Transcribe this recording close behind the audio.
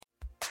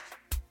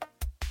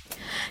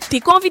Te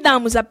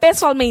convidamos a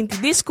pessoalmente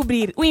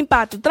descobrir o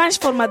impacto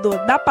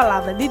transformador da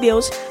Palavra de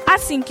Deus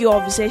assim que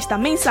ouves esta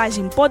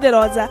mensagem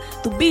poderosa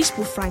do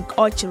Bispo Frank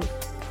Ochery.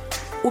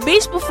 O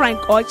Bispo Frank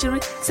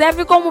Ochery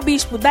serve como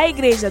Bispo da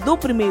Igreja do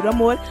Primeiro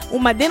Amor,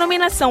 uma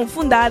denominação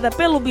fundada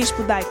pelo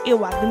Bispo Dag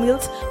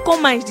Heward-Mills, com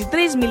mais de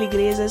 3.000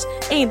 igrejas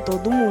em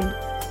todo o mundo.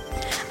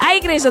 A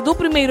Igreja do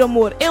Primeiro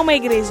Amor é uma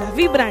igreja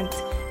vibrante,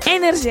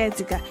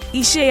 energética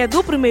e cheia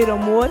do primeiro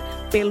amor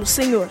pelo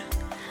Senhor.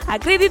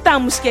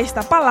 Acreditamos que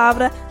esta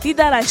palavra te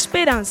dará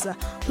esperança,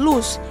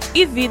 luz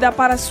e vida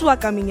para a sua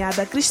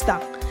caminhada cristã.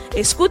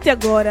 Escute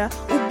agora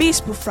o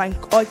Bispo Frank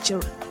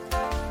Ochery.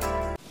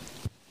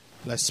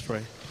 Let's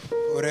pray.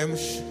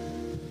 Oremos.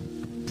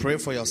 Pray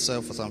for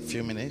yourself for some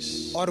few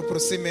minutes. Ore por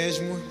si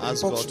mesmo em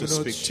Ask poucos God to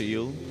speak minutos. to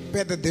you.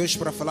 Pede a Deus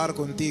para falar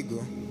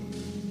contigo.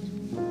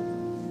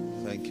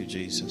 Thank you,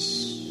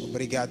 Jesus.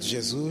 Obrigado,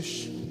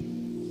 Jesus.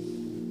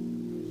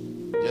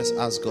 Just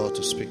ask God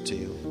to speak to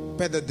you.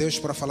 Pede a Deus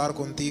para falar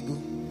contigo.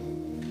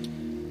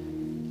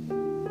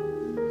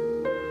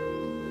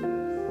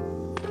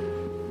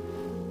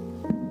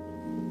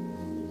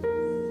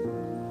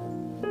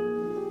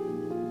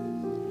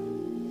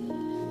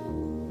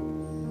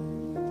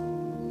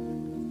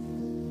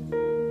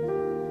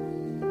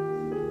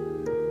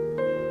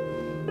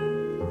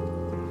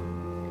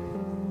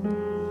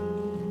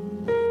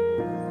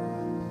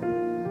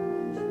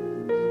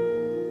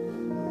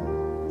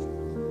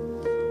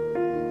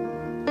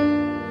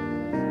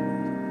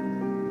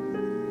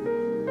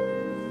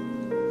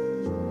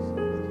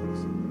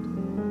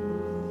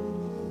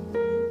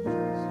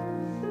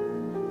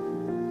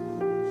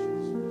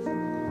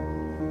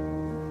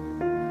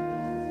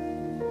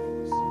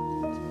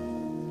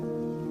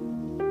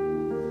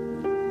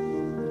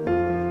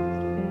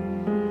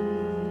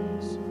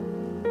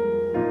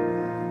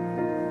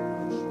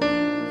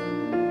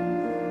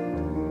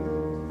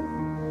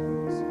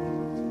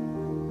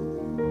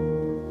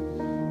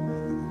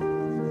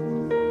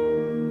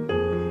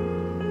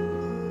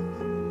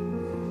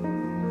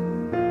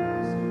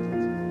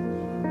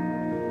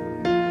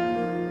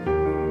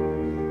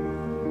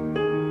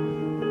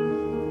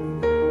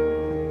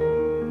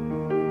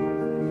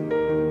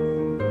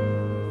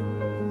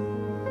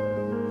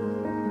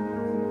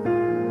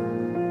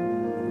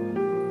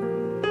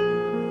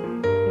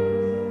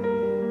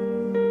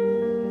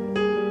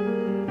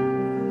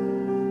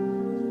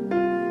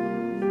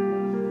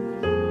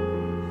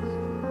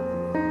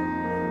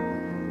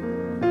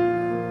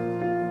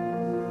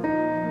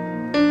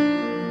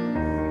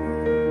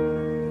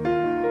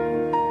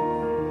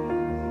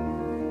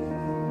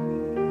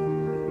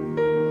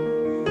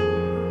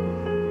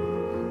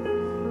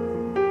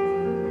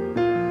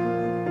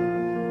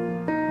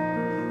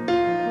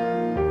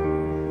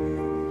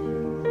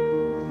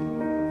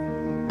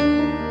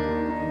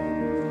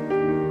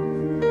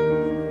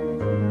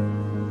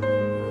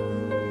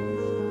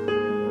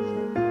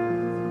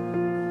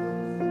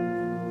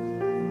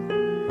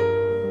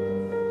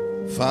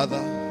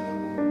 Father,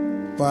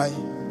 Pai,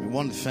 we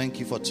want to thank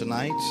you for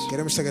tonight,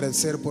 queremos te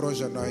agradecer por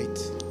hoje à noite,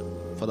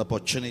 for the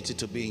opportunity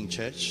to be in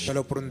church.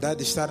 pela oportunidade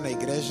de estar na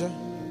igreja.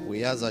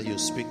 We ask that you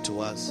speak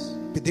to us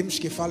Pedimos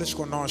que fales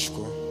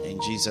conosco, in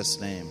Jesus'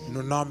 name.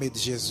 no nome de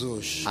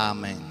Jesus.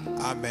 Amen.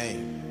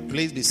 Amém.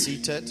 Please be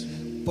seated.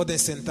 Podem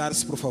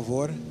sentar-se, por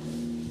favor.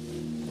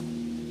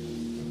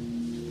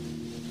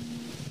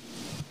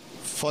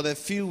 For the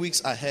few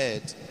weeks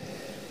ahead,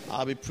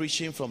 I'll be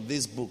preaching from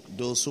this book,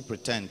 Those Who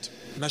Pretend.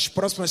 Nas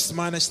próximas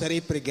semanas estarei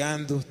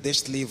pregando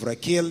deste livro,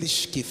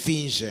 Aqueles que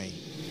Fingem.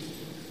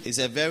 It's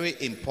a very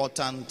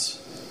important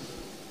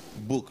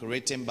book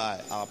written by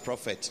our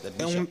prophet, the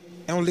bishop.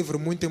 É um livro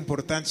muito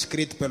importante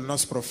escrito pelo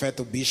nosso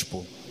profeta, o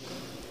bispo.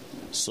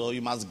 So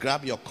you must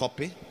grab your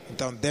copy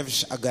Então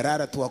deves agarrar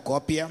a tua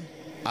cópia,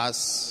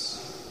 as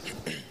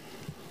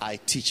I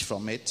teach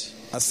from it.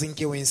 assim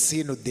que eu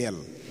ensino dele.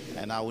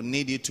 And I will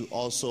need you to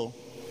also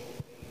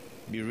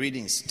be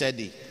reading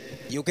steady,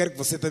 E eu quero que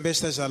você também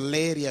esteja a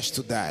ler e a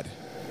estudar,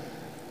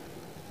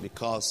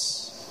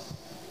 because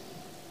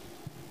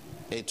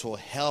it will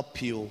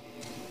help you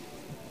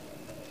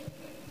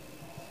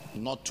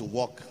not to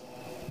walk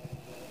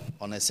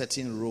on a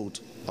certain road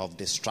of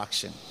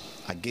destruction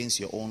against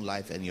your own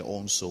life and your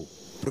own soul.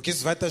 porque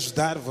isso vai te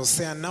ajudar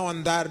você a não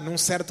andar num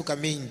certo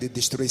caminho de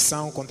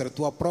destruição contra a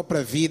tua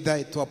própria vida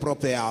e tua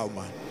própria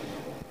alma.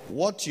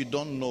 What you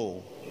don't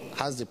know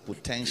has the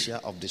potential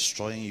of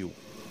destroying you.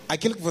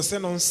 Aquilo que você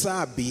não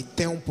sabe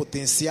tem um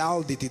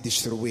potencial de te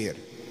destruir.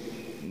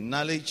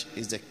 Knowledge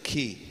is the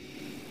key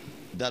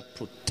that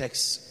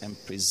protects and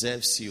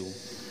preserves you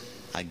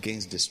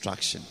against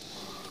destruction.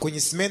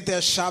 Conhecimento é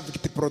a chave que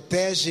te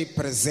protege e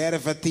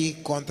preserva-te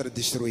contra a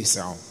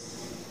destruição.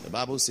 The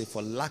Bible says,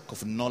 for lack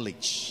of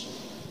knowledge,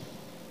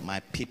 my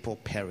people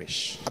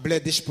perish. A Bíblia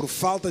diz, por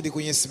falta de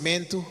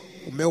conhecimento,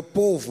 o meu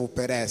povo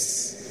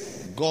perece.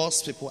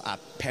 God's people are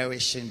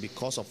perishing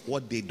because of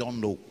what they don't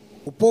know.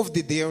 O povo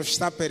de Deus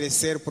está a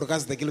perecer por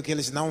causa daquilo que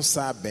eles não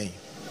sabem.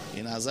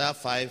 In Isaiah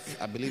 5,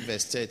 I believe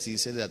verse 30, he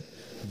said that,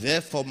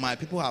 therefore my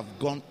people have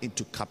gone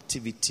into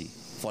captivity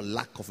for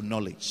lack of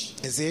knowledge.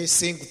 Isaías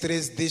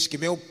 5:13 diz que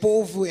meu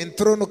povo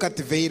entrou no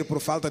cativeiro por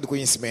falta de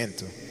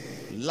conhecimento.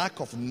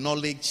 Lack of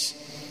knowledge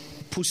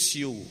puts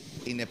you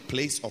in a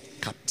place of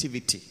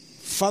captivity.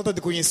 Falta de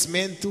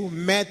conhecimento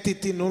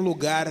mete-te num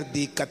lugar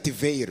de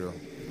cativeiro.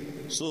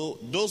 So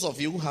those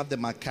of you who have the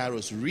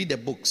Macarius, read the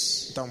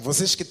books. Então,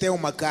 vocês que têm o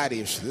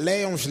Macários,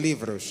 leiam os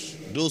livros.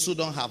 Those who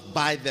don't have,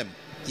 buy them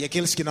E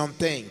aqueles que não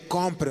têm,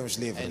 comprem os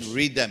and livros.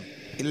 read them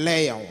E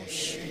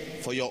leiam-os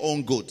for your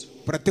own good.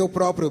 para teu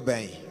próprio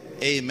bem.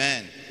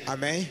 Amen.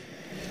 Amém?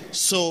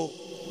 So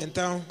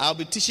Então, I'll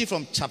be teaching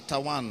from chapter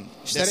 1,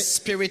 the Study-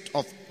 spirit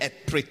of a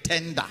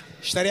pretender.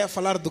 estarei a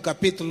falar do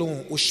capítulo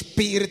 1, o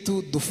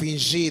espírito do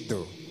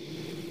fingido.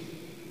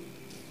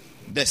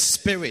 The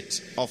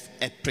spirit of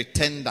a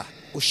pretender.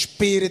 O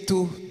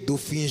espírito do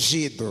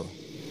fingido.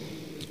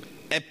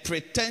 A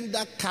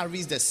pretender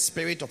carries the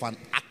spirit of an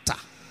actor.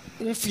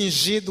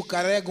 Fingido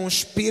carrega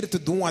espírito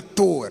de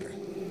ator.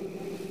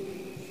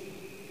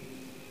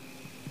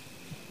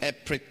 A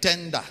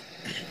pretender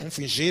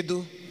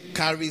Fingido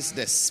carries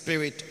the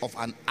spirit of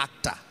an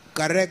actor.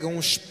 carrega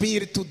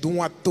espírito de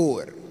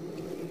ator.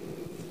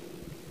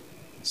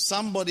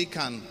 Somebody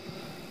can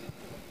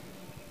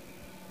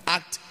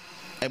act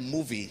a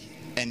movie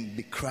and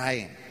be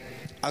crying,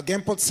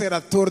 Alguém pode ser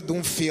ator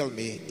de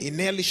filme e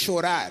nele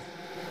chorar,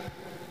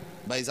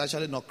 but he's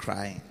actually not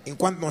crying.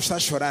 enquanto não está a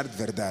chorar de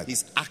verdade.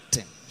 He's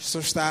acting. Só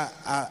está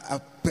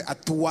a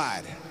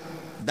atuar.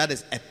 That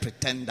is a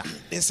pretender.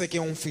 Esse aqui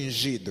é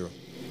fingido.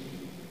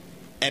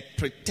 A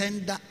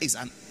pretender is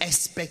an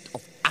aspect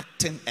of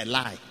acting a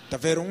lie. Tá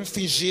vendo?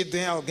 Fingido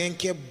é alguém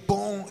que é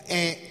bom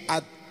em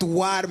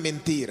atuar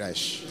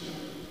mentiras.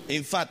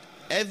 In fact,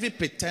 every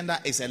pretender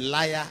is a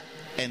liar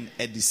and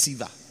a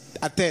deceiver.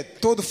 Até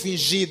todo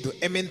fingido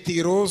é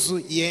mentiroso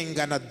e é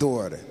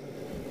enganador.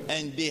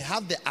 And they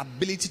have the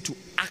ability to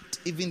act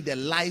even the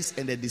lies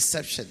and the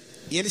deception.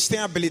 E eles têm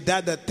a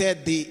habilidade até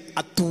de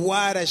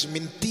atuar as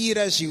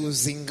mentiras e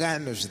os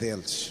enganos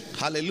deles.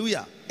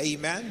 Hallelujah.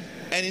 Amen?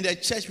 And in the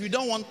church, we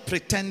don't want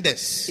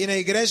pretenders. E na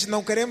igreja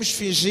não queremos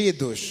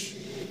fingidos.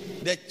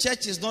 The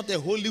church is not a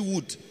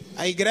Hollywood.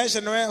 A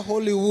igreja não é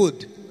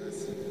Hollywood.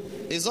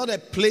 It's not a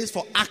place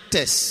for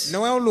actors.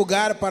 Não é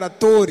lugar para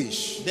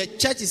atores. The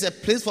church is a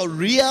place for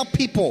real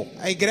people.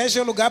 A igreja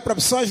é lugar para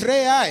pessoas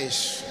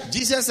reais.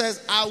 Jesus says,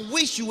 I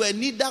wish you were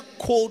neither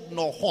cold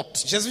nor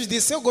hot. Jesus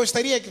disse, eu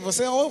gostaria que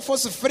você ou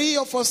fosse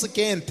frio ou fosse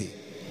quente.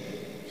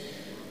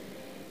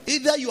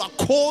 Either you are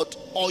cold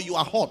or you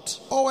are hot.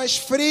 Ou és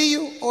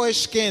frio ou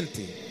és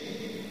quente.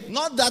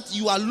 Not that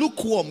you are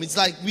lukewarm. It's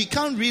like we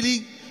can't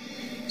really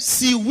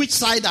see which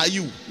side are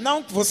you.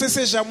 Não que você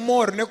seja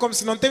morno, é como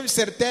se não temos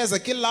certeza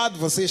que lado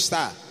você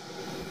está.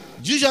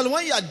 Usually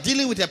when you are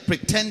dealing with a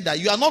pretender,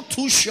 you are not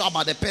too sure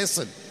about the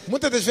person.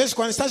 Muitas das vezes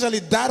quando estás a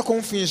lidar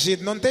com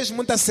fingido, não tens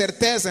muita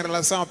certeza em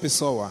relação à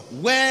pessoa.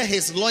 Where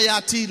his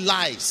loyalty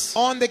lies.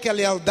 Onde é que a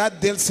lealdade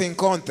dele se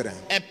encontra?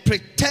 A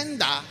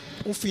pretender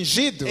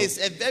Fingido is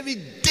a very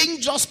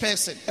dangerous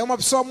person é uma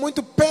pessoa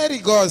muito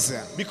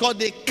perigosa, because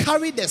they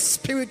carry the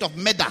spirit of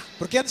murder.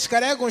 porque eles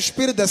carregam o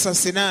espírito de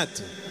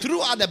assassinato.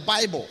 Throughout the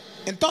Bible,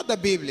 Em toda a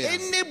Bíblia,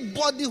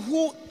 anybody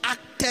who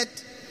acted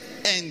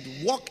and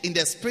walked in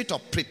the spirit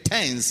of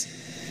pretense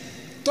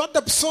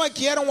toda pessoa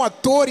que era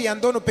ator e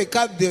andou no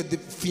pecado de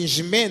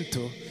fingimento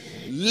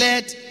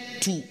led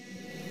to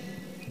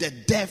the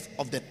death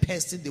of the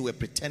person they were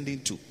pretending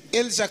to.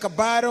 eles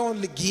acabaram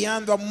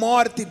guiando a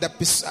morte da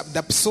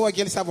pessoa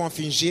que eles estavam a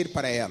fingir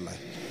para ela.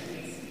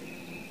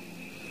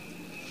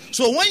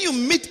 So when you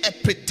meet a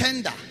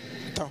pretender,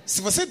 Então, se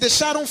você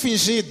deixar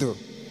fingido,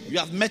 you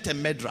have met a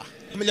murderer.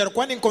 ou melhor,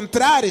 quando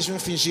encontrares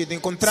fingido,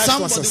 encontrares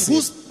Somebody assassino,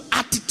 whose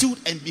attitude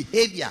and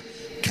behavior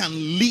can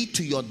lead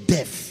to your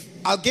death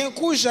alguém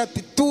cuja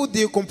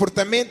atitude e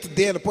comportamento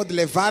dele pode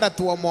levar à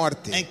tua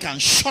morte and can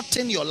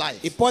shorten your life.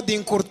 e pode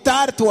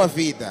encurtar tua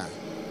vida.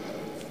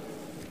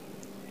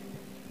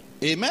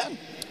 Amen.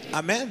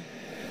 Amém?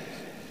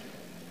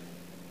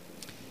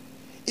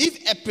 If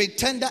a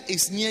pretender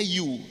is near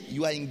you,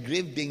 you are in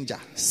grave danger.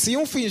 Se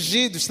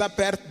fingido está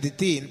perto de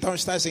ti, então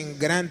estás em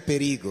grande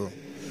perigo.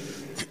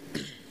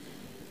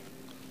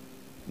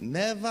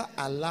 Never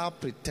allow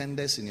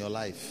pretenders in your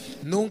life.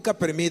 Nunca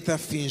permita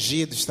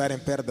fingidos estarem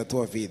perto da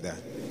tua vida.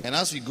 And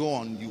as we go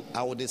on,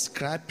 I will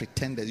describe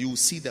pretenders. You will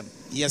see them.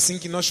 E assim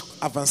que nós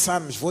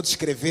avançarmos, vou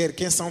descrever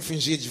quem são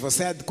fingidos.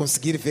 Você há de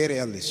conseguir ver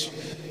eles.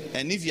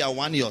 And if you are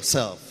one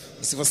yourself,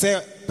 E se você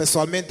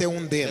pessoalmente é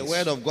the deles,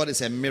 word of God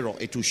is a mirror.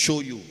 It will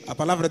show you. a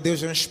palavra de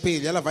Deus é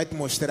espelho, ela vai te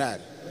mostrar.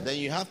 Then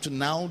you have to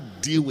now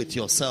deal with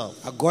yourself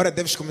Agora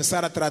deves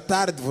começar a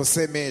tratar de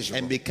você mesmo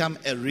and become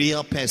a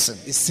real person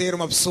e ser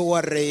uma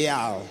pessoa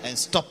real and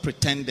stop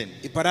pretending.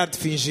 e parar de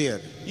fingir.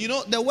 You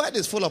know, the world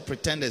is full of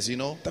pretenders, you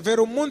know. Tá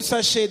vendo? O mundo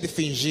está cheio de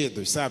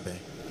fingidos, sabe?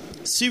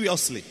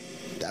 Seriously.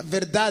 A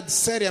verdade,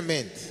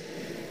 seriamente.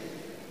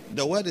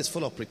 The world is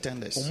full of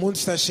pretenders. O mundo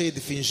está cheio de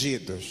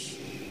fingidos.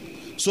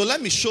 So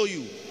let me show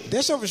you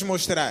Deixa eu vos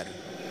mostrar.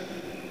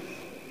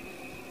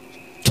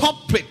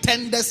 top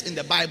pretenders in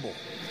the Bible.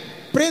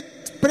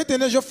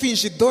 pretendentes ou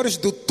fingidores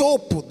do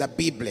topo da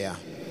Bíblia.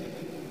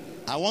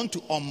 I want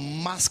to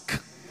unmask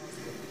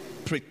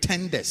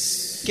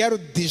pretenders Quero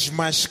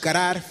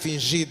desmascarar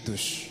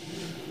fingidos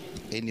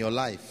in your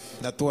life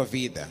na tua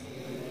vida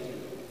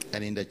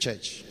and in the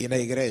church. e na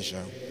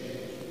igreja.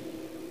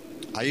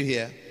 Are you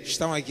here?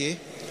 Estão aqui?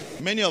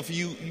 Many of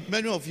you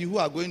who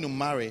are going to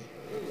marry,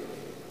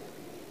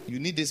 you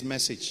need this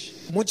message.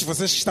 Muitos de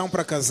vocês que estão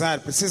para casar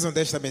precisam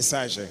desta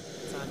mensagem.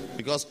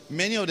 Because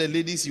many of the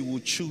ladies you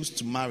will choose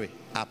to marry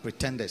are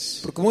pretenders.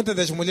 Porque muitas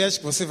das mulheres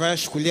que você vai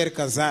escolher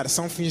casar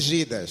são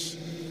fingidas.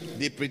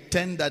 They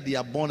pretend that they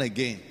are born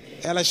again.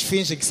 Elas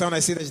fingem que são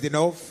nascidas de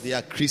novo, They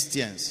are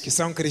Christians. que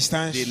são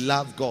cristãs, They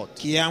love God.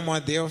 que amam a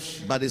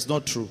Deus, But it's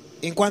not true.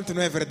 enquanto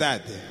não é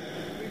verdade.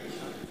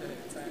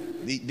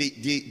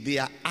 They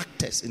are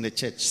actors in the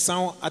church.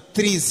 São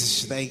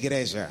atrizes da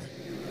igreja.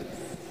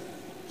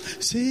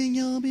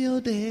 Senhor meu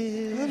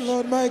Deus,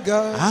 Lord my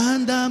God,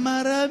 anda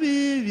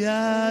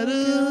maravilhado,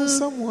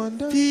 someone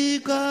does.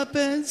 fico a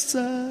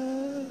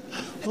pensar.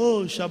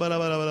 Oh,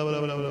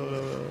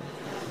 shabalabalabalabalabalabala.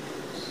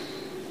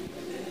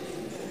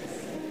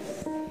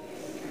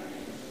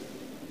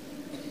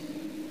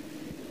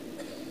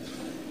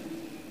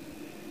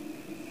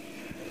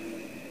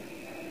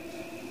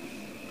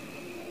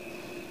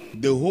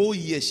 The whole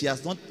year she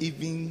has not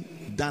even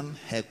done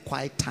her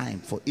quiet time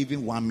for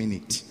even 1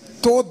 minute.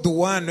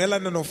 Todo ano ela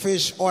ainda não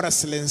fez hora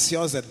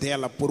silenciosa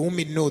dela por 1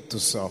 minuto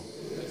só.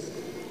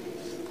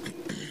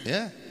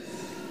 Yeah.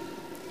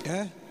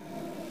 É?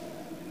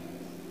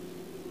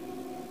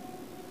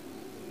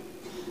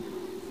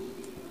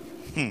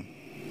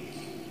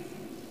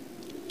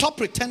 Top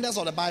pretenders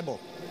of the Bible.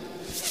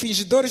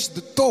 Fingidores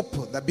do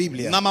topo da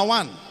Bíblia. Number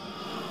 1,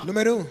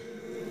 Número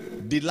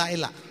 1,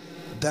 Delilah.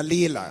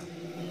 Dalila.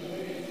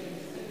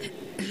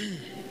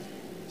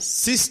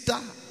 Sister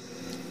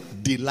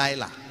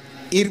Delilah.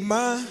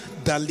 Irmã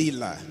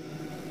Dalila.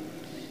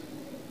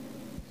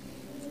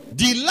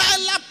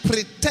 Delilah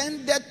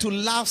pretended to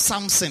love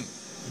Samson.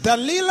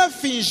 Dalila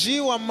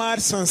fingiu amar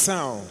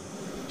Sansão.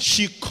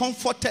 She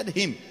comforted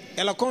him.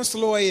 Ela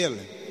consolou a ele.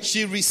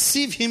 She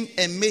received him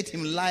and made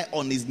him lie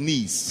on his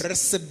knees.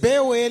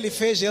 Recebeu ele e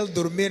fez ele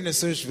dormir nos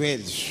seus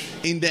joelhos.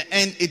 In the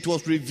end, it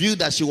was revealed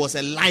that she was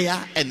a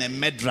liar and a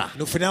murderer.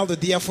 No final do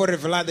dia foi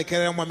revelado que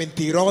ela era uma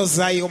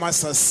mentirosa e uma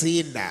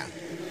assassina.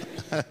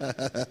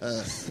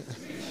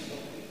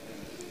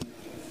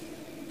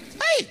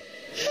 Hey!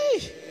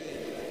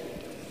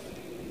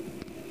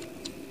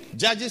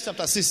 Judges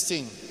chapter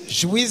 16,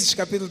 Juízes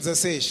capítulo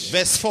 16,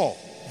 verse 4.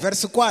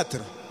 verso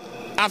 4.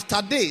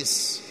 After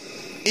this,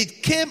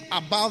 it came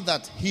about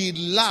that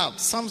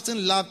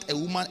Samson loved a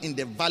woman in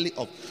the valley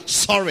of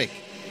Sorek,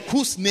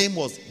 whose name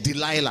was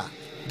Delilah.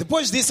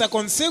 Depois disso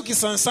aconteceu que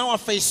Sansão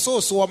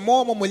afeiçoou-se ou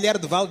amou uma mulher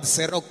do vale de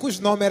Seró,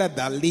 cujo nome era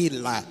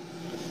Dalila.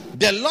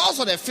 The lords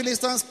of the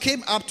Philistines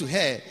came up to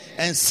her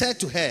and said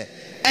to her,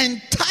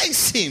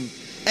 entice him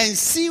and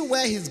see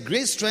where his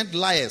great strength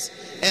lies,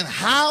 and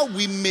how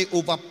we may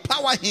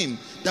overpower him,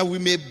 that we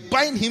may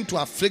bind him to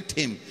afflict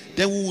him.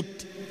 Then we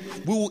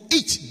will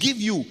each give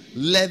you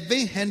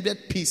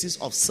 1,100 pieces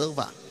of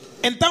silver.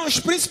 Então os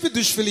príncipes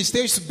dos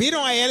filisteus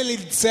subiram a ele e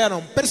lhe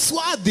disseram: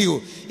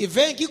 persuade-o e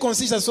vem que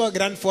consiste a sua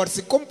grande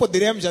força, e como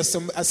poderemos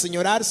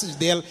assenhorar-se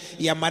dele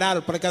e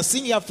amará-lo, para que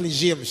assim o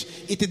afligimos,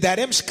 e te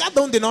daremos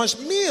cada de nós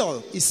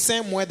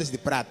 1.100 moedas de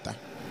prata.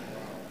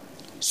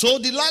 So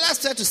Delilah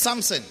said to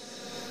Samson,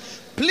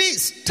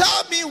 please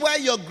tell me where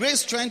your great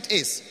strength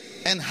is,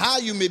 and how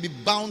you may be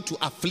bound to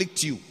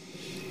afflict you.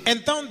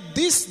 Então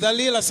disse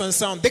Dalila a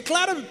Sansão: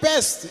 declara-me,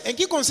 peço, em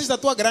que consiste a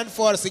tua grande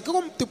força, e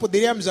como te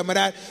poderíamos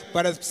amarrar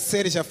para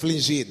seres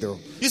afligido.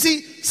 You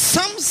see,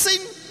 Samson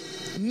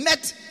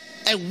met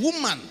a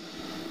woman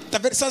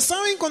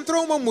Sansão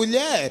encontrou uma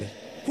mulher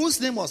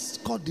whose name was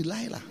called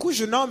Delilah,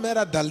 cujo nome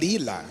era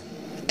Dalila,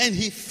 and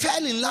he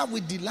fell in love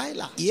with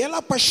Delilah. e ela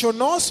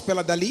apaixonou-se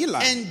pela Dalila.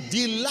 And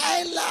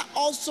Delilah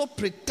also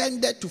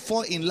pretended to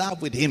fall in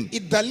love with him. E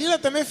Dalila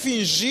também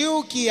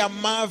fingiu que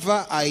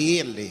amava a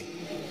ele.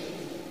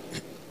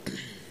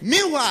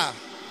 Meanwhile,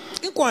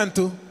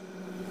 Enquanto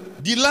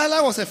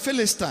Delilah was a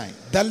Philistine,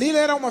 Dalila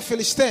era uma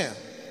filisteia,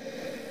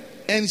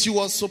 and she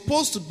was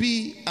supposed to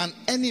be an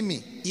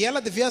enemy e ela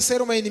devia ser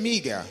uma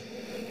inimiga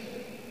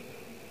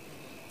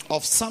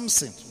of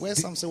Samson, where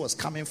Samson was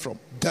coming from.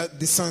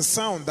 de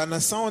Sansão, da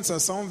nação onde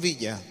Sansão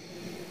vinha.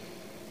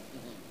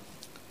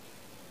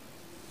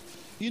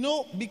 You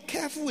know, be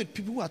careful with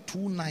people who are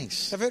too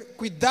nice, Tá vendo?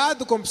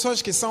 Cuidado com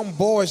pessoas que são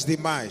boas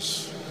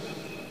demais,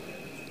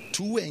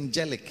 too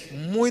angelic.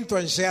 muito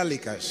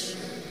angélicas.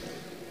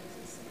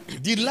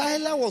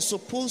 Delilah was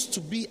supposed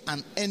to be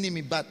an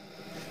enemy, but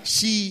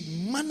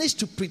she managed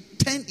to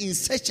pretend in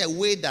such a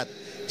way that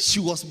she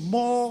was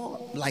more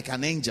like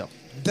an angel.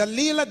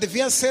 Dalila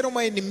devia ser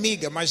uma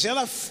inimiga, mas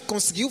ela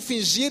conseguiu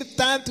fingir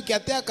tanto que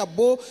até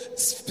acabou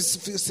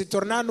se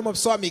tornando uma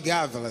pessoa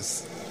amigável.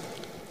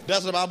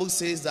 That's what the Bible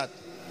says, that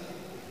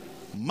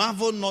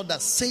marvel not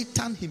that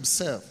Satan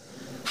himself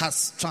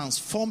has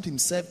transformed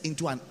himself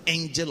into an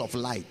angel of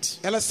light.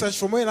 Ela se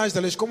transformou em anjo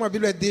da luz, como a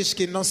Bíblia diz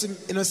que não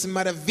se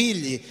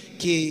maravilhe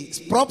que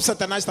o próprio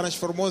Satanás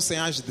transformou-se em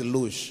anjo de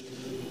luz.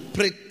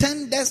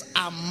 Pretenders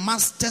are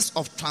masters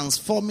of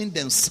transforming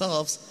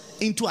themselves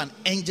into an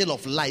angel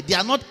of light. They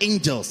are not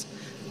angels,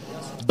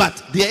 but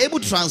they are able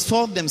to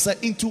transform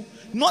themselves into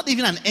not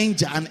even an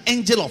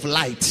angel of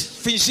light.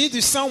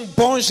 Fingidos são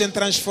bons em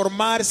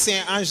transformar-se em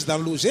anjos da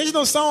luz. Eles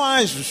não são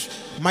anjos,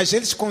 mas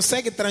eles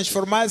conseguem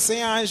transformar-se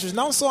em anjos.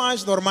 Não são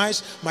anjos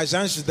normais, mas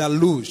anjos da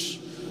luz.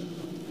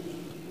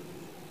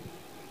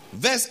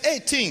 Verse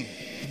 18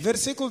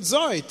 Versículo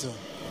 18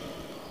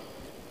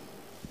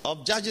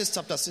 of Judges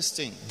chapter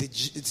 16.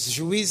 de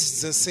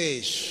Juízes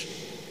 16.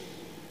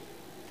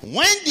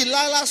 When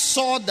Delilah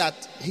saw that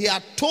he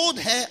had told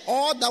her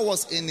all that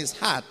was in his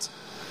heart,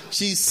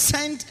 she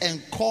sent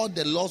and called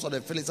the lords of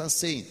the Philistines,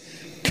 saying,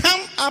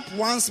 "Come up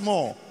once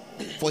more,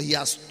 for he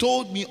has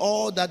told me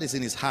all that is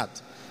in his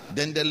heart."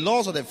 Then the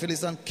lords of the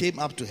Philistines came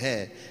up to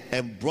her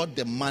and brought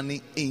the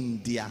money in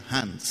their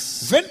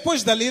hands. Vendo,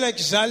 pois, Dalila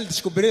que já lhe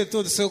descobriu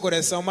todo o seu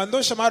coração,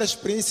 mandou chamar os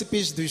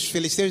príncipes dos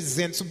filisteus,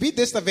 dizendo: "Subi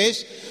desta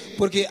vez,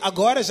 porque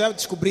agora já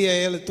descobri a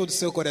ele todo o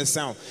seu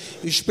coração."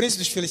 E os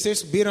príncipes dos filisteus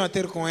subiram a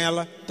ter com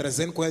ela,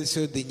 trazendo com ele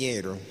seu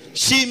dinheiro.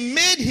 She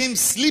made him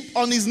sleep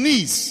on his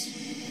knees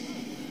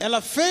Ela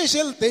fez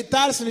ele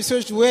deitar-se nos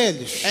seus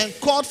joelhos and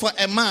called for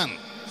a man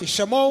e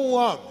chamou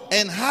homem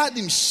and had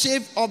him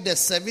shave off the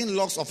 7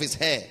 locks of his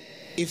hair.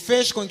 e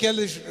fez com que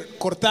eles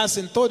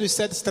cortassem todos os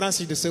 7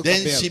 tranços do seu Then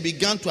cabelo. she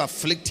began to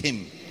afflict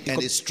him, and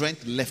his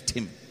strength left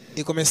him.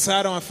 E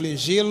começaram a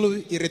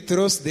afligi-lo e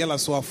retirou-se dele a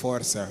sua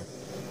força.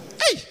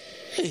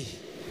 Hey,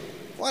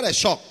 what a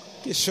shock.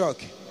 Que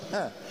choque.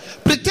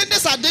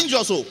 Pretenders are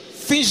dangerous. Oh.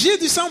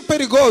 Fingidos são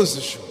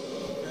perigosos.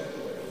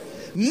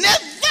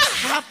 Never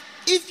have,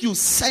 if you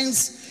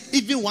sense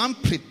even one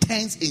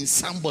pretense in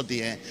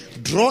somebody,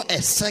 draw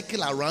a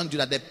circle around you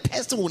that the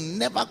person will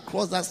never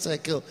cross that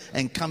circle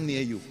and come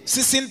near you.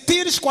 Se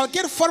sentires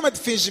qualquer forma de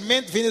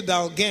fingimento vindo de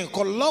alguém,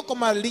 coloca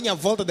uma linha à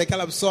volta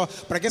daquela pessoa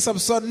para que essa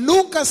pessoa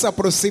nunca se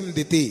aproxime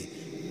de ti.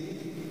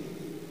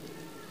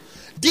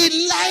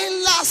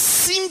 Delilah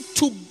seemed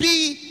to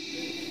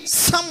be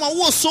someone who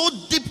was so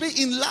deeply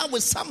in love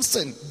with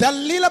Samson.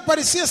 Dalila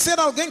parecia ser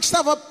alguém que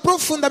estava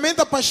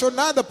profundamente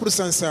apaixonada por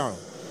Sansão.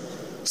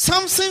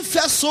 Samson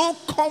felt so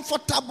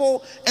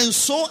comfortable and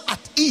so at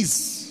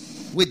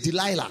ease with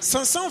Delilah.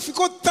 Sansão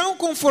ficou tão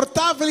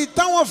confortável e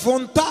tão à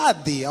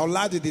vontade ao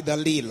lado de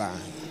Dalila.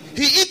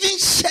 He even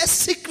shared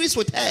secrets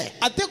with her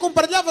Até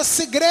compartilhava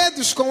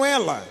segredos com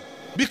ela.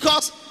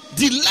 because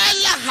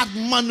Delilah had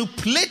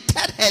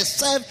manipulated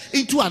herself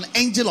into an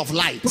angel of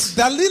light.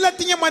 Dalila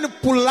tinha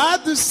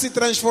manipulado, se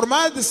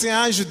transformado em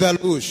anjo da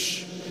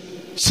luz.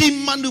 She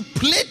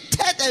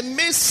manipulated and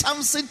made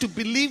Samson to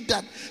believe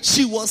that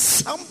she was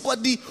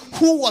somebody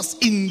who was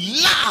in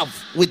love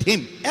with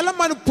him. Ela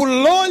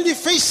manipulou e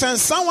fez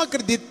Sansão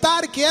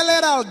acreditar que ela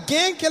era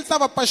alguém que ele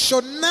estava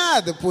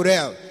apaixonado por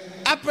ela.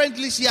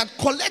 Apparently, she had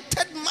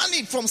collected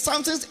money from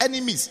Samson's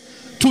enemies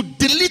to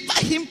deliver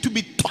him to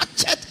be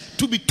tortured,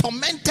 to be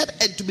tormented,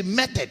 and to be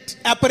murdered.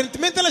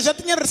 Aparentemente ela já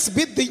tinha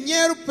recebido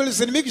dinheiro pelos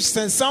inimigos de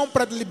Sansão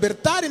para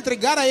libertar,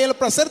 entregar a ele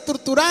para ser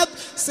torturado,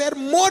 ser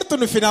morto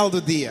no final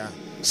do dia.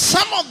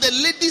 Some of the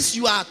ladies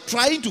you are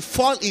trying to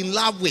fall in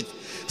love with,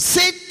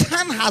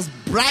 Satan has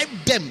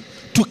bribed them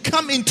to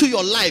come into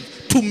your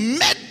life to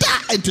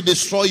murder and to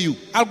destroy you.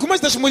 Algumas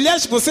das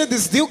mulheres que você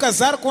decidiu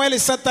casar com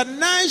elas,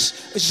 Satanás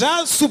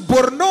já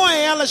subornou a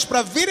elas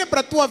para virem para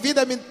a tua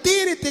vida,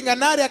 mentir e te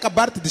enganar e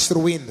acabar te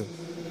destruindo.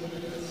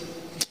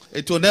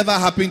 It will never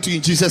happen to you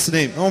in Jesus'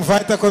 name. Não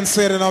vai te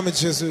acontecer em nome de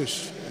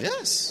Jesus.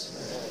 Yes.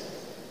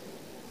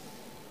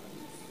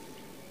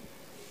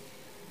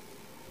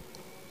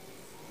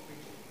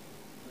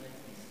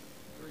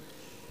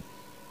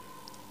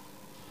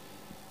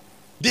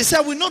 They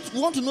said, we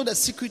want to know the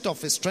secret of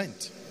his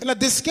strength. Ela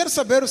disse: quero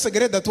saber o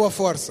segredo da tua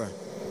força.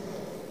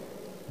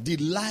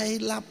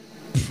 Delilah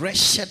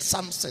pressured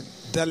Samson.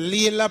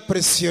 Dalila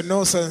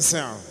pressionou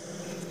Sansão.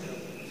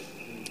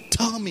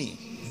 Tell me.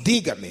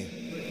 Diga-me.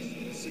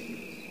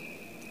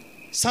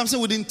 Samson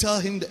wouldn't tell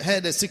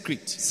her the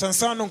secret.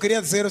 Sansão não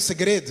queria dizer o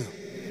segredo.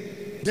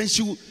 Then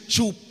she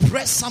would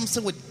press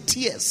Samson with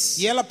tears.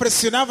 E ela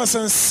pressionava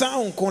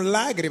Sansão com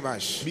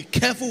lágrimas. Be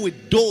careful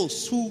with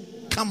those who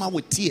come out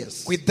with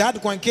tears Cuidado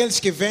com aqueles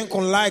que vêm com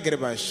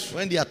lágrimas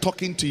when they are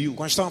talking to you.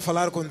 quando estão a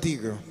falar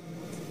contigo.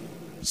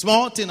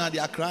 Small thing and they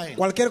are crying.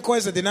 Qualquer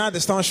coisa de nada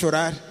estão a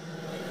chorar.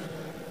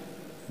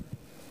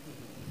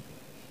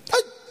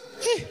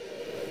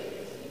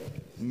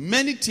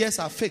 Many tears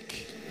are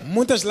fake.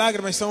 Muitas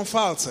lágrimas são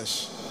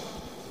falsas.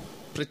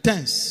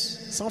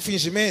 Pretense. São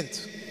fingimento.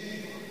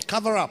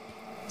 Cover up.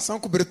 São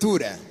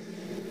cobertura.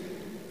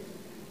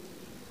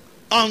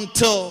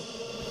 Until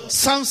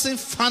Samson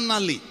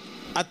finally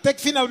Até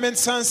que finalmente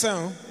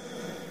Sansão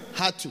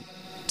had to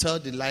tell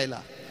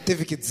Delilah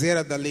teve que dizer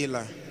a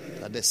Dalila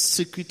that the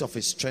secret of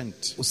his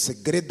strength o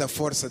segredo da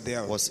força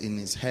dela was in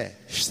his hair.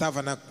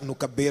 estava no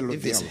cabelo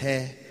If his dela.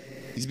 hair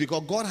It's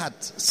because God had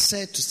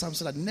said to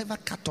Samson that never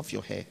cut off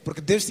your hair Porque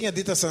Deus tinha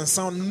dito a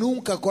Sansão,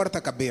 nunca corta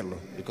cabelo.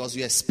 because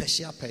you're a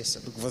special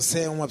person. Porque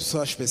você é uma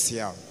pessoa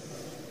especial.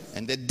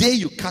 And the day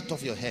you cut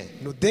off your hair,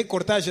 No dia que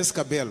cortares esse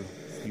cabelo,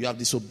 you have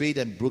disobeyed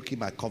and broken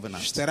my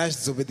covenant. terás de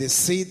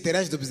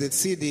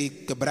desobedecido e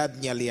quebrado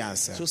minha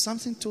aliança. So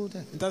Samson told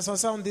her. Então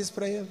Sansão disse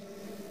para ele,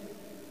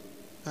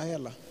 a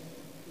ela.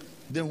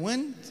 Then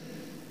when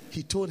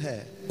he told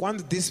her,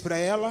 Quando disse para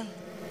ela,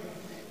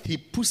 he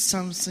put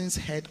Samson's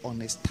head on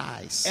his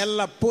thighs.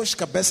 ela pôs a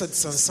cabeça de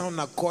Sansão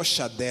na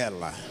coxa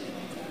dela.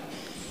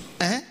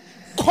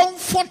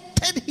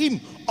 Comforted him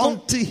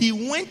until he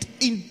went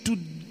into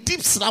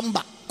deep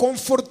slumber.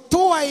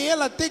 Confortou a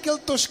ele até que ele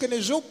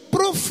tosquenejou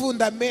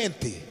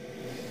profundamente.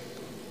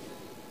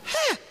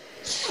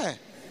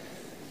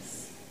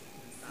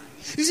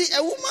 You see,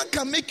 a woman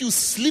can make you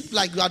sleep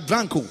like you are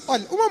drunk. Oh.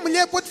 Olha, uma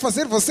mulher pode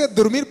fazer você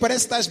dormir,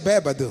 parece que estás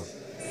bêbado.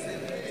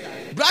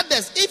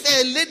 Brothers, if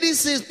a lady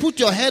says, put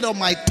your head on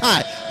my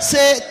thigh,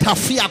 say,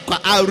 Tafiakwa,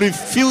 I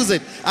refuse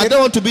it. I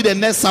don't want to be the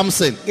next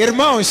Samson.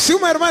 Irmãos, se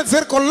uma irmã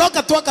dizer, coloca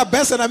a tua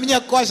cabeça na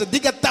minha coxa,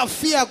 diga,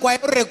 Tafia,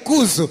 eu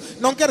recuso.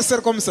 Não quero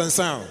ser como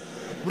Sansão.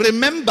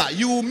 Remember,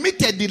 you will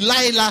meet a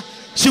Delilah.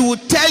 She will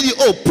tell you,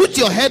 oh, put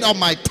your head on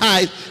my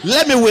thigh.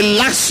 Let me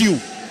relax you.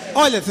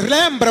 Olha,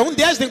 lembra, um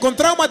dia has de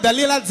encontrar uma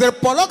Dalila e dizer,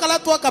 coloca lá a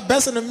tua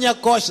cabeça na minha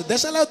coxa,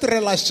 deixa lá eu te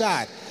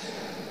relaxar.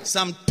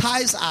 Some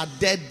thighs are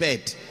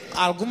deadbed.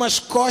 Algumas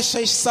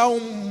coxas são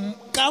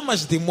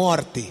camas de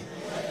morte.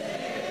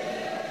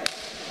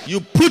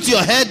 You put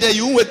your head there,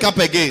 you won't wake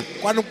up again.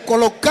 Quando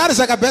colocares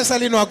a cabeça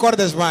ali, não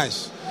acordas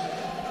mais.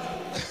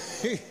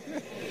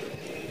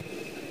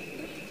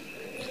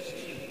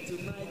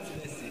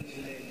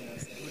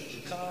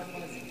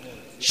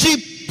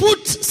 She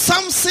put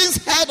Samson's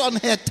head on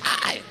her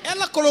thigh.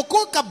 Ela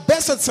colocou a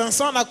cabeça de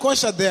Sansão na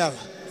coxa dela.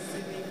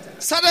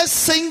 Started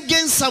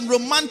singing some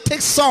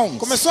romantic songs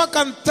Começou a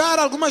cantar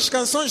algumas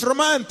canções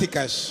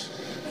românticas,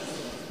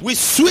 with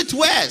sweet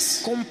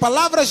words. com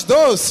palavras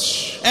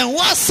doces. And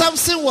while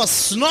Samson was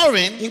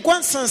snoring,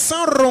 Enquanto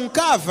Sansão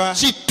roncava,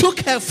 she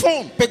took her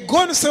phone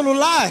pegou no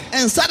celular,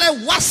 and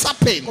started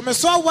WhatsApping,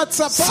 começou a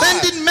WhatsAppar,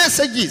 sending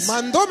messages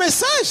mandou to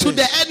mensagem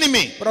the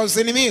enemy. para os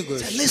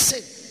inimigos.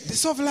 Listen,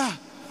 Disse, ouve lá,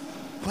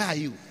 where are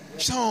you?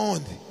 estão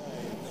onde?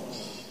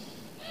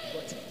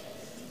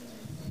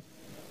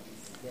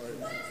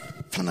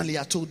 Finally,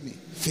 I told me,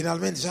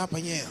 Finalmente já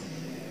apanhei.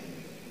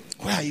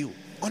 where are you?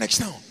 Onde é que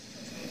estão?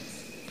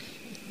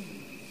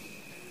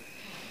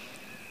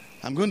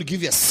 I'm going to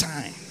give you a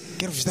sign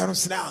Quero vos dar um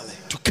sinal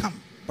to come.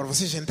 para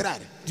vocês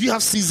entrarem. Do you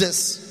have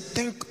scissors?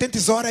 Tem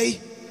tesoura aí?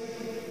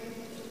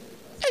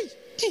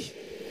 Hey.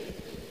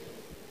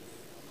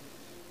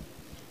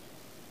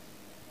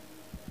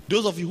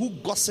 Those of you who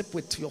gossip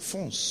with your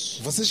phones,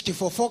 Vocês que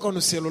fofocam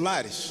nos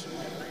celulares.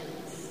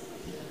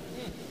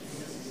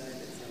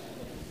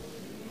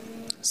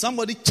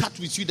 somebody chat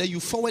with you, then you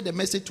forward the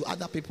message to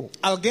other people.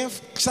 Alguém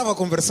que estava a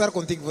conversar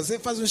contigo, você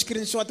faz um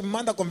screenshot e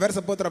manda a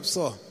conversa para outra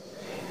pessoa.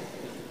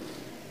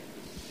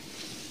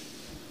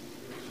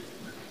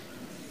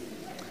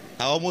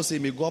 I almost say,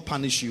 may God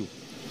punish you,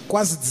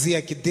 Quase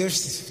dizia que Deus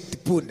te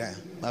puna,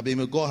 but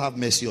may God have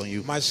mercy on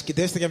you. mas que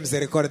Deus tenha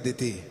misericórdia de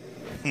ti.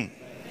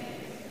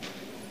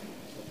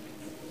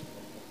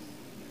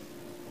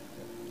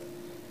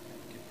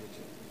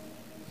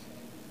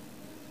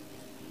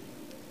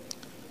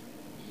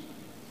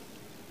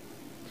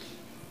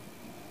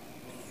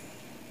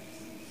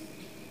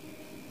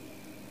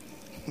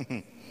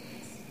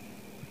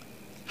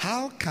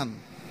 How can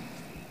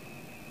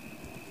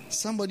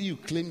somebody you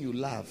claim you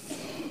love,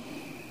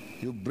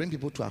 you bring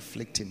people to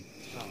afflict him?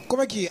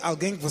 Como é que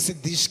alguém que você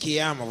diz que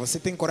ama, você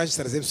tem coragem de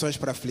trazer pessoas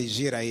para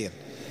afligir a ele?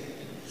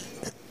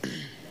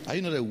 Are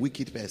you not a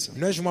wicked person?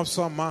 Não és uma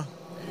pessoa má.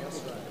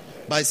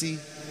 But you see,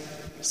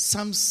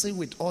 Samson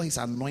with all his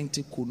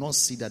anointing could not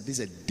see that this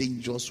is a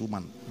dangerous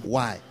woman.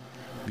 Why?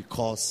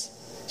 Because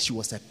she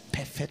was a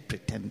perfect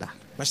pretender.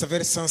 Mas está a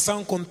ver,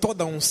 Sansão com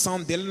toda a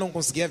unção dele não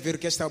conseguia ver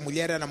que esta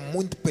mulher era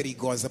muito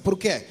perigosa. Por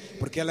quê?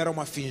 Porque ela era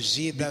uma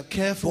fingida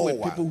Careful with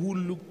boa. people who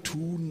look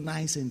too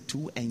nice and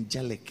too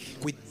angelic.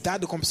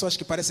 Cuidado com pessoas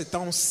que parecem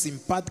tão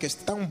simpáticas,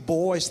 tão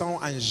boas,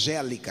 tão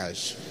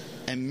angélicas.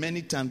 And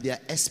many times they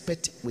are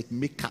expert with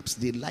makeups.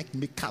 They like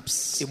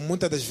makeups. E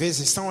muitas das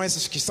vezes são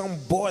essas que são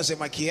boas em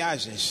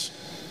maquiagens.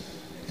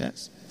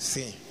 Yes.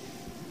 Sim.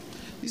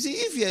 You see,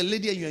 if you're a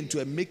lady and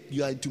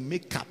you are into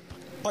makeup,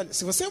 Olha,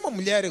 se você é uma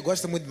mulher e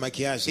gosta muito de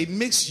maquiagem, it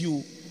makes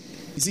you.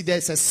 You see,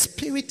 there's a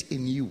spirit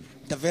in you.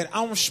 tá vendo?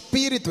 Há um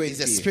espírito em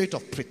It's a ti, spirit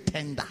of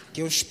pretender.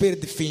 que é o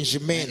espírito de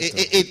fingimento.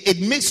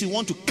 It makes you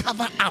want to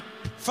cover up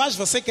Faz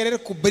você querer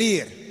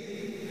cobrir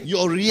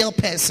your real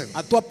person.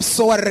 a tua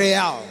pessoa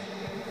real.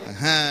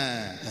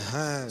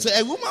 So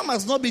a woman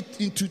must not be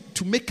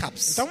into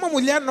makeups. Então uma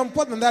mulher não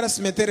pode andar a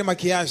se meter em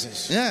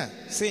maquiagens. Yeah.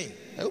 Sim.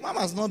 A woman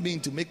must not be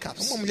into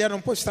makeups. Uma mulher não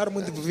pode estar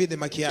muito envolvida em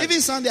maquiagem.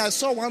 Even Sunday, I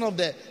saw one of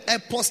the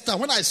airport stars.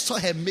 When I saw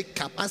her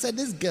makeup, I said,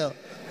 "This girl,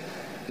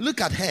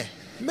 look at her."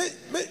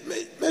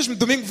 Mesmo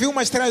domingo vi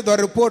uma estrela do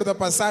aeroporto a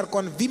passar,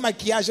 quando vi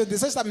maquiagem, eu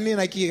disse, esta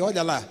menina aqui,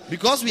 olha lá.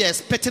 Because we are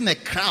expecting a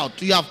crowd,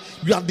 you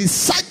have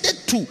decided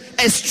to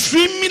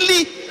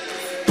extremely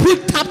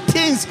put up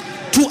things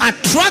to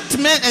attract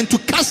men and to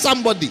catch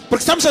somebody.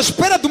 Porque estamos à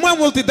espera de uma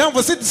multidão,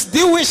 você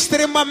decidiu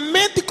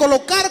extremamente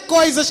colocar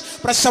coisas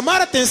para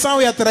chamar a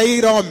atenção e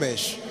atrair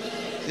homens.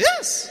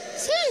 Yes.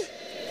 See.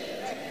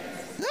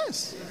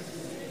 Yes.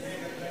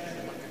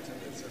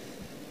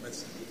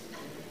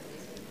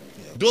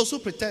 Those who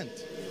pretend.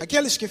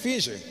 Aqueles que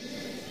fingem.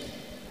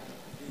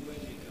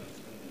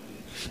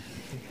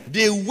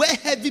 They wear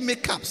heavy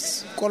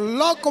makeups.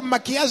 Colocam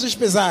maquiagens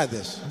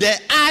pesadas. The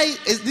eye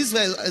is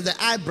the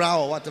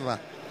eyebrow or whatever.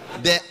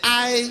 The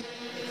eye.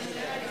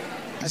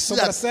 As See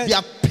that sobrancelhas. they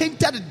are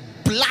painted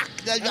black.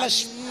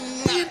 Elas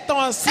pintam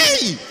assim,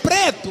 Hey!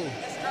 preto.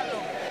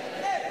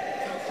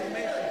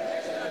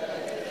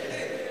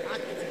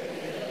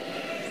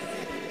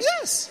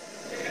 Yes.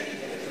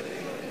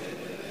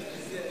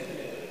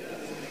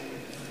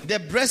 The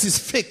breast is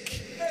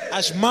fake.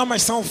 As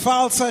mamas são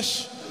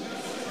falsas.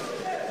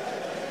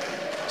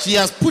 She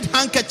has put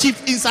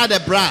handkerchief inside the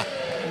bra.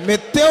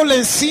 Meteu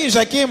lencinhos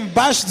aqui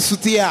embaixo do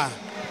sutiã.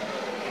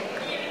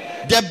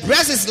 The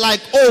breast is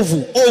like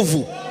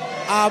oval.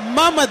 A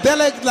mama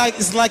dela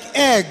is like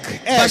egg.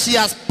 But she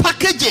has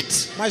packaged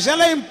it Mas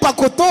ela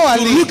empacotou to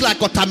ali. look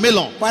like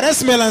watermelon.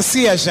 Parece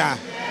melancia já.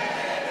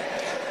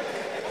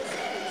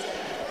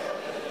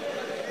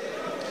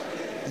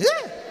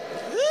 Yeah.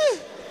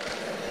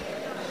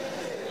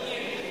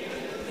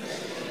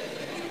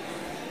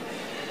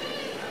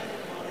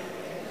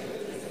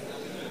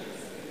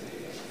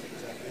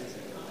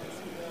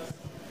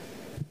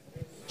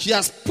 She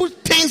has put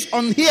things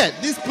on here,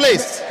 this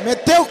place,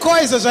 Meteu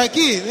coisas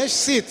aqui neste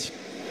sítio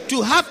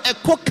to have a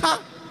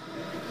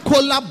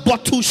Coca-Cola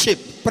bottle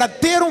shape. para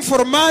ter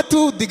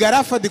formato de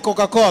garrafa de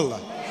Coca-Cola.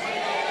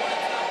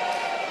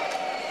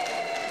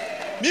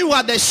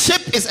 Meanwhile, the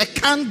shape is a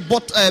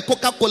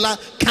Coca-Cola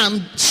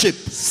can shape.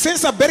 Sem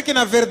saber que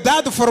na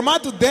verdade o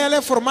formato dela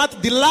é formato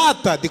de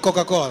lata de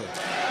Coca-Cola.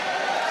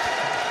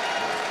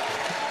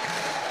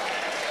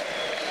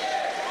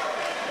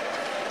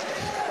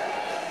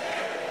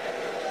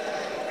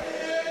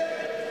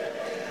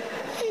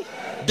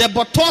 The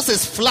bottle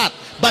is flat,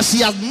 but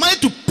she has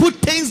managed to put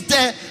things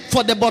there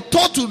for the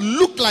bottle to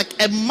look like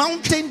a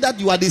mountain that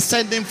you are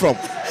descending from.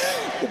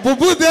 O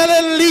bubu dela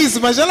é liso,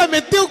 mas ela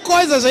meteu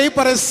coisas aí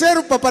para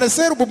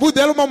parecer o bubu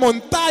dela uma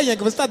montanha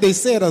que você está a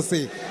descer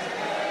assim.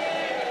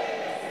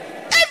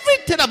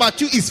 Everything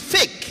about you is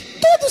fake.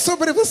 Tudo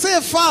sobre você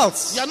é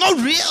falso. You are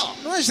not real,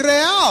 Não és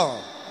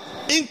real.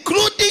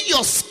 including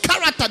your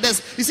character.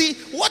 You see,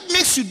 what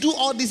makes you do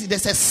all this?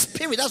 There's a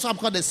spirit. That's why I'm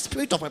called the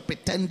spirit of a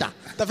pretender.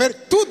 Tá vendo?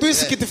 Tudo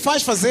isso que te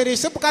faz fazer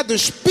isso é por causa do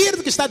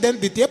espírito que está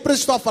dentro de ti. É por isso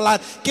que estou a falar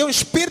que é um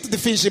espírito de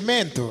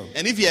fingimento.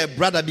 And if you're a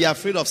brother, be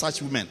afraid of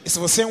such women. E se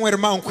você é um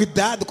irmão,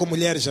 cuidado com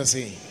mulheres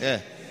assim.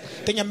 Yeah.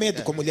 Tenha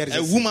medo com mulheres A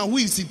assim. woman who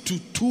is into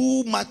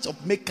too much of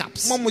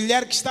makeups. Uma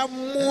mulher que está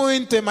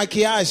muito em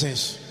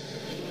maquiagens.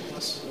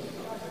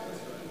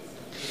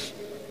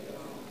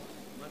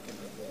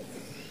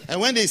 And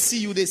when they see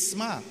you, they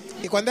smile.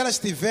 E quando elas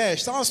te vêem,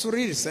 estão a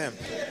sorrir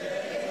sempre.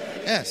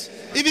 Yes.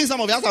 Even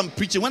some of you, as I'm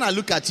preaching, when I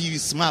look at you, you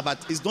smile, but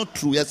it's not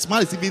true. Your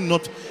smile is even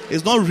not,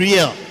 it's not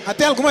real.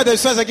 Até algumas das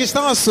pessoas aqui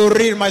estão a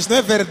sorrir, mas não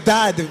é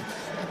verdade.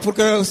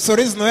 Porque o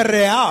sorriso não é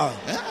real.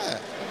 Yeah.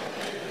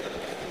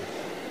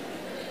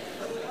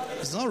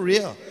 It's not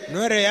real.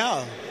 Não é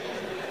real.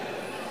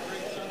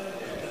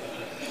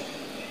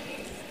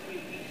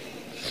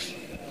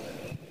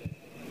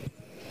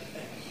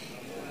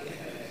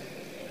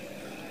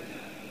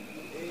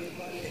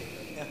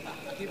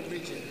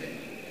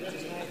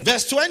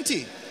 Verse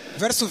 20.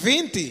 Verso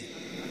 20.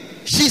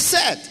 She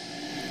said,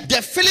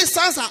 the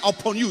Philistines are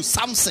upon you,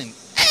 Samson.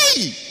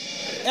 Hey!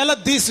 Ela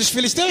disse, os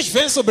filisteus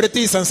vêm sobre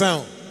ti,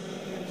 Sansão.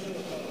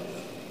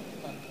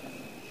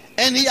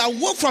 And he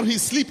awoke from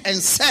his sleep and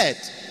said,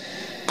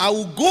 I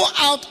will go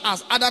out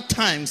as other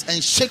times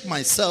and shake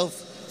myself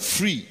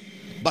free.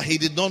 But he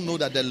did not know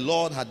that the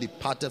Lord had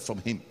departed from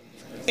him.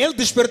 Ele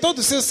despertou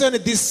do seu sono e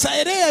disse,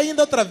 sairei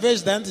ainda outra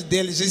vez diante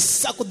deles e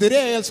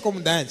sacudirei eles como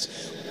dantes.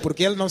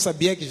 Porque ele não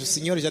sabia que o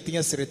Senhor já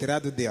tinha se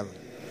retirado dele.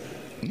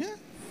 Yeah.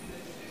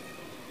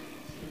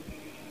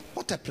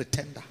 What a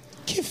pretender.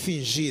 Que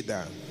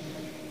fingida.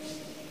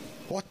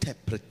 What a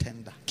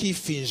pretender. Que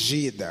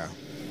fingida.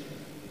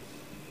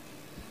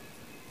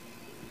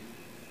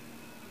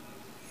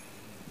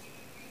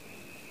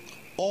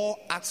 All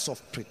acts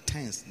of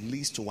pretense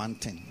leads to one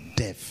thing,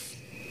 death.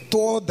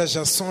 Todas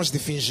as ações de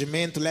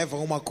fingimento levam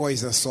a uma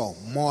coisa só,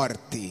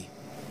 morte.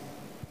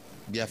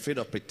 Be afraid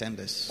of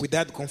pretenders.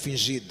 Cuidado com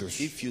fingidos.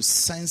 If you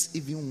sense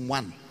even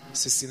one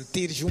Se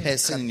sentires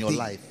person in your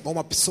bocadinho, life ou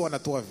uma pessoa na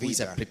tua who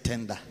is a vida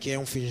pretender, que é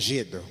um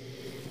fingido,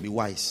 be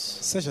wise.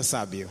 seja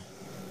sábio.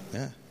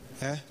 Yeah.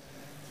 É?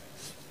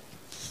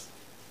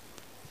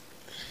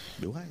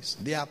 Be wise.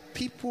 There are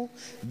people,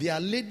 there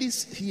are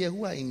ladies here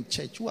who are in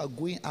church who are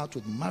going out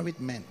with married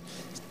men,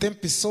 Tem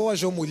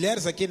pessoas ou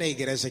mulheres aqui na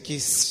igreja que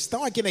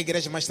estão aqui na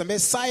igreja, mas também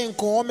saem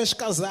com homens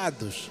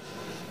casados.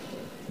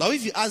 But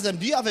if you ask them,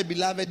 do you have a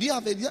beloved? Do you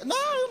have a... No,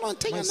 eu não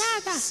tenho Mas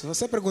nada. se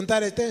você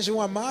perguntar, tens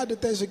um amado,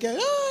 tens o quê?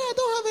 I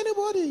don't have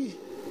anybody.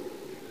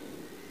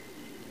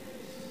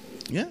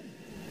 Yeah.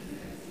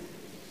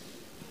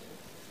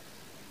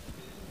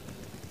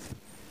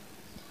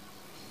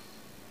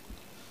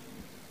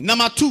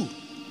 Number 2,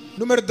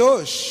 Número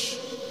 2,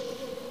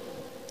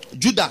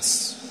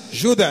 Judas.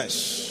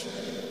 Judas.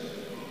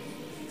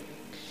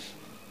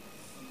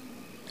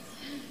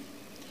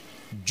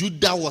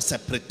 Judas was a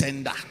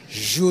pretender.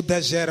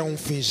 Judas era um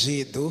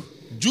fingido.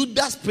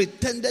 Judas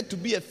pretended to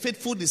be a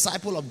faithful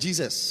disciple of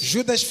Jesus.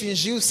 Judas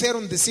fingiu ser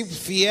um discípulo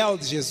fiel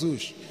de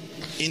Jesus.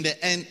 In the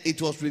end,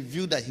 it was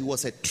revealed that he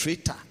was a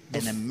traitor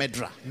and a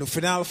murderer No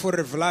final foi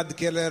revelado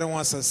que ele era um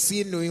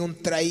assassino e um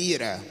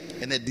traíra.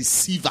 and a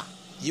deceiver.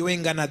 E um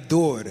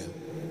enganador.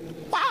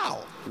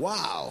 Wow.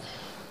 Uau!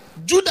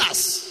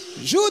 Judas.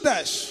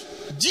 Judas!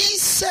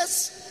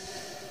 Jesus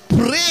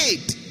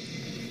prayed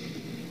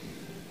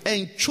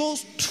and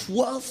chose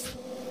 12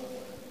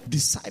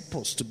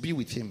 disciples to be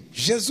with him.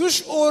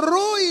 Jesus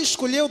orou e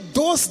escolheu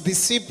 12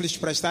 discípulos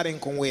para estarem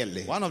com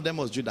ele. One of them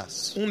was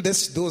Judas. Um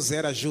desses 12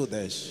 era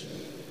Judas.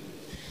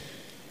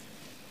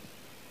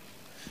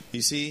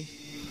 You see,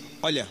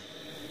 Olha,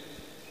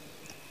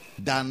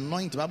 the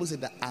anointing, the Bible said,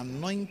 the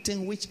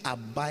anointing which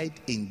abide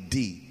in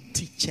thee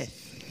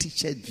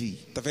teacheth thee.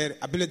 tá vendo?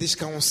 A Bíblia diz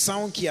que a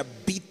unção que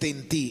habita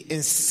em ti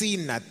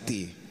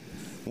ensina-te.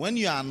 When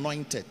you are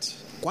anointed,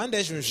 Quando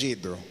és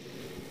ungido,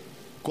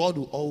 God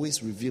will always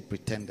reveal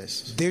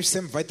pretenders. Deus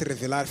sempre vai te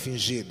revelar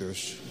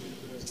fingidos.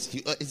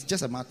 It's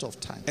just a matter of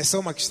time. É só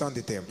uma questão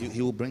de tempo.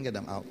 He will bring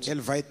them out.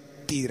 Ele vai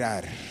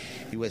tirar,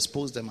 He will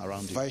expose them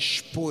around you. vai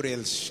expor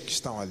eles que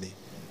estão ali.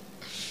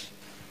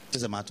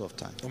 It's a matter of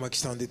time. É uma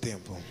questão de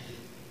tempo.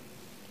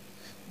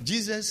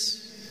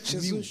 Jesus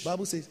knew,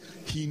 Bible says,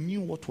 he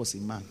knew what was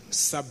in man.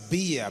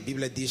 Sabia, a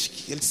Bíblia diz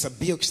que ele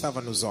sabia o que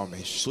estava nos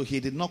homens. So he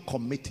did not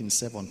commit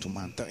himself unto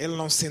man. Então ele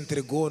não se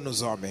entregou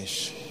nos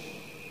homens.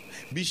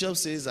 Bishop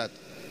says that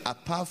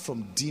apart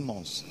from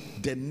demons,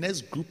 the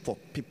next group of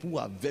people who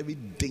are very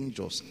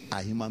dangerous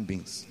are human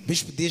beings. O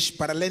bispo diz,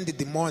 para além de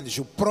demônios,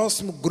 o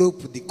próximo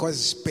grupo de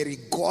coisas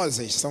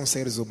perigosas são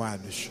seres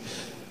humanos.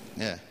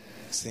 Yeah.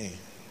 Sim.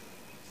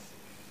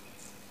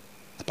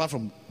 Apart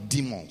from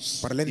demons,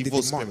 Para além de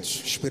evil demônios,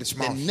 spirits, espíritos the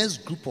maus,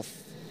 next group of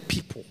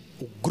people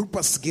o grupo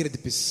a seguir de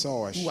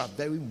pessoas who are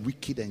very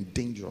wicked and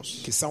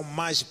dangerous que são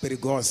mais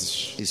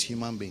perigosos is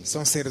human beings.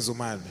 são seres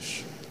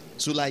humanos.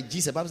 So like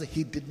Jesus, the Bible says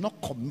he did not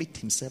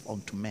commit himself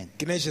unto men.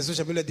 Que nem Jesus,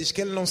 a Bíblia diz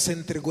que ele não se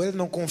entregou, ele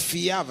não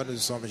confiava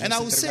nos homens. And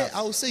não se entregava.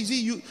 I will say,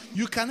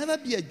 you can never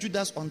be a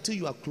Judas until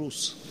you are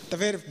close. Tá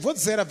vendo? Vou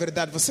dizer a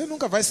verdade, você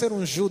nunca vai ser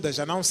um Judas,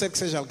 a não ser que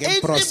seja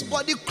alguém próximo.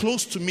 Anybody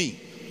close to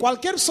me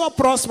Qualquer pessoa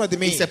próxima de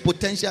mim is a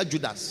potential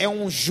Judas. é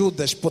um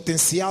Judas,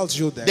 potencial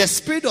Judas. The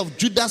spirit of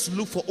Judas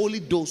look for only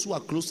those who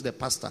are close to the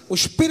pastor. O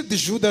espírito de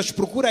Judas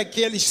procura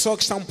aqueles só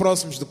que estão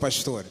próximos do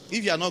pastor.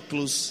 If you are not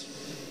close,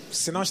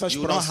 Se não estás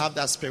you will not próximo, have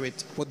that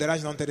spirit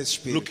poderás não ter esse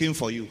espírito looking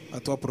for you. à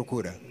tua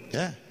procura.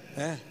 Yeah.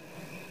 É.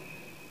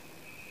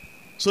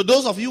 So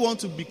those of you who want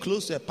to be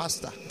close to a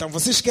pastor, Então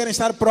vocês querem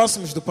estar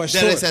próximos do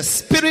pastor. there is a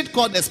spirit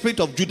called the spirit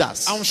of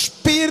Judas. Há um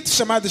espírito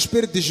chamado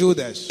espírito de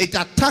Judas. It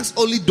attacks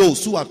only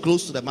those who are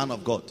close to the man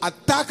of God.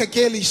 Ataca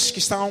aqueles que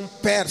estão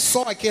perto,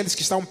 só aqueles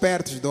que estão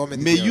perto do homem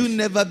de May Deus. you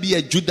never be a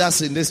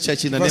Judas in this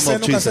church in the name Você of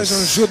nunca seja um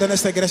Jesus. Judas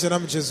nesta igreja em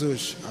nome de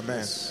Jesus.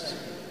 Amém.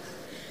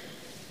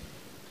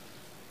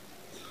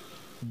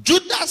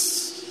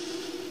 Judas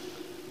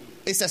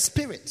is a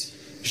spirit.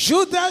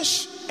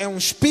 Judas é um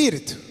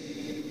espírito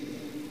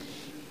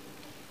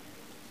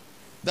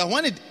That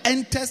when it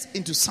enters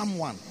into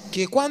someone,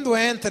 que quando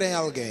entra em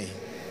alguém,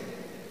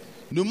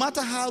 no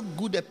matter how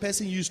good a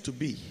person used to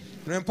be,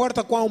 não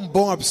importa quão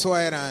bom a pessoa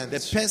era the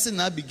antes, person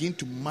now begins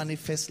to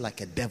manifest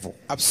like a devil.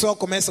 a pessoa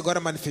começa agora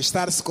a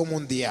manifestar-se como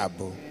um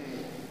diabo.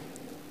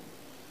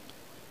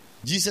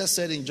 Jesus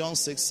said in John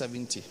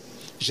 6:70,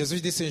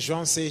 Jesus disse em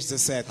João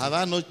 6,17: have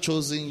I not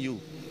chosen you?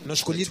 Não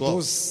escolhi The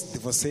 12, 12 de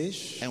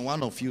vocês, and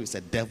one of you is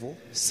a devil.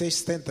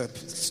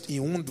 6,70 e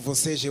um de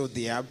vocês é o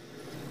diabo.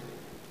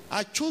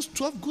 I chose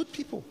 12 good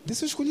people,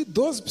 Disse eu escolhi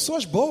 12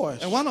 pessoas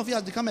boas, and one of you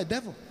has become a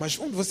devil. mas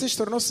um de vocês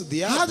tornou-se o How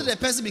diabo. did a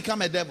person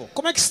become a devil?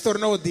 Como é que se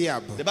tornou o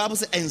diabo? The Bible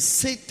says, and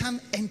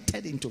Satan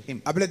entered into him.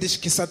 A Bíblia diz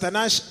que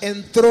Satanás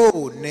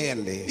entrou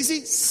nele. You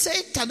see,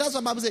 Satan, that's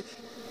what the Bible says.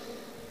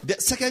 The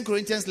 2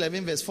 Corinthians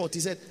 11 verse 40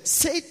 said,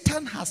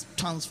 Satan has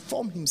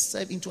transformed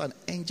himself into an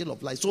angel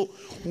of light. So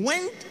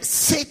when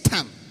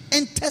Satan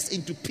enters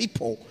into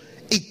people,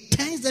 it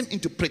turns them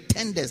into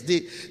pretenders.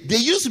 They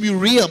used to be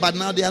real, but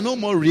now they are no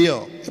more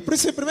real. É por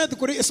isso em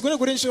 2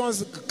 Coríntios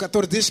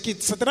 11:14 diz que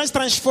Satanás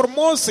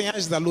transformou-se em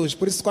anjo da luz.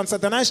 Por isso quando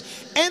Satanás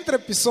entra em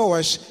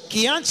pessoas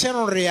que antes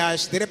eram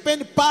reais, de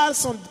repente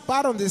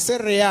param de ser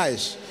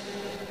reais.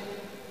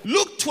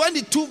 Luke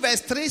 22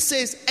 verse 3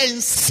 says, and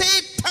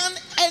Satan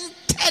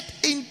entered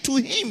into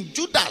into him,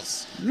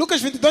 Judas.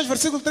 Lucas 22,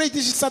 versículo 3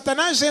 diz que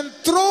Satanás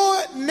entrou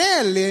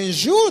nele, em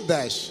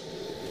Judas.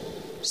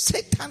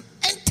 Satan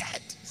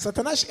entered.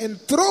 Satanás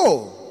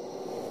entrou.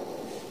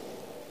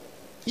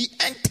 He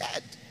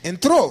entered.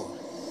 Entrou.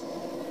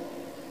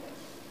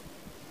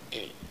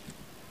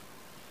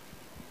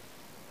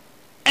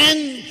 And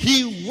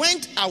he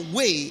went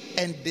away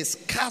and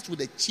discussed with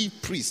the chief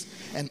priests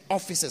and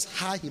officers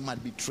how he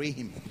might betray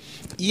him.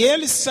 E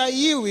ele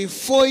saiu e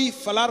foi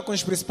falar com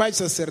os principais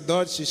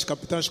sacerdotes e os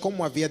capitães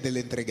como havia de lhe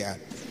entregar.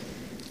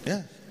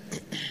 Yeah.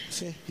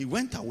 He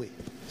went away.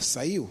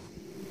 Saiu.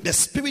 The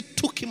spirit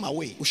took him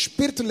away O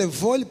Espírito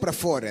levou-lhe para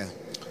fora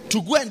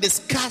to go and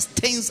discuss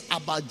things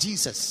about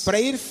Jesus. para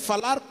ir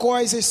falar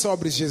coisas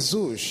sobre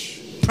Jesus.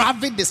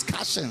 Private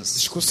discussions.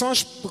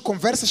 Discussões,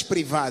 conversas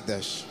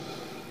privadas.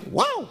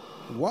 Wow.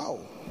 Uau,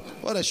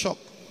 What a shock.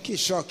 que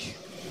choque.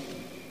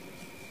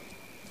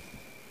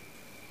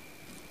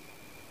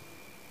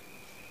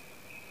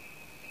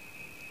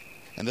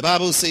 And the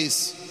Bible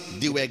says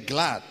they were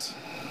glad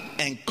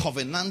and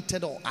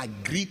covenanted or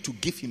agreed to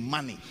give him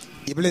money.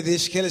 A Bíblia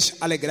diz que eles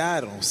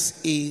alegraram-se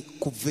e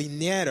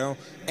convieram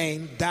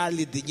em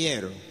dar-lhe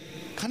dinheiro.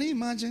 Can you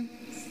imagine?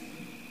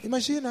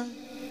 Imagina.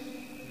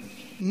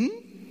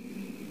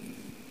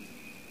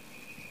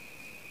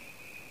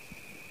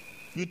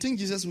 You think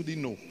Jesus wouldn't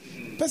know?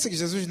 Pensa que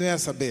Jesus não ia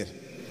saber.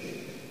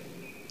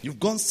 You've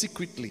gone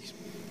secretly.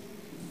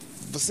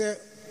 Você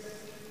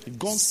You've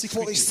gone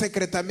foi secretly.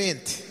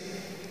 secretamente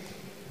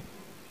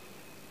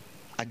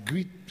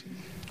Agreed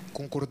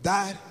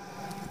concordar,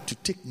 to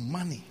take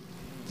money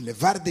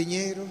levar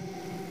dinheiro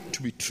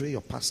to betray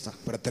your pastor.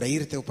 para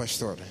trair teu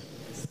pastor.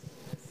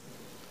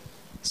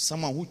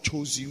 Someone who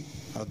chose you,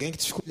 Alguém que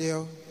te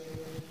escolheu,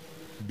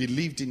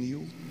 believed in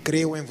you,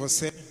 creu em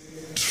você,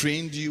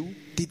 trained you,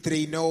 te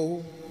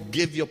treinou,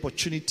 gave you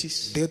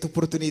opportunities deu-te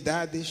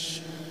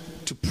oportunidades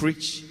to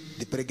preach,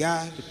 de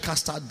pregar, to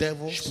cast out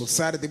devils,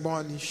 expulsar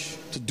demônios,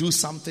 to do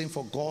something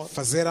for God.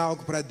 fazer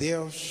algo para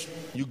Deus.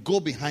 You go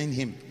behind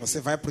him Você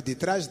vai por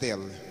detrás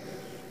dele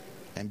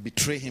and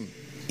betray him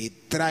e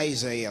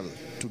traz a ele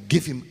to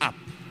give him up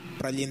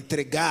para lhe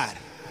entregar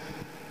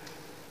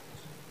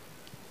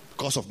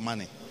because of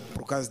money,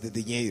 por causa de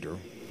dinheiro,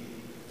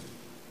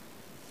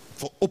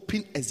 for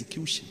open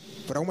execution,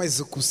 para uma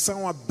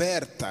execução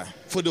aberta,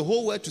 for the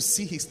whole world to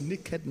see his para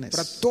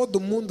nakedness. todo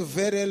mundo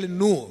ver ele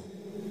nu.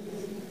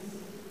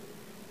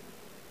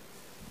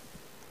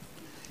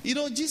 You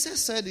know, Jesus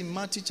said in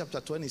Matthew chapter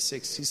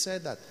 26, he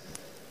said that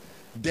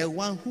the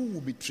one who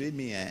will betray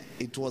me,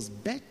 it was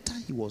better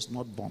he was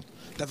not born.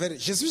 Tá vendo?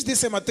 Jesus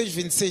disse em Mateus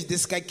 26,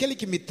 disse que aquele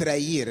que me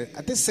trair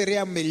até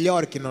seria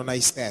melhor que não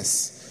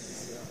nascesse.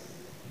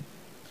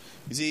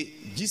 You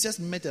see, Jesus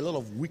met a lot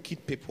of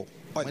wicked people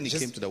when he Jesus-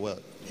 came to the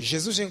world.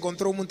 Jesus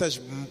encontrou muitas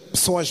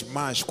pessoas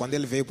más quando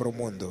ele veio para o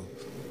mundo.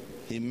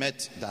 He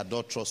met the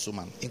adulterous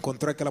woman.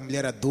 Encontrou aquela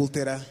mulher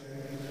adúltera,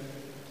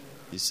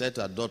 He said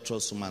to the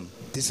adulterous woman,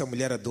 disse à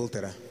mulher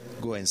adúltera: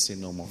 go and sin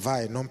no more.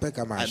 vai, não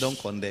peca I mais. don't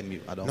condemn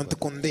you. I don't Não te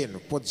condemn. condeno,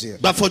 pode dizer.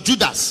 But for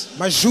Judas,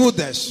 Mas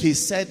Judas, he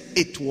said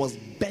it was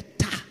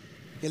better.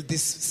 ele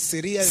disse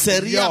seria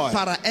Seria melhor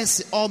para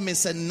esse homem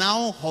se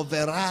não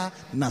hoverá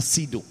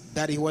nascido.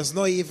 that he was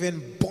not even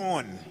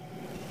born.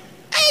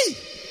 Hey!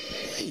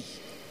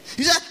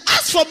 He said,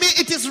 as for me,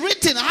 it is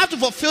written, I have to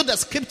fulfill the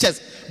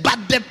scriptures.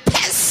 But the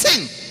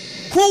person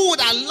who would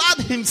allow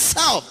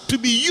himself to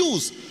be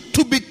used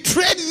to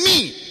betray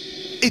me,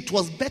 it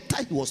was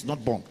better he was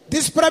not born.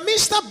 Diz, para mim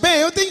está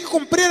bem, eu tenho que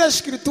cumprir as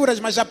escrituras,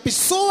 mas a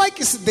pessoa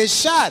que se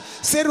deixar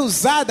ser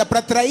usada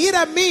para trair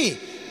a mim,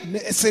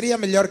 seria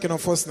melhor que não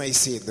fosse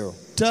nascido.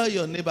 Tell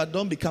your neighbor,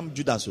 don't become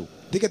Judas.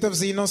 Diga a teu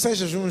vizinho, não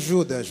sejas um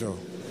Judas, oh.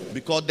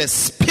 Because the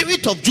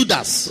spirit of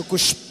Judas Porque o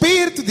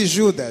espírito de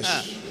Judas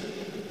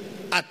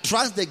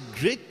attracts the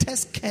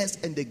greatest curse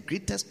and the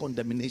greatest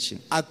condemnation.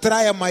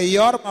 atrai a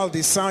maior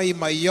maldição e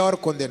maior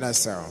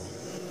condenação.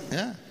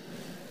 Yeah.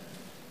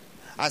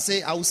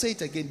 I will say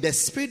it again. The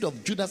spirit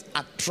of Judas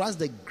attracts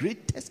the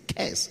greatest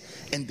curse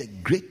and the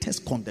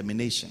greatest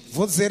condemnation.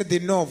 Vou dizer de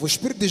novo, o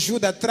espírito de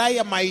Judas atrai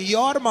a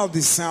maior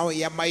maldição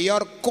e a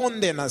maior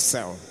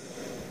condenação.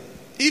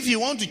 If you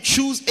want to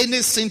choose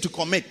any sin to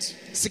commit,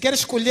 Se quer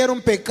escolher um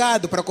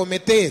pecado para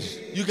cometer,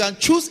 you can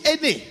choose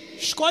any.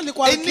 escolhe Any of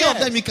qualquer.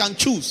 them you can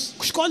choose.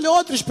 Escolhe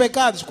outros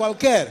pecados,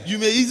 qualquer. You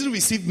may easily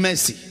receive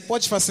mercy.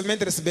 Podes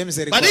facilmente receber But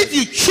misericórdia. if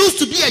you choose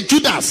to be a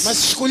Judas, Mas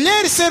se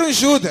escolher ser um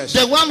Judas,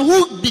 the one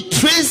who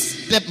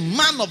betrays the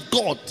man of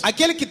God,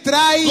 aquele que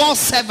trai God's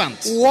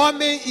servant, o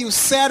homem e o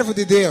servo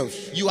de Deus,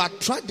 you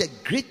attract the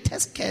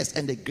greatest curse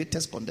and the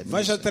greatest vais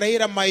condemnation.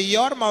 atrair a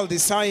maior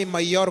maldição e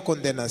maior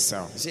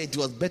condenação. You say it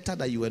was better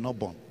that you were not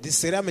born. Diz,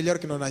 será melhor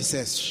que não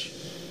nascesses.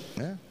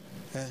 Yeah?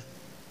 É.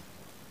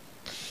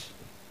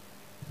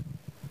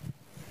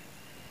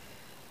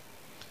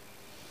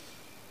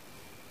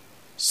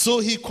 So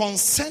he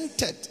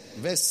consented,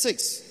 verse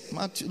 6,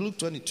 Luke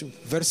 22,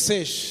 Verso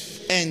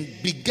 6. and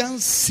began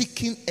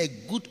seeking a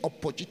good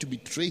opportunity to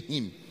betray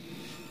him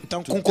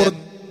Então to concordou.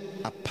 them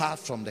apart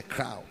from the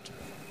crowd.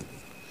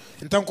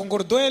 Então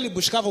concordou ele e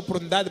buscava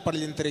oportunidade para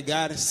lhe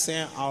entregar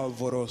sem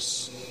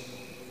alvoroço.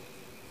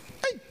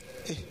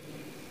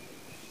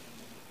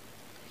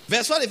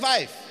 Verse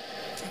 45.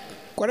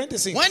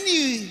 45. When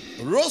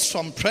he rose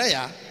from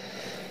prayer,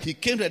 he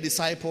came to the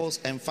disciples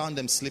and found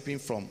them sleeping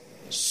from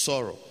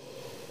sorrow.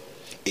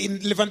 E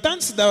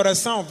levantando-se da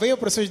oração, veio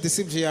para os seus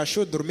discípulos e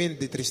achou dormindo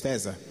de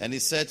tristeza. And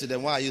he said to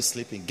them, why are you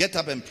sleeping? Get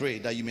up and pray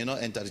that you may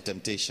not enter the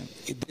temptation.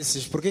 E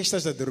disse: por que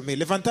estás a dormir?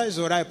 Levantai-vos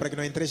e orai para que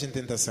não entreis em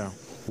tentação.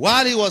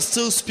 While he was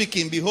still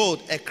speaking,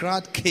 behold, a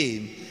crowd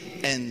came,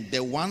 and the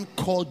one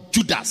called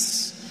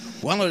Judas,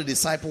 one of the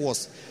disciples,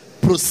 was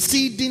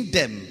preceding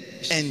them,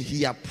 and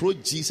he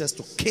approached Jesus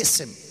to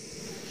kiss him.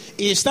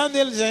 E estando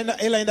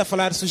ele ainda a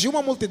falar, surgiu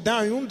uma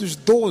multidão e um dos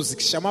 12,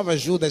 que se chamava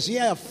Judas,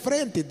 ia à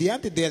frente,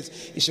 diante deles,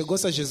 e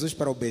chegou-se a Jesus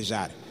para o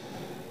beijar.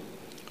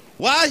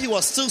 While he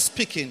was still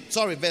speaking,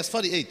 verse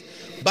 48,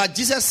 but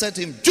Jesus said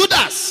to him,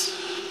 Judas,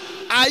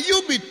 are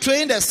you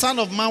betraying the Son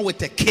of Man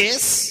with a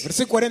kiss?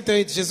 Versículo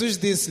 48, Jesus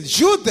disse: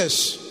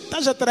 Judas,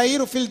 estás a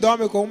trair o Filho do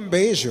Homem com um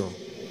beijo?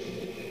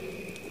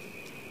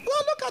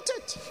 Well, look at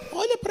it.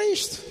 Olha para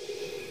isto.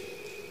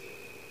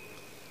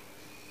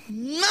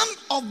 None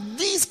of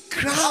these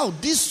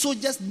crowd, these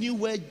soldiers knew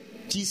where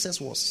Jesus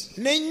was.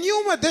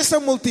 Nenhuma dessa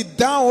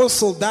multidão ou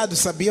soldados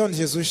sabia onde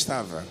Jesus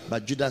estava.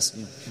 But Judas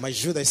knew. Mas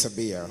Judas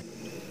sabia.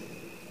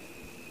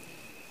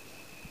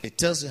 It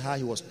tells you how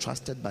he was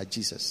trusted by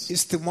Jesus.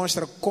 Isso te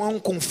mostra quão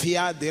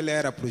confiado ele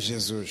era por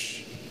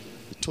Jesus.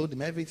 He told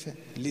him everything.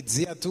 Lhe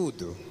dizia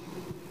tudo.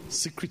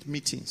 Secret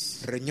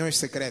meetings. Reuniões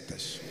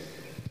secretas.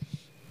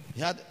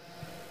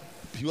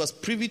 He was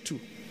privy to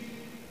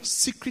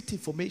secret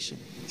information.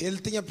 Ele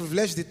tinha o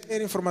privilégio de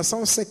ter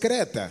informação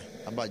secreta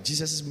about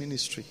Jesus'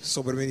 ministry.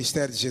 Sobre o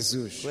ministério de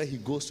Jesus. Where he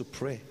goes to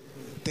pray.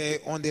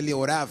 Até onde ele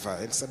orava,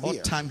 ele sabia.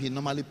 What time he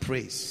normally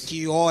prays.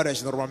 Que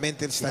horas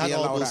normalmente ele estaria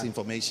lá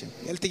orando.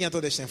 Ele tinha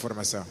toda esta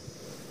informação.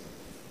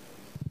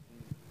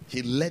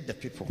 He led the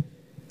people.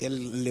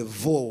 Ele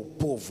levou o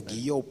povo,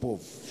 guiou o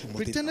povo.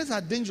 Pretenders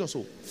are dangerous.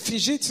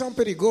 Fingidos são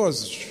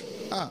perigosos.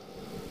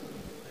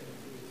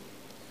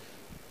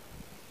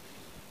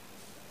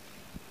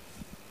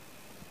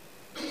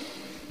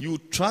 You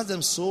trust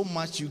them so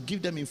much, you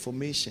give them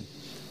information,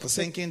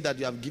 thinking that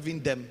you have given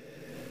them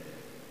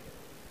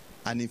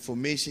an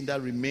information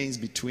that remains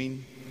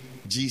between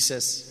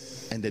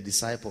Jesus and the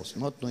disciples,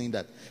 not knowing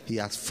that he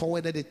has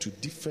forwarded it to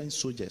different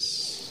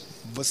soldiers.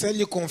 Você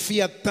lhe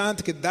confia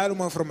tanto que dá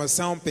uma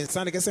informação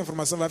pensando que essa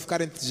informação vai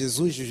ficar entre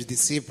Jesus e os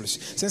discípulos,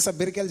 sem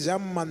saber que ele já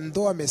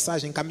mandou a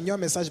mensagem, encaminhou a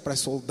mensagem para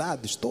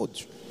soldados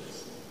todos.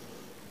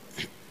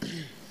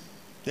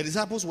 The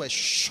disciples were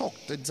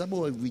shocked. The disciples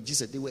were with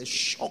Jesus. They were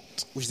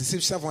shocked. Os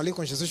discípulos estavam ali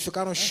com Jesus,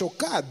 ficaram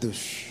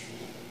chocados.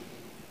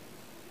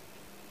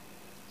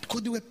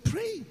 Because they were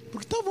praying.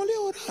 Porque estavam ali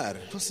a orar.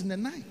 It was in the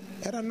night.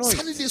 Era noite.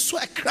 Suddenly they saw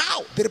a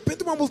crowd. De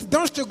repente uma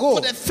multidão chegou.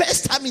 For the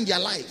first time in their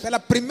life.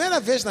 Pela primeira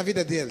vez na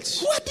vida deles.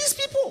 Who are these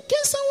people?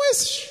 Quem são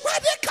esses? Where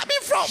are they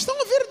coming from?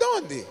 Estão a vir de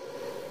onde?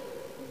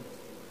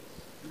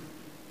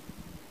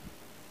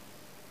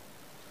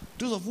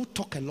 Those of who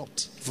talk a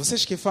lot.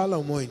 Vocês que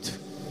falam muito.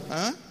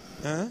 Hã?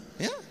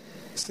 Yeah.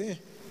 Sim.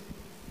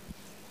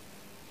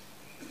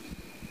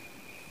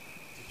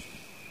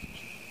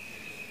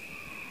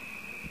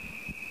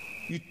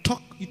 You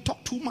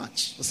talk too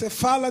much. Você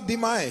fala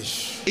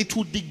demais. It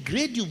will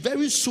degrade you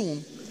very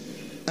soon.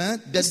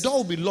 The door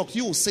will be locked.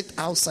 You will sit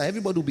outside.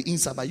 Everybody will be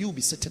inside, but you will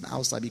be sitting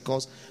outside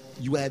because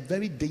you are a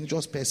very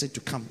dangerous person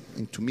to come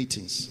into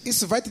meetings.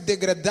 Isso vai te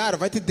degradar,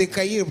 vai te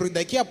decair, porque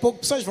daqui a pouco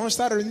pessoas vão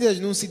estar reunidas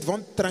num sítio, vão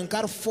te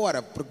trancar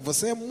fora, porque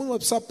você é uma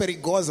pessoa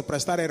perigosa para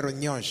estar em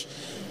reuniões.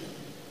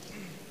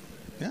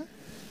 Yeah?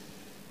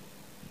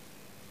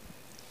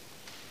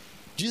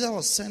 Jesus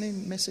was sending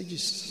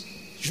messages.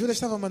 Judas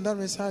estava a mandar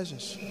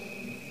mensagens.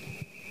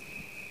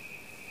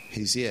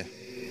 He's here.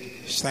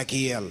 Está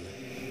aqui ele.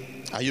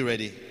 Are you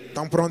ready?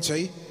 Estão prontos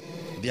aí?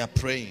 They are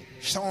praying.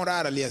 Estão a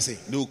orar ali assim.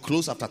 They will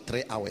close after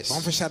 3 hours.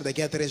 Vão fechar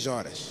daqui a 3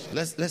 horas.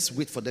 Let's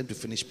wait for them to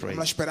finish praying.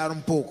 Vamos esperar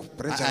pouco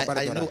para eles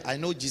acabarem de orar. I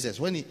know Jesus.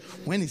 When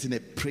he's in a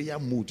prayer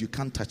mood, you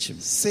can't touch him.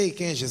 Sei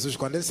quem é Jesus.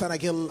 Quando ele está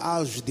naquele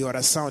auge de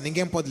oração,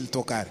 ninguém pode lhe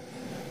tocar.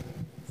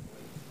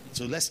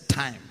 So let's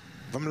time.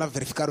 Vamos lá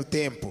verificar o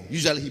tempo.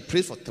 Usually he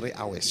prays for 3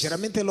 hours.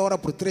 Geralmente ele ora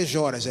por 3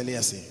 horas ali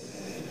assim.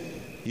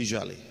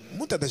 Usually.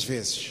 Muitas das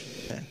vezes.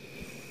 Yeah.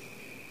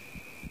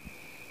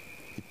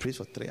 He prays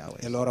for 3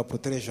 hours. Ele ora por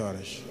 3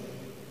 horas.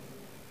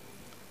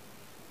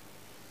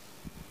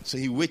 So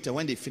he waited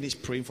when they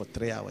finished praying for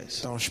 3 hours.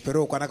 Então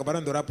esperou quando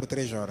acabaram de orar por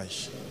 3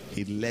 horas.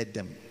 He led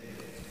them.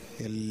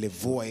 Ele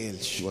levou a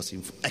eles. He was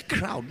in a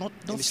crowd, not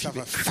ele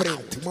estava à crowd.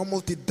 frente, uma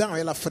multidão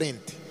ele à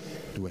frente.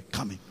 They were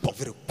coming.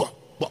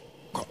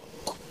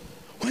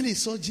 When he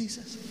saw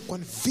Jesus,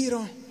 quando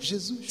viram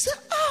Jesus, he said,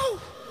 "Oh,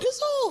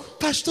 Jesus,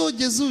 Pastor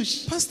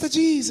Jesus, Pastor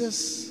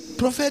Jesus,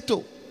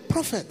 Propheto,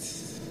 Prophet."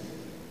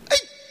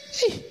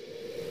 Hey.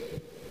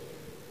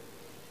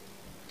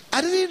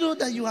 I didn't know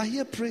that you are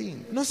here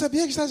praying. Não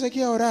sabia que estás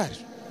aqui a orar.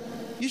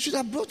 You should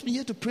have brought me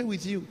here to pray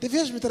with you.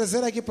 Devias me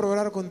trazer aqui para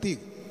orar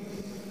contigo.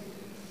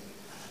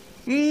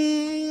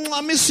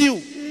 I miss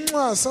you.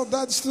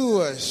 Saudades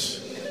tuas.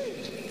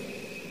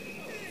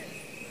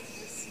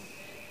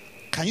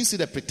 Can you see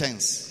the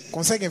pretense?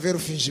 Conseguem ver o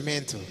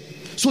fingimento?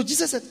 So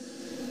Jesus said,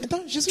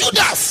 Então Jesus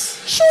Judas,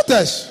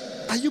 Judas,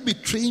 are you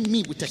betraying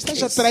me with a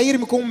estás a kiss?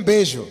 trair-me com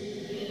beijo.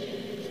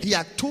 He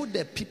had told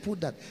the people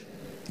that,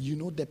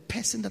 the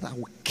person that I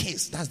will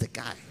kiss, that's the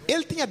guy.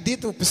 Ele tinha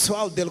dito ao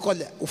pessoal dele,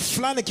 olha, o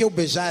fulano que eu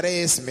beijar é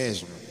esse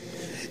mesmo.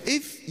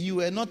 If you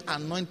were not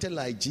anointed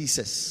like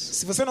Jesus,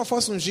 Se você não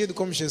fosse ungido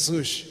como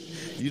Jesus,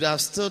 you'd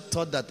have still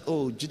thought that,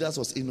 Judas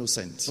was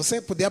innocent.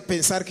 você podia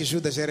pensar que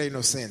Judas era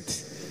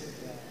inocente.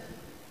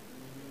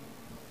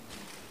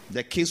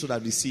 The kiss would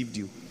have deceived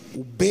you.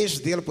 O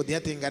beijo dele podia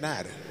te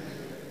enganar.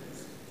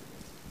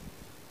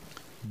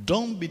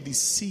 Don't be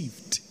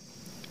deceived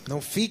Não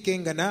fique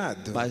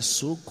enganado by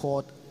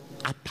so-called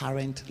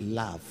apparent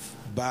love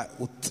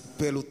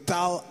pelo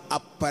tal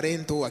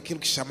aparente ou aquilo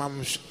que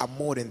chamamos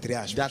amor, entre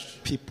aspas, that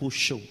people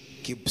show.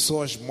 que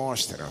pessoas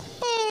mostram.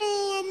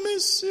 I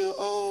miss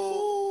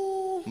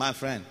you. My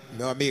friend,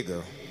 Meu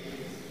amigo,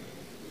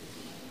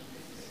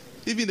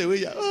 even the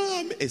way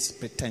it's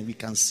pretend. We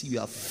can see you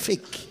are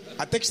fake.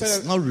 até que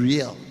It's not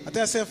real. até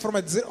essa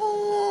forma de dizer,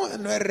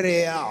 não é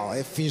real,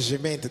 é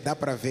fingimento, dá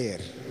para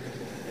ver.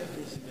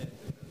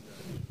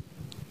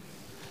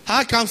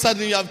 How come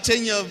suddenly you have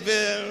changed your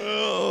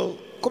veil?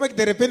 Como é que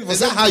de repente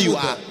você Is that how you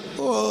muda? are?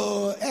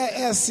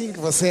 É assim que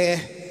você é.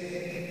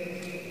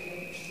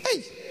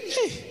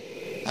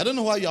 Hey, I don't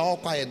know why you are all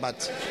quiet, but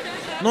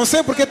Não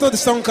sei porque todos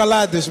estão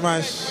calados,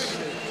 mas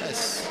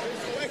yes.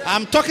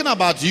 I'm talking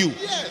about you.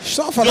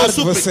 estou a falar Those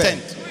de who você.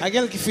 pretend.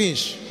 Aquele que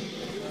finge.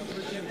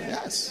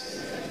 Yes.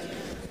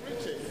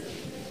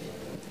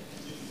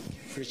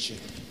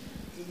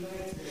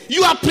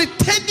 You are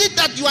pretending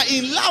that you are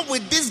in love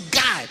with this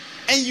guy,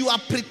 and you are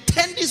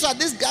pretending so that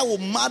this guy will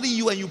marry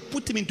you and you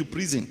put him into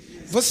prison.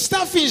 Você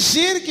está a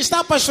fingir que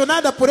está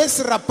apaixonada por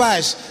esse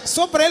rapaz,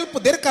 só para ele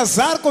poder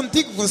casar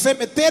contigo, você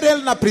meter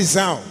ele na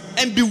prisão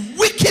And be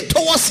wicked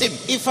towards him,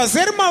 e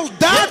fazer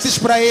maldades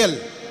para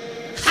ele.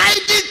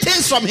 hiding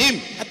things from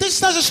him. Até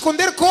estás a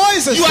esconder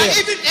coisas You are dele.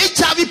 even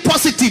HIV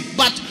positive,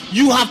 but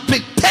you have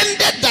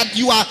pretended that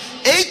you are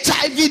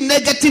HIV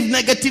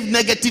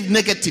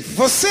negative.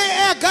 Você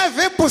é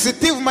HIV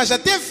positivo, mas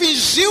até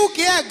fingiu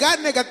que é H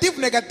negativo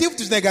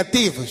dos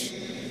negativos.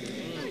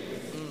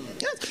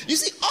 Yes. You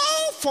see,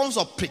 all forms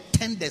of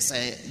pretenders,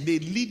 they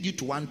lead you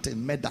to one thing: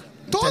 murder.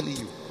 I'm telling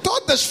you.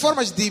 Todas as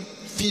formas de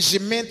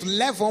fingimento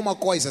levam a uma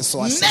coisa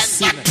só: Never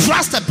assassina.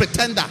 trust a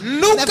pretender.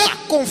 Nunca Never.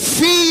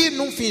 confie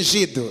num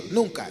fingido.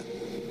 Nunca.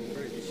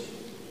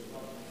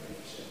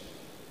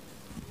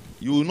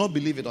 You will not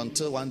believe it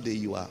until one day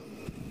you are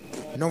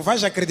Não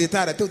vais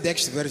acreditar até o dia que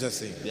estiveres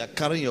assim.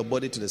 carrying your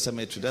body to the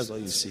cemetery. That's all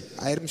you see.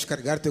 A irmos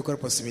carregar teu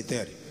corpo ao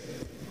cemitério.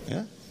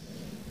 Yeah.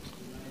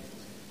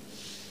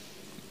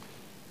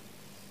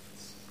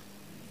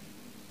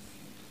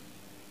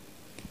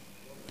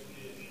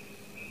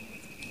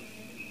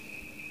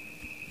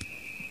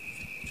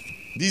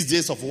 These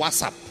days of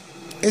WhatsApp,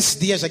 Esses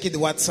dias aqui de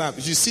WhatsApp,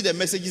 you see the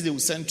messages they will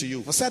send to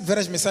you. você há de ver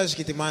as mensagens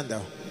que te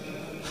mandam.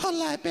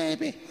 Hola,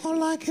 baby.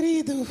 Olá,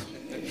 querido.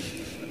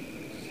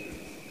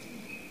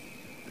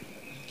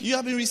 You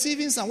have been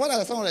receiving some. What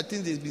are some of the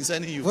things they've been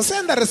sending you? Você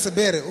anda a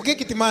receber. O que é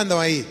que te mandam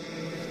aí?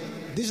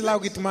 Diz lá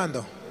o que te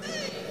mandam.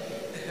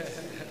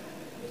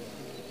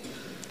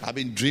 I've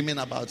been dreaming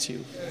about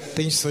you.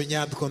 Tenho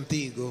sonhado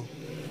contigo.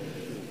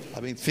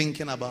 I've been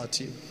thinking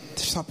about you.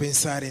 Estou a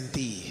pensar em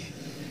ti.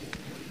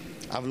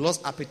 I've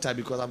lost appetite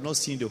because I've not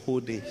seen you the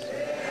whole day.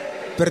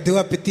 Perdeu o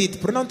apetite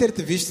por não ter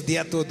te visto o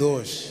dia todo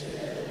hoje.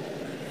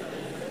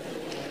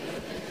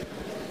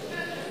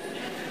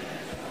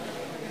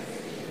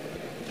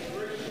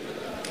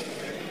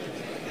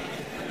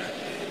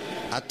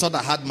 I thought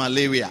I had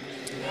malaria.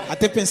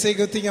 Até pensei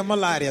que eu tinha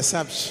malária,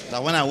 sabes?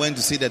 That when I went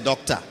to see the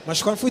doctor,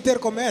 Mas quando fui ter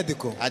com o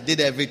médico, I did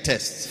every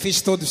test,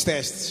 fiz todos os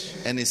testes.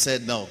 and he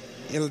said, "No,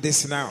 Ele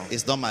disse não.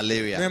 it's not Não é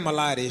malaria.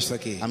 malária isto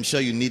aqui. I'm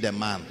sure you need a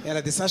man."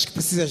 Ela disse, acho que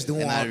precisas de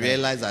um And I homem.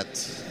 realized that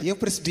E eu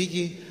percebi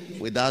que,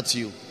 without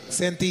you,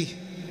 sem ti,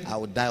 I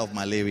would die of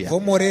malaria. vou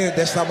morrer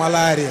desta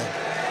malária.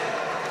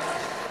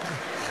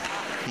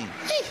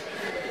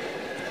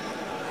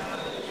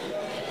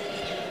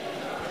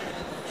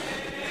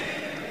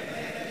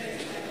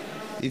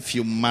 If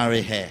you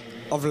marry her,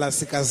 Ouve lá,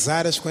 se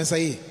casares com essa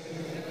aí,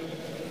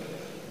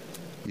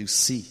 you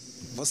see,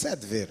 você há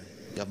de ver.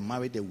 you have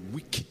married a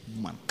wicked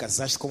woman.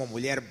 Casaste com uma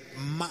mulher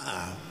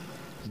má,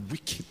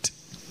 Wicked.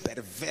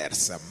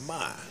 perversa,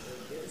 má.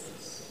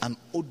 An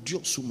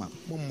odious woman.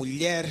 Uma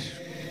mulher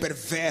She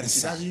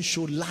perversa. doesn't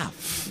show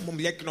love. Uma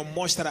mulher que não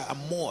mostra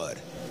amor.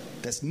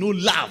 There's no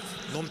love.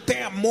 Não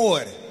tem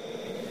amor.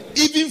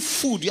 Even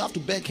food, you have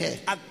to beg her.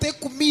 Até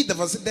comida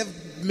você deve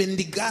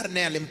mendigar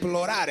nela,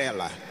 implorar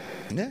ela.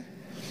 Yeah?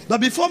 But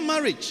before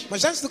marriage,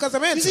 Mas antes do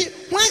casamento, you see,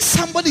 when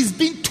somebody is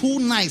being too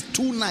nice,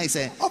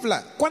 ouve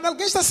lá, quando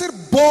alguém está a ser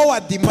boa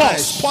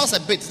demais, pause a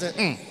bit. Say,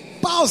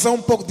 pausa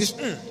um pouco, diz,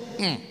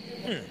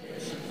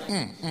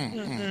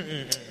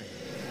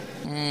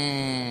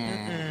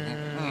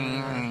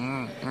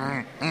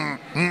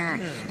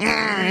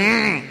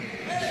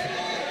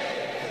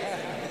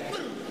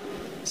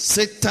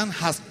 Satan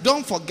has,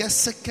 don't forget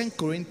 2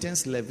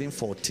 Corinthians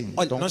 11:14.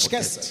 Olha, Don't não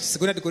forget. esqueça.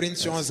 2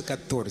 Coríntios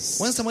 11:14.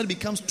 When somebody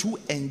becomes too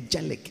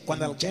angelic,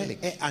 Quando alguém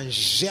é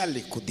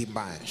angélico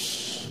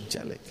demais,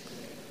 angelic,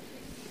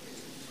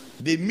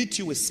 they meet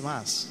you with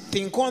smiles. te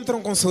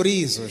encontram com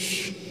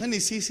sorrisos. When he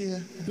sees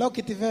here, Logo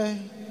que tiver.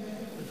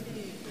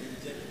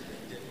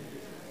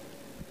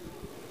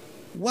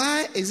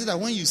 why is it that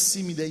when you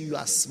see me, then you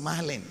are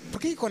smiling? Por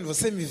que quando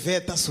você me vê,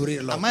 tá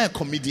sorrindo logo? Am I a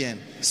comedian?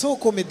 Sou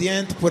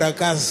comediante por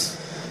acaso.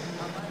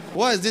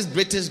 What is this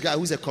British guy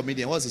who's a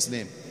comedian? What's his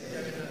name?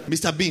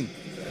 Mr. Bean.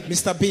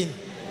 Mr. Bean.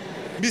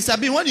 Mr.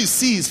 Bean, when you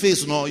see his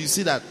face, no, you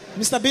see that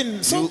Mr.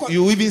 Bean, só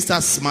you even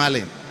start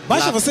smiling.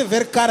 basta Laugh. você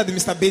ver a cara de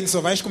Mr. Bean,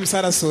 só vais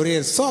começar a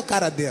sorrir. Só a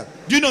cara dele.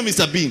 Do you know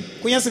Mr. Bean?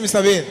 Conhece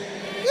Mr. Bean?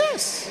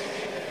 Yes.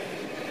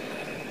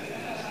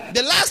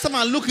 The last time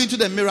I looked into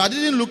the mirror, I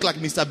didn't look like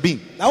Mr.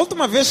 Bean. A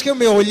última vez que eu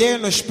me olhei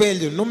no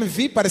espelho, não me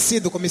vi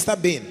parecido com Mr.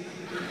 Bean.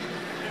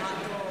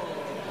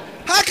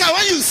 How come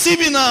when you see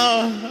me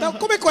now, Então,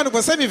 como é que quando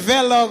você me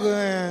vê logo...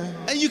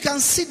 and you can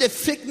see the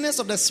fakeness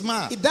of the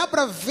smile? E dá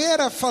para ver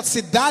a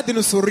falsidade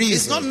no It's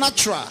sorriso. not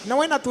natural.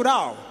 Não é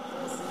natural.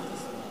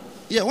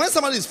 Yeah, when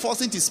somebody is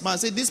forcing to smile,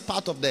 say this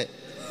part of the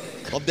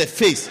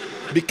face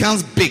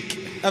becomes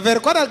big. A ver,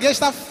 quando alguém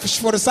está a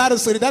esforçar a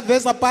sorrir, às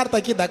vezes a parte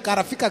aqui da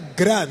cara fica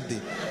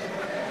grande.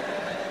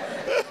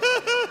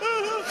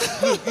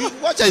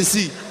 Watch and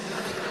see.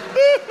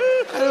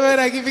 A ver,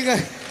 aqui fica...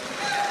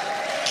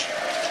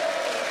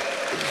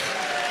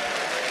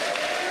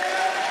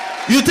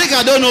 You think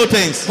I don't know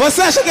things?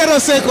 Você acha que eu não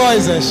sei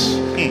coisas?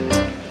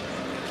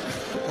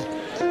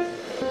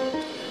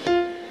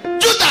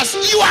 Judas,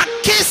 you are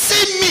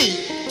kissing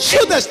me.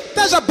 Judas,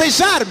 estás a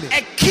beijar-me.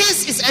 A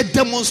kiss is a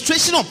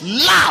demonstration of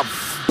love,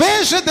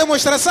 Beijo é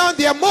demonstração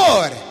de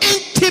amor,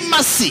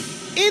 intimacy.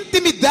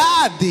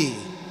 intimidade.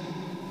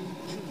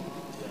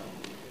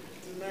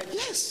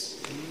 Yes.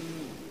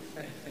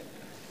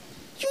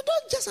 You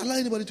don't just allow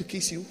anybody to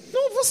kiss you.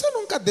 Não, você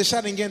nunca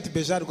deixar ninguém te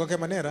beijar de qualquer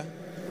maneira.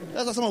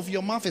 That's why some of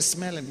your mouth is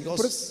smelling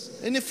because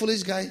any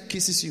foolish guy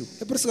kisses you.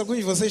 É por isso que alguns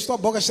de vocês, tua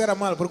boca cheira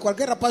mal, porque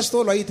qualquer rapaz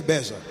tolo aí te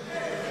beija.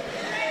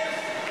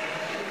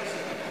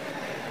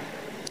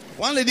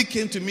 One lady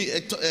came to me,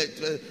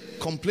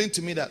 complained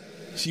to me that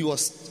she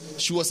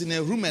was in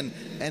a room and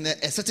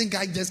a certain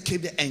guy just came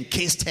there and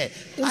kissed her.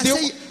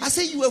 I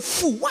say you a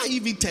fool. Why are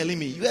you even telling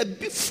me? You a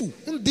big fool.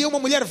 Dia uma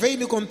mulher veio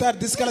me contar,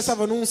 disse que ela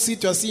estava num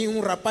sítio assim,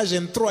 rapaz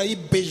entrou aí,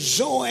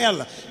 beijou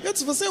ela. Eu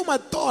disse, você é uma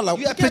tola.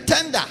 You a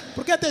pretender.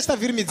 Por que até está a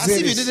vir me As dizer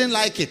if you isso? didn't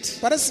like it.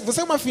 Parece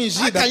você é uma How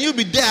fingida. can you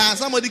be there?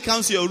 Somebody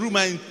comes to your room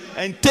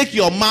and take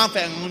your mouth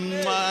and.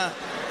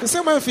 Você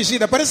é uma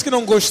fingida, parece que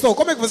não gostou.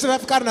 Como é que você vai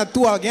ficar na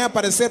tua, alguém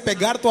aparecer,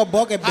 pegar tua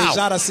boca e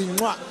beijar assim?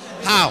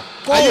 How?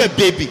 Como? Are you a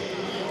baby?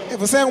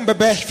 Você é um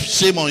bebê.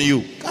 Shame on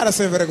you. Cara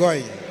sem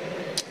vergonha.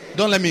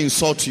 Don't let me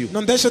insult you.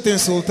 Não deixa eu te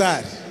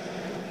insultar.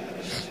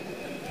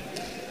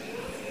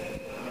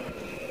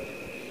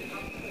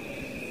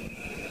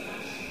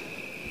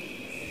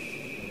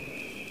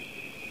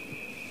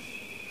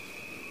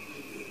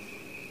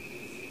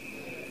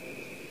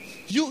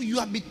 You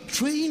are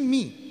betraying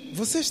me.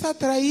 Você está a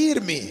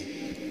trair-me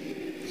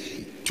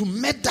To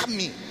murder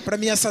me. para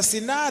me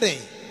assassinarem.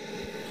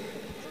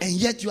 And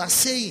yet you are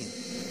saying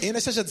E ainda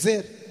estás a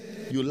dizer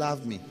you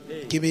love me.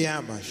 que me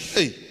amas.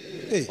 Hey,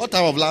 Ei, what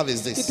type of love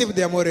is que this? tipo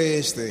de amor é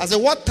este? I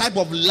said, what type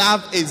of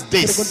love is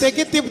this? Perguntei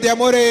que tipo de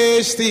amor é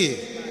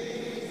este?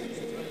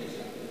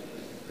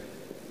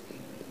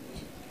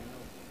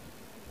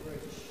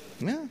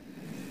 Yeah.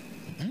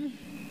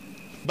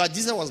 But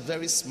Jesus was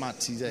very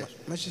smart. He said,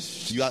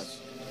 Mas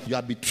you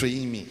are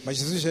betraying me.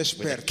 Jesus é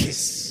esperto.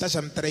 kiss. Estás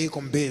a me trair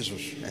com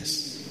beijos.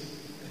 Yes.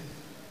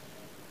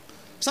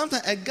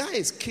 Sometimes a guy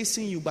is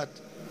kissing you, but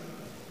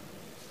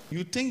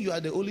you think you are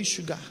the only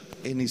sugar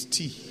in his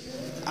tea.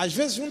 Às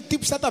vezes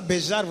tipo está a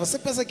beijar, você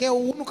pensa que é o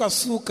único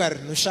açúcar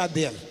no chá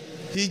dele.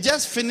 He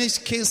just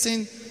finished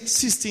kissing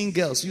 16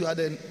 girls. You are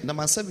the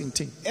number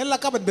 17. Ele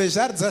acaba de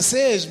beijar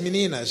 16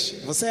 meninas.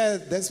 Você é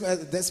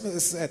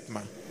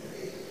 17ª.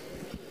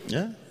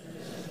 Yeah.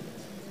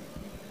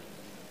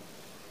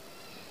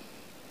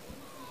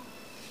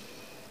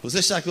 Você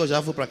está aqui ou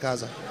já foi para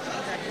casa?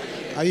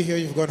 Are you here?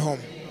 You've gone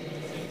home.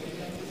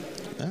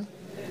 Yeah?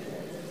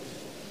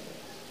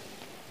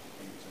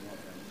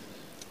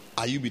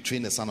 Are you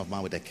betraying the Son of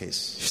Man with a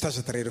kiss? Estás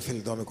a trair o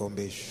filho do homem com um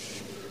beijo.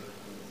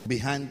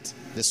 Behind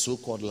the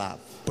so-called love,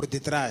 Por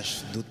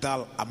detrás do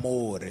tal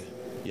amor,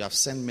 you have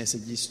sent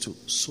messages to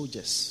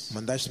soldiers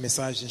mandaste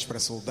mensagens para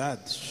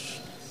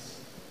soldados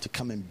to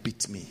come and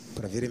beat me,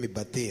 para virem me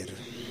bater,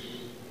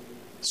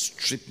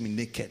 strip me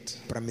naked,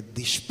 para me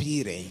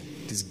despirem,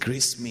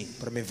 disgrace me,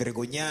 para me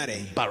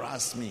envergonharem,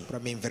 embarrass me, para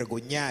me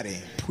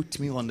envergonharem, put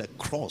me on the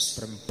cross,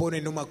 para me porem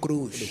numa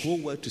cruz. the whole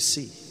world to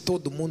see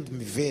Todo mundo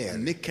me vê,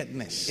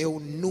 nakedness, eu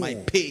nu, my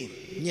pain.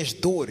 minhas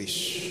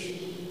dores.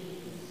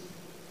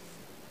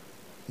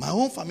 My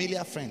own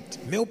familiar friend,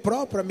 Meu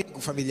próprio amigo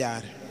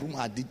familiar, whom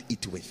I did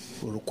eat with,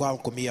 por o qual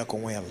comia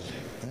com ele.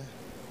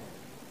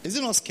 Is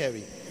it not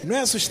scary? Não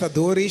é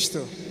assustador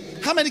isto?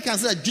 How many can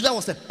say that Judah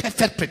was a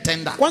perfect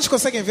pretender? Quantos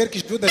conseguem ver que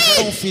Judas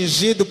era um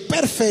fingido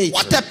perfeito?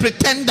 What a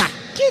pretender!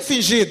 Que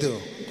fingido?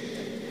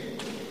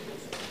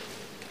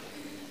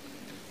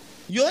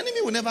 Your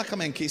enemy will never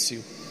come and kiss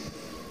you.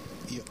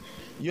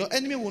 Your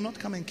enemy will not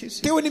come and kiss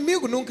you. Teu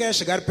inimigo nunca ia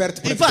chegar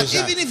perto para In te fact,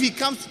 beijar. even if he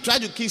comes to try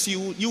to kiss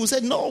you, you will say,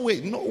 no way,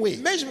 no way.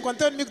 Mesmo quando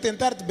teu inimigo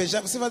tentar te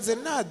beijar, você vai dizer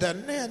nada,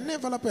 nem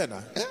vale a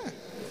pena. Yeah.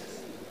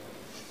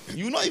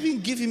 You will not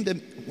even give him the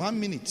 1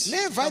 minute.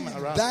 Nem vai Come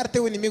around. dar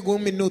teu inimigo 1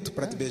 minuto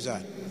para te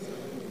beijar.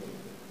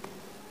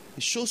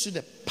 It shows you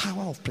the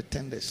power of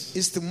pretenders.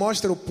 Isso te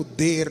mostra o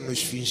poder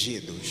nos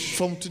fingidos.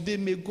 From today,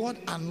 may God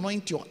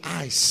anoint your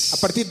eyes A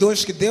partir de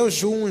hoje, que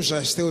Deus unja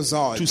os teus to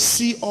olhos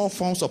see all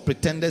forms of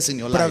pretenders in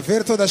your para life.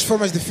 ver todas as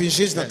formas de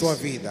fingidos na Yes. tua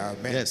vida.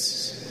 Amém.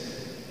 Yes.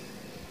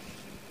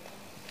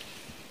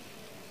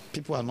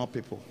 People are not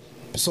people.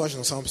 Pessoas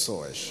não são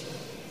pessoas.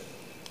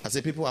 I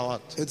say people are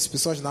what? Eu disse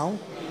pessoas não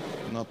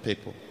Not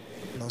people.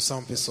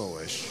 são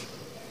pessoas.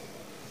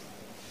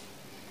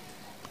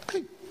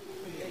 Hey.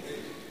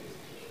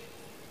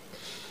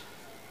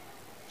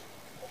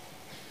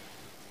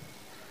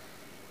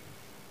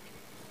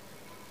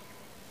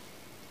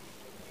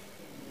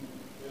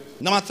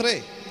 Number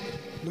 3.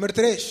 Número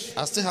 3.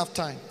 I still have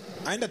time.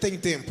 Ainda tenho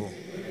tempo.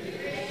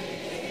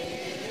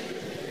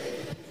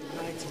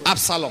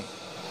 Absalom.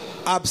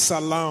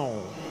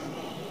 Absalão.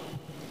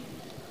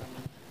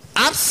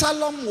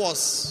 Absalom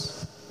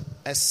was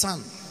a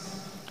son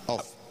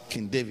of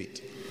King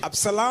David.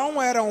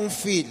 Absalão era um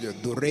filho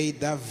do rei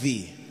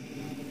Davi.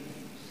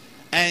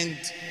 And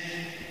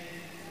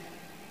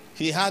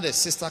he had a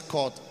sister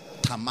called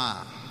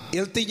Tamar.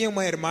 Ele tinha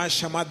uma irmã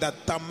chamada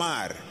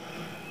Tamar.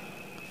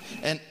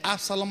 And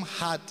Absalom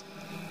had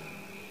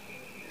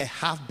a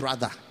half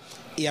brother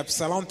E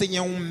Absalão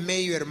tinha um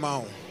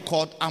meio-irmão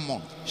called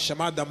Ammon.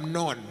 chamado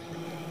Amnon.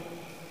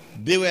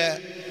 They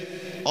were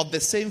of the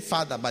same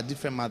father but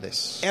different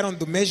mothers. Eram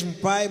do mesmo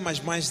pai, mas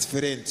mães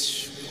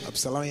diferentes.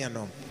 Absalão e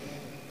Amnon.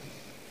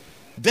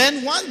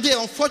 Then one day,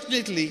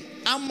 unfortunately,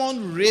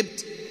 Ammon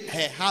raped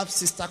her half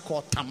sister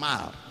called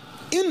Tamar.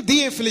 E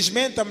dia,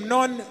 infelizmente,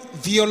 Amnon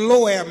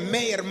violou a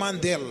meia-irmã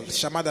dele,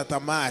 chamada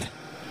Tamar,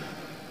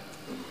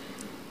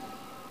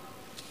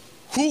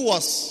 Who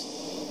was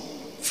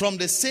from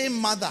the same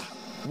mother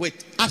with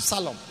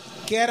Absalom.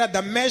 que era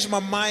da mesma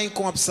mãe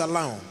com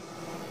Absalão.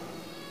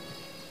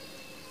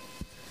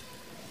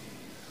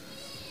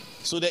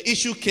 So the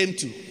issue came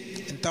to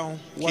Então,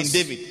 King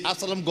David.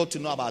 Absalom got to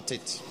know about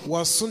it. o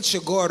assunto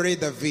chegou ao rei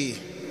Davi.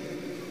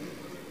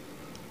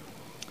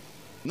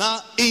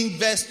 Now, in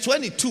verse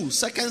 22,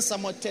 2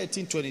 Samuel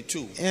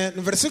 13:22.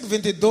 No versículo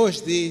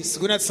 22 de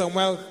 2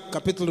 Samuel,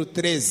 capítulo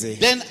 13.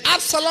 Then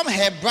Absalom,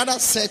 her brother,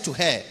 said to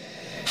her,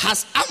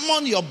 has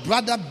Ammon your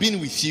brother been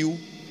with you?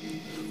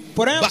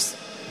 Porém,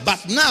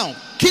 But now,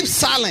 keep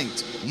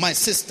silent, my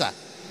sister.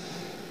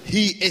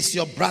 He is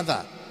your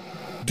brother.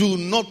 Do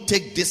not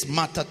take this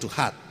matter to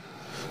heart.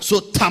 So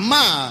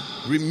Tamar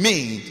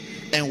remained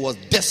and was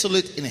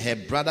desolate in her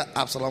brother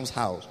Absalom's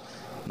house.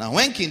 Now,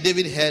 when King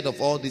David heard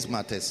of all these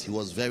matters, he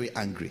was very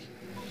angry.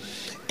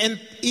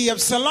 E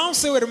Absalão,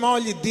 seu irmão,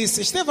 lhe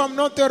disse: esteve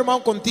Amnon, teu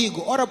irmão,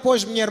 contigo. Ora,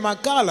 pois, minha irmã,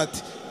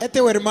 cala-te, é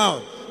teu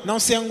irmão. Não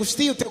se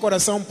angustie o teu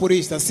coração por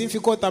isto. Assim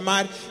ficou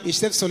Tamar e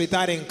esteve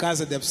solitária em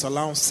casa de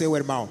Absalão, seu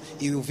irmão.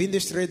 E ouvindo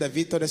este rei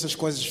Davi todas essas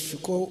coisas,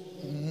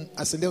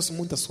 acendeu-se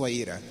muito a sua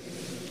ira.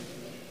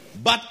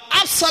 But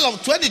Absalom,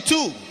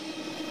 22,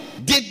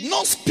 did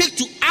not speak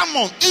to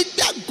Ammon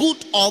either good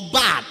or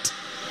bad.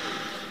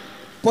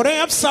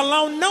 Porém,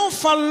 Absalão não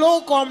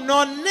falou com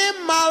Amnon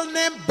nem mal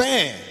nem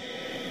bem.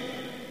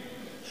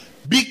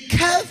 Be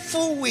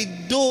careful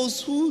with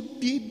those who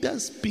neither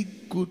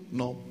speak good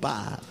nor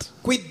bad.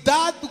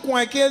 Cuidado com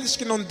aqueles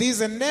que não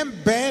dizem nem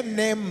bem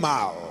nem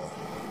mal.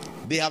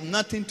 They have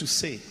nothing to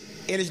say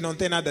Eles não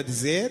têm nada a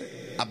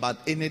dizer about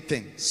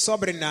anything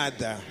sobre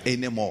nada,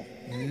 anymore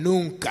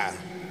nunca,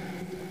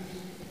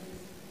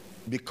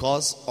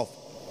 because of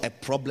a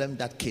problem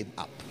that came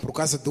up. por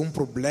causa de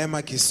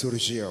problema que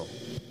surgiu.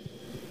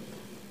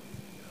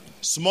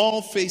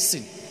 Small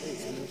facing,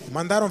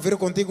 Mandaram vir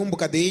contigo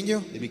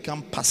bocadinho, they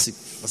become passive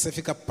você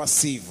fica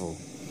passivo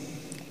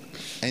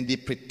and they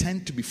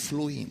pretend to be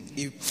flowing.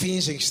 e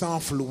fingem que estão a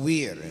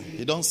fluir.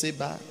 They don't say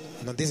bad,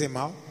 Não dizem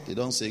mal, they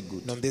don't say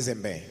good. não dizem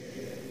bem.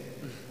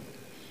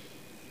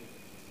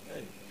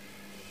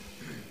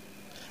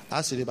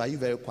 Ask you, are you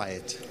very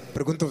quiet?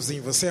 Pergunta ao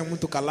vizinho: você é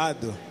muito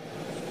calado?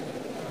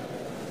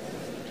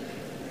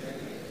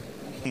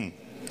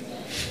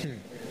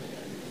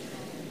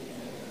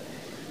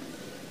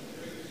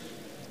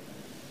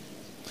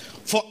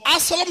 For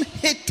Absalom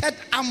hated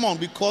Ammon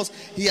because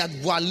he had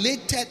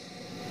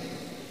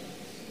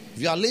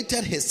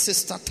violated his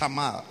sister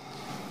Tamar.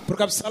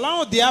 Porque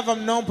Absalão odiava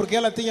Amnon porque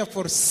ela tinha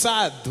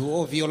forçado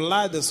ou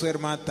violado a sua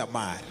irmã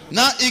Tamar.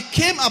 Now it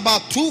came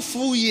about 2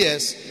 full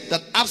years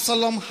that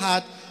Absalom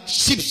had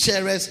sheep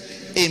shearers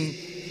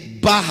in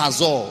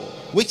Bahazor,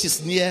 which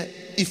is near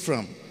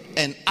Ephraim,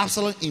 and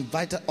Absalom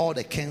invited all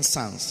the king's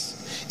sons.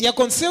 E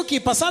aconteceu que,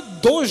 passados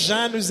 2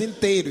 anos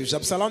inteiros,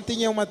 Absalão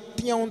tinha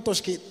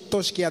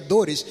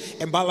tosqueadores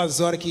em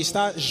Balazor que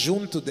está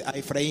junto a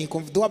Efraim.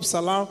 Convidou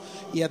Absalão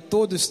e a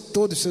todos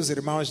seus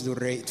irmãos do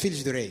rei,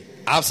 filhos do rei.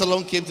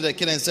 Absalom came to the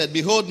king and said,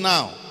 "Behold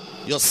now,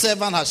 your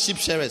servant has sheep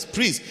shearers.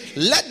 Please,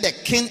 let the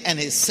king and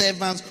his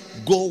servants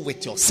go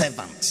with your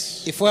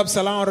servant." E foi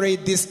Absalão ao rei e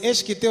disse: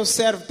 Eis que teu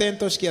servo tem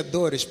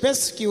tosqueadores.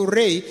 Peço que o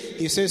rei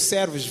e os seus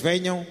servos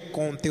venham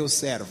com o teu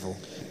servo.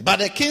 But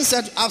the king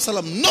said to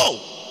Absalom, "No,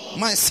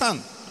 my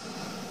son,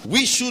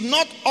 we should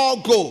not all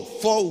go,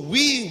 for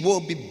we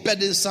will be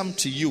burdensome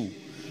to you."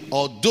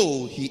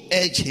 Although he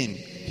urged him,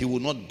 he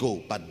would not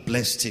go, but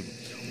blessed him.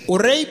 O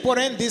rei,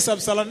 porém, disse a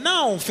Absalão: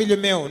 Não, filho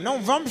meu,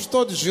 não vamos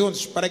todos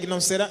juntos para que não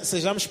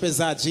sejamos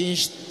pesados. E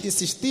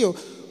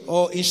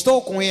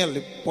instou com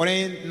ele,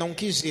 porém não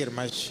quis ir,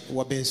 mas o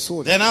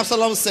abençoou. Then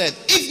Absalom said,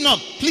 "If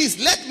not, please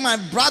let my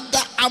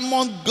brother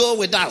Ammon go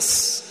with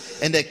us."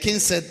 And the king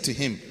said to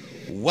him,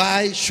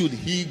 "Why should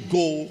he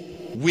go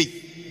with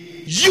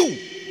you?"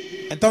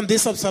 Então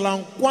disse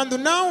Absalão: Quando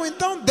não,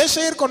 então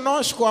deixa ir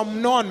conosco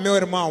Amnon, meu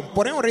irmão.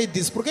 Porém o rei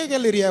disse: Por que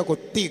ele iria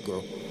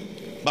contigo?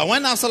 But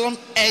when Absalom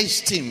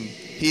urged him,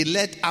 he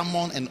let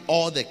Ammon and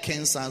all the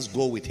king's sons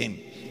go with him.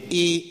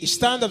 E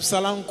estando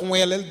Absalão com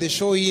ele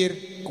deixou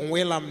ir com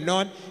ele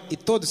Amnon e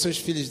todos os seus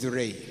filhos do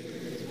rei.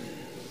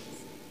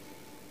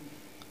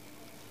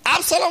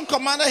 Absalom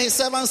commanded his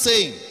servants,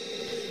 saying,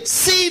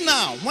 "See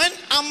now, when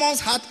Ammon's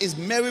heart is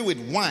merry with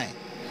wine,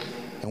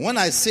 and when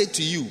I say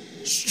to you,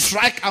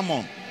 strike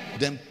Ammon,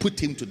 then put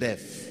him to death."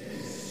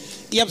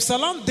 E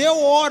Absalão deu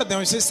ordem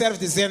aos seus servos,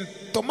 dizendo: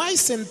 Tomai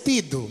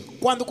sentido,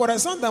 quando o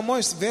coração de Amon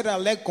estiver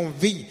alegre com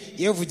vinho,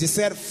 e eu vos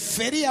disser,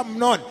 feri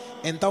Amnon,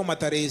 então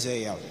matareis a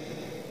ele.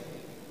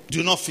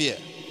 Do not fear.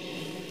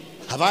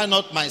 Have I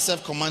not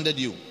myself commanded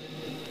you?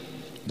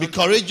 Be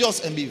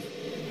courageous and be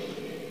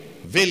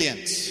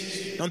valiant.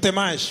 Não tem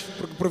mais,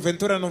 porque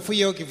porventura não fui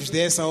eu que vos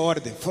dei essa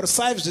ordem.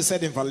 Forçai-vos de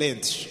serem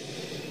valentes.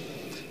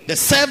 The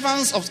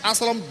servants of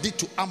Absalom did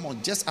to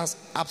Ammon just as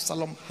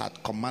Absalom had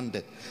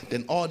commanded.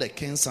 Then all the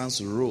king's sons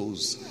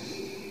rose,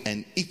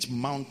 and each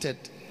mounted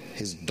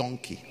his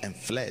donkey and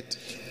fled.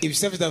 E os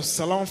servos de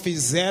Absalão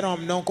fizeram a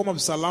Amnon como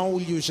Absalão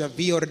lhes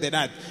havia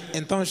ordenado.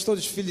 Então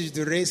todos os filhos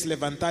do rei se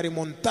levantaram e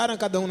montaram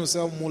cada um no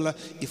seu mula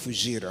e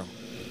fugiram.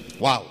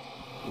 Wow.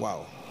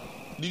 Uau!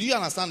 Did you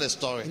understand the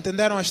story?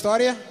 Entenderam a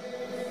história?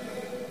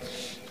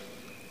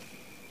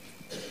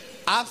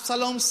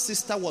 Absalom's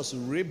sister was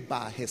raped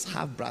by his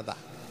half-brother.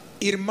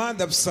 Irmã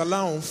de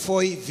Absalão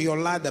foi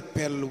violada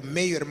pelo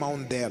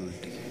meio-irmão dele.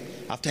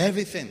 After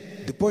everything,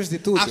 Depois de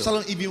tudo,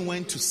 Absalom even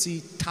went to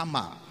see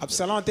Tamar.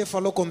 Absalão até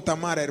falou com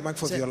Tamar, a irmã que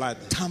foi Said, violada.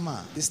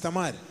 Tamar, Disse: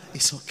 Tamar,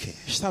 it's okay.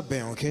 está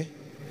bem, ok?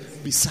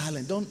 Be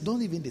silent.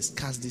 Don't even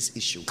discuss this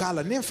issue.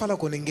 Cala, nem fala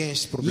com ninguém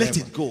este problema. Let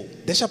it go.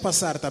 Deixa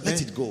passar, tá bem?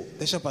 Let it go.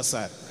 Deixa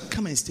passar.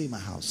 Come and stay in my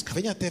house.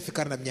 Venha até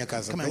ficar na minha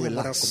casa. Come and Venha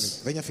morar relax. comigo.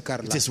 Venha ficar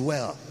lá. It is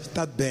well.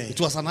 Está bem.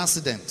 It was an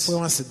accident. Foi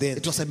acidente.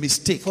 It was a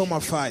mistake. Foi uma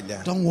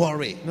falha. Don't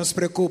worry. Não se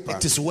preocupa.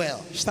 It is well.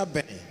 Está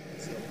bem.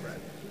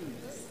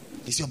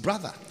 It's your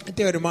brother. É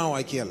teu irmão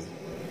aquele.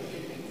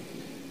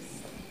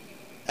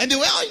 And they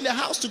were all in the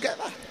house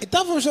together. E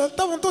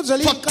estavam todos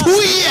ali For em casa,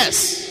 2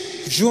 years.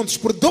 juntos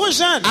por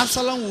 2 anos.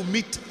 Absalom will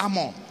meet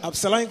Ammon.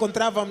 Absalão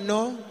encontrava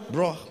Amnon.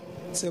 Bro,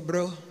 Disse: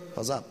 Bro,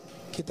 what's up?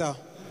 que tal?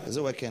 Is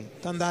it working?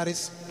 Tá a andar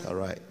isso? All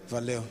right.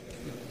 Valeu.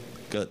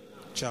 Good.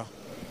 Tchau.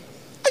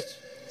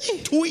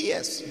 2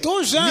 years.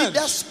 2 Neither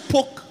anos.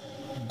 spoke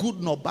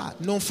good nor bad.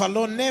 Não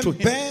falou nem To him.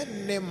 bem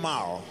nem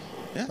mal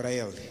Yeah. para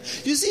ele.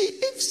 You see,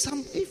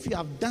 if you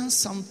have done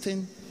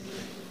something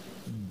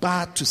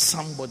bad to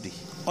somebody,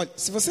 Olha,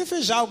 se você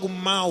fez algo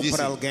mal Disse.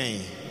 para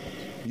alguém,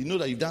 you know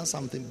that you've done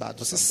something bad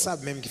to você somebody.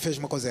 sabe mesmo que fez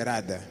uma coisa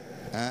errada.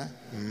 Huh?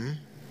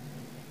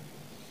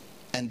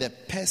 And the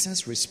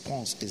person's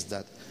response is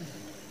that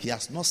he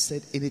has not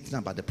said anything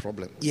about the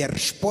problem, E a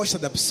resposta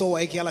da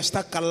pessoa é que ela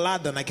está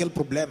calada naquele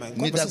problema.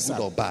 Enquanto neither você good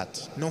sabe, or bad.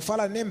 não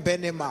fala nem bem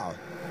nem mal.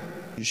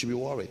 You should be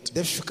worried.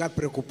 Deves ficar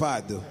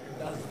preocupado.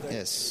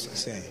 Yes,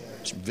 Sim.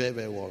 you should be very,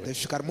 very worried. Deves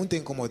ficar muito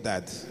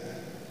incomodado.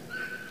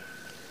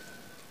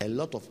 A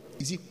lot of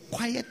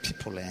quiet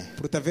people.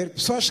 Por tá vendo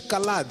pessoas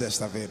caladas,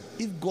 está vendo?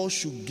 If God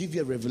should give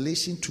you a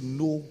revelation to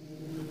know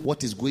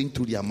what is going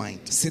through their mind,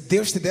 Se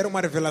Deus te der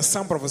uma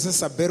revelação para você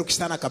saber o que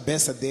está na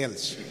cabeça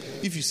deles.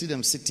 if you see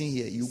them sitting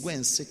here, you go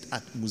and sit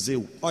at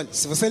museu. Olha,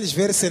 se você eles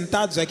ver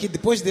sentados aqui,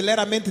 depois de ler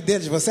a mente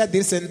deles, você há de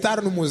ir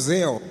sentar no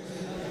museu.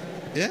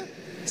 Yeah.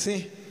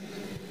 Sim.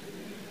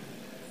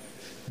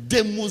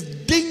 The most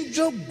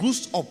dangerous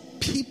groups of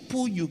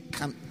people you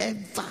can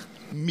ever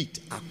meet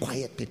are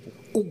quiet people.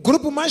 O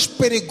grupo mais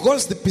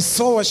perigoso de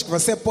pessoas que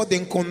você pode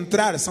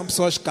encontrar são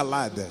pessoas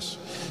caladas.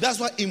 That's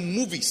why in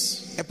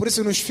movies, É por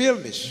isso nos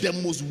filmes, the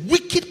most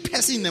wicked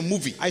person in a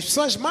movie as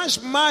pessoas mais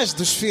más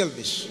dos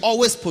filmes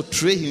always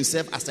portray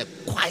himself as a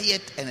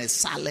quiet and a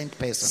silent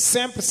person.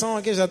 sempre são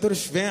aqueles atores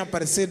que vêm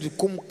aparecer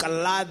como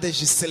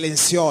caladas e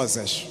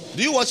silenciosas.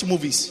 Do you watch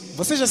movies?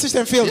 Vocês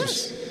assistem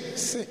filmes?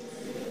 Sim.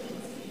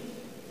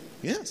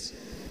 Yes.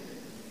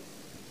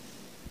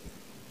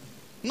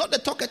 Not the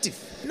talkative.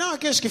 Não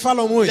aqueles que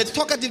falam The muito.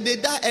 talkative, they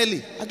die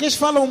early. Aqueles que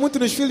falam muito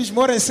nos filhos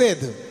morrem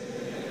cedo.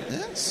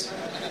 Yes.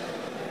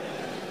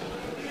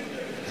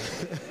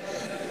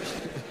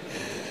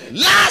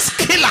 Last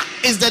killer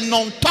is the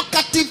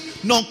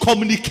non-talkative,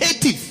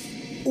 non-communicative.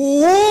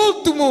 O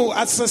último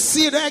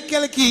assassino é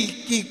aquele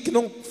que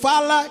não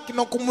fala, que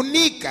não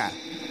comunica.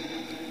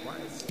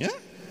 Yeah.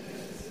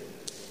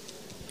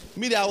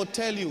 Me, I will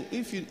tell you,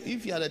 if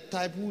you are the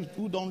type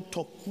who don't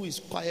talk, who is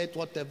quiet,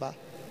 whatever.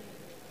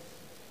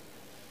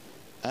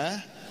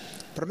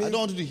 Para I mim, don't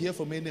want you to hear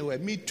from anywhere.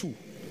 Me too.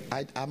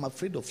 I'm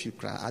afraid of you,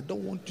 cry. I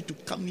don't want you to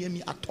come near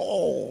me at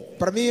all.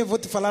 para mim, eu vou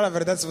te falar a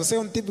verdade. Se você é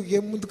um tipo que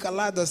é muito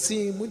calado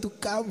assim, muito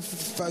calmo,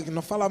 que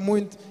não fala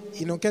muito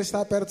e não quer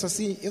estar perto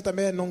assim, eu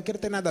também não quero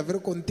ter nada a ver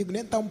contigo,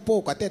 nem tão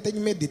pouco. Até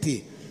tenho medo de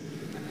ti.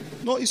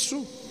 No, it's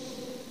true.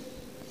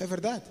 É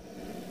verdade.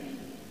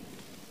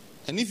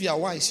 And if you are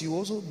wise, you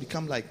also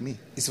become like me.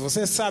 E se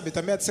você sabe,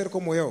 também há de ser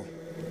como eu.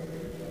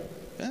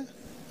 Yeah?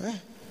 É.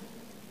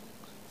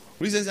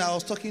 Recently, I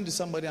was talking to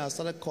somebody and I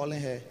started calling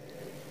her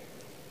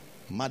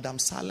Madam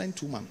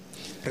Silent Woman.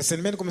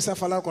 Recentemente comecei a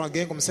falar com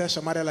alguém, comecei a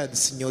chamar ela de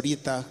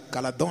senhorita The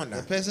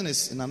caladona. person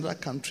is in another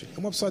country. É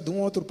uma pessoa de um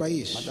outro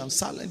país. Madam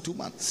Silent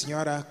Woman.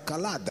 Senhora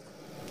calada.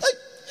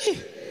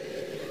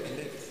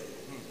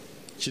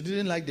 She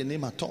didn't like the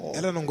name at all.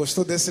 Ela não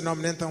gostou desse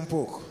nome nem tão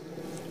pouco.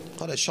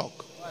 Got a shock.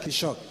 Que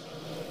choque.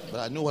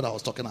 But I know what I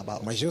was talking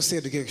about. Mas eu sei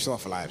do que estou a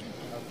falar.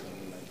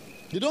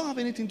 They don't have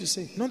anything to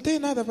say. Não tem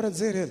nada para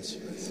dizer eles.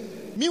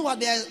 Meanwhile,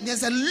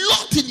 there's a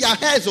lot in their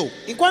heads. Oh.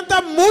 Enquanto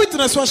há muito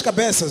nas suas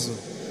cabeças.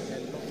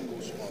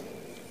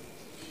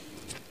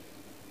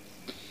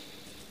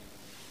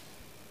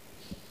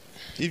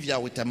 If you are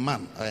with a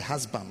man or a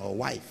husband or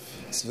wife,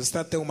 Se você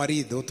está teu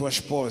marido ou tua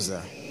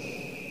esposa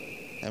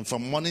and from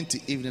morning to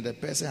evening the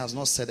person has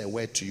not said a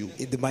word to you,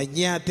 e de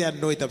manhã até a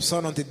noite a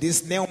pessoa não te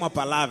disse nem uma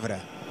palavra,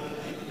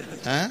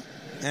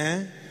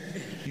 hein?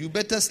 you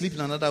better sleep in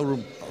another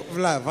room.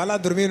 Vai lá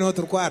dormir no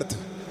outro quarto.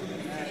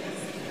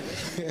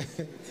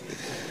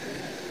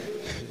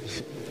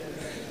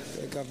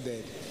 Wake up,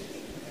 Daddy.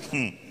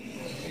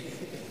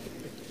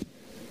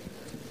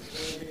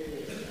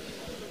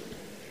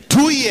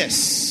 2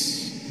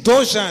 years.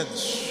 2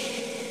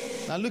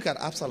 anos. Now look at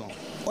Absalom.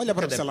 Olha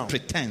para Look at the Absalão.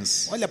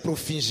 pretense. Olha para o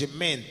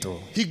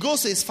fingimento. He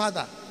goes to his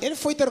father. Ele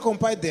foi ter com o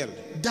pai dele.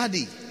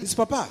 Daddy, Disse,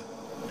 papá,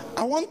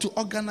 I want to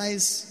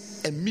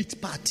organize a meat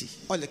party.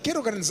 olha, quero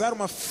organizar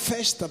uma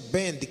festa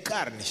bem de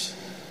carnes.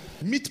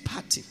 Meat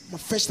party Uma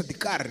festa de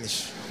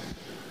carnes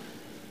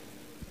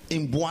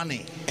in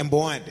Buane. em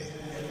Boande.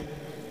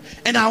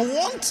 And I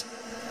want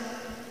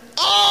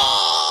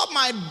all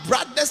my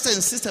brothers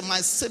and sisters,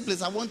 my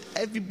siblings, I want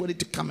everybody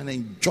to come and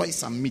enjoy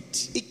some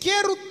meat. E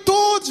quero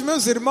todos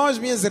meus irmãos,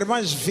 minhas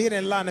irmãs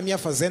virem lá na minha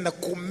fazenda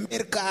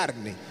comer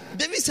carne.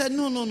 David said,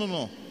 no.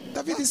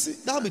 Davi disse,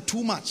 That'll be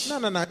too much. não,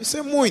 isso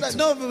é muito.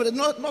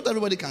 Not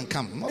everybody can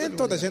come. Not Nem everybody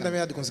toda a can gente come.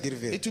 também há de conseguir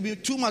vir. It will be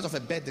too much of a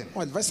burden.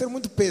 Olha, vai ser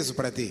muito peso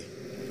para ti.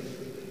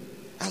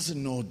 I said,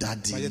 no,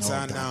 daddy. Mas ele No, disse,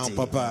 daddy, não,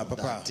 papá.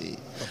 daddy.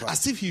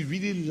 As if he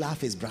really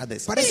loved his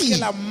brothers. Parece que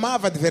ele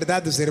amava de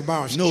verdade os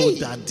irmãos. No, Ei!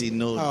 daddy,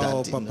 no,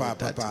 Oh, daddy.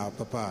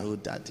 papá. No,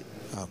 daddy.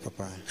 Ah,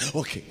 papá.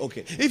 Okay.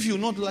 If you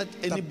not let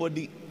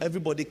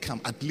everybody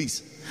come, at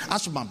least.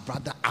 As for my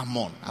brother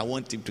Ammon, I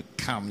want him to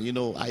come. You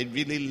know, I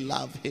really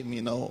love him,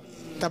 you know.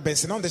 Tá bem,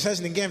 se não deixares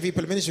ninguém vir,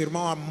 pelo menos o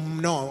irmão,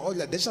 não,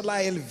 olha, deixa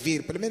lá ele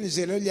vir. Pelo menos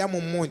ele, eu lhe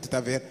amo muito, tá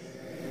vendo?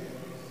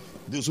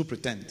 Those who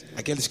pretend.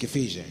 Aqueles que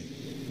fingem.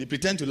 They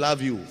pretend to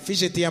love you.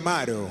 Finge te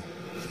amar.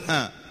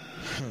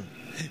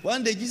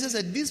 One day Jesus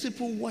said, these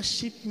people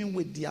worship me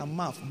with their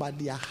mouth, but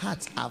their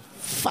hearts are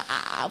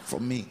far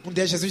from me.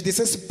 Dia Jesus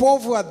disse, esse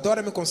povo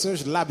adora-me com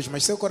seus lábios,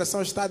 mas seu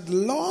coração está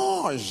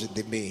longe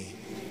de mim.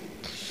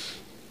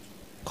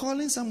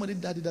 Calling somebody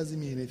daddy doesn't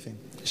mean anything.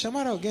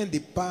 Chamar alguém de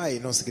pai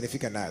não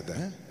significa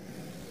nada.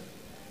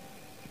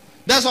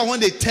 That's why when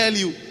they tell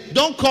you,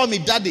 don't call me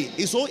daddy,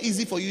 it's so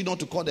easy for you not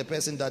to call the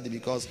person daddy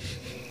because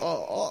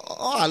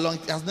all along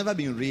it has never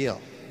been real.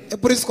 É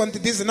por isso que quando te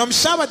dizem, não me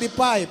chama de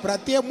pai, para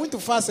ti é muito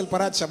fácil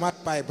parar de chamar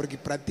pai, porque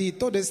para ti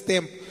todo esse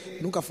tempo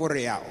nunca foi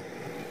real.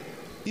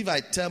 If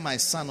I tell my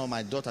son or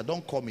my daughter,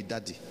 don't call me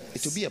daddy,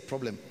 it will be a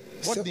problem.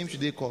 What So- name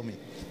should they call me?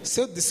 Se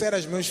eu disser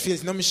aos meus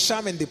filhos, não me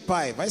chamem de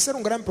pai, vai ser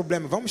um grande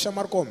problema. Vamos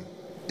chamar como?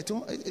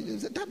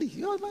 It's daddy,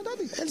 you're my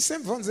daddy. Eles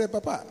sempre vão dizer,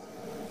 papá.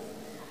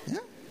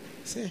 Yeah?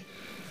 Sim.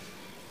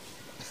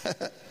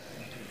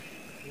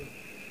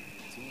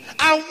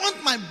 I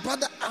want my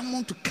brother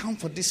Ammon to come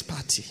for this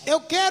party.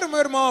 Eu quero meu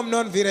irmão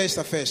Amnon vir a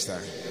esta festa.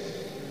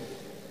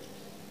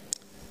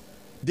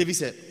 David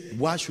said,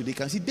 why should he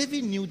come? See,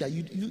 David knew that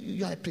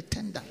you are a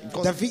pretender.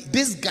 Because David-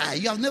 this guy,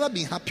 you have never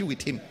been happy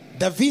with him.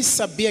 Davi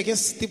sabia que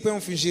esse tipo é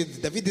um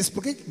fingido. Davi disse,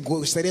 por que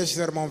gostaria que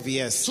seu irmão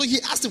viesse? So he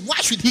asked him,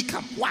 why should he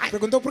come? Why?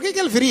 Perguntou, por que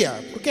ele viria?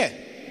 Por quê?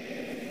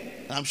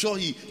 I'm sure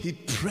he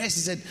pressed.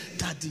 He said,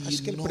 "Daddy,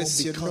 Acho que you ele know,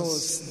 pressionou,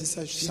 because disse,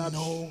 you sabes,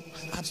 know,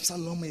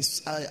 Absalom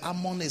is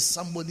Ammon is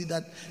somebody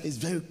that is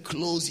very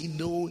close. You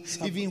know,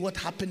 even what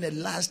happened the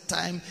last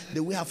time,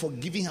 the way I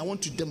forgiven him, I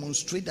want to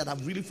demonstrate that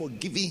I've really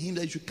forgiven him.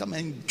 That you should come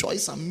and enjoy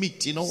some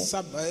meat. You know."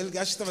 sabe, ele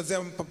acho que estava a dizer,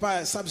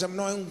 papai, sabe, já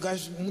não é um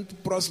gajo muito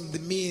próximo de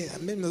mim.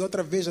 Mesmo da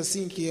outra vez,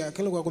 assim, que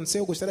aquilo que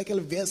aconteceu, eu gostaria que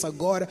ele viesse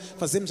agora,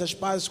 fazemos as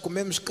pazes,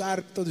 comemos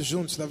carne, todos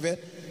juntos, está a ver?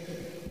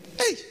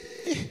 Hey.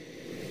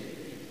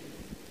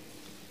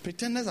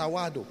 Pretenders are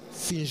wild though.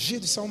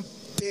 Fingidos são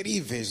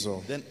terríveis,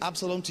 ó. Then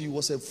Absalom to you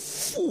was a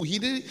fool.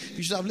 You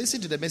should have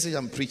listened to the message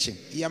I'm preaching.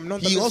 E Amnon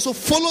He também, also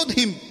followed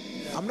him.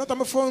 Amnon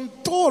também foi um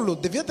tolo.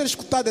 Devia ter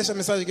escutado essa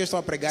mensagem que eu estou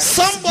a pregar.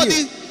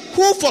 Somebody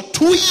who for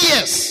 2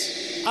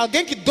 years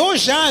Alguém que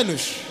 2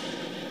 anos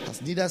has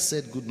neither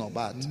said good nor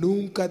bad.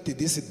 nunca te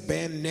disse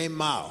bem nem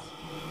mal.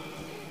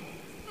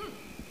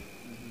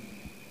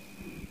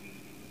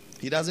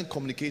 He doesn't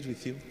communicate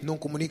with you. Não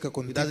comunica He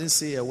contigo. doesn't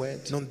say a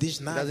word. Não diz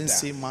He nada. doesn't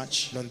say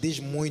much. Não diz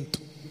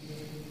muito.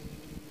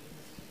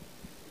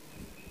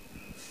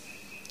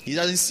 He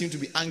doesn't seem to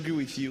be angry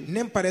with you.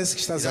 Nem parece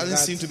que está He doesn't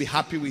seem zangado. to be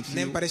happy with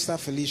Nem you. parece estar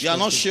feliz. You are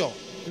not contigo. sure.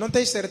 Não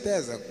tens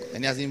certeza. And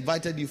he has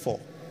invited you for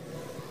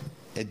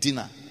a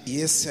dinner. E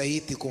esse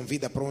aí te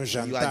convida para um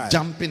You are jantar.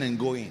 jumping and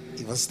going,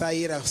 E você está a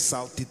ir a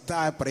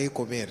saltitar para ir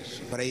comer.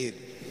 Para ir.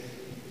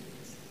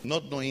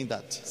 not knowing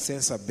that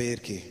Sem saber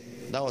que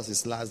that was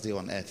his last day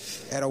on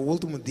earth. era o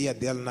último dia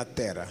dele na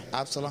terra.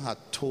 Absalom had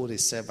told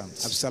his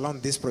servants, Absalão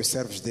disse para os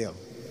servos dele: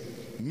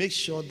 make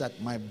sure that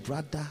my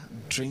brother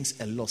drinks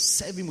a lot.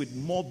 Serve him with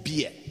more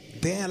beer.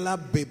 Tenha lá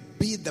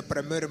bebida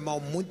para meu irmão,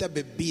 muita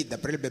bebida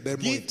para ele beber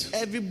muito. Give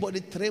everybody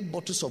 3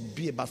 bottles of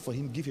beer, but for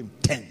him, give him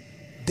 10.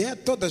 Dê a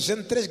toda a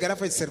gente 3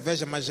 garrafas de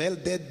cerveja, mas a ele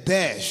dê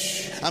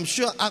 10. I'm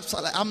sure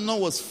Amnon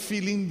was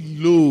feeling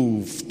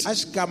loathed.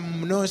 Acho que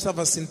Amnon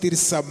estava a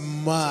sentir-se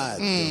amado.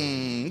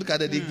 Look at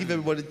that. They give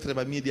everybody 3,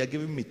 but me, they are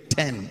giving me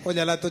 10.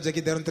 Olha lá, todos aqui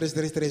deram 3,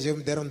 3, 3, eu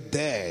me deram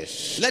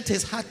 10. Let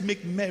his heart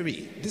make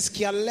merry. Disse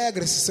que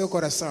alegre-se seu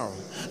coração.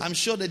 I'm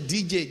sure the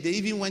DJ, they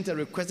even went and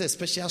requested a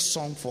special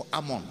song for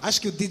Ammon.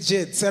 Acho que o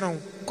DJ disseram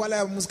qual é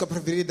a música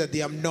preferida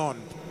de Amnon.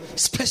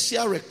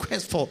 Special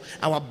request for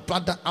our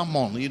brother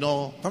Ammon, you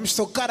know. Vamos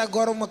tocar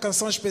agora uma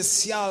canção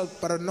especial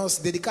para nós,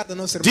 dedicada ao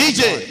nosso irmão.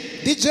 DJ!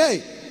 Amnon.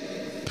 DJ,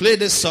 Play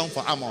this song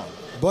for Ammon.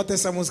 bota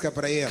essa música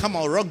para ele. Come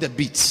on, rock the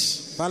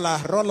beats. Vai lá,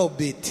 rola o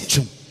beat.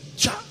 Chum,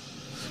 cha,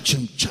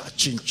 chum, cha,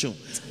 chum, chum.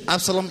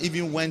 Absalom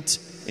even went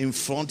in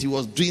front. He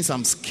was doing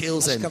some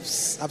skills and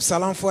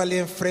Absalão foi ali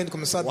em frente,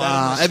 começou a dar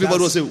wow, umas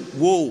everybody was danças.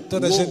 saying, whoa,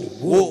 Toda whoa, gente,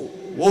 whoa,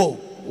 whoa,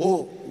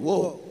 whoa,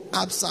 whoa.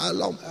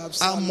 Absalom,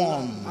 Absalom,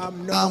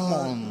 Ammon,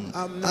 Amnon,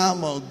 Ammon,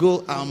 Ammon,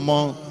 go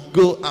Ammon,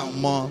 go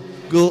Ammon,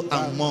 go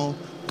Ammon,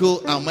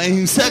 go Ammon. And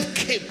himself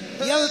came.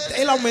 E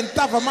ele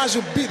aumentava mais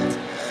o beat.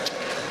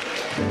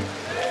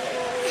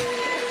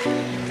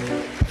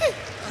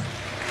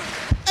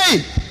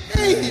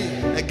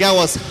 Hey, the guy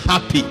was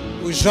happy.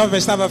 O jovem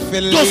estava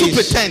feliz. Those who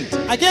pretend.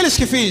 Aqueles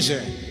que fingem.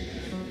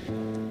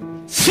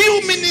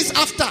 Few minutes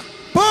after,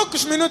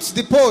 Poucos minutos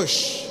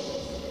depois,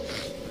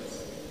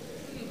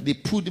 they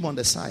pulled him on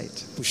the side.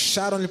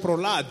 puxaram-lhe para o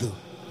lado.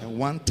 And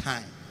one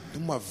time, De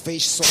uma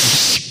vez só.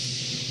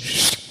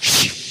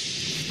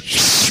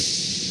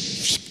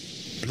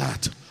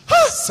 blood.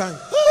 Sangue.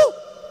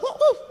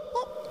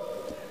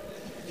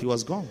 He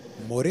was gone.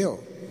 Morreu.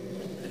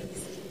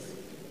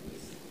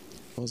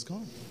 He was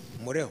gone.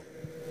 Morreu.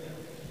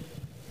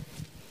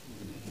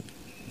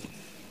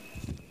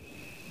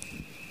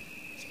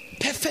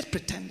 Perfect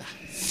pretender.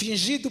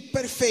 Fingido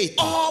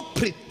perfeito. All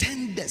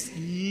pretenders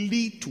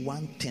lead to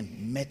one thing: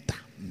 meta,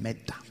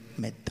 meta,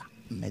 meta,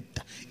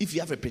 meta. If you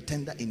have a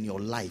pretender in your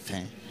life,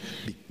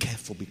 be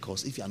careful,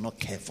 because if you are not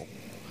careful,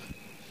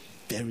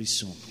 very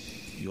soon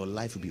your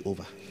life will be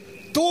over.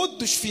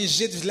 Todos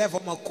fingidos levam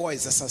a uma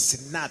coisa: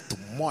 assassinato,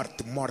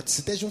 morte, morte.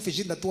 Se tens um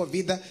fingido na tua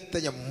vida,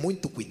 tenha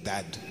muito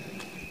cuidado.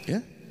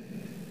 Yeah?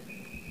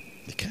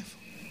 Be careful.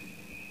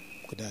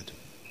 Cuidado.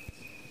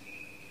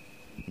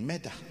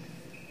 Murder.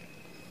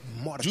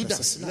 Morte, Judas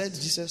assassinato. led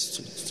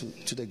Jesus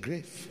to the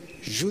grave.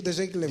 Judas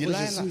é que levou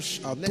Delilah Jesus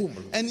ao led-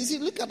 túmulo. and you see,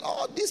 look at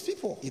all these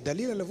people. E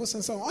Dalila levou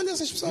Sansão. Olha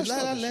essas pessoas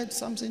Delilah todas. led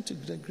Samson to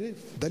the grave.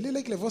 Dalila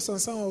é que levou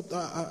Sansão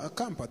a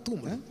campo, a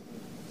túmulo.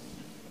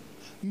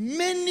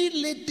 Many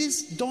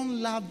ladies don't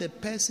love the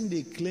person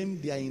they claim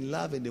they are in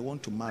love and they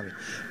want to marry.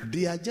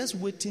 They are just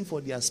waiting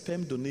for their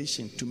sperm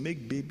donation to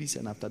make babies,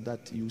 and after that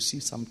you see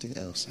something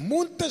else.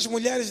 Muitas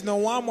mulheres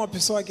não amam a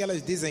pessoa que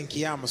elas dizem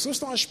que amam. Só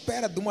estão à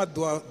espera de uma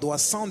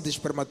doação de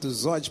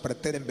espermatozoides para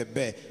terem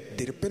bebê.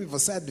 De repente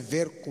você há de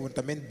ver o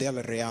comportamento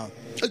dela real.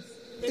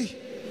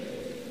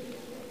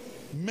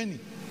 Many.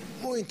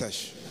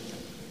 Muitas.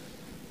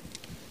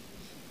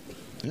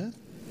 Yeah?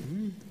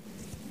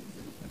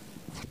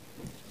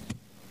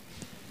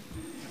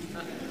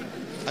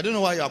 I don't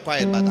know why you are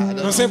quiet, but I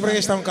don't Não sei know. por que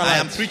estão I am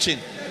calados. preaching.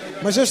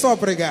 Mas eu estou a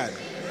pregar.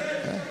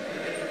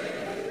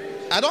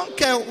 I don't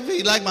care if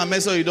you like my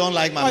message or you don't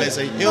like my Olha,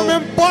 message. não me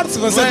importa se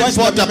você Não gosta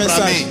da importa minha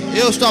para mensagem. mim.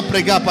 Eu estou a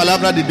pregar a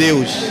palavra de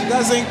Deus.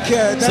 Doesn't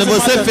care. Se Doesn't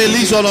você é matter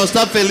feliz to me. ou não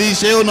está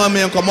feliz, eu não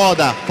me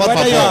incomoda. Por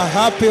Whether you are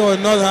favor. happy or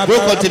not happy,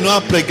 Vou continuar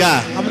a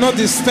pregar. I'm not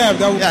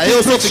disturbed. I will Yeah, keep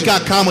eu só preaching. ficar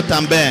calmo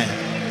também.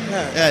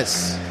 Yeah.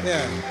 Yes.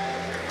 Yeah.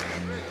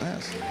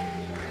 Yes.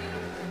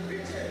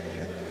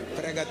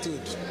 Prega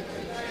tudo.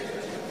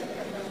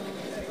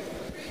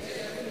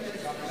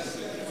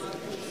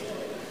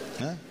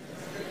 Yeah.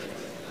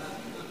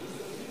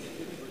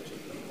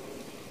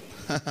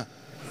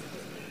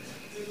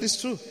 It's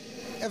true.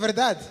 É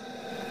verdade.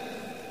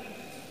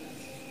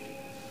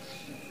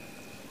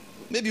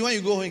 Maybe when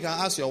you go home, you can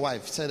ask your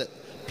wife, say that,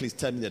 please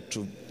tell me the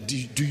truth.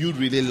 Do you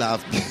really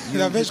love me?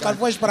 Cada vez que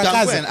vais para can go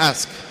casa, and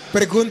ask.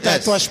 pergunta à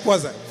Yes. tua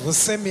esposa: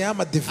 você me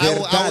ama de I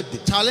will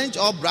verdade? challenge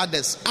all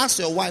brothers. Ask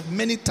your wife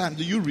many times,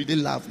 do you really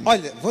love me?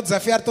 Olha, vou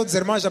desafiar todos os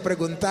irmãos a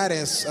perguntarem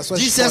às suas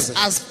Jesus esposas: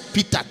 asked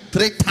Peter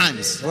 3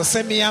 times.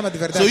 você me ama de So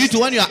verdade? you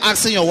too, when you are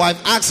asking your wife,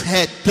 ask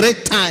her 3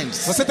 times.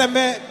 Você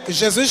também,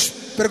 Jesus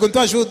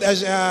perguntou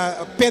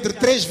a Pedro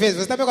 3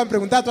 vezes. Você também, quando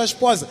perguntar à tua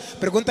esposa,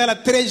 pergunta ela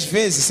 3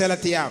 vezes se ela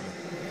te ama.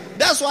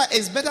 That's why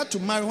it's better to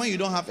marry when you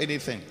don't have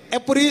anything. É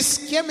por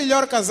isso que é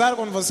melhor casar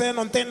quando você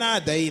não tem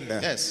nada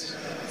ainda. Yes.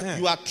 Yeah.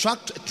 You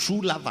attract a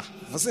true lover.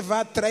 Você vai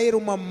atrair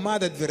uma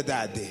amada de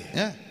verdade.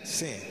 Yeah.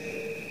 Sim,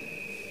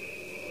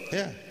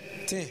 Yeah.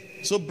 sim.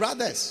 So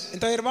brothers,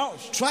 Então,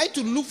 irmãos, try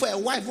to look for a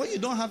wife when you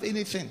don't have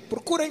anything.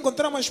 procura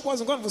encontrar uma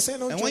esposa quando você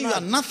não And tem when you are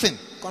nada. nothing.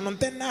 Quando não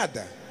tem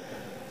nada.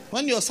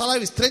 When your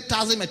salary is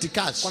 3,000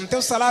 meticais. Quando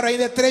teu salário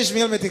ainda é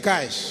 3.000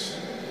 meticais.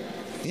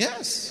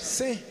 Yes.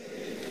 Sim.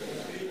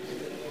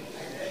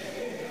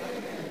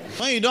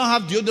 When you don't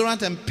have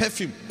deodorant and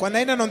perfume. Quando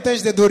ainda não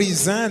tens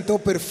deodorizante ou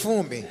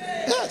perfume.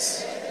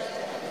 Yes.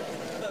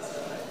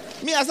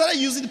 Me, I started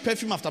using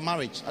perfume after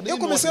marriage. I Eu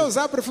comecei a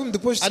usar perfume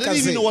depois de I didn't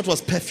even casar. know what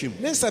was perfume.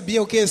 Nem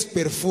sabia o que é esse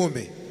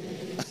perfume.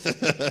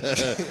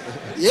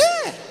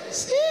 Yeah.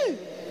 See.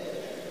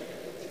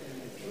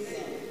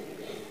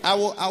 I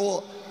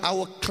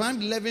will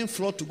climb 11th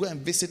floor to go and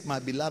visit my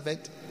beloved.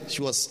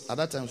 She was, at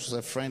that time, she was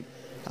a friend.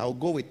 I will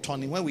go with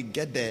Tony. When we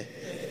get there,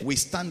 we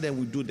stand there,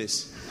 we do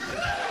this.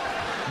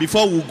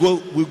 Before we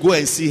go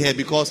and see her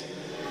because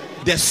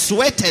the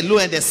sweat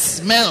alone and the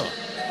smell.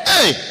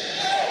 Hey!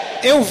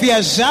 Eu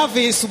viajava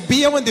e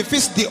subia um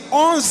edifício de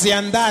 11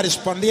 andares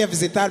quando ia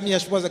visitar minha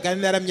esposa, que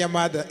ainda era minha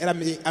amada, era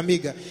minha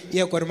amiga, e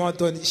eu com o irmão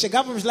Antônio.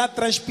 Chegávamos lá,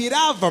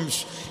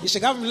 transpirávamos. E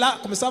chegávamos lá,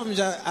 começávamos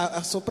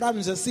a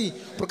soprarmos assim,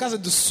 por causa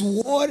do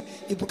suor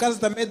e por causa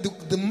também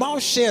do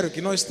mau cheiro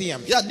que nós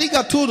tínhamos. Yeah,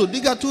 diga tudo,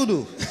 diga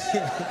tudo.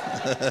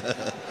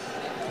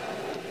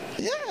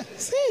 Yeah,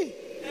 see.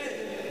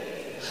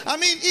 I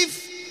mean,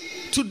 if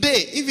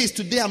it's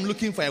today I'm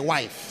looking for a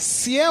wife.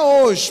 Se é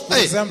hoje, por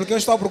Hey. exemplo, que eu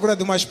estou à procura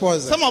de uma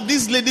esposa, Some of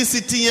these ladies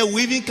sitting here will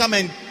even come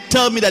and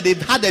tell me that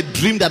they've had a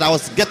dream that I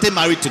was getting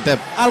married to them.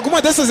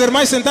 alguma dessas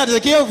irmãs sentadas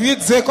aqui, eu ouvi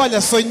dizer que,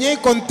 olha, sonhei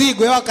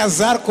contigo, eu a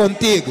casar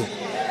contigo.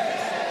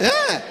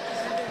 Yeah.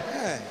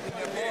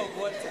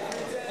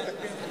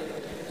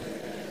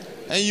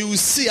 And you will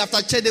see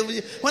after church,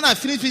 when I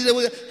finish preaching, they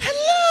will say,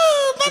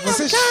 hello, man of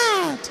Vocês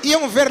God.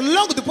 iam ver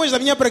logo depois da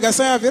minha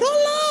pregação, iam ver,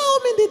 olá,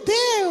 homem de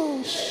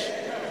Deus.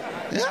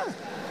 Yeah.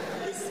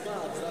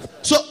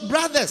 So,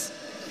 brothers,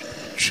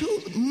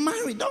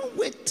 marry. Don't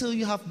wait till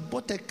you have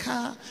bought a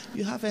car,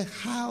 you have a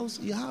house,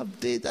 you have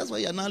this. That's why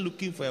you're now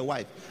looking for a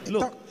wife.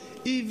 Look,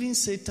 even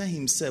Satan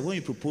himself, when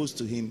you propose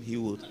to him, he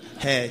will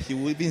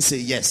even say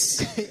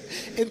yes.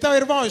 Então,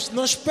 irmãos,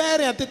 não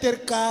esperem até ter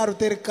carro,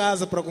 ter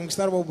casa para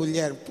conquistar uma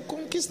mulher.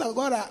 Conquista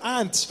agora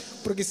antes,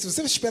 porque se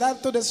você esperar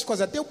todas essas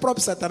coisas, até o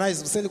próprio Satanás,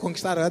 se você lhe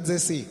conquistar, vai dizer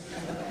sim.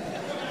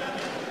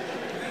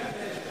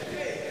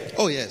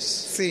 Oh, yes.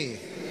 Sim,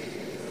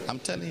 I'm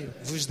telling you.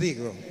 vos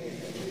digo.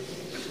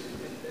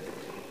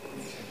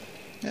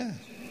 Yeah.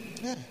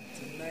 Yeah.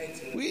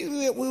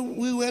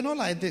 We were not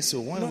like this, so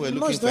when we were looking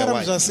Nós for não a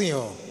éramos wife. assim,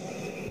 ó.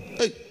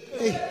 Hey,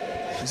 Ei,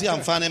 you see,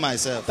 I'm finding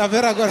myself. tá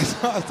vendo agora?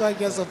 Estou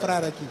aqui a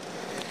soprar aqui.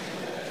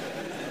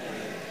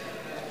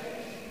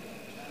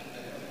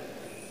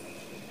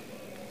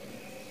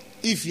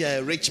 If you're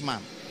a rich man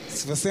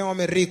Se você é um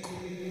homem rico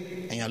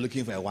and you're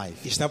looking for a wife,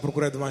 e está à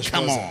procura de uma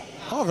Come esposa,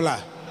 vamos lá.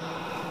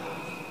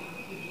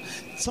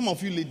 some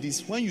of you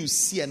ladies, when you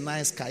see a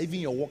nice car, even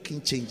your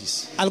walking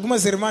changes.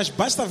 Algumas irmãs,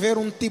 basta ver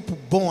um tipo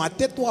bom,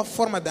 até tua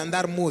forma de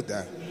andar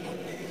muda.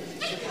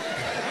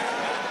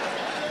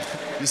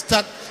 You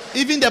start,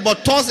 even the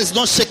buttocks is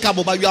not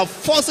shakeable, but you are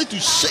forced to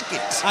shake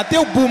it. Até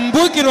o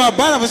bumbum que não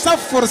abana, você está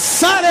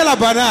forçar ela a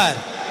abanar.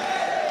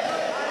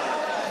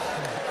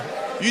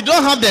 You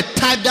don't have the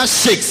type that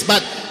shakes,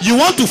 but you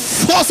want to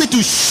force it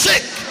to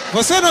shake.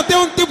 Você não tem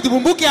um tipo de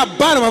bumbum que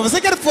abana, mas você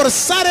quer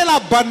forçar ela a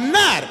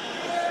abanar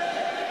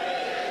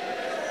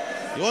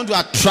You want to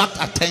attract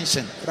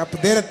attention. para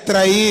poder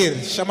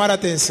atrair, chamar a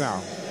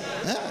atenção.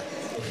 Yeah.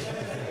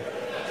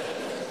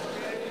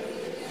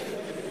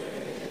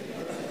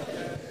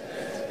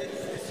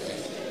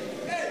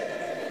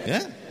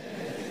 Yeah.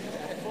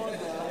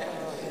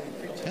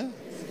 Yeah.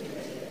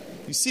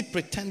 You see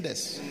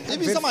pretenders.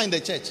 Even some are in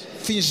the church.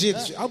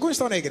 Fingidos. Alguns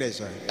estão na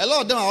igreja. A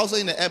lot of them are also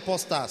in the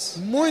airport stars.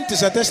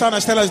 Muitos até estão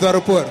nas telas do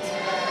aeroporto.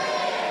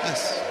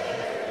 Yes.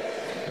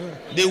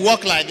 They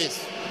walk like this.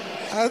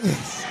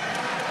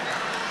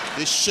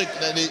 They shake,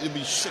 they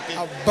be shaking.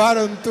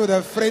 Abanam tudo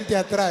à frente e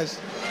atrás.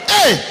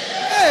 Hey!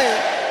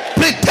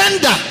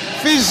 Pretender!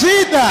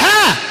 Fingida!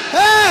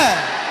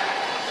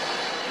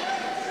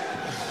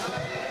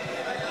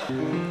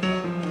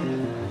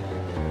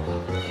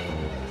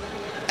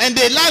 And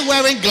they like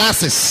wearing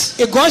glasses.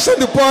 E gostam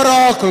de pôr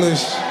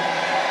óculos.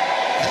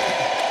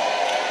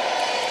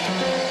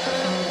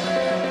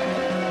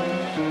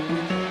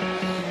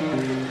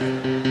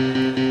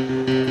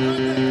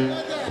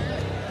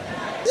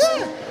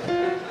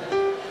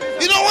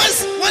 You know,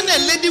 when a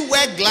lady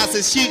wears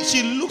glasses,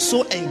 she looks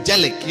so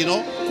angelic, you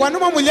know. Quando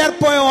uma mulher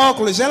põe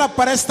óculos, ela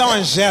parece tão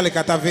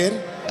angélica, tá vendo?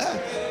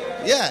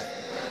 Yeah.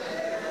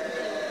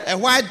 And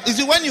why is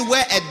it when you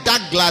wear a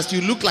dark glass,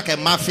 you look like a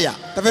mafia?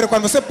 Tá vendo?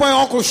 Quando você põe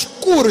óculos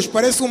escuros,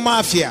 parece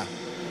máfia.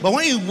 But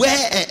when you wear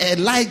a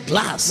light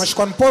glass, Mas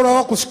quando põe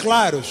óculos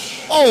claros,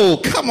 oh,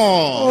 come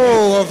on.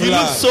 Oh, You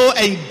look so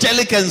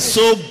angelic and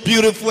so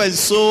beautiful and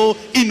so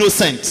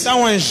innocent.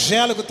 tão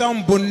angélico,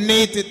 tão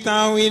bonito e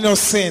tão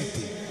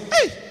inocente.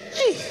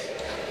 Hey.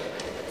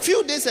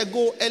 Few days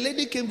ago, a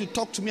lady came to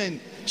talk to me and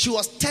she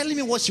was telling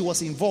me what she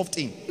was involved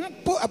in.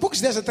 Há poucos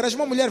dias atrás,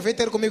 uma mulher veio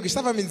ter comigo e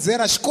estava a me dizer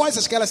as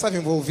coisas que ela estava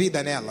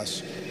envolvida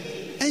nelas.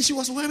 And she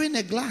was wearing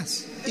a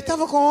glass. E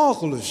estava com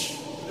óculos.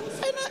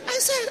 And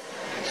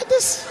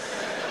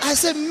I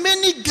said,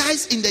 many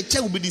guys in the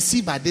church will be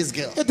deceived by this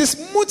girl. Eu disse,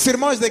 muitos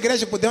irmãos da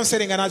igreja podiam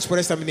ser enganados por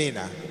esta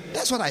menina.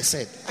 That's what I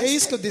said. É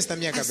isso que eu disse na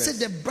minha I cabeça. said,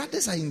 the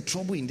brothers are in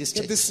trouble in this Eu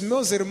church. disse,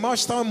 meus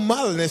irmãos estão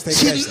mal nesta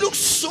She igreja. looks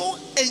so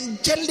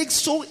angelic,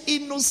 so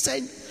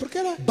innocent. Porque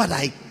ela But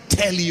I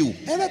tell you,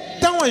 é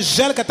tão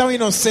angélica, tão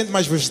inocente,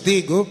 mas vos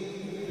digo,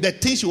 the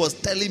things she was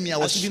telling me, I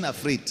was even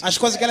afraid. as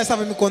coisas que ela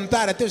estava a me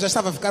contar, até eu já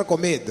estava a ficar com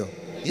medo.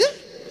 Yeah?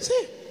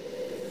 Sim.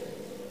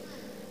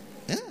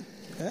 Yeah.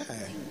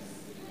 É,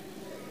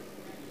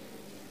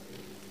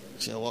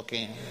 She's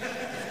walking.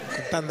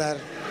 tá andar.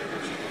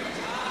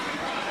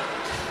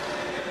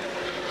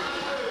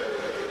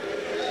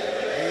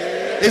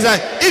 It's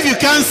like, if you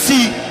can't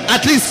see,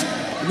 at least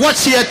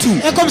watch here too.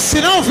 É como se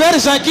não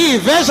veja aqui,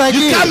 veja aqui.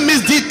 You can't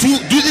miss this too.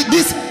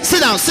 This. Sit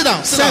down.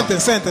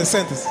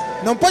 Senta-se.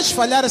 Não podes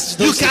falhar esses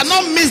dois You sítios.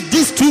 cannot miss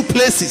these two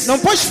places. Não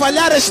podes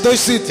falhar esses dois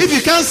sítios. If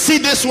you can't see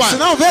this Se one,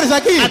 não veres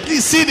aqui, at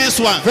least see this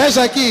one.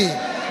 veja aqui.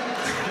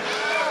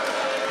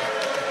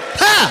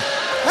 Ha!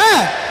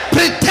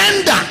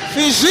 Pretender.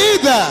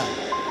 Fingida.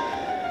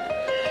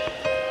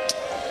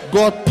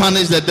 God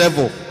punish the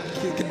devil.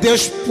 Que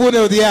Deus pune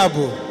o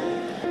diabo.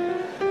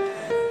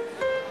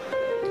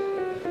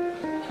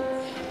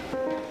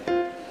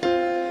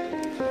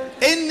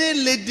 Any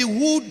lady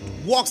who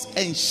walks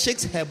and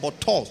shakes her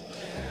buttocks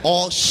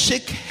or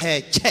shake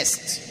her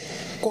chest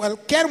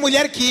Qualquer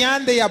mulher que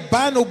anda e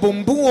abana o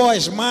bumbum ou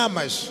as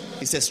mamas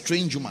is a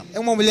strange woman. é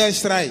uma mulher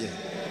estranha.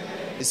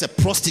 It's a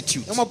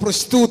prostitute. É uma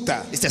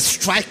prostituta. It's a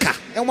striker.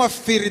 É uma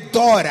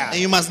feridora. And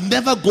you must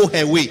never go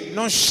her way.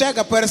 Não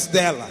chega perto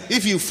dela.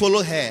 If you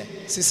follow her,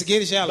 Se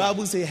seguires the ela,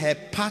 Bible says her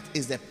path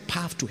is the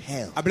path to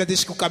hell. a Bíblia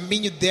diz que o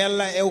caminho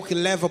dela é o que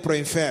leva para o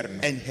inferno.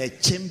 And her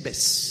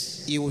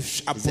chambers E os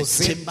is the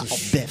chamber of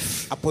aposentos,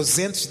 death.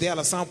 aposentos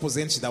dela são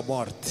aposentos da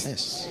morte.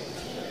 Yes.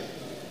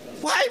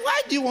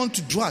 Why do you want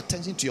to draw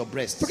attention to your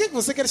breast? Por que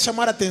você quer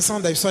chamar a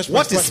atenção das suas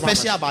What is suas mamas?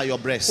 special about your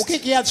breast? O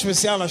que há de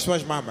especial nas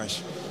suas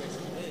mamas?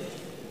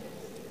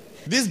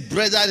 This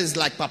breast that is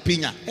like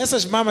papinha.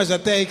 Essas mamas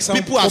até aí que são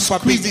People com have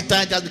squeezed papinha. it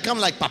and it has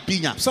become like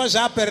papinha. Pessoas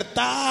já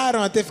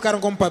apertaram até ficaram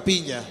com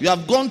papinha. You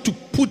have gone to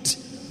put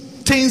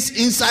things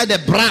inside the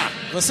bra.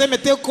 Você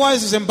meteu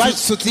coisas embaixo do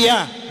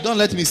sutiã. Don't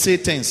let me say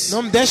things.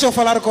 Não me deixa eu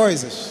falar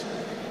coisas.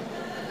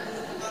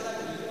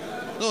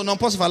 No, não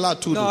posso falar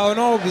tudo. No, I will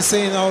not be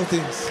saying all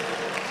things.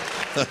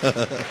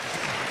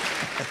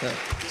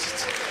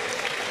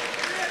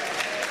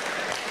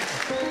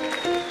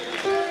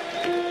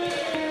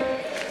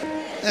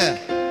 Yeah.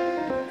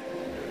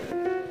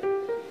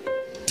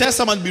 Tell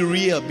someone, be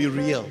real, be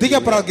real.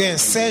 Diga para alguém,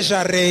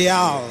 seja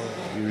real.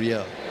 Be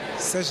real.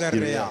 Seja Be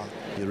real. real.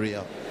 Be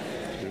real.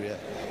 Be real.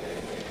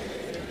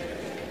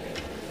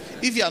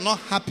 If you are not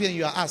happy and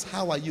you are asked,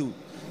 how are you?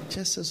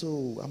 Just says,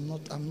 oh, I'm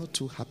not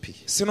too happy.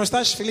 Se não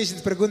estás feliz e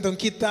te perguntam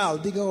que tal,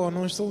 diga, oh,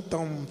 não estou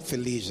tão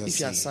feliz If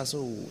you are assim. sad,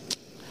 so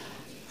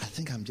I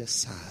think I'm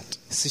just sad.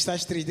 Se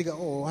estás triste, diga,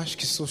 oh, acho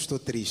que só estou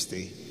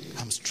triste.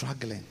 I'm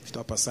struggling.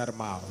 Estou a passar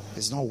mal.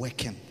 It's not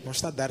working. Não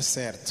está a dar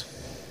certo.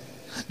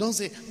 Don't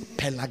say,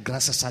 pela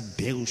graças a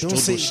Deus, Don't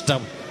tudo say, está.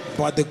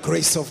 by the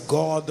grace of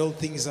God, all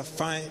things are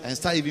fine. And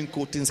start even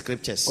quoting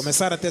scriptures.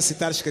 Começar até a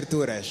citar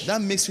escrituras. That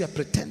makes you a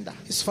pretender.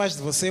 Isso faz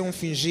de você um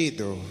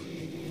fingido.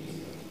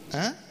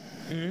 Huh?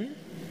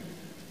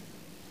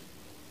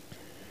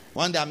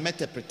 One day I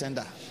met a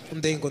pretender. Um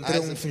dia encontrei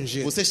I said,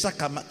 fingido. você está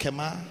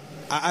queimar?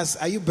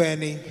 Are you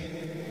burning?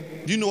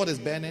 Do you know what is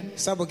burning?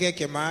 Sabe o que é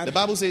queimar? The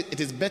Bible says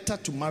it is better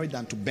to marry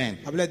than to burn.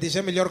 A Bíblia diz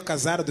é melhor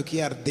casar do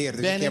que arder,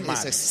 do que Burning queimar.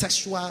 is a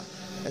sexual,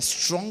 a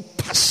strong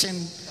passion,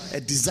 a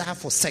desire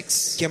for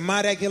sex.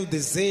 Queimar é aquele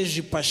desejo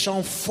e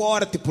paixão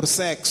forte por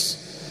sexo.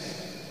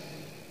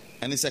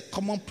 And it's a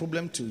common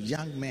problem to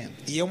young men.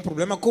 E é um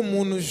problema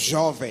comum nos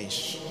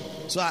jovens.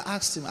 So I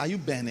asked him, are you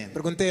burning?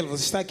 Perguntei-lhe,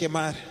 você está a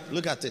queimar?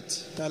 Look at it.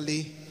 Está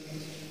ali.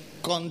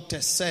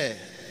 Contecer.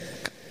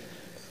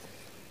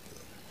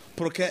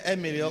 Porque é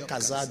melhor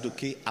casar do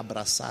que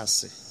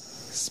abraçar-se.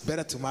 It's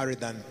better to marry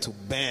than to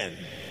burn.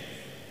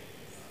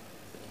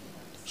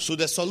 So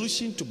the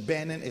solution to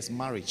burning is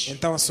marriage.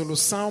 Então a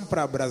solução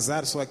para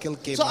abrasar só aquele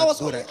que So I was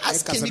madura é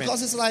asking casamento.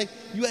 because it's like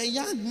you are a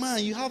young man,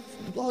 you have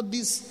all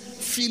these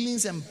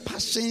feelings and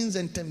passions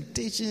and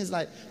temptations,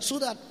 like so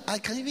that I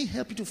can even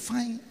help you to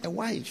find a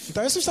wife.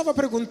 Então eu só estava a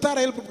perguntar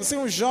a ele, porque você é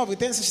um jovem,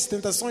 tem essas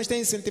tentações, tem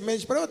esses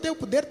sentimentos, para eu até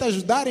poder te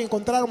ajudar a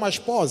encontrar uma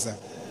esposa.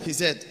 He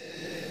said,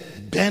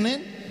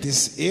 burning?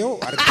 Disse eu,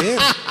 arder?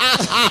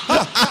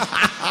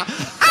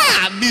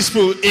 Bispo,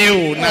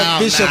 eu, não,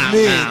 Bishop não,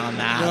 me. não,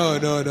 não.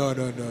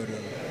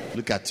 Não.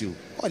 Look at you.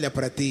 Olha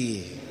para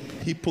ti,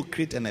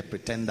 Hypocrite and a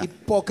pretender.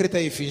 hipócrita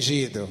e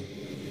fingido.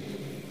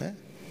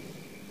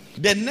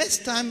 The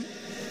next time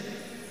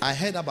I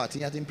heard about it,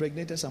 he had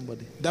impregnated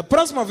somebody. Da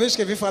próxima vez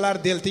que eu vi falar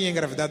dele, tinha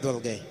engravidado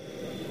alguém.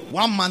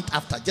 1 month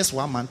after, just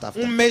 1 month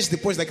after. Mês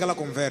depois daquela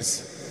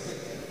conversa.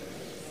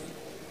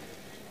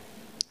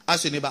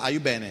 Ask your neighbor, are you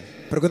burning?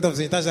 Pergunta ao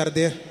vizinho, estás a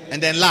arder? And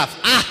then laugh.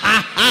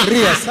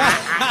 Ria-se.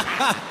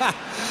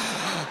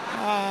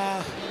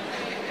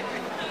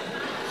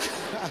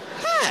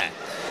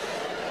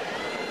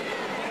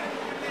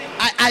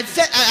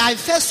 I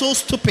felt so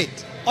stupid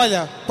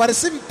Olha,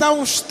 parecia-me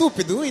tão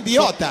estúpido, um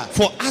idiota.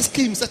 for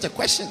asking him such a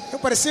question. Eu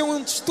parecia um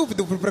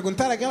estúpido por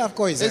perguntar aquela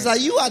coisa. It's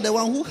like you are the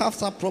one who has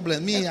that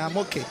problem. Me, I'm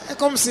okay. É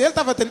como se ele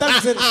estava tentando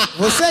dizer,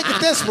 você é que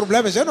tem esses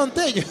problemas, eu não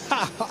tenho.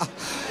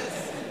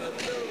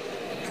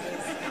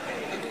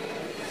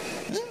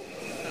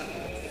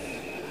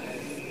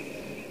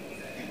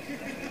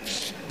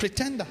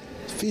 Pretender.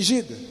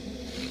 Fingido.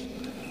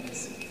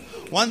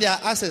 One day I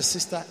asked a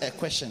sister a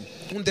question.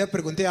 Dia eu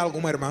perguntei a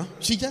alguma irmã,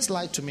 She just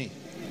lied to me.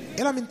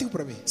 ela mentiu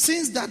para mim.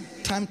 Since that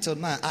time till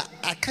now,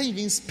 I can't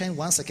even spend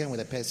 1 second with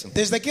a person.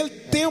 Desde aquele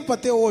tempo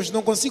até hoje,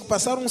 não consigo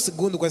passar um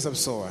segundo com essa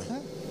pessoa.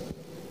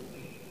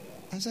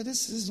 I said,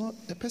 this is not,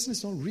 the person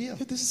is not real.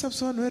 Eu disse, essa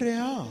pessoa não é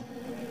real.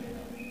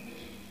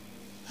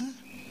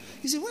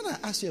 You see, when I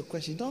ask you a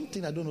question, don't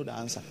think I don't know the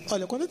answer.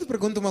 Olha, quando eu te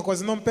pergunto uma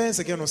coisa, não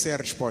pensa que eu não sei a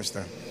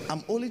resposta.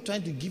 I'm only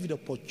trying to give you the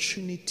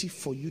opportunity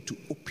for you to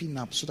open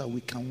up so that we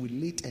can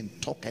relate and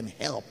talk and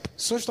help.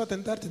 Só estou a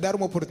tentar te dar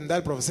uma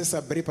oportunidade para você se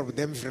abrir, para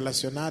podermos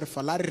relacionar,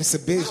 falar e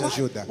receber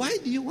ajuda. Why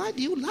do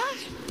you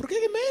lie? Por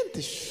que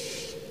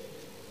mentes?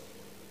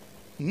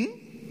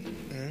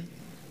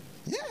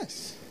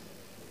 Yes.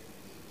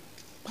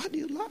 Why do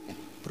you lie?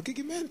 Por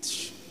que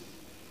mentes?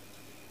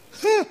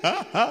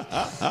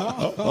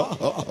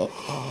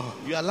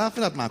 You are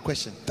laughing at my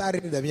question. Está a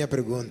rir da minha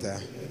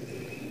pergunta.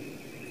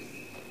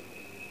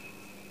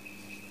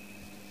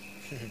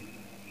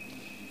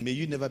 May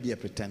you never be a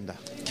pretender.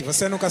 Que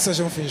você nunca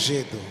seja um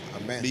fingido.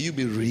 May Amém. you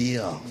be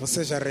real.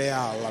 Você seja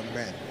real.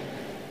 Amém.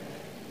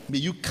 May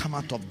you come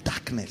out of Que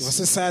darkness.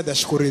 você saia da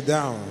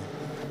escuridão.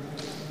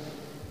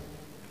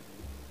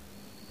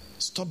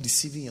 Stop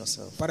deceiving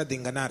yourself. Para de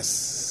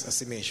enganar-se a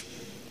si mesmo.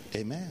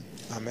 Amen.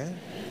 Amém.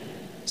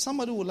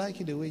 Somebody will like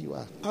you the way you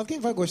are. Alguém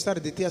vai gostar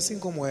de ti assim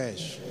como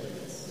és.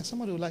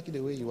 Somebody will like you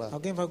the way you are.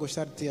 Alguém vai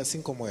gostar de ti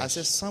assim como I és.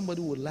 said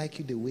somebody will like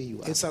you the way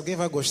you are. Esse alguém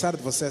vai gostar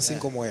de você assim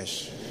como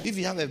és. If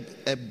you have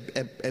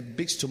a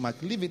big stomach,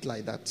 leave it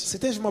like that. Se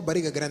tens uma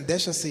barriga grande,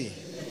 deixa assim.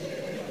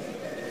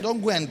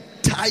 Don't go and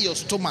tie your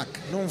stomach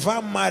Não vá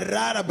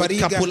amarrar a with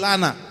barriga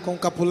capulana. com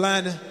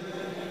capulana.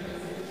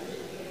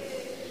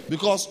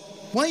 Because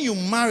when you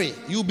marry,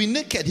 you'll be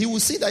naked. He will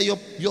see that you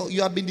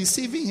have been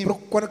deceiving him.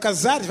 Porque quando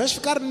casares, vais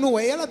ficar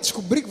nua. E ela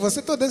descobrir que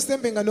você todo esse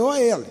tempo enganou a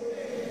ele.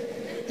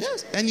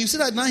 Yes. And you see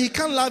that now he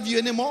can't love you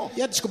anymore.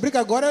 E ela descobrir que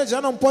agora ele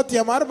já não pode te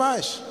amar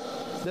mais.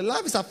 The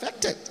love is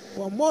affected.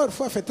 O amor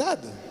foi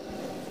afetado.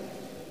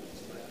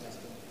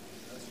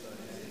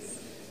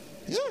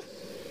 Yeah.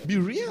 Be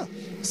real.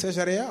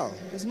 Seja real.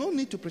 There's no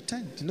need to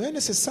pretend. Não é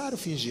necessário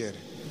fingir.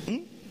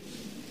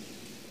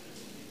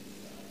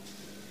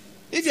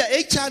 If you're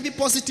HIV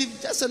positive,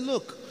 just say,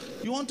 look,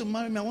 you want to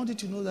marry me, I want you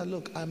to know that,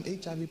 look, I'm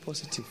HIV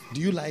positive. Do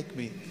you like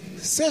me?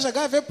 Seja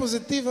HIV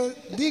positiva,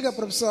 diga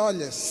para a pessoa,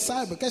 olha,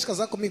 saiba, queres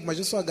casar comigo, mas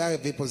eu sou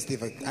HIV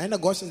positiva. Ainda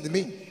gostas de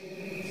mim?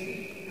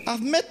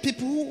 I've met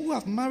people who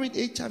have married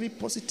HIV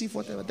positive,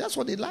 whatever. That's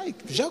what they like.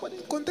 Já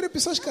encontrei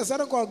pessoas que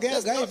casaram com alguém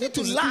There's no HIV need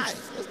to positivo. lie.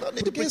 There's no need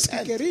to Porque é isso que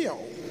pretend. queriam.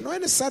 Não é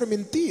necessário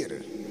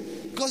mentir.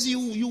 Because you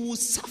will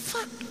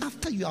suffer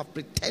after you have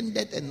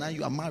pretended and now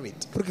you are married.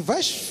 Porque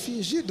vais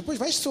fingir, depois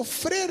vais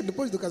sofrer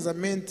depois do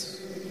casamento.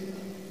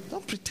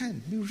 Don't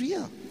pretend. Be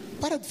real.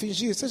 Para de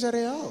fingir, seja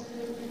real.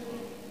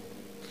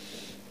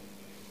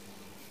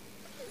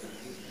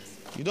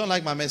 You don't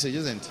like my message,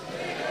 isn't it?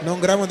 Não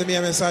gramam da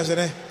minha mensagem,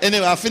 né?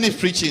 Anyway, I finished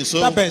preaching, so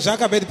Tá bem, já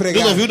acabei de those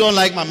pregar. of you who don't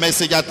like my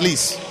message, at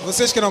least.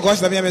 Vocês que não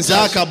gostam da minha Já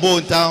mensagem, acabou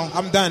então.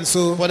 I'm done,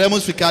 so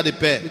Podemos ficar de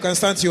pé. you can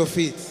stand to your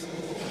feet.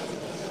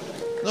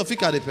 Não,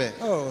 fica de pé.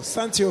 Oh,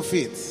 stand to your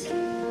feet.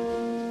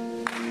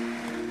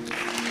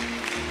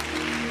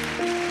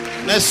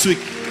 Next week.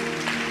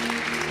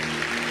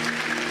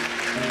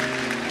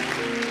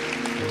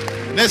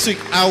 Next week,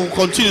 I will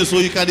continue, so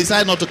you can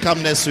decide not to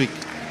come next week.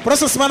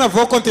 Próxima semana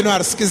vou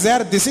continuar. Se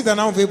quiser, decida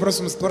não vir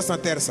próxima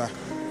terça.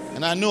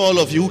 And I know all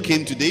of you who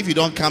came today. If you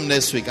don't come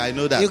next week, I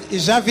know that E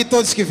já vi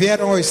todos que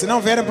vieram hoje. Se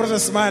não vierem próxima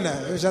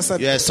semana, eu já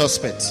sabia. you're a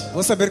suspect.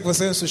 Vou saber que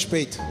você é um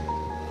suspeito.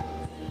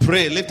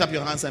 Pray, lift up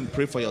your hands and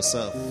pray for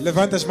yourself.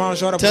 Levanta as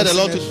mãos, ora por Tell the si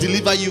Lord to mesmo.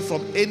 deliver you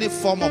from any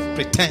form of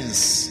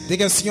pretense.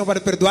 Diga ao Senhor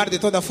para te perdoar de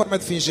toda forma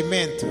de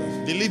fingimento.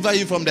 Deliver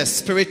you from the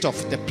spirit of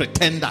the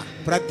pretender.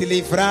 Para te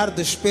livrar do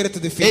espírito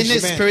de Any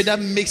fingimento. spirit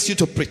that makes you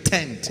to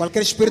pretend,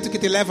 Qualquer espírito que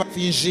te leva a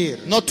fingir.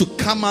 not to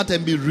come out and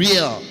be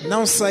real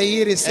Não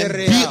sair e ser and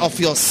be real. of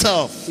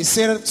yourself. E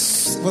ser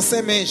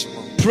você mesmo.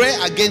 Pray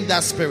against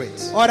that spirit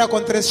Ora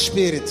contra esse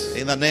espírito.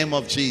 in the name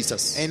of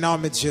Jesus. Em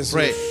nome de Jesus.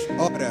 Pray.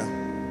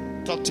 Ora.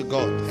 Talk to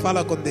God.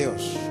 Fala com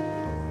Deus.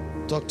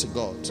 Talk to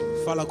God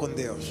Fala com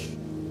Deus.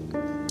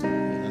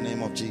 in the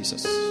name of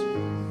Jesus.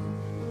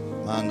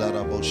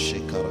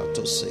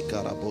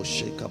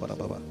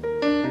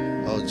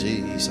 Oh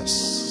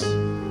Jesus,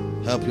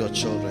 help your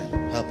children.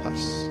 Help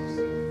us.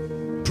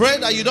 Pray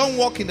that you don't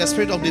walk in the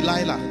spirit of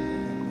Delilah.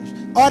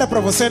 Ora para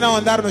você não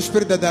andar no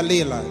espírito da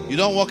Dalila. You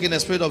don't walk in the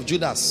spirit of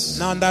Judas.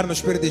 Não andar no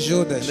espírito de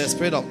Judas. In the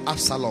spirit of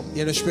Absalom.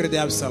 E no espírito de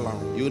Absalão.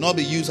 You will not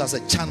be used as a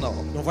channel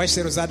Não vai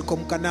ser usado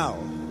como canal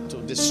to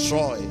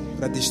destroy,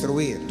 para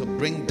destruir, to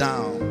bring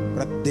down.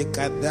 para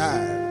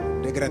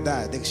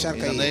degradar, deixar In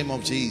the cair. name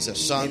of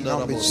Jesus.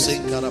 nome de Jesus.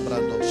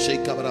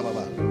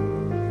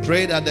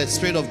 Pray that the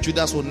spirit of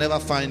Judas will never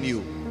find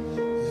you.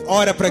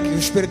 Ora para que o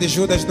espírito de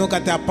Judas nunca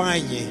te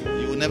apanhe.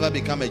 You will never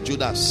become a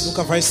Judas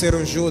Nunca vai ser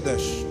um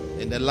Judas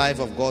in the life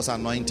of God's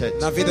anointed.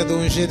 na vida do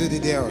ungido de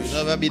Deus.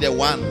 You'll never be the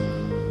one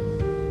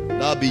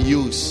that will be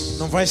used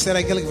Não vai ser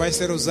aquele que vai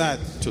ser usado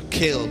to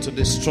kill, to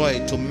destroy,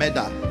 to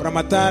murder para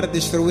matar,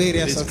 destruir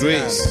e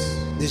assassinar. Disgrace.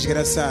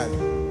 Desgraçar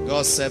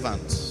God's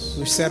servants.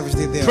 os servos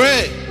de Deus.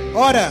 Pray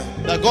Ora,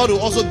 that God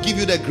will also give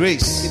you the que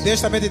grace Deus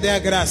também te dê a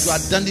to graça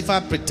identify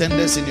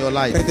pretenders in your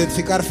life, para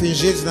identificar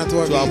fingidos na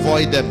tua to vida.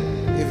 avoid them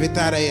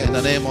Evitar a in the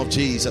eles. name of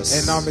Jesus.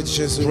 Em nome de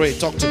Jesus. Pray,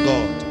 talk to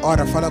God.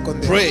 Ora, fala com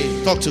Deus. Pray,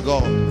 talk to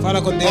God. Fala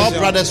com Deus. All já.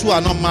 brothers who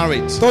are not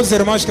married, Todos os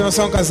irmãos que não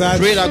são casados.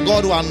 pray that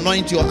God will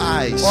anoint your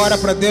eyes. Ora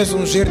para Deus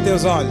ungir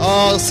teus olhos.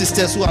 All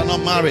sisters who are not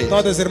married,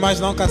 Todas as irmãs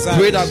não casadas.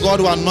 pray that God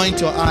will anoint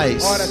your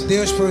eyes Ora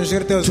Deus para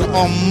ungir teus to olhos.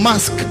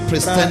 unmask Para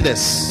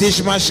pretenders,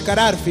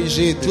 desmascarar to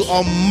fingidos.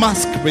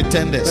 unmask Para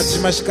pretenders,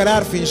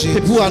 desmascarar fingidos.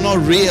 people who are not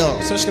real,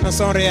 Pessoas que não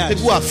são reais.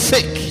 people who are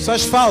fake.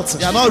 Pessoas falsas.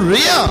 They are not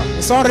real,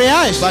 São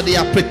reais. but they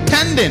are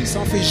pretending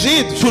São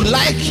fingidos. to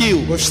like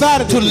you, Gostar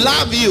de to ti.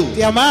 love you,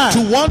 Te amar.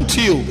 to want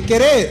you.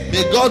 Querer.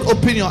 May God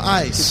open your Que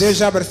eyes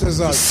Deus abra os teus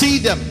to olhos. see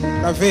them,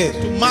 Para ver.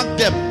 to mark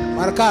them,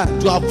 Marcar.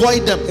 to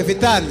avoid them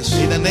Evitar-lhes.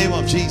 in the name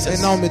of Em Jesus.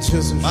 nome de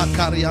Jesus.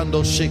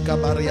 Makariando sheka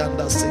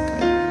barianda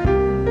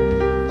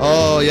seka.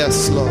 Oh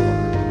yes, Lord.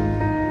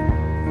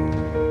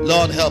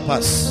 Lord, help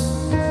us.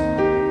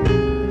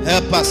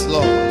 Help us,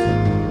 Lord.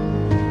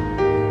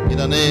 In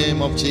the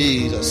name of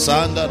Jesus.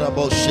 Sanda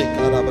rabo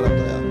sheka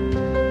rabrataya.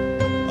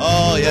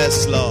 Oh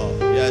yes, Lord.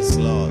 Yes,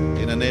 Lord.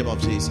 In the name of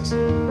Jesus.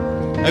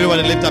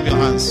 Everybody lift up your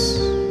hands.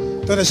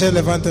 Toda gente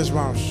levanta as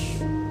mãos.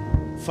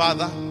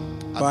 Father,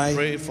 I Pai.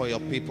 pray for your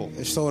people.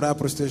 Eu estou a orar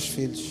para os teus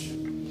filhos.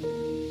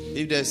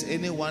 If there's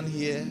anyone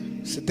here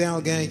Se tem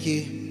alguém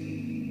aqui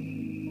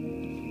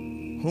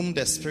whom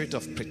the spirit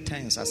of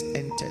pretense has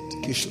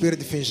entered, que o espírito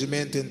de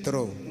fingimento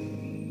entrou,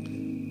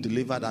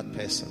 deliver that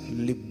person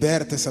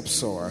liberta essa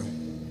pessoa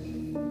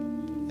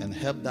and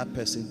help that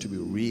person to be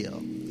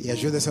real. e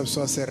ajuda essa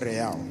pessoa a ser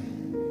real.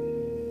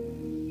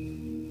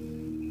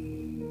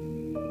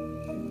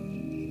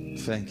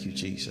 Thank you,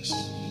 Jesus.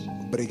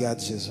 Obrigado,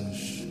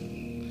 Jesus.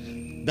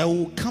 That we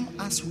will come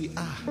as we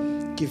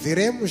are, Que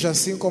viremos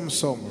assim como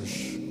somos.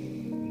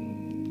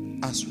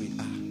 as we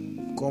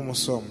are, Como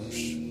somos.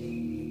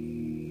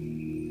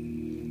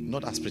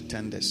 not as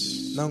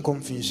pretenders, Não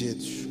como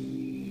fingidos.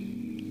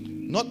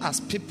 not as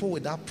people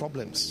without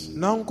problems,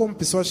 Não como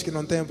pessoas que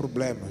não têm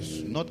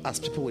problemas. not as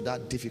people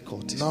without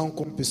difficulties, Não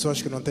como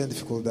pessoas que não têm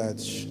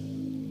dificuldades.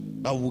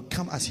 but we will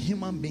come as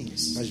human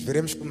beings Mas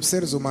viremos como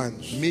seres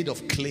humanos. made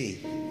of clay,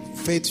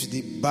 Feitos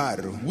de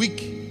barro.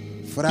 weak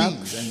Fracos.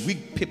 beings and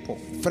weak people,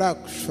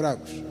 Fracos.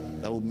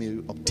 that we may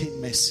obtain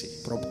mercy,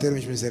 Para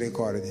obtermos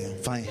misericórdia.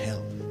 find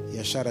help, E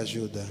achar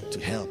ajuda. to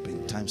help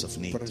in times of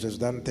need. Para nos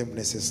ajudar no tempo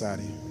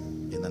necessário.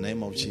 In the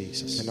name of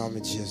Jesus. Em nome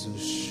de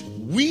Jesus.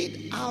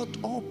 Weed out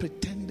all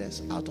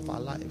pretenders out of our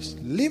lives.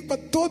 Limpa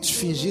todos os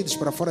fingidos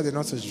para fora de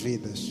nossas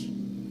vidas.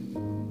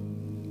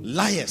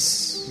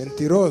 Liars,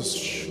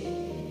 Mentirosos.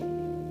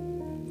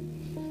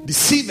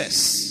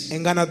 deceivers,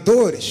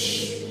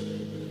 Enganadores.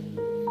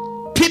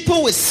 people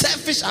People with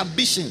selfish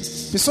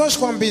ambitions, Pessoas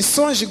com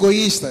ambições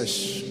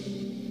egoístas.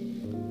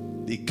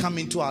 they come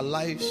into our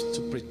lives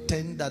to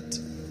pretend that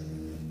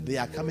they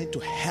are coming to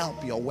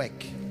help your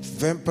work.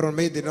 Vêm para o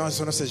meio de nós,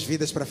 nossas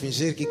vidas, para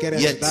fingir que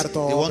querem Yet ajudar a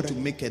tua they want obra, to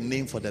make a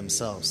name for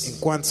themselves.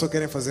 enquanto só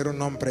querem fazer um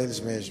nome para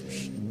eles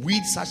mesmos.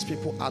 Weed such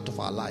people out of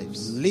our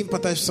lives Limpa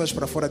tais pessoas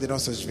para fora de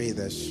nossas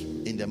vidas.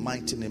 in the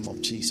mighty name of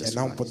Jesus Em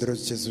nome Christ.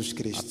 poderoso de Jesus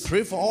Cristo.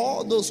 Pray for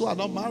all those who are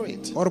not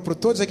married, Oro por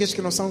todos aqueles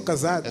que não são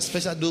casados,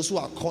 especially those who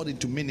are called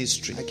into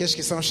ministry. aqueles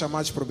que são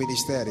chamados para o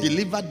ministério,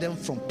 Deliver them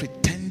from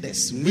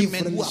pretenders,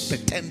 women who are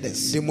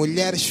pretenders, de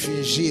mulheres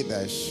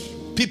fingidas,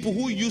 people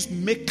who use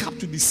makeup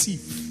to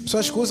deceive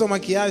pessoas que usam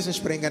maquiagens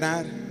para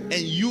enganar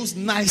and use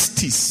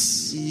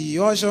niceties e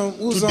hoje to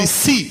usam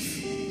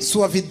deceive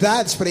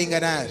suavidades para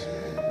enganar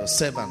your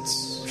servants.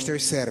 os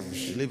teus servos.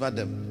 Deliver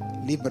them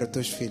Libera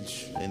teus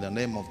filhos. in the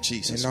name of Em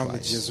Jesus nome de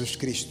Christ. Jesus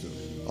Cristo.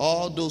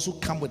 All those who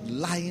come with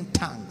lying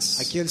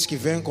tongues Aqueles que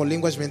vêm com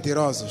línguas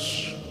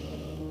mentirosas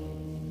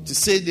to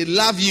say they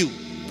love you,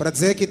 para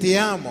dizer que te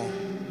amam,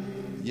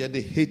 yet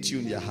they hate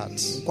you in their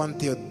hearts. enquanto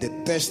te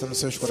detestam nos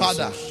seus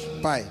corações.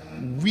 Pai,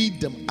 Weed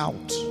them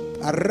out.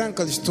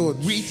 arranca-lhes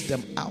todos, Weed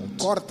them out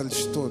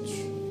corta-lhes todos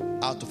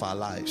out of our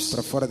lives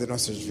para fora de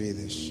nossas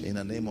vidas. in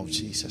the name of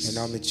Jesus. Em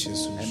nome de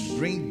Jesus. And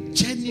bring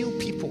genuine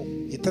people,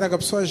 E traga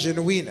pessoas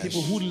genuínas,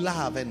 people who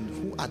love and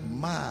who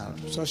admire,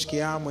 pessoas que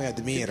amam e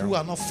admiram, who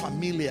are not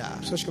familiar,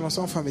 pessoas que não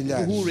são people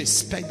familiares, who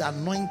respect the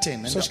anointing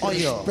and pessoas the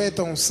que oil,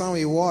 respeitam a unção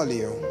e o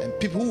óleo, and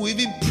people who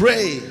even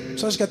pray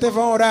pessoas que até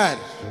vão orar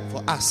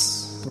for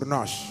us. por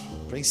nós.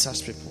 Bring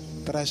such people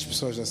Traz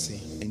pessoas assim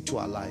into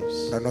our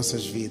lives para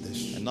nossas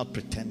vidas, and not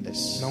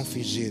pretenders. não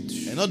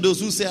fingidos. And not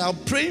those who say, I'm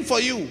praying for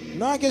you,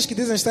 Não aqueles que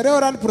dizem estarei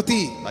orando por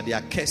ti, but they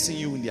are cursing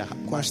you in their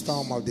mas minds. estão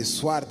a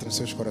amaldiçoar-te nos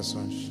seus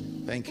corações.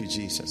 Thank you,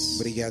 Jesus,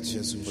 Obrigado,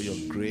 Jesus, for your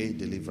great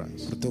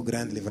deliverance. por teu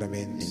grande In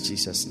livramento.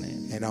 Jesus'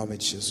 name. Em nome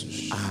de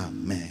Jesus.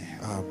 Amen.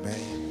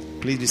 Amém.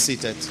 Please be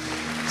seated.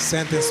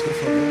 Sentem-se, por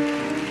favor.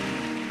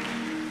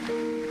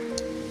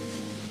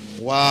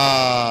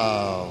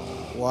 Wow.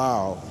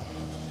 Uau.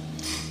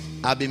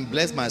 I've been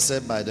blessed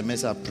myself by the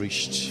message I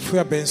preached. Fui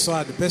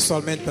abençoado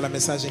pessoalmente pela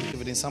mensagem.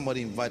 Even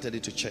somebody invited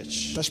you to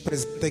church, Estás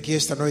presente aqui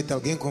esta noite,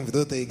 alguém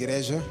convidou-te à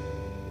igreja,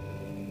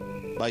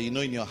 but you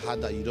know in your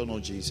heart that you don't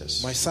know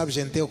Jesus. mas sabes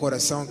em teu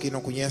coração que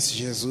não conheces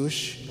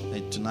Jesus,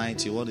 And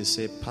tonight you want to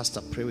say,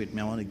 Pastor, pray with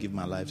me. I want to give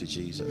my life to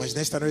Jesus. mas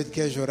nesta noite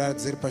queres orar,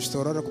 dizer,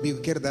 pastor, ora comigo,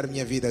 quero dar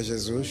minha vida a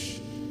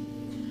Jesus.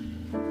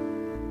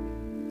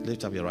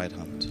 Lift up your right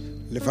hand.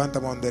 Levanta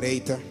a mão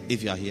direita,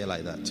 If you are here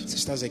like that, se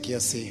estás aqui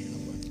assim,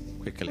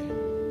 quickly.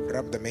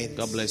 rapidamente.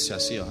 God bless you. I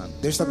see your hand.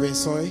 Deus te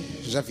abençoe,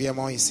 já vi a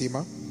mão em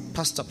cima.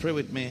 Pastor, pray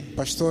with me.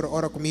 Pastor,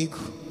 ora comigo,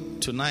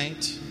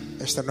 Tonight,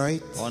 esta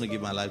noite, I want to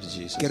give my life to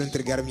Jesus. quero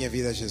entregar minha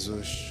vida a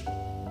Jesus.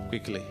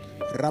 Quickly.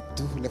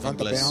 Rápido,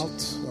 levanta God bem bless you.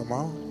 alto a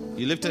mão.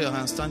 You lifted your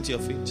hand, stand to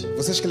your feet.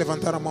 Vocês que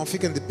levantaram a mão,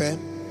 fiquem de pé.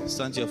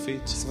 Stand to your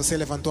feet. Se você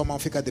levantou a mão,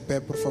 fica de pé,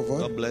 por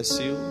favor. God bless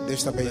you.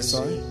 Deus te Bless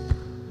abençoe. you.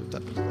 Lift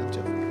up, stand to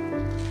your feet.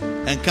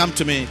 And come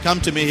to me. Come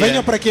to me Venha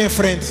here. para aqui em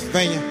frente,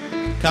 venha.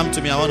 Come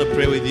to me. I want to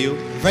pray with you.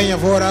 Venha,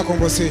 vou orar com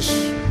vocês.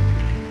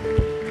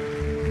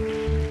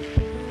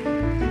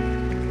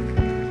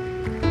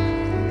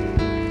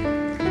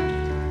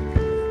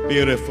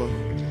 Beautiful.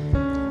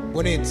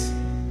 Bonito.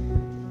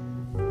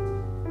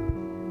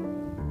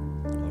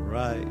 All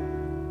right.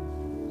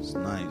 It's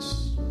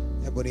nice.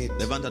 É bonito.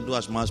 Levanta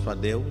duas mãos para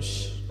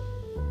Deus.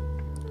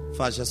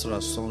 Faz as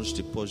orações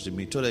depois de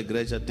mim. Toda a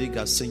igreja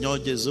diga: Senhor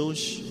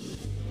Jesus,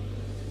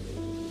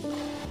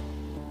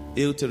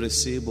 eu te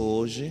recebo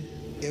hoje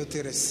Eu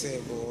te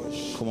recebo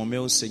hoje como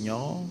meu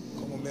Senhor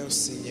como meu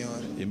Senhor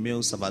e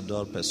meu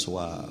Salvador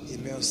pessoal. e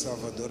meu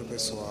Salvador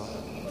pessoal.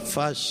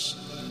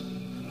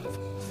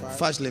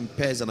 Faz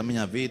limpeza na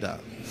minha vida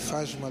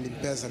Faz uma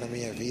limpeza na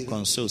minha vida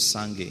com seu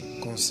sangue.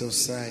 com seu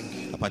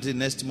sangue. A partir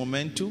deste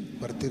momento, A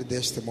partir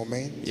deste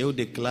momento, eu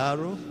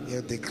declaro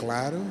eu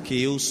declaro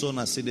que eu sou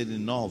nascido de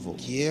novo.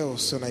 que eu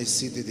sou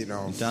nascido de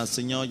novo. Então,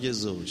 Senhor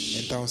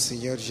Jesus, Então,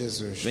 Senhor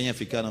Jesus, venha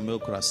ficar no meu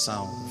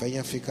coração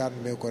venha ficar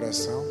no meu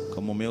coração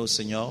como meu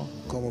Senhor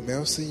como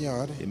meu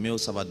Senhor e meu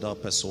Salvador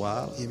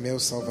pessoal. e meu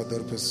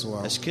Salvador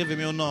pessoal. Escreve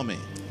meu nome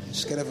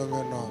Escreva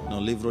meu nome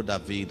no livro da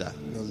vida.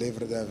 no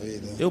livro da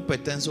vida. Eu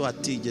pertenço a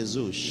ti,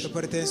 Jesus, Eu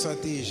pertenço a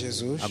ti,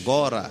 Jesus,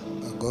 agora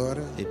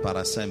agora e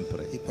para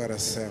sempre. e para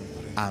sempre.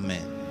 Amém.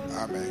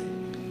 Amém.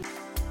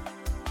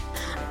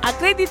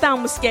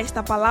 Acreditamos que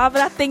esta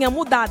palavra tenha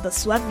mudado a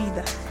sua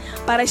vida.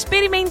 Para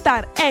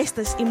experimentar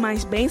estas e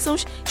mais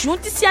bênçãos,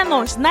 junte-se a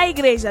nós na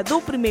Igreja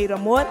do Primeiro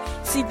Amor,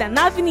 sita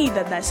na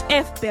Avenida das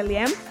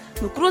FPLM,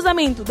 no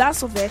cruzamento da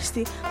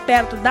Soveste,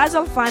 perto das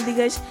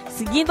alfândegas,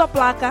 seguindo a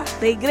placa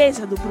da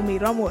Igreja do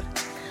Primeiro Amor.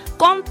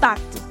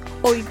 Contato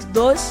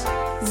 82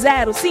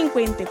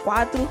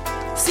 054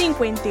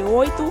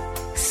 58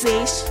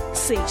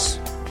 66.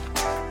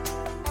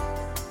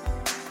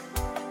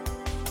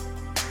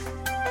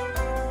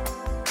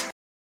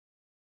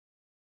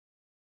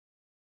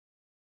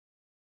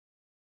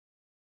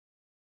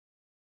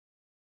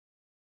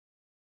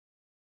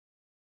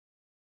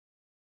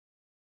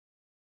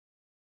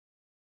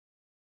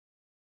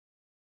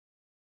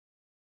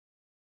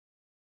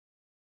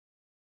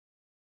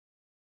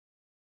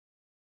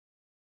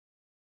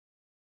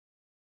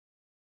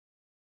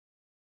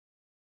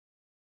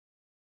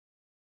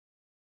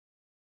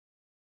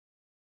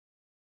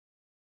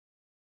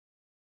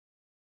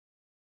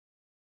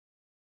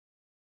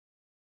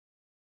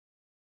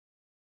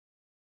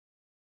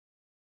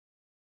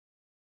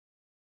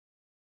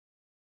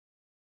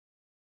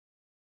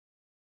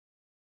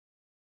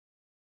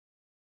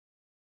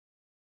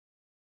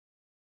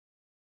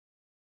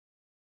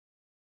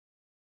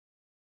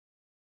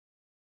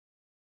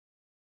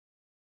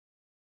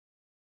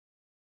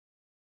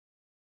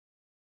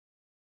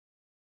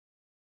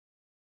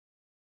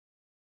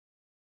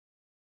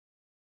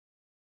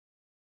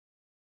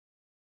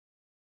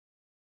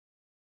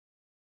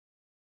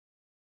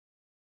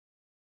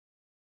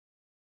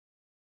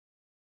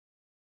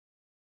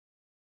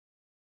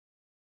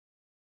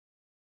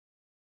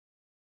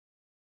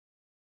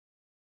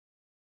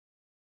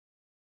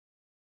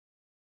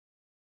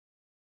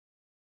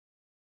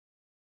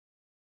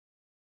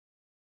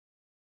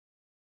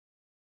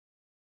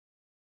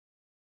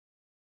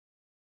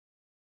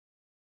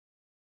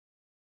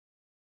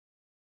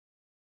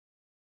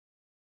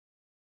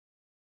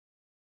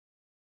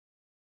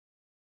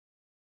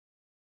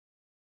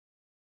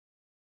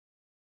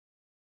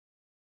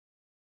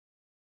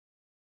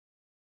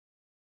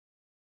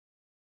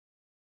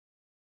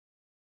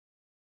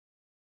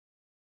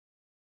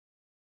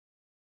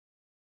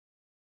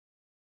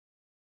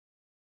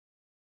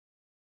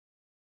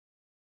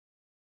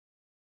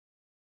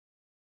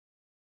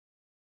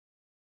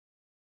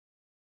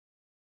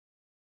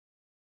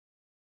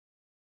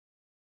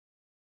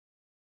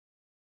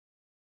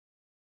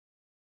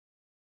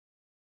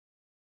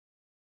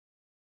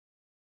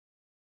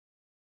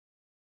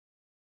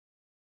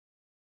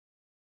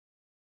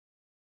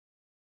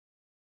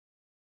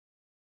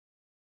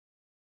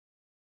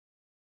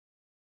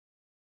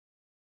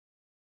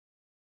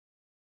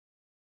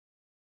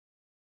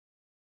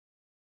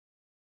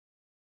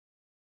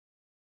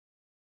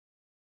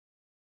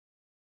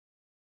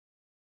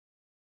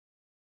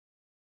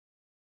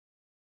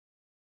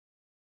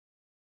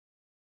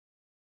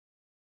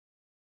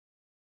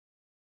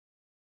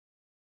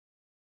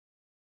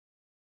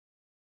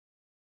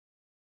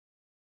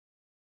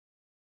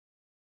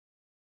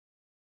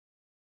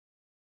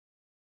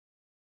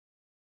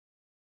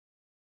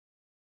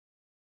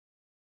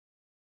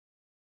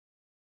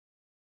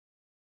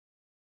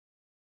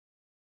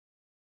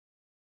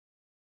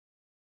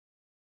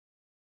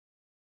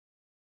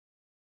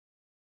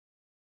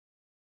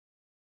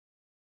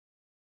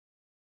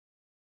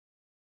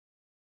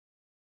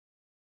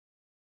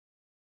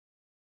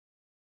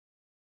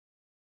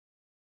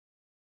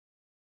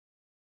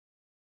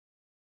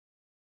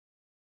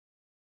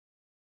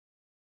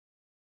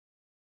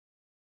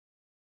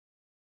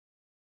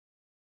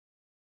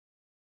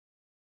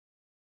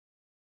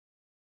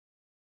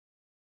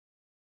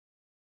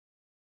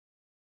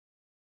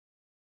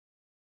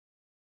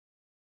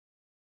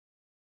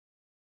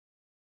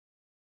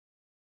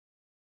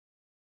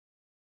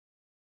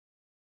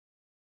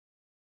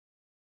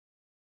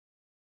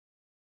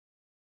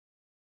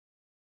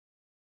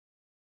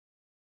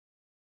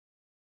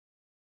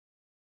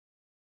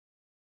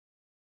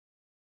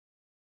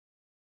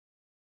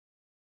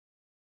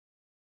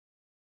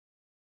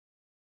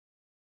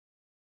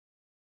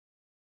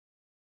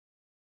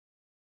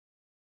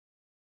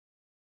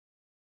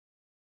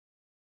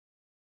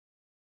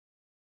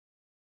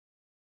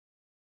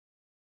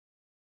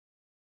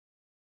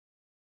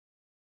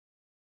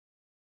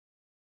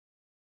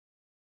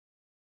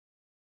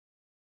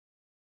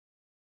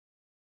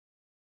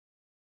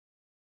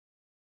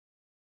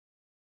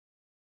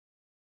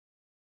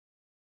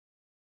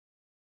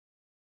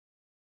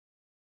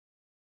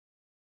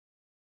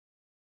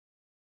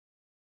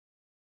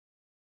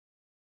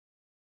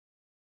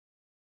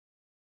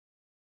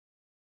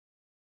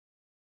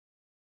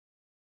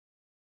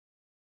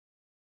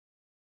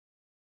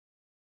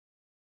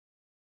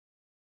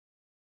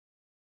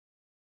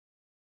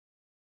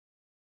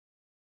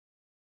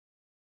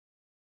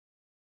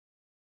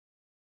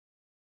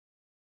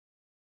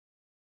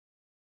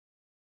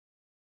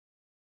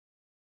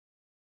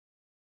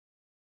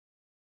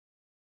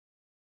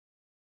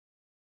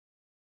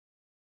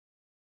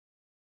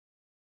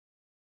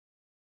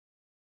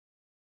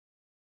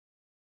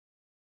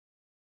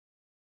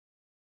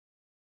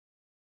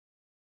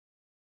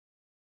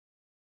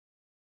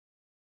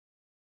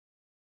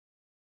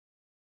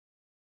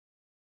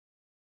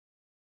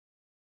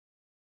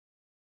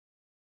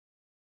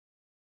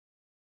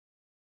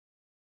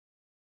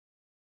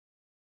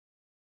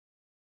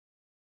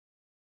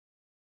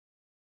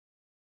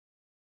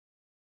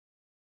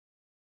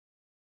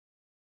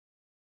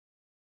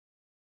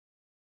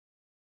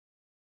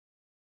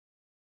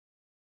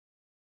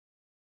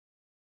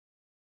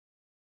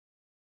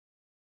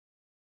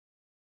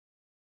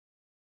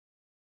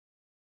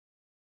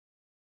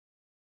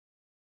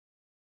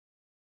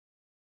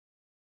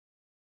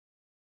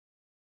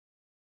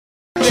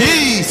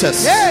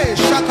 Jesus. Hey,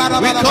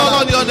 We call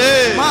on your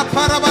name.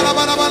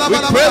 We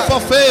pray for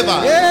favor.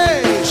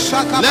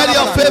 Let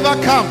your favor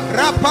come.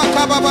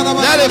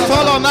 Let it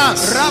fall on us.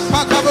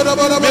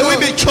 May we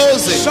be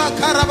chosen.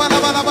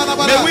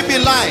 May we be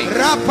light.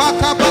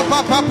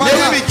 May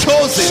we be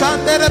chosen.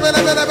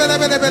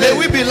 May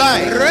we be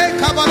light.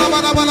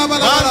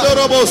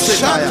 Mandorobo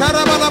setaya.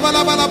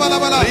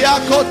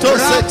 Riakoto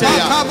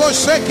seteya.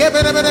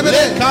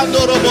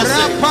 Lekandorobo se.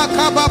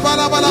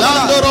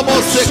 Landorobo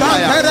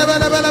sekaya.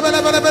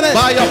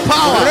 By your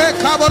power.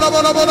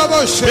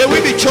 May we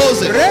be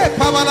chosen.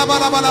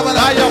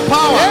 By your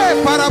power.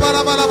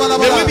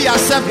 May we be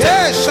accepted.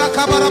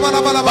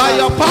 By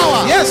your power.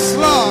 Yes,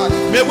 Lord.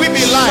 May we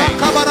be light.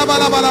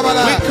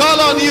 We call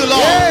on you,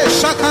 Lord,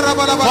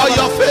 for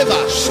your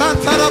favor.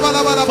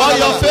 For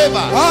your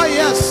favor. Oh,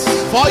 yes.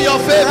 For your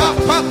favor.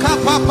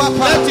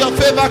 Let your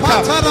favor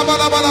come.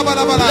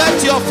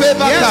 Let your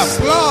favor come. Yes,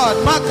 Lord.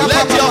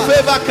 Let your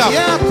favor come.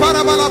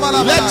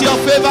 Let your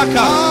favor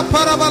come.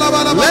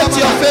 Let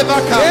your favor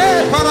come.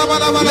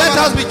 Let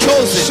us be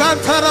chosen.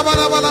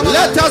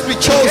 Let us be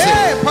chosen.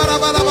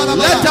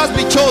 Let us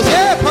be chosen.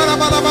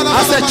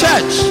 As a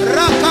church,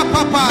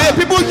 may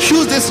people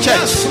choose this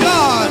church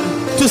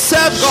to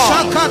serve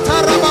God.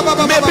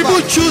 May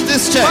people choose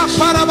this church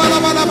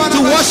to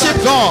worship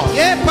God.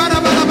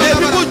 May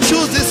people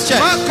choose this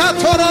church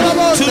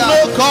to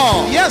know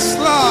God. Yes,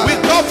 Lord. We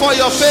call for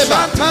your favor.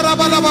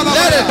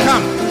 Let it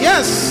come.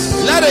 Yes.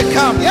 Let it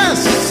come. Yes.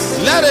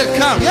 Let it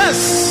come.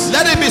 Yes.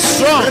 Let it be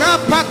strong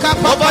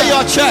over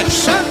your church.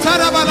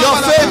 Your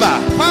favor,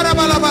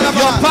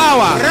 your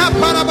power,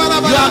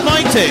 your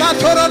anointing,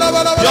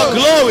 your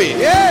glory,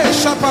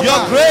 your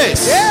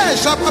grace.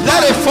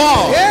 Let it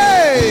fall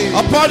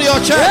upon your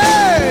church,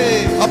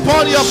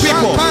 upon your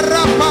people.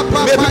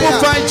 May people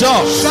find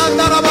jobs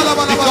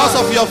because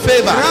of your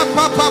favor.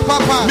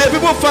 May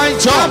people find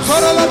jobs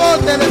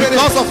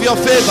because of your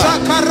favor.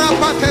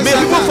 May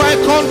people find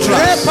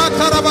contracts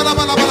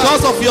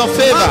because of your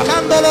favor.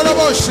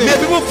 May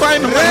people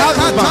find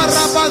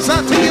husbands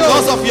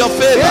because of your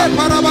favor.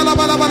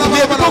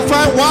 May people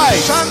find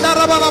wives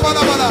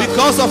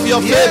because of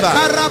your favor.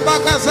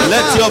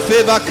 Let your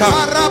favor come.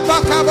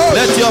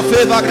 Let your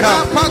favor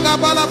come.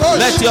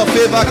 Let your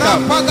favor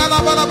come.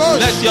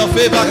 Let your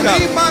favor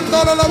come.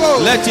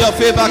 Let your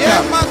favor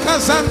come.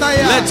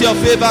 Let your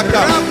favor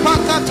come.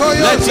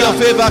 Let your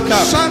favor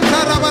come.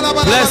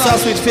 Bless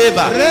us with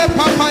favor.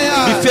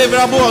 Be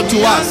favorable unto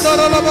us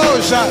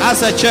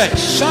as a church,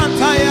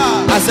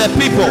 as a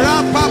people.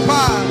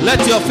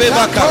 Let your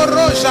favor come.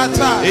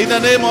 In the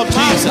name of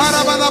Jesus.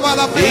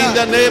 In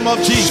the name of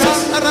Jesus.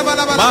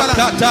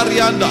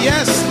 Makatarianda.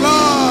 Yes,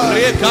 Lord.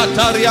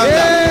 Rekatarianda.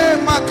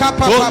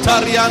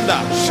 Kotarianda.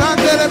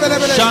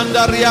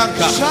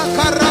 Shandarianka.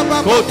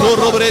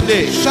 Kotorobrede.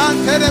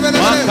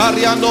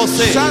 Makariando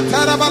se.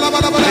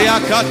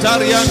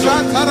 Reakatariando.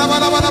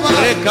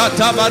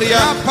 Rekatabaria.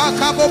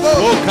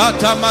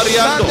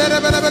 Okatamariando.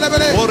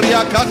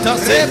 Oriakata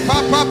se.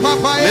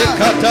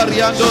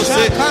 Rekatariando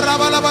se.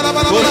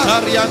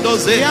 Kotariando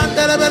se.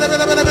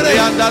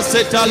 Reanda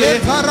setale.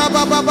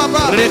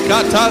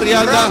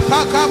 Rekatarianda.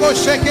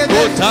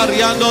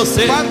 Kotariando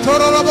se.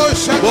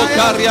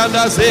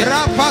 Kokarianda se.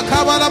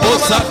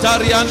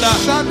 Kosatarianda.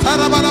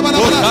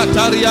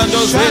 Kotariando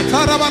se.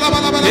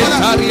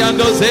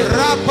 Ketariando se.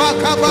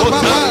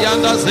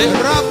 Kotarianda se.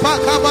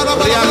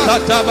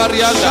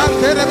 Reakatabarianda.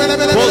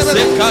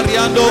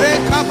 Kosekariando.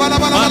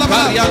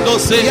 Makariando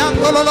se.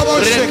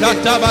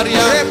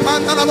 Rekatabaria.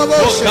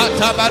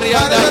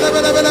 Kokatabarianda.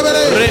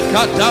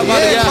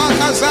 Rekatabaria.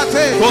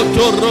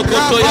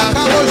 Kotorokotoya.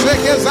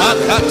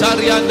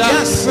 Makatarianda.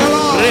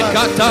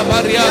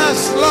 Rekatabaria.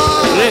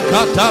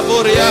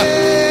 Rekataboria.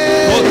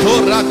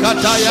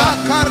 Kotorakataya.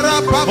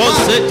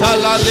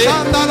 Kosetalale.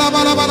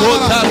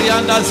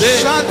 Kotarianda ze.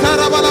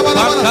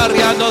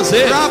 Makarianda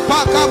ze.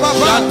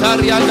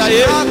 Shatarianda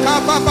ye.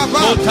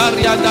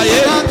 Kotarianda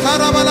ye.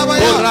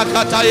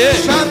 Korakataye.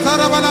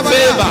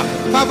 Favor.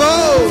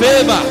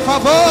 Favor.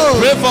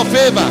 Pray for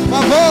favor.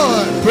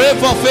 Pray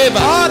for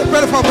favor.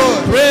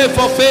 Pray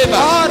for favor.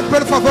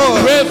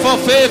 Pray for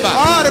favor.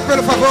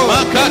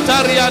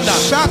 Makatarianda.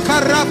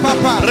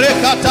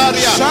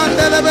 Rekataria.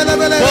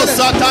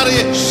 Kosatari.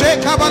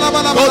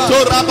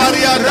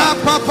 Kotorabarianda.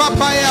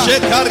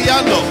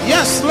 Shekariando.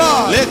 Yes,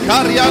 Lord.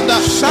 Lekarianda.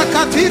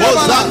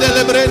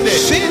 Ozandelebrende.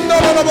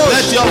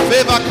 Let your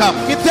favor come.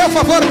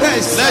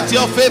 Let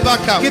your favor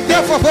come.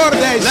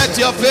 Let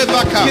your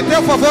favor come.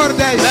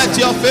 Let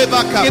your favor come. Let your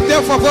favor come.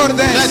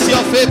 Let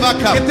your favor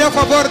come.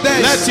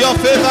 Let your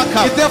favor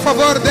come.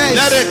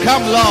 Let it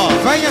come, Lord.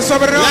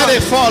 Let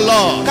it fall,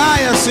 Lord.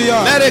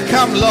 Let it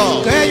come,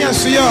 Lord.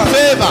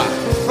 Favor.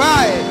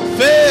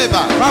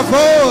 Favor.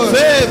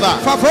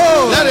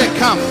 Let it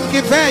come.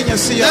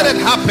 Let it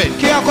happen.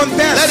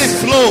 Let it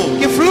flow.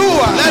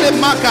 Let it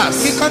mark us.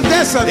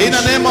 In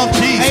the name of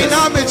Jesus.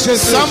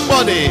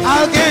 Somebody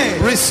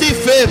receive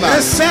favor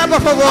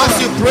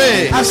as you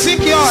pray.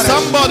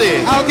 Somebody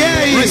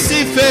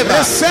receive favor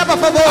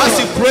as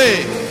you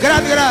pray.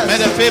 grande May graça,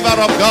 the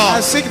favor of God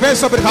assim que vem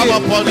sobre come ti,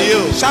 upon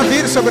you. já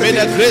vir sobre May ti,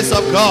 the grace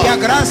of que a God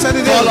graça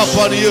de fall Deus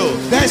upon you.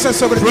 desça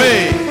sobre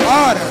Pray. ti.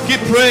 Ora,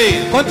 Keep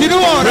praying.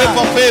 continua a Pray orar,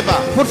 for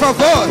favor por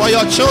favor, for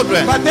your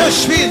children, para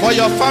teus filhos, for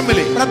your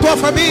family, para tua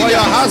for família,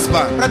 your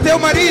husband, para teu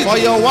marido, for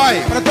your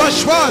wife, para tua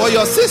esposa, for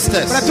your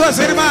sisters, para tuas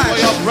for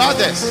irmãs, your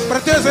brothers. para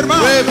teus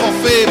irmãos. Pray for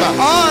favor.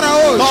 Ora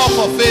Call hoje,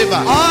 for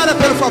favor. ora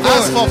pelo Ask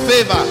favor, for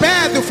favor.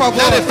 pede o favor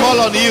Let it fall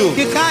on you.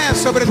 que caia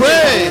sobre ti.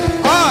 Pray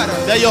Ora,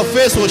 that your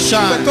face will que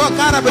shine. tua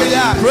cara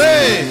brilhar.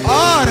 Pray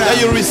Ora, that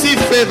you receive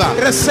favor.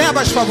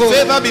 recebas favor.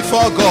 Favor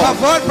before God.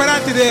 Favor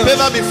perante Deus.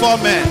 Favor before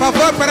men.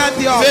 Favor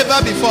perante homem.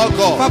 Favor before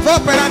God. Favor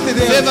perante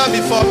Deus. Favor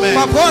before men.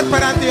 Favor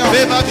perante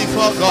homem. Favor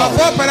before God.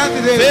 Favor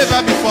perante Deus.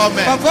 Favor before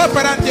men. Favor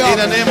perante In the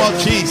homem. name of Em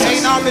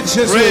Jesus. nome de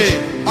Jesus. Pray.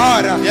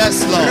 Ora.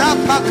 Yes, Lord.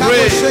 Rapacabo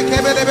Pray.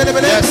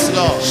 shekebelebelebele. Yes,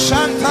 Lord.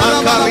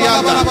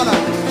 Shantarabalabalabalabala.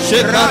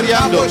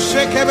 Shekariando. Rapabo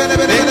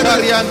shekebelebelebele.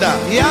 Shekarianda.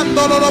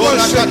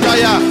 Yandololoboshe.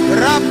 Orakataya.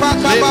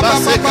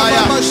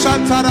 Rapakabababababa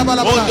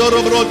shantarabalabala.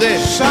 Ondorobrode.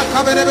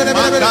 Shakabelebelebele.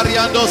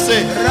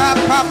 Makariandose.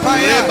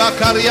 Rapapaya.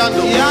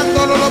 Rebakariando.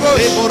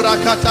 Yandololoboshe.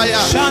 Eborakataya.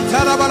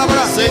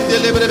 Shantarabalabala.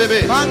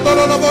 Sendelebrebebe.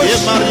 Mandololoboshe.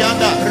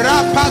 Yemarianda.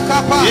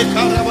 Rapakapa.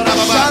 Yekarababa.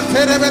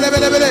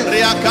 Shanterebelebelebele.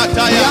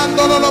 Reakataya.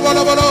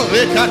 Yandololobolobolo.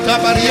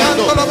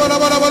 Rekatabariando.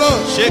 Yandololobolobolo.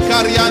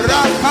 Shekarianda.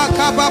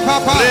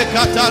 Rapakapapapa.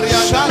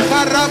 Rekatarianda.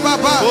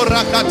 Shakarababa.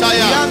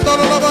 Orakataya.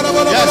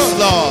 Yandololobolobolo. Yes,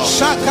 Lord.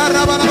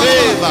 Shakarabalabala.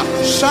 Favor.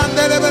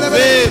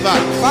 Shandelebelebele. Favor.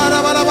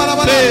 Parabalabala.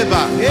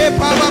 Favor.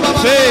 Epabababa.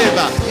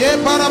 Favor.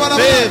 Eparabalabala.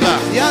 Favor.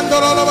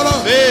 Yandololobolo.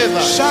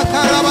 Favor.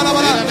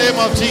 Shakarabalabala. In the name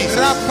of Jesus.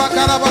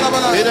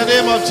 Rapakarabalabala. In the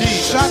name of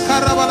Jesus.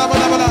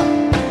 Shakarabalabala.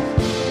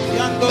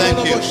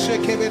 Thank you.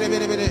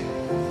 Yandololoboshe.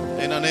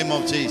 In the name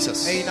of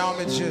Jesus. Em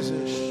nome de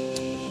Jesus.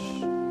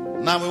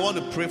 Now we want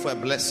to pray for a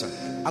blessing.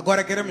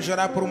 Agora queremos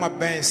orar por uma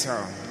bênção.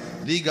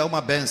 Diga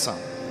uma bênção.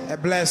 A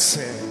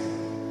blessing.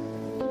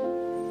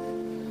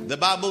 The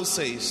Bible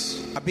says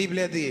A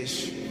Bíblia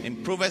diz, in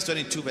Proverbs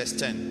 22 verse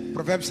 10,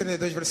 Provérbios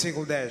 32,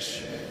 versículo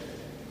 10,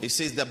 it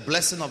says the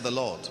blessing of the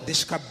Lord,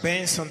 diz que a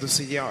bênção do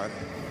Senhor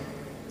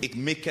it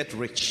maketh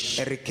rich.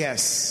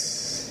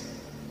 enriquece.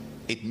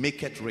 It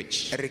maketh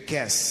rich.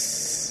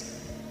 Enriquece.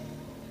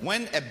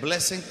 When a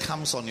blessing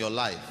comes on your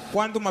life,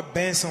 Quando uma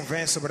bênção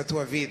vem sobre a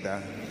tua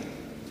vida,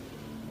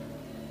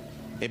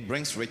 it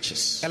brings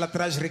riches. ela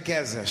traz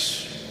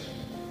riquezas.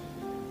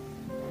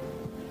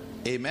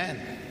 Amen.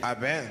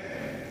 Amém.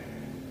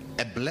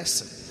 A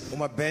blessing.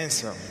 Uma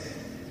bênção.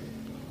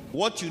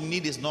 What you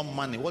need is not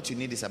money. What you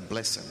need is a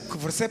blessing. O que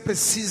você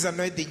precisa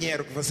não é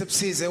dinheiro, o que você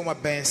precisa é uma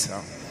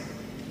bênção.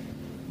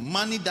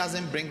 Money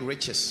doesn't bring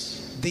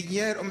riches.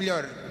 Dinheiro, ou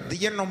melhor,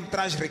 dinheiro não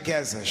traz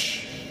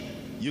riquezas.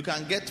 You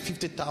can get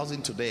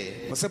 50,000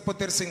 today. Você pode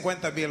ter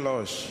 50 mil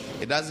hoje.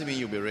 It doesn't mean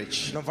you'll be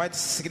rich. Não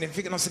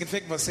significa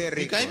que você é You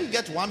rico. can even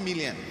get 1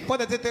 million.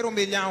 Pode até ter 1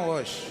 milhão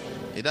hoje.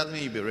 It doesn't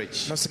mean you'll be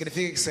rich. Não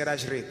significa que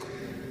serás rico.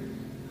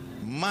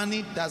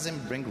 Money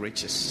doesn't bring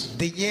riches.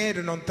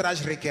 Dinheiro não traz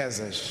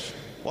riquezas.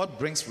 What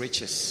brings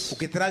riches O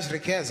que traz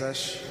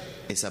riquezas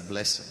is a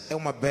blessing. é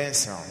uma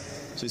bênção.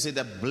 So you say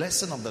the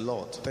blessing of the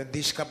Lord, Então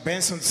diz que a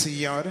bênção do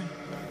Senhor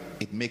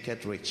it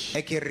maketh rich.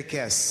 é que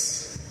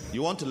enriquece.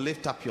 You want to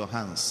lift up your Eu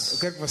hands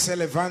quero que você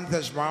levante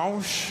as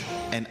mãos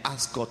and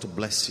ask God to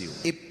bless you.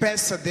 e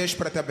peça a Deus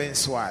para te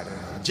abençoar.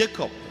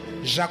 Jacob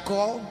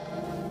Jacó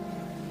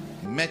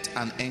met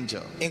an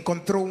angel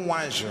encontrou um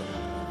anjo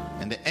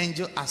and the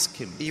angel asked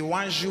him e o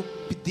anjo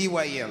pediu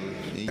a ele.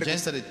 in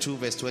Genesis 32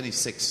 verse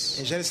 26.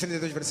 Em Gênesis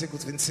 32, versículo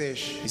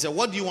 26. He said,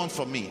 what do you want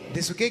from me?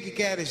 Disse: o que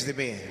queres de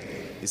mim?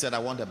 He said, I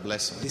want a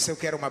blessing. Disse: eu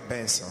quero uma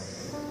bênção.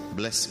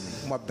 Bless me.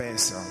 Uma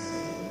bênção.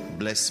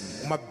 Bless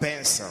me. Uma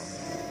bênção.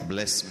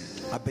 Bless me.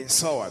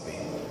 Abençoa-me.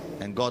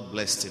 And God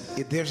blessed him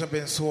E Deus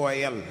abençoou a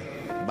ele,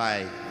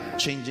 by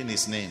changing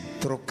his name.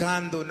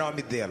 trocando o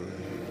nome dele.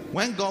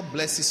 When God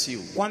blesses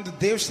you, Quando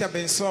Deus te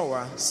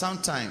abençoa,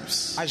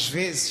 sometimes às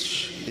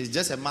vezes it's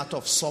just a matter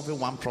of solving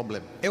one problem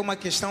é uma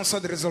questão só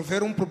de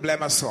resolver um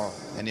problema só,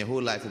 and your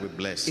whole life will be e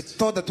blessed.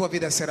 toda a tua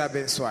vida será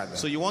abençoada.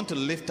 So you want to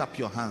lift up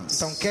your hands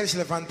Então queres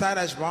levantar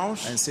as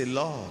mãos and say,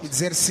 Lord, e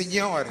dizer: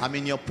 Senhor, I'm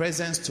in your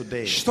presence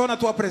today. estou na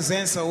tua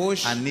presença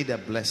hoje, I need a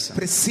blessing.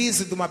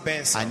 preciso de uma I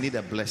bênção. need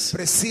a blessing.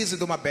 Preciso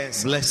de uma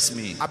bênção. Bless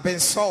me.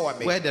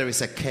 Abençoa-me. Where there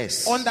is a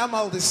curse, Onde há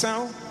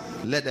maldição,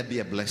 let there be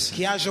a blessing.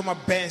 que haja uma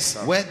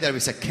bênção. Where there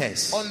is a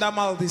curse, Onde há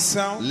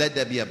maldição, let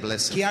there be a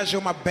blessing. que haja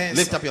uma Lift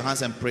bênção. up your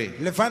hands and pray.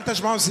 Levanta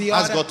as mãos e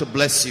Ask ora. God to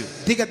bless you.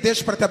 Diga a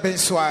Deus para te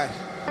abençoar.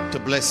 To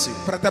bless you.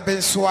 Para te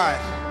abençoar.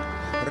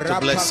 To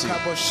bless you.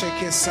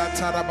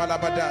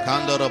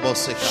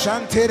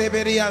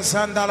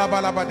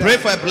 Pray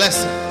for a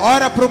blessing.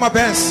 Ora por uma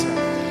bênção.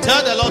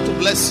 Tell the Lord to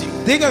bless you.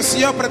 Diga ao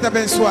Senhor para te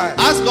abençoar.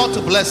 Ask God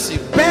to bless you.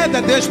 Pede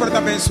a Deus para te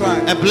abençoar.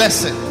 A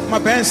blessing. Uma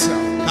bênção.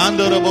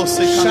 Kandorobo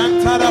seka.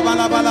 Shantara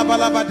bala bala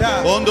bala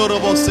bada.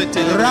 Ondorobo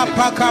setele.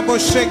 Rapaka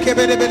bosheke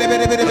bele bele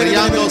bele bele bele.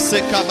 Riando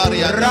seka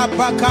barianda.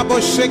 Rapaka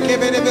bosheke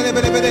bele bele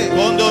bele bele.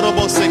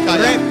 Ondorobo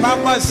sekaya.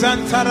 Repama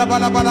zantara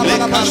bala bala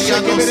bala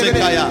bosheke Lekariando bele bele.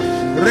 sekaya.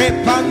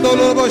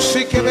 Repando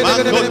bosheke bele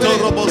bele bele.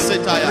 Makotorobo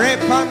setaya.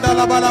 Repanda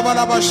la bala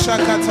bala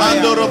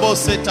boshakataya. Mandorobo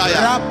setaya.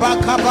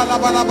 Rapaka bala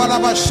bala bala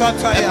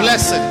boshataya. A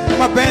blessing.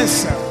 Uma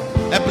bênção.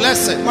 A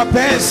blessing. Uma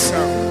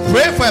bênção.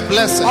 Pray for a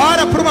blessing.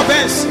 Ora por uma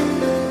bênção.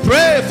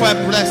 Pray for a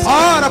blessing.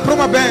 Ora por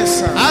uma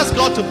bênção. Ask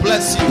God to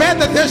bless you.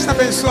 Pede a Deus te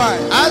abençoar.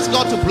 Ask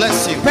God to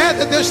bless you.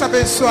 Pede a Deus te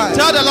abençoar.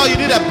 Tell the Lord you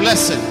need a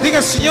blessing.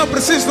 Diga, Senhor,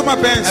 preciso de uma A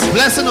bênção.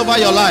 blessing over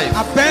your life.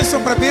 A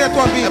bênção para vir a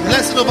tua A vida.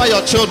 blessing over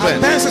your A children.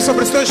 bênção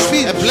sobre os teus A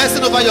filhos.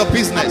 blessing over your A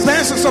business.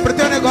 bênção sobre o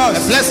teu A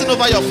negócio. blessing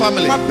over your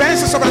family. Uma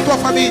bênção sobre a tua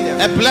família.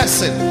 A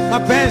blessing. Uma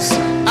bênção.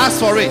 Ask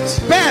for it.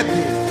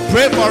 Pede.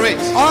 Pray for it.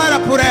 Ora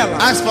por ela.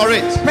 Ask for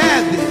it.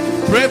 Pede.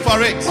 Pray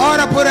for it.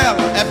 Ora por ela.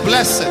 A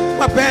blessing.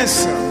 Uma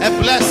bênção. A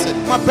blessing.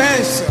 Uma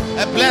bênção.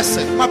 A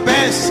blessing. Uma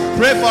bênção.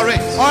 Pray for it.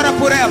 Ora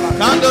por ela.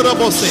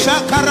 Kandorobose.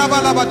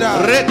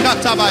 Shakarabalabada.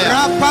 Rekatabaya.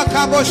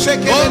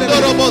 Rapakabosheke.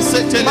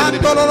 Kondorobose telebele.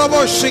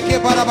 Mandololoboshike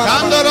barabara.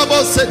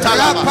 Kandorobose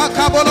talaba.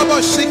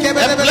 Rapakaboloboshike A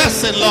belebele.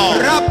 blessing,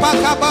 Lord.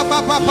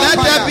 Rapakababababa.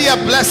 Let there be a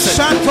blessing.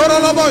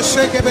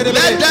 Shantoroloboshike belebele.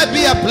 Let there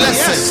be a Yes,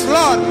 blessing.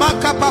 Lord. A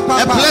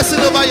Makapapapa.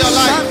 blessing over your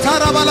life.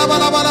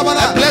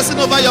 Shantarabalabalabala. A blessing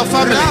over your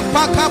family.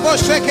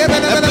 Rapakabosheke A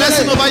belebele.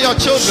 blessing over your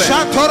children. The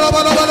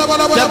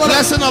Shantorobalabalabala.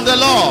 blessing of the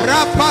Lord.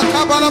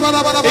 Rapakabalabalabalabala.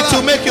 It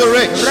will make you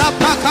rich.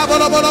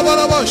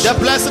 Rapakabalabalabalabala. The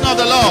blessing of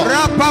the Lord. It will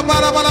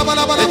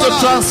Rapakabalabalabalabala.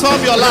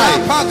 transform your life.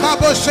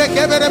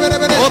 Rapakabosheke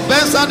belebele. O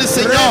benção do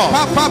Senhor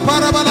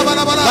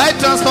Rapapaparabalabala. vai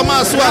transformar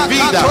a sua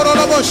vida.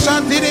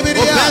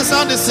 O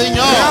benção do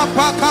Senhor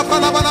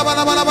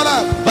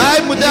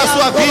vai mudar a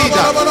sua vida.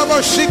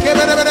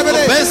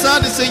 O benção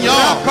do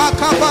Senhor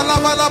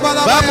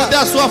vai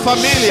mudar a sua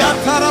família.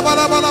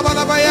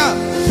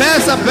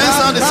 Peça a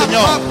benção do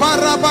Senhor.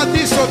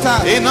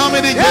 Em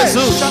nome de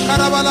Jesus.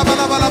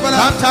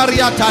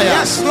 Cantariataya.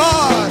 Yes,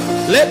 Lord.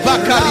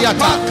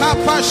 Lebakariata.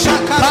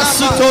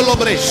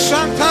 Pasutolobre.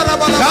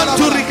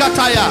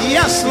 Canturicataya.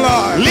 Yes,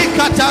 Lord.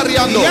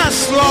 Likatariando.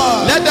 Yes,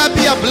 Lord. Let there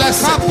be a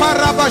blessing.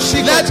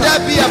 Let there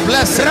be a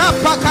blessing. Let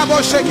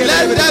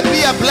there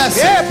be a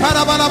blessing.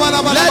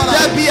 Let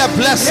there be a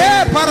blessing.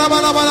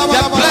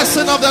 The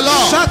blessing of the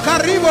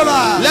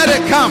Lord. Let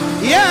it come.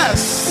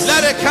 Yes.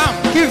 Let it come.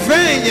 Que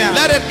venha.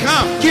 Let it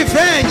come. Que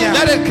venha.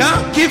 Let it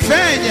come. Que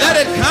venha. Let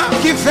it come.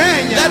 Que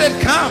venha. Let it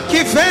come.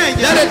 Que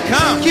venha. Let it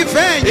come. Que In the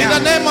venha.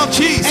 name of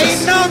Em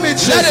Jesus. nome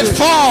de Let it Jesus.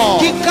 fall.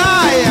 Que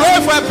caia.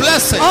 Pray for a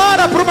blessing.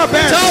 Ora por uma Tell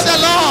bênção. the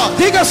Lord,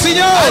 Diga, I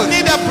Senhor,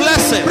 need a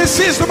blessing.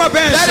 preciso de uma Let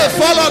bênção. it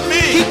fall on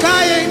Que me.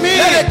 caia em mim.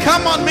 Let it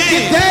come on Que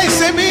me.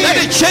 desça em mim. Let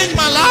it change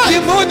my Que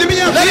life. mude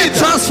minha Let it vida.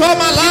 transform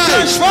my life.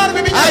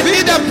 Transforme minha I need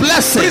vida. a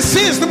blessing.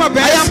 Preciso de uma I am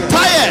bênção.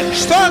 tired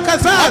Estou of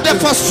casado the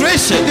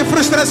frustration. de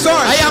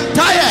frustrações. I am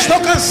tired Estou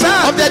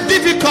cansado of the das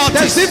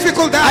difficulties.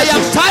 dificuldades. I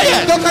am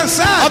tired Estou of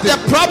cansado the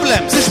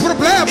problems dos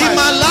problemas in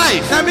my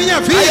life. na minha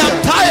I vida.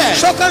 am tired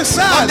Estou of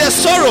cansado the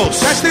sorrows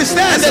das and the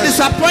tristezas,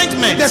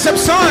 disappointments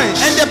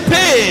decepções and the e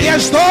pain.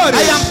 as dores.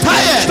 I am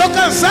tired Estou of the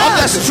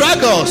cansado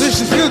struggles. das But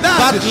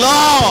dificuldades.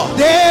 Lord,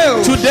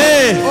 Deus,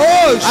 today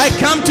hoje I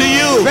come to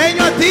you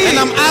venho a ti and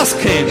I'm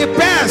asking e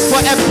peço for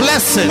a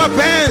blessing. uma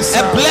bênção.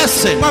 A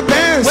blessing. Uma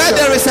bênção. Where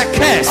there is a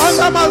curse,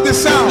 Onde há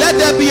maldição, let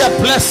there be a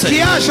que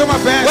blessing. haja uma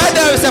Where bênção.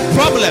 there is a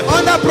problem,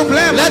 Onde há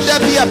problemas, let there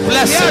be a que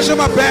blessing. haja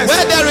uma bênção.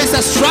 Where there is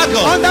a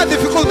struggle, Onde há let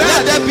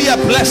dificuldade, there be a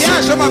que blessing.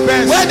 haja uma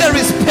bênção. Where there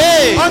is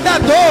pain, Onde há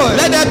dor,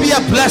 let there be a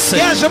que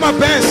blessing. haja uma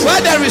bênção.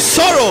 Where there is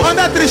sorrow, Onde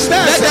há let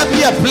tristeza, there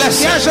be a que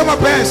blessing. haja uma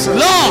bênção.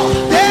 Lord,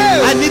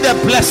 I Deus, need a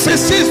blessing.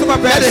 preciso de uma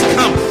Let it bênção.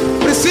 come.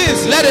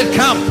 Preciso Let it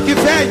come. que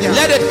venha,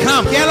 Let it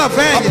come que ela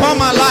venha upon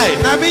my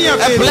life. na minha A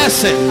vida.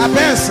 blessing. A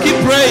bênção.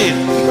 Keep praying.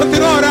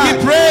 Continua a orar.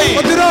 Keep praying.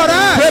 Continua a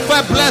orar. Pray for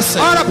a blessing.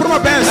 Ora por uma A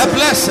bênção.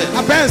 blessing.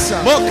 A bênção.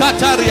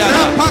 Mokatarianda.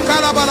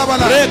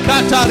 Rapacalabalabala.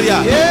 Rekataria.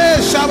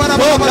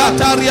 Shabarabala.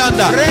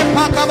 Mokatarianda.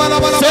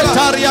 Repacabalabalabala.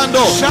 Setariando.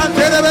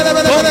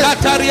 Shantelebelebelebele.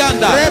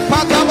 Mokatarianda.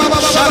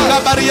 Repacabalabalabala.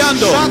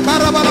 Shakabariando.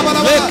 Shakarabalabala.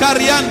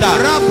 Lekarianda.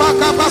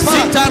 Rapacababa.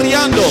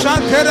 Sitariando.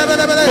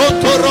 Shantelebelebele.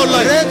 Motorola.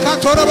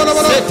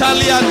 Rekatorobalabala.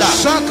 Setalianda.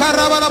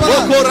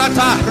 Shakarabalabala.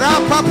 Mokorata.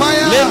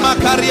 Rapapaya.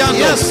 Lemakariando.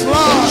 Yes,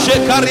 Lord.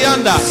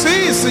 Shekarianda.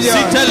 Sim, Senhor.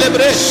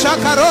 Sitelebre. A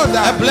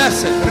Shakaroda.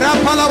 blessing. In the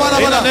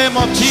Rapalabalabala. name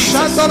of Jesus.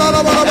 A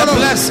Shandololobolobolo.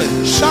 blessing.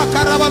 In the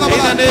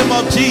Shakarabalabala. name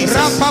of Jesus.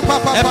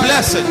 Rapapapapa. A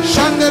blessing.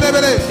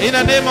 Shandelebele. In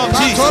the name of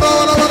Jesus.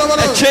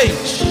 Katorolobolobolo. A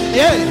change.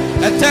 Yeah.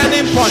 A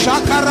turning point. A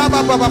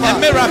Shakarabababa.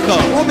 miracle.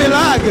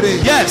 Milagre.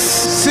 Yes.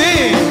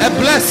 Sim. A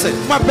blessing.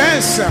 Uma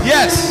bênção.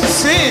 Yes.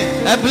 Sim.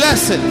 A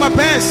blessing. Uma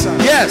bênção.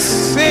 Yes.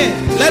 Sim.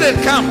 Let it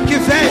come. Que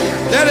venha.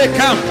 Let it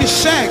come. Que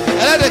chegue.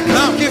 Let it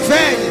come. Que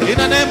venha. In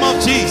the name of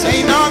Jesus.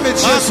 Em nome de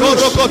Jesus.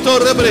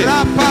 Makorokotorebre. Se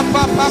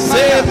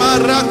Rapapapapa.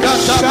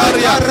 marakata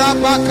maria.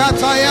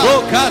 Shakarabakataya.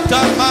 Okata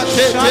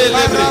matetelebe.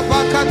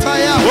 Shakarabakataya.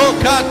 Rakataya. O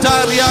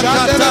Kataria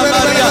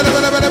Katamaria.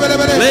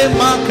 Le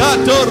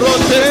Makato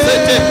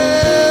Rotesete.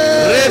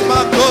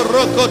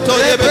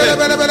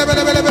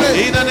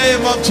 In the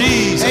name of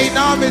Jesus. Em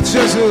nome de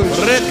Jesus.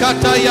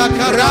 Rekataya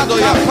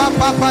Karadoya.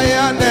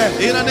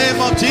 In the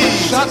name of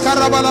Jesus.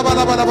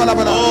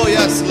 Oh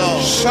yes,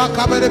 Lord.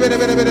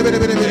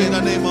 In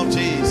the name of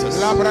Jesus.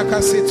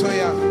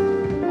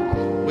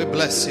 We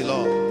bless you,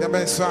 Lord. Te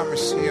abençoamos,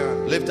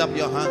 Senhor. Lift up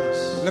your hands.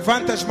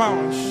 Levanta as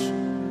mãos.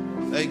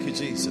 Thank you,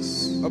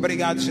 Jesus.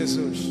 Obrigado,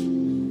 Jesus.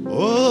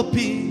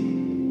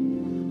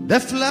 Open the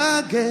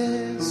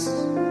floodgates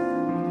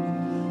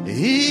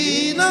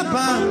in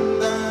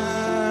abundance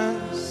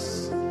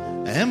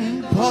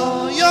and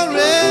pour your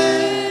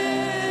rain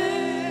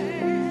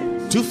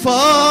to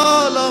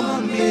fall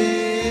on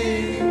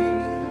me.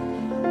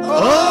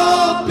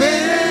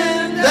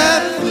 Open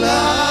the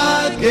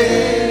floodgates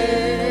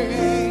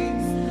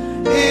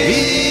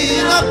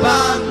in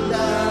abundance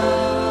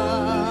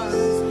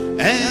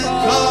and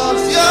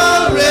cause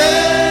your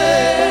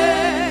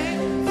rain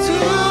to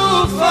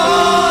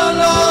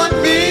fall on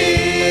me.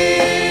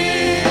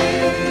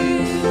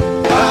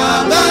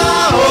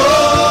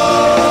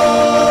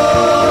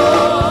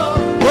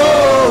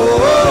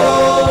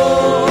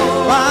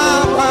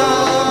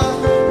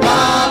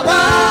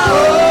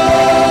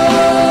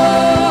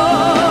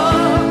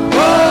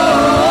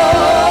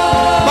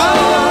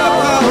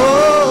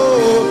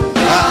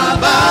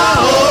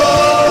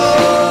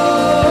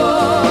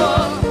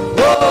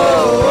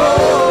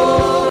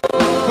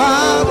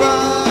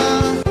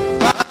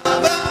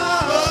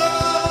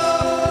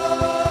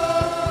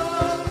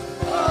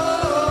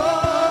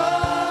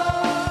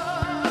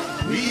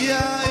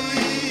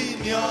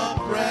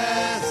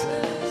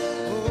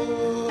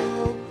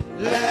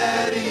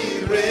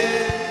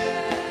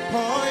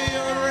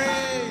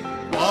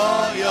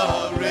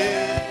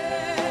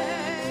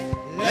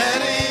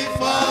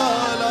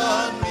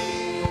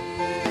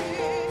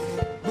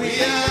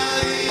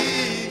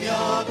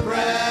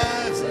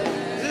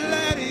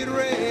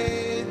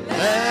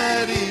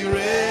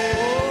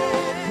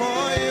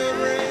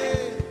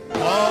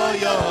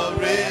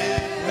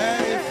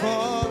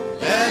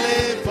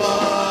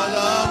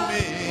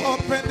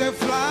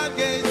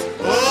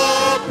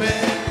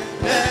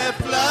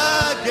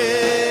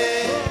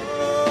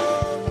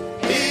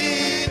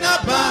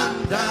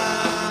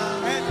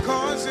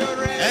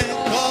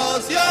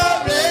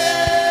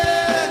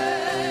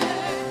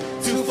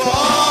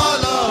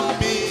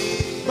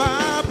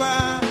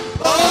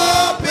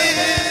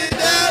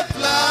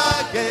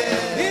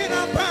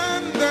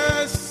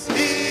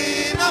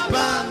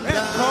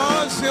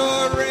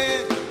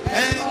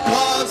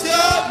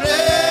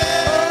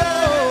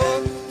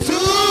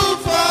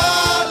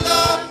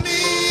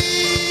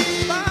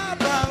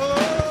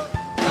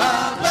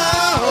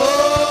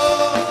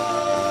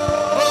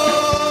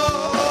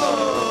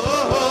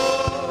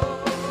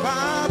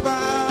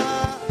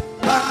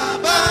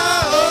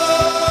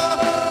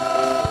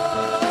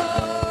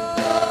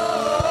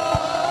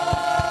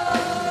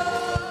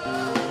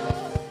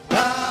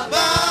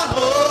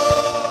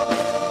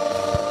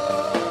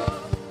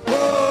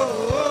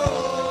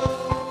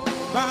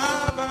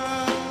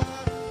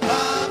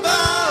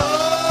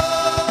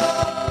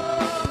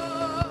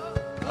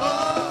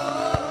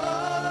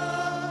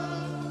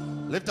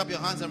 Lift up your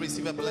hands and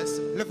receive a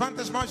blessing.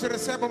 Levanta as mãos e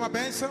receba uma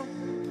bênção.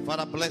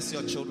 Father, bless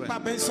your children. Pai,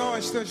 abençoa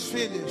os teus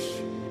filhos.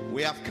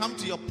 We have come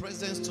to your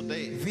presence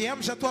today.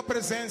 Viemos à tua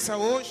presença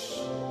hoje.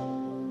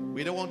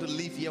 We don't want to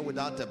leave here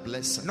without a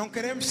blessing. Não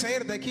queremos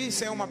sair daqui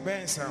sem uma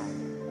bênção.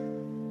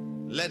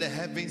 Let the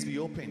heavens be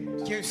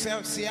opened Que os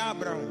céus se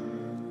abram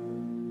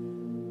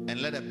and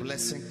let a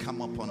blessing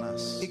come upon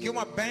us. e que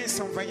uma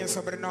bênção venha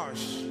sobre nós.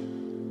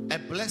 A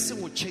blessing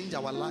will change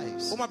our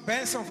lives. Uma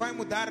bênção vai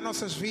mudar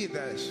nossas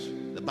vidas.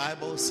 The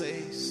Bible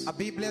says A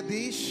Bíblia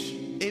diz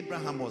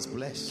Abraham was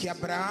blessed que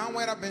Abraão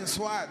era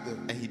abençoado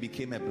and he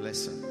became a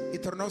blessing. e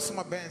tornou-se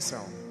uma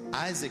bênção.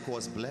 Isaac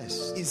was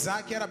blessed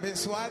Isaac era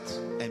abençoado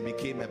and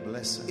became a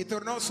blessing. e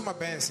tornou-se uma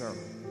bênção.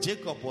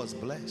 Jacob was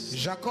blessed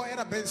Jacó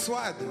era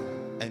abençoado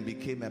and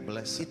became a e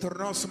blessing.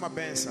 tornou-se uma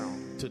bênção.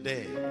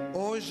 Today,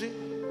 Hoje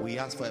we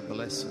ask for a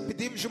blessing,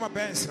 pedimos uma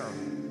bênção,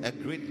 a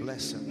great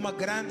blessing uma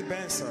grande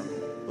bênção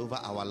over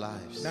our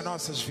lives. nas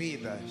nossas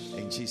vidas.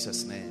 In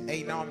Jesus' name,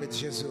 Em nome de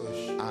Jesus.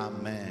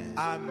 amen.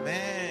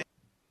 Amém.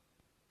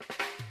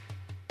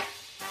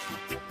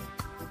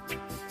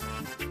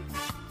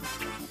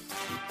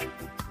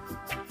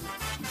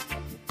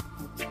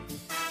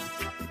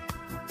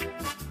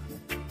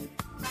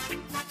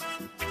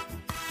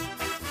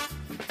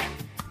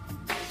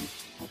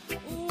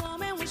 O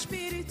homem é um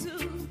espírito,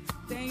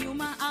 tem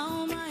uma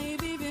alma e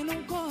vive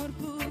num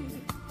corpo.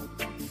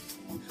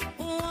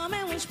 O homem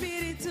é um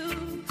espírito,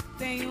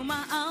 tem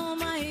uma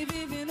alma e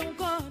vive num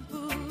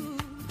corpo.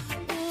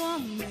 O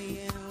homem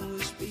é um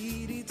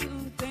espírito,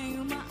 tem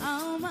uma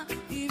alma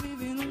e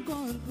vive num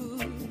corpo.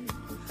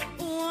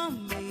 O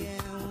homem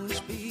é um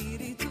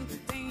espírito,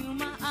 tem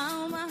uma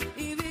alma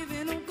e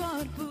vive num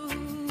corpo.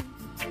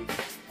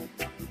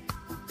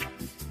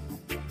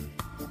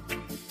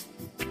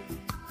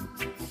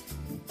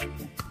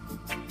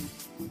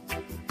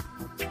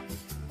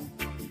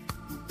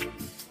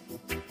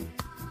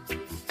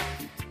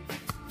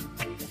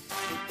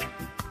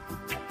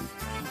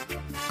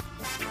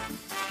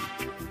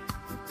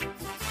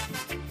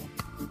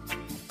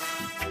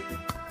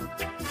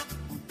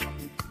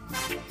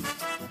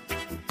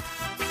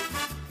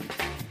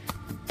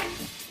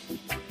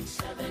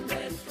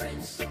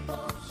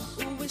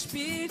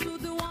 espírito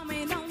do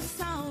homem não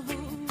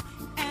salvo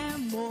é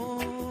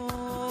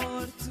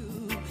morto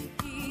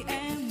e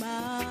é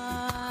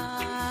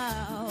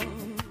mau.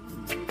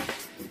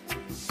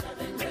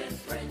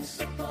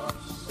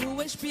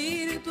 O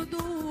espírito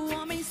do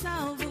homem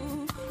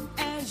salvo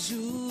é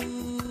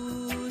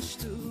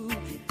justo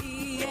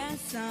e é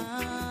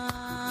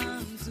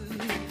santo.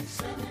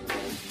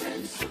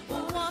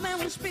 O homem é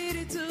um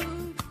espírito,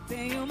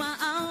 tem uma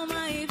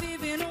alma e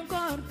vive num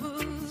corpo.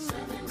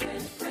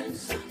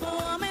 O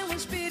homem é um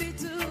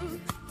espírito,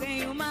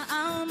 tem uma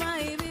alma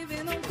e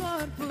vive num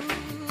corpo.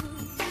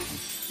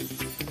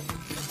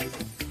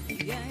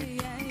 Yeah,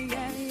 yeah,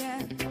 yeah, yeah.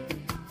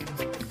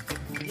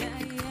 Yeah,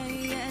 yeah,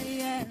 yeah,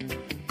 yeah.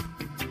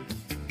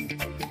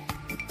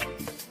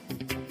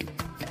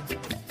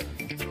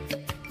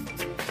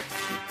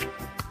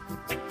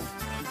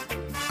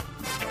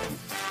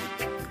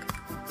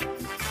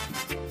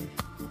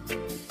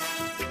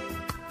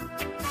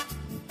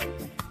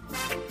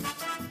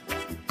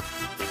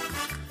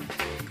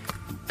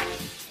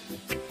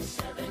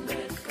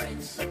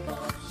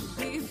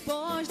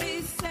 Depois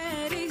de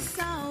seres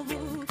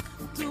salvo,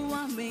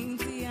 tua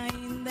mente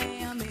ainda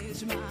é a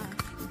mesma,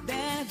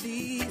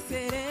 deve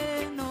ser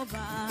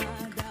renovada.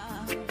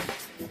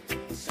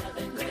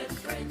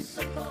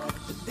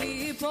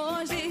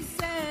 Depois de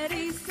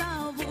seres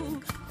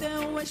salvo,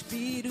 teu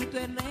espírito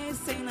é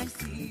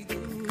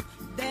recém-nascido,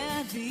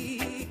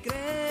 deve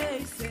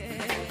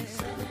crescer.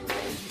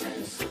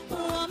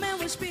 O homem é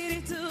um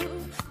espírito,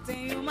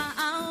 tem uma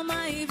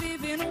alma e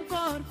vive num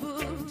corpo.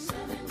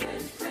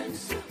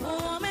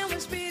 O homem é um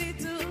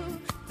espírito,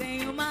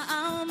 tem uma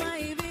alma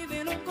e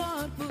vive num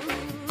corpo.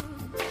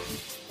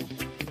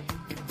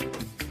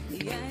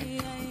 Yeah,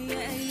 yeah,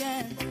 yeah,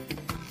 yeah.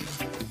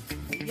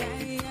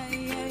 Yeah, yeah,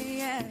 yeah,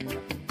 yeah.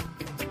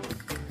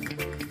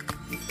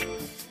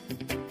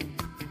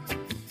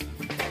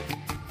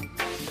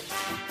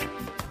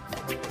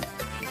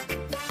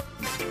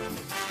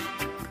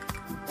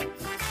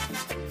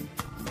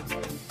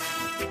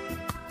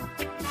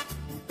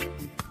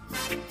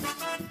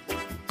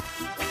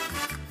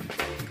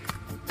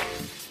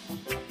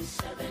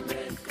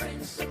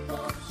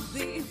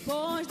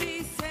 Depois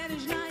de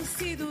seres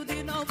nascido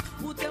de novo,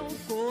 o teu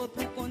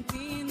corpo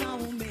continua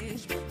o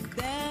mesmo,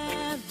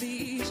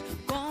 deves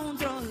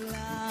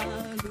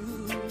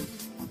controlá-lo.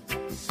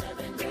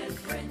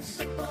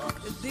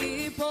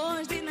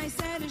 Depois de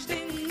nasceres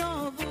de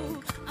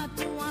novo, a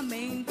tua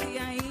mente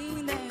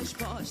ainda é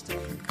exposta,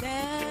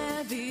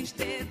 deves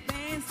ter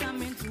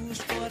pensamentos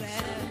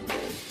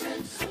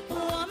corretos. O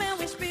homem é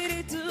um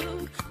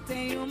espírito,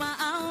 tem uma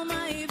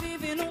alma e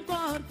vive num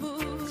corpo.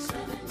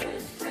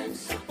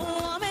 O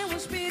homem é um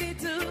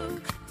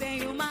espírito,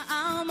 tem uma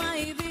alma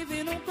e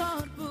vive num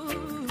corpo.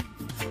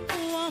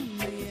 O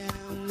homem é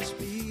um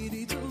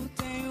espírito,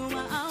 tem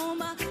uma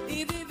alma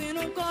e vive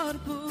num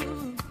corpo.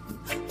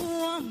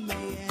 O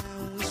homem é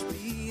um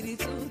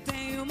espírito,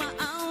 tem uma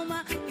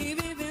alma e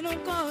vive num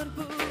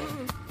corpo.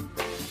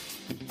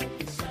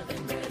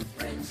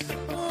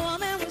 O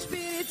homem é um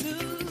espírito,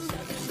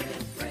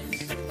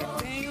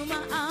 tem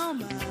uma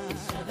alma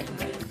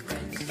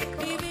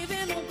e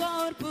vive num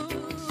corpo.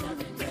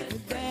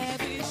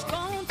 Deves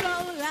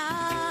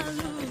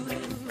controlá-lo.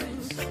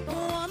 O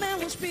homem é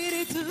um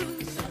espírito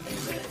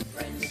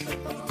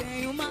e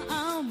tem uma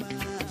alma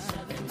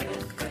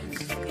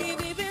e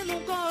vive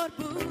num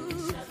corpo.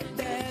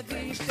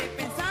 Deves ter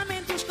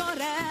pensamentos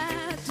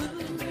corretos.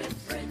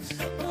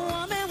 O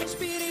homem é um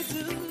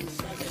espírito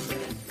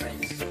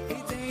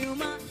e tem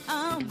uma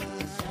alma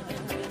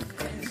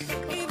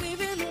e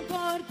vive num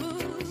corpo.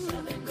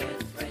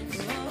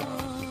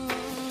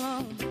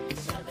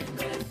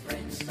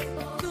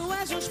 Tu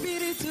és um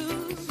espírito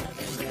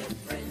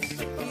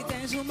e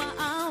tens uma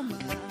alma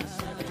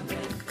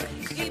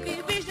e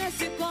vives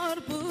nesse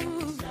corpo.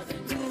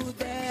 Tu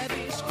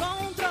deves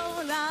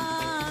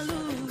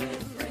controlá-lo.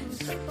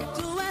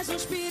 Tu és um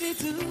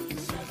espírito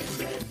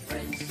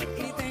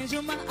e tens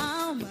uma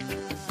alma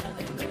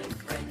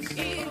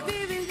e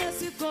vives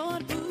nesse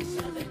corpo.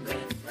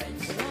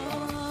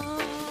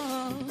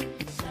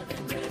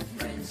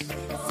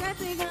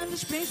 Sete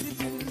grandes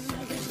princípios.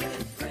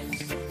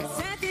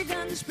 Sete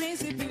grandes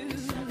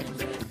princípios.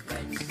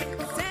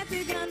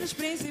 Sete grandes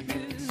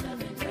princípios.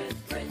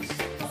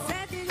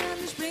 Sete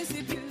grandes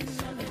princípios.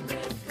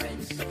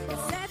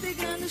 Sete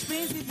grandes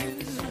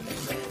princípios.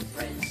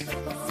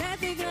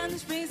 Sete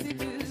grandes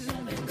princípios.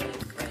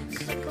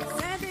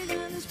 Sete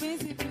grandes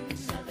princípios.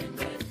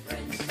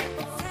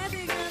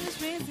 Sete grandes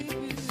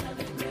princípios.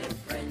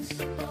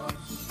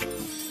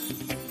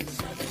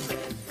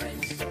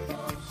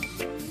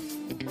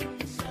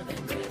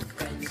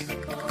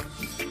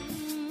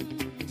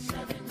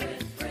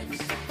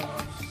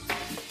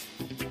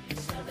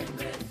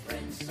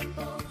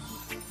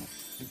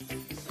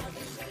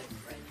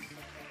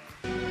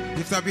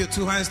 Lift up your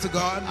two hands to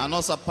God. A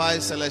nossa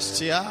Pai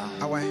Celestial,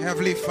 Our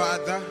Heavenly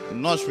Father,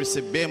 nós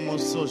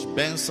recebemos suas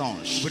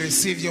bênçãos we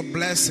receive your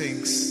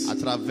blessings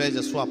através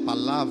das suas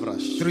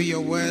palavras through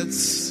your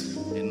words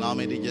em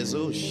nome de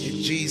Jesus.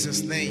 In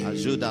Jesus' name.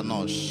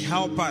 Ajuda-nos.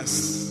 Help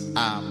us.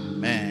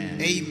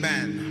 Amen.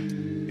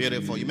 Amen.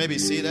 Beautiful. You may be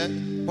seated.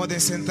 Podem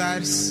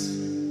sentar-se.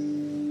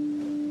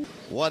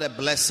 What a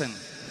blessing.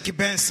 Que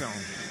bênção.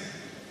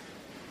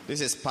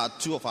 This is part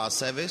 2 of our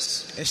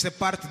service. Esta é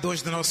parte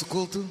 2 do nosso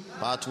culto.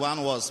 Part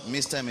 1 was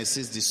Mr. and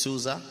Mrs. de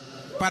Souza.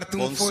 Parte 1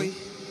 Bonso. foi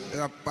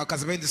o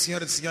casamento do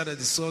senhor e da senhora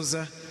de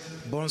Souza.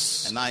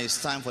 Bons. And now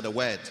it's time for the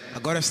word.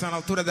 Agora está na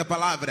altura da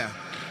palavra.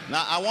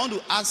 Now I want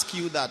to ask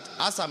you that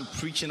as I'm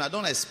preaching, I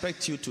don't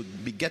expect you to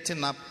be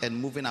getting up and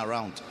moving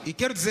around. E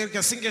quero dizer que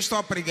assim que eu estou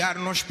a pregar,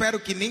 não espero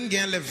que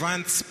ninguém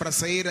levante-se para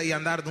sair e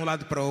andar de um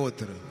lado para o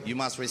outro. You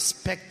must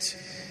respect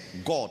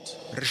God.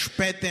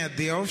 Respeitem a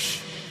Deus.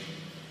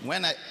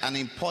 When an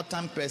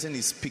important person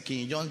is speaking,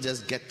 you don't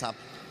just get up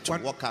to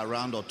What? walk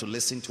around or to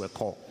listen to a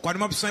call. Quando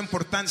uma pessoa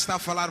importante está a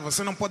falar,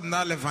 você não pode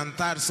andar a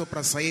levantar só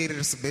para sair e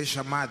receber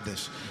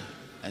chamadas.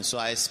 And so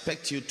I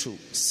expect you to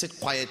sit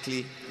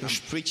quietly. I'm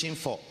preaching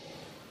for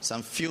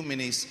some few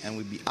minutes and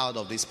we'll be out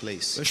of this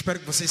place. Eu espero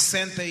que vocês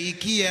sentem aí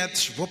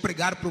quietos. Vou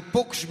pregar por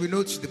poucos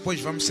minutos,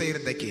 depois vamos sair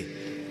daqui.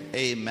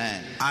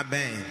 Amen.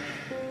 Amém.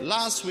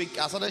 Last week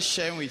I started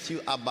sharing with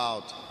you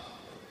about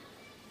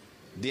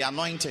the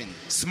anointing.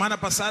 Semana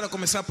passada eu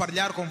comecei a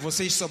partilhar com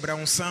vocês sobre a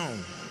unção.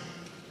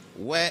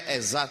 Where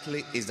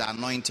exactly is the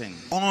anointing?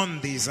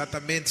 Onde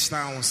exatamente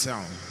está a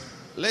unção?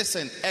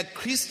 Listen, a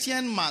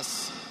Christian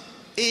must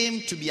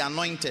aim to be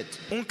anointed.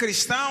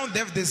 Cristão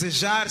deve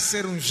desejar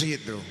ser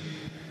ungido.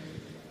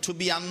 To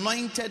be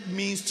anointed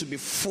means to be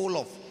full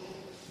of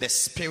the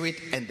Spirit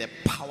and the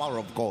power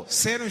of God.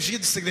 Ser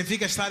ungido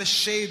significa estar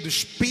cheio do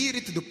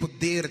Espírito e do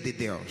poder de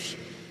Deus.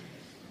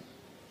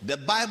 The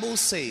Bible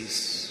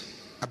says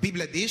A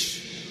Bíblia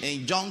diz,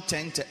 in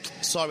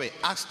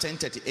Acts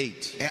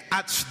 10:38. é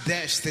Atos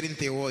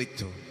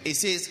 10:38. It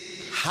says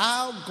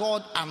how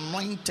God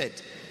anointed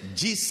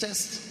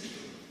Jesus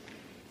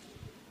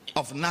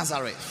of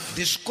Nazareth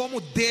Diz como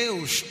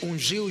Deus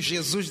ungiu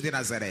Jesus de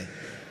Nazaré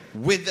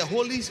with the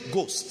Holy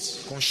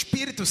Ghost com o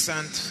Espírito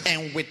Santo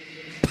and with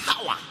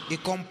power, e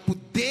com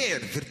poder,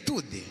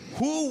 virtude,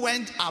 who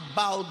went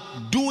about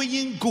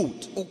doing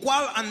good o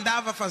qual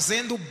andava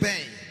fazendo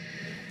bem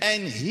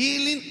and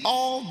healing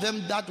all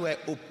them that were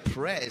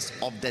oppressed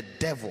of the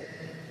devil,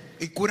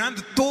 e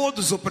curando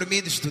todos os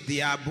oprimidos do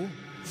diabo,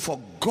 for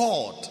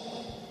God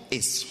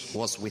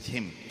was with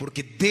him.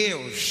 porque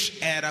Deus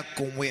era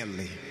com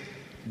ele.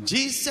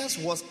 Jesus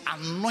was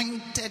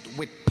anointed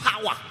with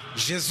power.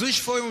 Jesus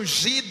foi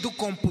ungido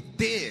com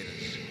poder.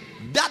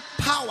 That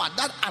power,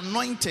 that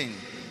anointing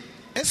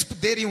Esse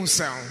poder e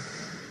unção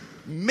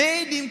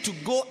made him to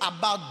go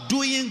about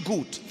doing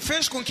good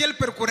fez com que ele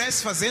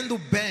percorresse fazendo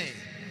bem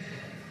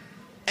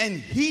and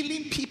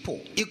healing people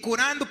e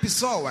curando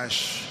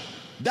pessoas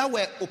that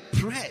were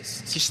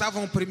oppressed que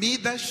estavam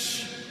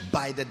oprimidas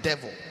by the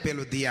devil.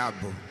 pelo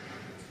diabo.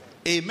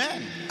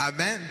 Amen.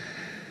 Amém?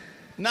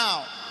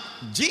 Now,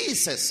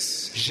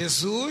 Jesus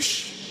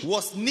Jesus,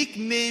 was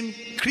nicknamed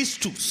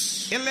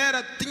Christus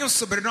tinha o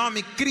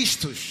sobrenome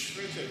Cristos.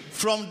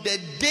 from the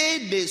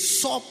day they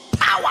saw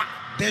power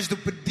Desde o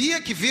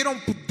dia que viram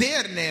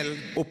poder nele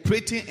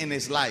operating in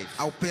his life.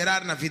 a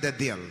operar na vida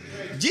dele.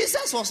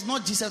 Jesus was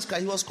not Jesus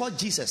Christ, he was called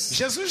Jesus.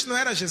 Jesus não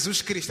era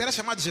Jesus Cristo, era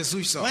chamado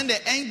Jesus só. When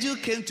the angel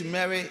came to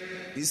Mary,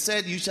 he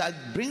said, you shall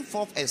bring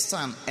forth a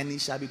son and he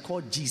shall be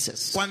called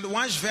Jesus. Quando o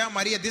anjo veio a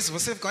Maria, disse: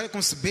 você vai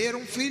conceber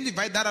um filho e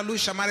vai dar à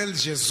luz, chamar ele de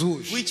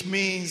Jesus, Which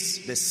means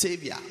the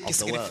savior of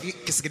the world.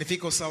 que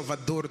significa o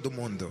Salvador do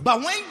mundo.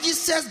 But when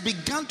Jesus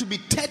began to be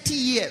 30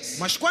 years,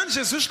 Mas quando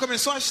Jesus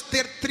começou a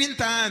ter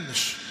 30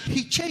 anos,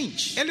 he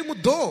changed. ele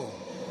mudou.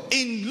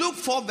 In Luke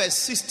 4 verse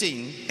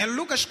 16, Em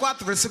Lucas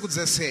 4, versículo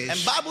 16, and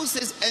Bible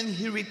says, and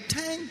he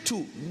returned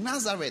to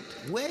Nazareth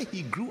where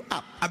he grew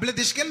up. a Bíblia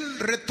diz que ele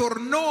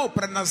retornou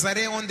para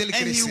Nazaré, onde ele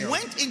And he cresceu.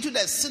 went into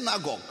the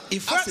synagogue E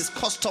foi- as his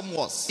custom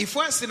was. E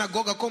foi à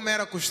sinagoga como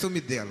era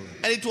costume dele.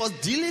 And it was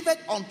delivered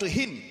unto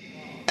him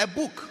a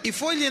book. E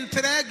foi-lhe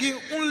entregue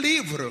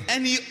livro.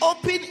 And he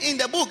opened in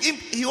the book,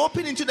 he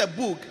opened into the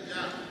book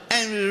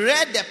and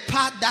read the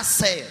part that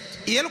said,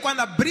 E ele, quando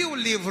abriu o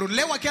livro,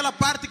 leu aquela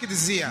parte que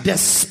dizia: the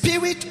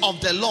Spirit of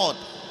the Lord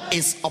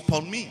is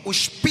upon me. o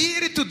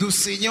Espírito do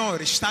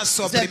Senhor está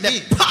sobre Said, mim.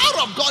 the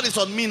power of God is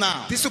on me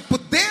now. Disse: o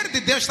poder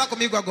de Deus está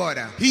comigo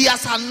agora. He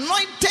has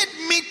anointed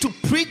me to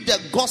preach the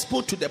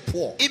gospel to the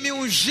poor. E me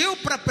ungiu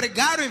para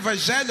pregar o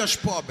evangelho aos He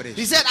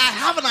pobres. said, I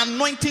have an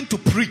anointing to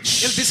Ele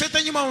preach. disse: eu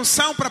tenho uma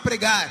unção para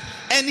pregar.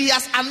 And he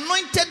has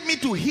anointed me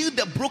to heal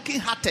the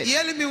brokenhearted. E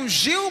ele me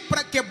ungiu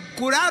para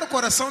curar o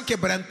coração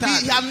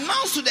quebrantado. He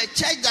announced to the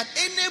church that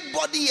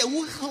anybody here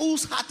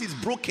whose heart is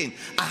broken,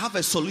 I have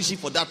a solution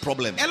for that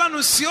problem. Ela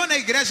anunciou na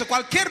igreja: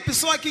 qualquer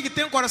pessoa aqui que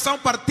tem um coração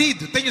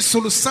partido tem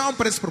solução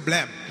para esse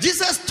problema.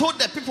 Jesus told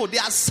the people,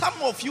 there are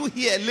some of you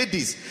here,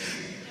 ladies,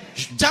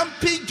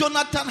 Jumping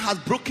Jonathan has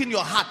broken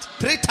your heart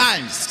 3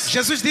 times.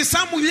 Jesus disse: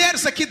 há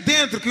mulheres aqui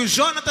dentro que o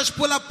Jonatas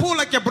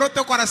pula quebrou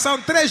teu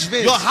coração 3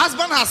 vezes. Your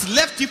husband has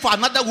left you for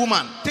another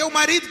woman. Teu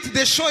marido te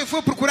deixou e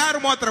foi procurar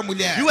uma outra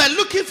mulher. You were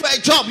looking for a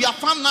job, you have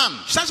found none.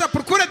 Estás à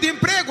procura de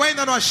emprego,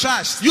 ainda não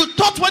achaste. You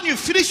thought when you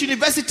finish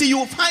university you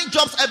will find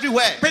jobs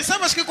everywhere.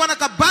 Pensavas que quando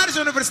acabares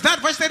a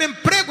universidade vais ter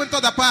emprego em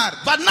toda parte.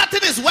 But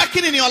nothing is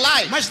working in your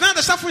life. Mas nada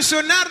está a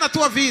funcionar na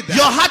tua vida.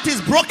 Your heart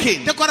is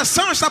broken. Teu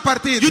coração está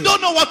partido. You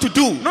don't know what to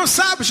do. Não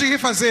sabes o que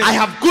fazer. I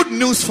have good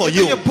news for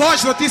Tenho you.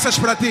 boas notícias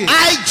para ti.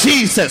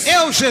 Jesus,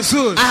 Eu,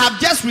 Jesus, I have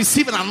just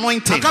received an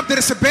anointing, acabo de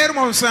receber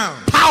uma unção,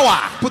 power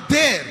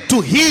poder to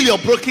heal your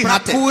broken para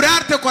heart.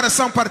 curar teu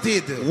coração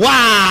partido. Wow.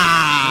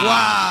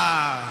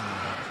 Uau!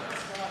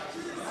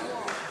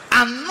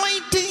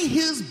 Anointing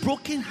heals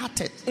broken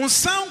hearted.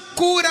 Unção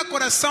cura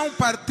coração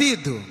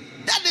partido.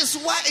 That is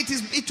why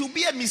it will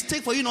be a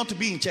mistake for you not to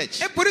be in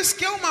church. É por isso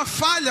que é uma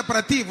falha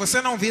para ti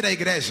você não vir à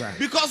igreja.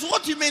 Because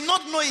what you may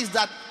not know is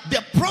that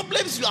the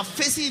problems you are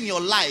facing in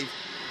your life,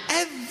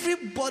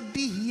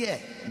 everybody here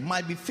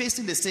might be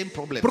facing the same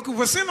problem. Porque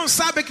você não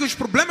sabe que os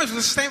problemas que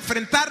você está a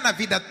enfrentar na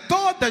vida,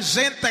 toda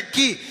gente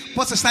aqui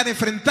possa estar a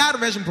enfrentar o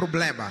mesmo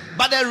problema.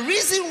 But the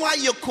reason why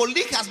your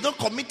colleague has not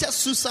committed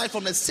suicide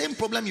from the same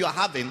problem you are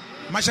having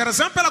Mas a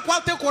razão pela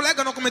qual teu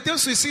colega não cometeu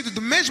suicídio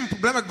do mesmo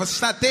problema que você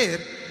está a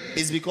ter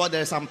is because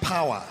there is some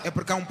power, é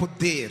porque há um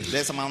poder,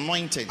 there's some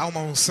anointing há uma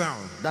unção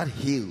that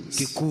heals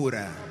que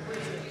cura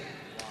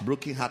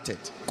broken hearted.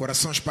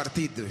 corações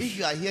partidos. If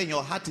you are here and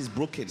your heart is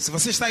broken, Se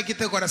você está aqui,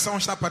 teu coração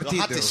está your partido,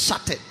 heart is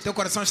shattered, teu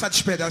coração está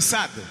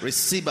despedaçado.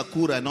 receive a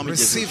cura em nome de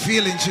Jesus. Receive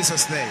healing in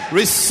Jesus' name.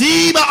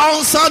 Receive a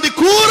unção de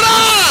cura.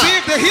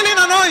 Receive the healing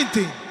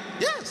anointing.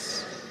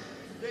 Yes.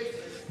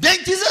 Then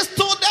Jesus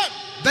told them,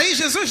 Daí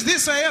Jesus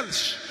disse a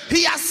eles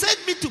He has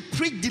sent me to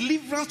preach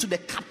deliverance to the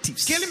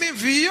captives. que ele me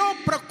enviou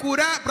para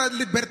curar, para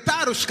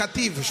libertar os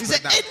cativos. He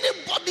said, perdão.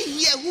 anybody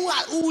here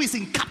who is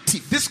in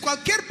captive, Diz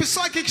qualquer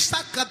pessoa aqui que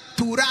está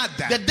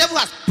capturada, the devil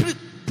has put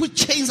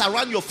chains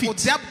around your o feet.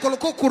 diabo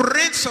colocou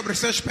correntes sobre os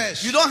seus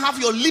pés. You don't have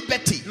your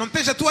liberty. Não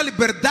tens a tua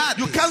liberdade.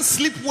 You can't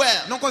sleep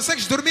well. Não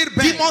consegues dormir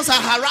bem. Demons are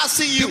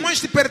harassing you. Demônios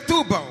te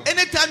perturbam.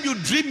 Anytime you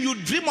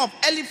dream of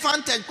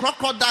elephant and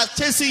crocodiles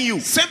chasing you.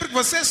 Sempre que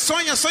você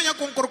sonha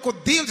com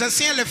crocodilos,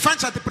 assim,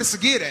 elefantes a te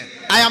perseguirem.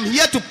 I am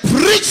here to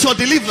preach your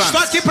deliverance.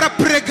 Estou aqui para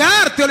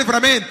pregar teu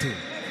livramento.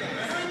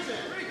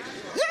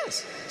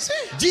 Yes. See,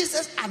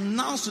 Jesus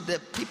announced to the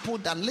people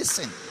that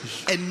listen,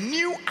 a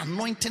new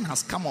anointing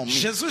has come on me.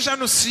 Jesus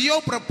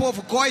anunciou para o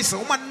povo coisa,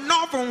 uma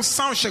nova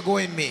unção chegou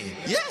em mim.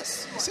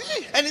 Yes. See,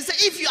 and he said,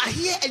 if you are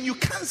here and you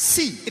can't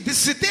see, E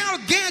disse, se tem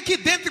alguém aqui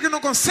dentro que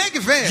não consegue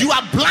ver, you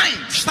are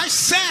blind. estás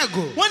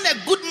cego. When a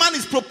good man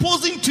is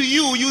proposing to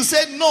you, you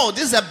say, no,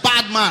 this is a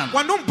bad man.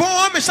 Quando um bom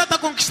homem está a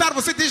conquistar,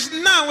 você diz,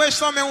 não,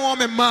 este homem é um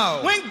homem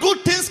mau. When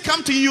good things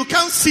come to you, you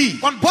can't see.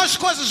 Quando boas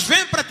coisas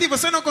vêm para ti,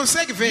 você não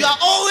consegue ver. You are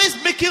always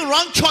making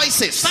wrong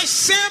choices. Estás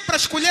sempre a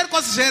escolher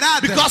coisas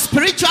erradas. Because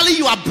spiritually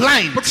you are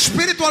blind. Porque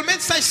espiritualmente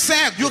estás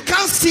cego. You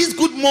can't seize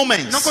good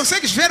moments. Não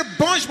consegues ver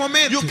bons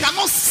momentos. You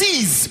cannot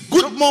seize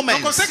good Não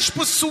moments. consegues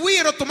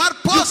possuir ou tomar You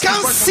posse dos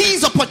can't bons seize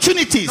momentos.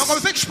 opportunities. Não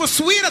consegues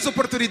possuir as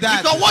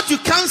oportunidades. Because what you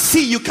can't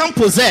see, you can't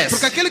possess.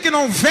 Porque aquilo que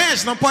não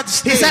vês, não podes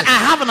He ter. said, I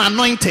have an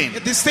anointing Ele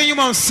disse, tem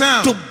uma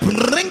unção to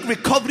bring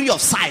recovery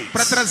of sight.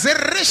 para trazer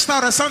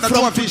restauração da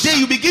tua From vista. today,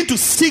 you begin to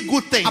see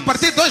good things. A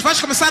partir de hoje vais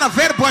começar a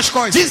ver boas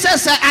coisas.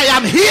 Jesus said, I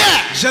am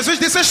here Jesus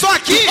disse, eu estou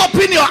aqui to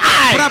open your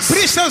para eyes,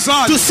 abrir seus to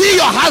olhos, see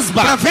your para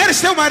husband, ver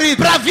teu marido,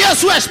 para ver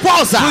sua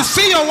esposa, to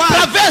see your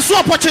para wife, ver sua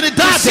to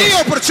oportunidade. see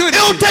your opportunity,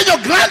 Eu tenho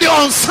grande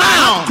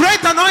unção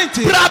great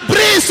anointing, para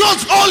abrir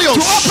seus olhos.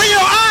 to open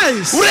your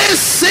eyes.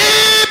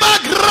 Receba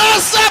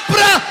graça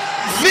para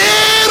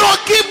ver o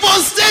que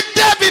você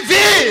deve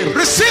ver.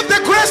 Receive the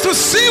grace to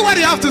see what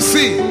you have to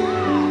see.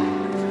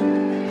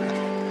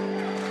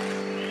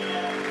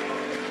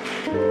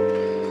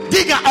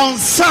 Diga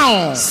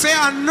unção. Say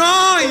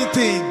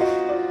anointing.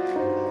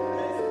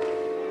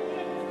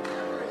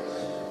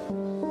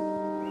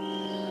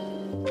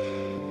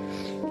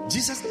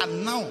 Jesus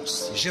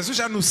announced. Jesus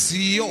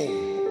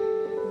anunciou.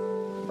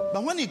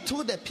 But when he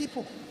told the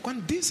people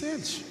Quando disse a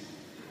eles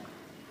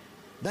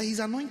that he's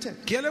anointed,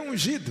 que ele é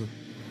ungido,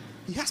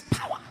 he has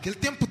power. que ele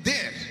tem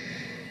poder,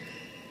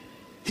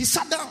 He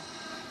sat down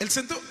ele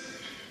sentou.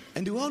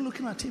 and they were all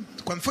looking at him.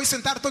 Quando foi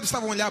sentar, todos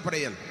estavam a olhar para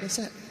ele. They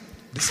said,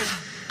 Disse,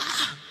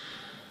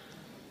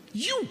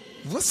 you,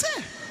 você,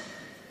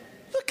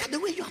 look at the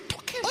way you are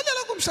talking. olha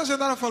lá como estás a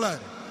andar a falar.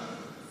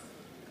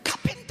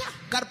 Carpenter,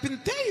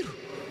 Carpinteiro,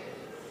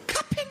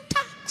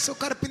 carpenter. sou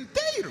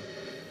carpinteiro.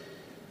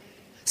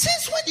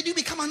 Since when did you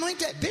become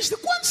anointed? Desde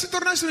quando se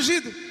tornaste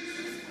ungido?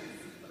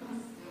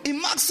 In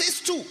Mark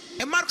 6:2,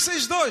 Em Marcos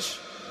 6:2,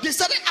 they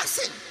started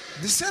asking,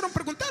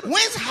 perguntaram,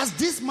 when has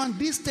this man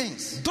these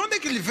things? de onde é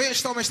que ele veio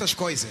este homem estas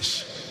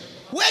coisas?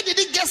 Where did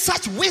he get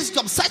such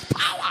wisdom, such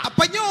power?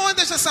 Apanhou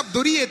onde esta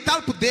sabedoria e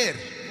tal poder?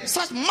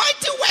 Such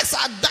mighty works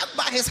are done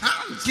by his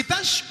hands. Que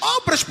tais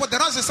obras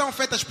poderosas são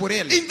feitas por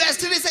ele? In verse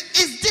 3, he said,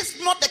 is this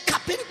not the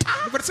carpenter?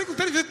 No versículo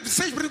 3,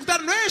 6 perguntaram,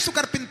 conhece o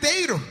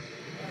carpinteiro?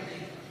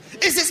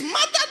 Is his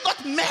mother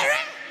not Mary?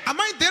 A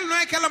mãe dele não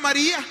é aquela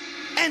Maria?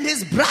 And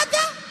his brother?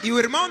 E o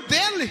irmão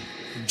dele?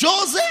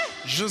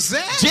 Joseph?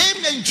 José?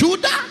 James and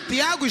Judah?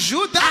 Tiago e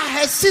Judas?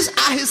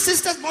 Are his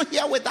sisters not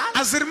here with us?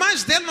 As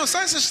irmãs dele não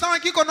são essas que estão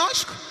aqui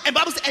conosco? And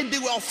Bible says, and they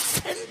were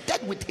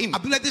offended with him. A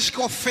Bíblia diz que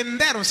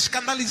ofenderam,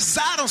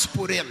 escandalizaram-se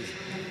por ele.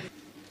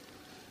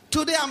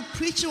 Today I'm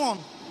preaching on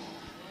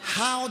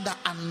how the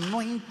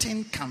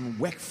anointing can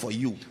work for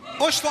you.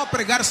 Hoje estou a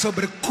pregar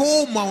sobre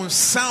como a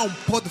unção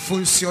pode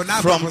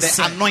funcionar para From the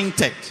você.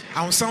 anointed.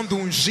 A unção do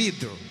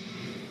ungido.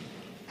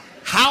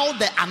 How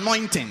the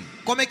anointing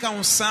Como é que a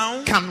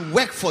unção can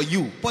work for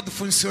you pode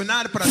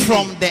funcionar para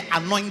from ti? the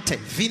anointed.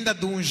 Vinda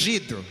do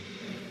ungido.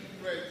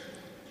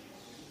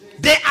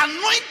 The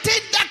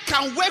anointing that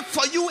can work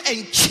for you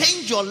and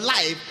change your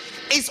life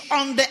is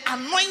on the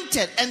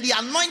anointed, and the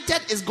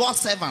anointed is God's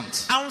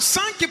servant. A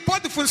unção que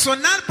pode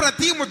funcionar para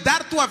ti e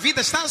mudar tua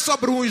vida está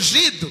sobre o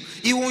ungido.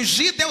 E o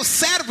ungido é o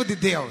servo de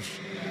Deus.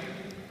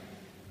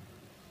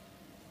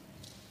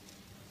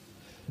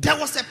 There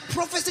was a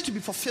prophecy to be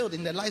fulfilled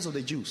in the lives of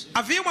the Jews.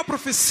 Havia uma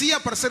profecia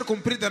para ser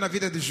cumprida na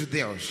vida dos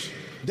judeus.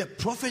 The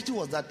prophecy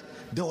was that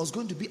there was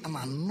going to be an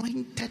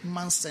anointed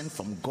man sent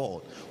from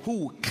God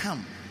who would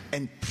come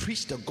and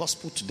preach the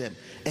gospel to them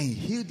and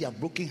heal their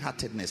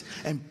brokenheartedness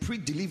and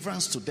preach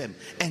deliverance to them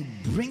and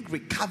bring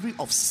recovery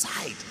of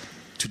sight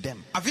to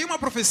them. Havia uma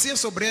profecia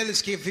sobre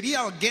eles que viria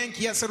alguém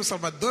que ia ser o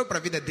salvador para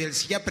a vida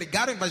deles, que ia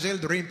pregar o evangelho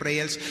do reino para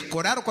eles,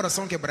 curar o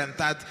coração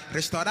quebrantado,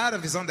 restaurar a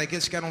visão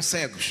daqueles que eram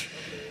cegos.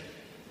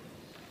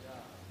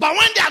 But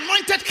when the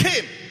anointed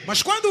came,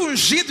 Mas quando o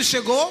ungido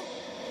chegou,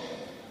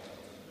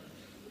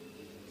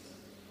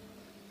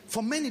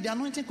 for many the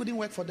anointing couldn't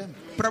work for them.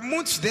 para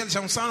muitos deles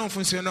a unção não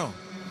funcionou.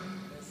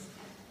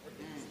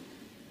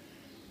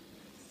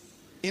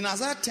 In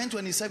Isaiah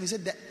 10:27 he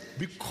said that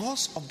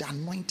because of the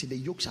anointing the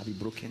yoke shall be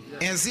broken.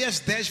 Em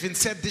Isaías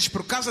 10:27 diz: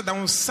 por causa da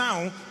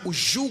unção o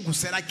jugo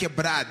será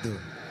quebrado.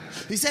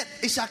 He said,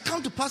 it shall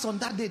come to pass on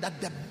that day that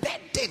the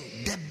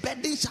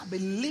burden shall be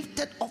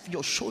lifted off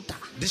your shoulder.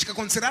 Diz que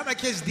acontecerá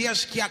naqueles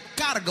dias que a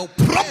carga, o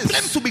Problems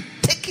peso, to be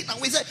taken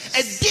away. He said,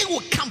 a day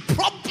will come,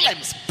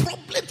 problems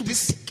to be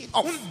taken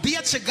off.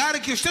 dia de chegar em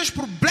que os teus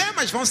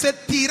problemas vão ser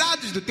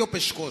tirados do teu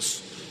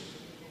pescoço.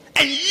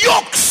 And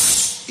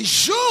yokes E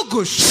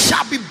jugos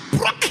shall be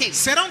broken.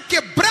 serão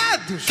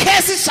quebrados.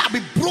 Curses shall be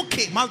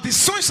broken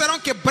Maldições serão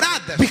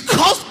quebradas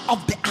because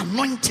of the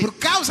anointing. por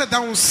causa da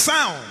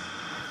unção.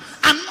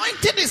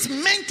 Anointing is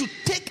meant to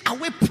take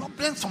away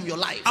problems from your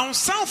life. A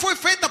unção foi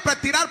feita para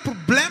tirar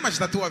problemas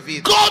da tua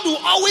vida. God will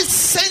always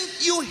send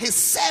you his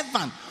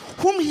servant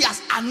whom he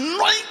has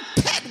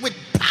anointed with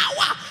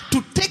power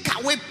to take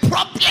away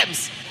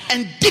problems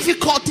and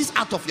difficulties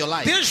out of your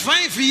life. Deus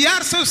vai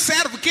enviar seu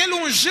servo que ele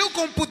ungiu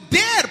com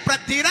poder para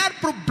tirar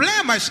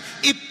problemas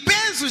e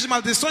pesos e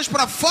maldições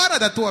para fora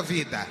da tua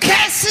vida.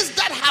 Curses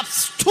that have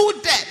stood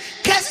there,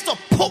 curses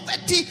of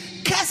poverty,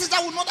 curses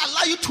that will not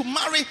allow you to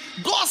marry.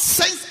 God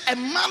sends a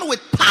man with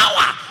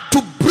power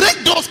to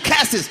break those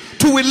curses,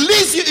 to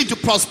release you into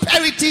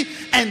prosperity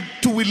and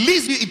to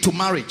release you into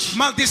marriage.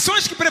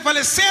 Maldições que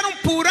prevaleceram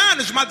por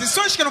anos,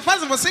 maldições que não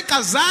fazem você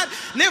casar,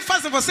 nem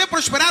fazem você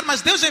prosperar,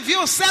 mas Deus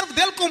enviou o servo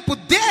dele com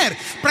poder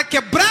para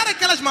quebrar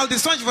aquelas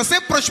maldições,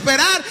 você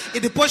prosperar e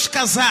depois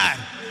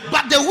casar.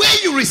 But the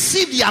way you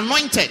receive the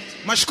anointed,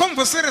 Mas como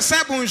você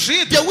recebe o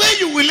ungido, the way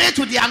you relate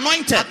to the a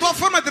anointed tua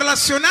forma de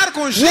relacionar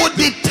com o will ungido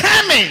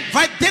determine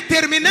vai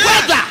determinar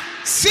whether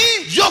se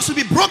yokes will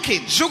be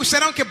broken, julgos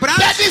serão quebrados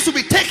burdens will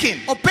be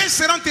taken, ou pesos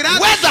serão tirados,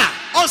 whether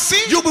ou se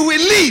you will be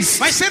released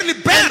vai ser and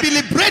liberto, be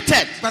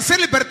liberated vai ser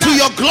to libertado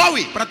your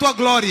glory para a tua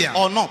glória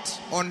or not.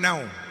 ou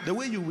não. The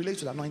way you relate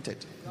to the anointed.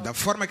 Da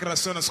forma que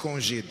relacionas com o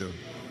ungido.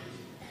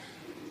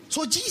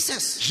 So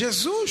Jesus,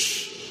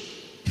 Jesus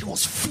he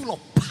was full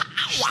of power.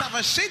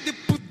 estava cheio de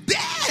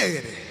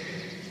poder.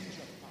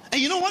 And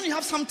you know, when you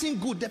have something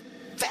good, the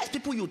first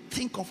people you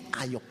think of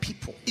are your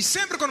people. E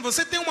sempre quando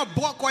você tem uma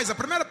boa coisa, as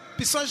primeiras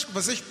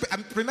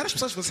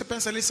pessoas que você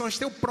pensa ali são o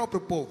teu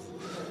próprio povo.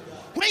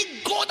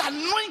 When God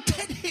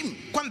anointed him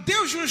Quando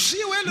Deus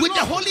ungiu ele with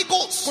the logo, Holy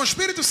Ghost com o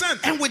Espírito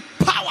Santo and with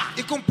power,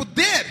 e com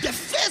poder, the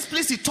first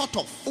place he thought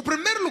of o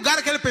primeiro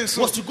lugar que ele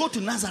pensou was to go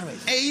to Nazareth,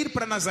 é ir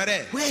para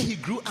Nazaré, where he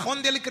grew up.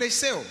 onde ele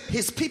cresceu,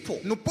 His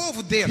people, no povo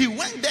he dele.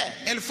 went there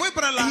Ele foi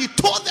para lá and he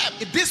told them,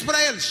 e disse para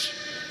eles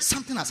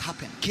something has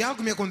happened. que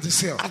algo me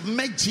aconteceu. I've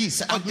met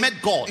Jesus, I've met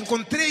God,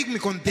 Encontrei-me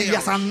com and he Deus.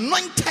 has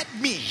anointed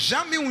me.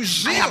 Já me I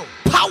ungiu. have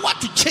power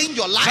to change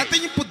your Já life.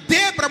 tenho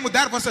poder para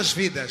mudar vossas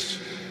vidas.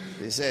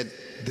 They said,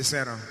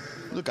 Disseram,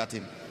 look at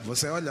him.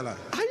 você olha lá.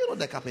 Are you not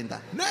the carpenter?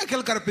 Não é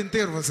aquele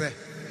carpinteiro você.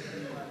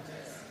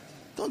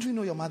 Don't you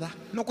know your mother?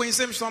 Não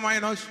conhecemos tua mãe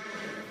nós.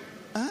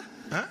 Huh?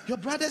 Huh? Your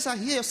brothers are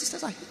here, your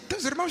sisters are here.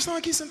 Teus irmãos estão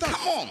aqui sentados.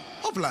 Come on.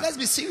 Vamos lá. Let's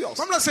be serious.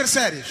 Vamos lá ser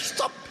sérios.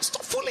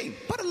 Stop fooling.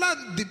 Para lá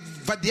de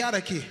vadiar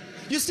aqui.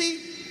 You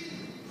see,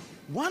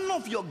 one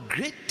of your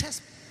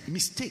greatest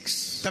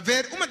mistakes Tá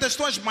ver? Uma das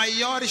tuas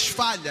maiores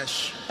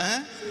falhas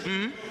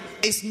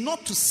is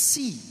not to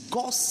see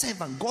God's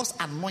servant, God's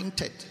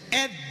anointed,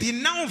 é de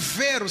não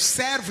ver o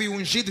servo e o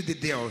ungido de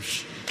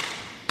Deus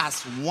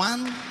as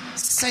one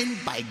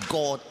sent by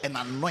God and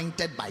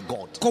anointed by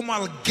God. como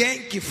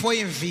alguém que foi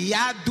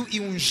enviado e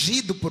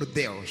ungido por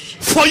Deus.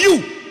 For you.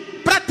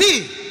 Para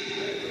ti,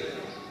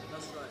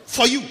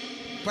 For you.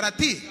 para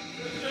ti.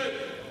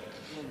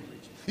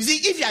 You see,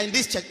 if you are in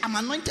this church, I'm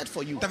anointed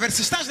for you. Tá ver?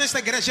 Se estás nesta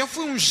igreja, eu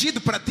fui ungido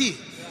para ti.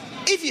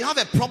 If you have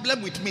a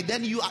problem with me,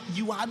 then you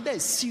are under a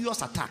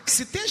serious attack.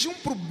 Se tens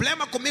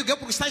problema comigo, é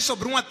porque estás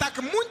sobre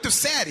ataque muito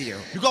sério.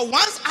 Because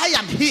once I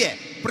am here,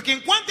 Porque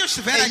enquanto eu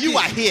estiver and aqui, you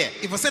are here,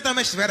 e você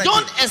também estiver aqui,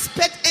 don't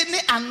expect any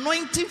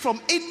anointing from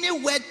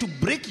anywhere to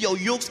break your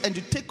yokes and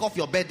to take off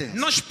your burdens.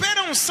 não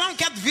espera unção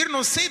que há de vir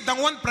não sei de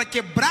onde para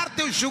quebrar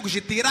teus jugos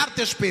e tirar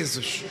teus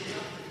pesos.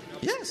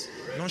 Yes.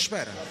 Não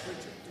espera.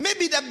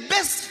 Maybe the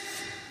best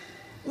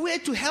way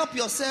to help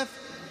yourself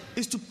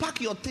is to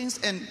pack your things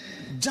and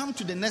jump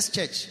to the next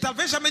church.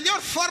 Talvez a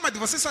melhor forma de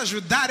você se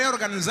ajudar é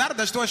organizar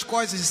das tuas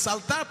coisas e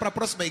saltar para a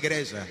próxima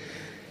igreja.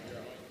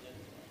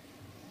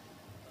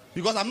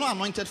 Because I'm not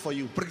anointed for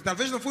you. Porque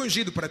talvez não foi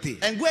ungido para ti.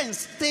 And go and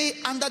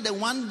stay under the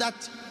one that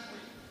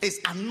is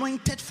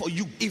anointed for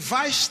you. E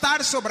vai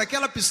estar sobre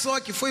aquela pessoa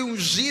que foi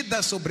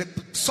ungida só para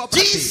ti.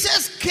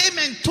 Jesus came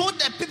and told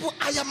the people,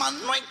 I am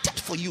anointed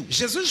for you.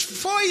 Jesus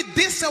foi e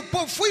disse ao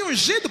povo, fui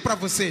ungido para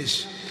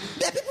vocês.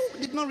 The people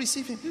did not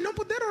receive him. Não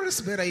puderam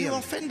receber a They ele. were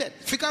offended.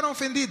 Ficaram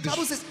ofendidos. The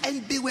Bible says,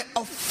 and they were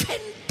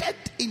offended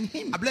in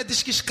him. A Bíblia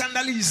diz que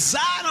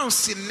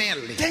escandalizaram-se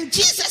nele. Then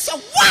Jesus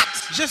said,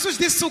 what? Jesus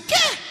disse o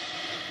quê?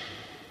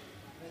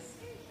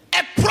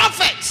 A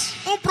prophet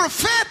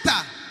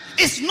Profeta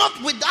is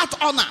not without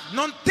honor,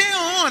 não tem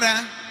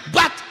honra,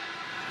 but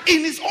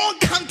in his own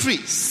country,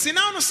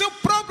 senão no seu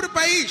próprio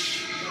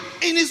país,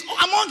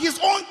 among his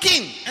own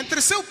king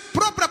entre seu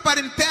própria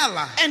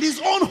parentela, and his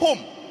own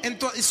home.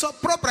 em sua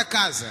própria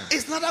casa.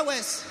 In other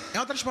words, Em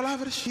outras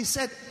palavras, he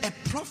said, a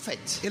prophet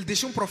ele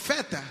disse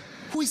profeta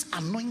who is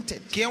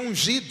anointed que é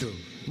ungido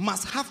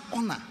must have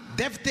honor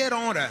deve ter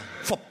honra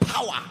for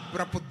power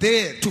para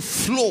poder to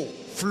flow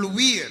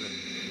fluir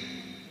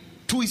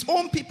to his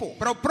own people,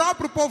 para o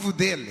próprio povo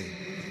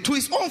dele, to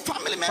his own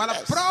family para a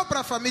members,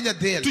 própria família to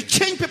dele,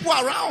 change people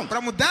around.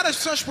 para mudar as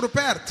pessoas por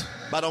perto.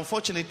 But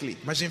unfortunately,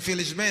 Mas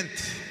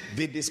infelizmente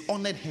they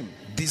dishonored him.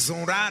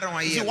 desonraram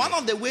a See, ele. one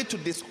of the way to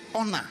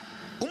dishonor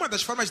Uma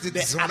das formas de the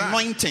desonrar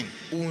anointing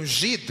o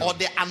ungido, or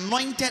the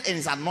anointed and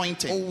his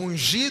anointing ou o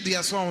ungido e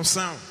a sua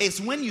unção, is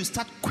when you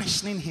start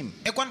questioning him,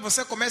 é quando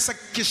você começa a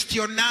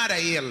questionar a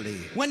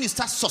ele, when you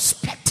start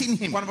suspecting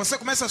him, quando você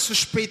começa a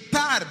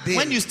suspeitar when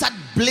dele, you start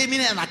blaming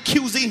and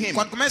accusing him,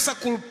 quando começa a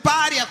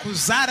culpar e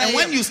acusar a and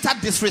when ele, you start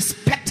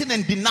disrespecting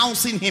and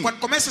denouncing him. quando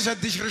começas a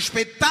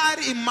desrespeitar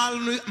e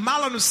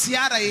mal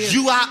anunciar a ele,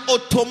 You are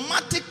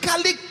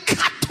automatically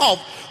cut off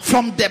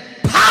from the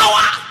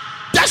power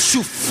that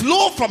should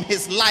flow from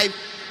his life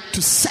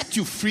to set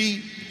you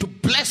free, to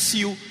bless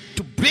you,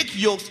 to break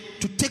yokes,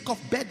 to take off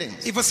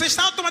burdens. e você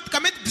está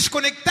automaticamente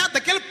desconectado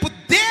daquele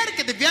poder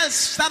que devia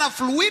estar a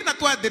fluir na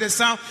tua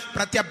direção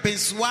para te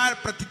abençoar,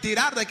 para te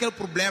tirar daquele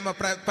problema,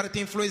 para te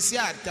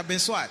influenciar, te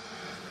abençoar.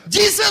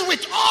 Jesus,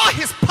 with all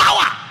his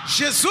power,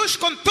 Jesus,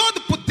 com todo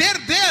o poder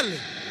dele,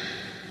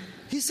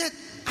 he said,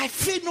 I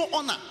feel no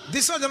honor.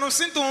 disse: olha, eu não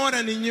sinto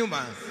honra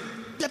nenhuma.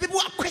 The people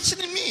are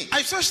questioning me.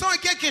 As pessoas estão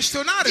aqui a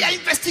questionar, They are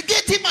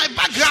investigating my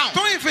background.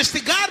 estão a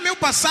investigar meu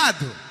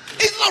passado.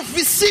 Instead of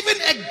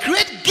receiving a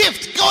great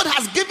gift God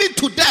has given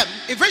to them,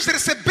 Em vez de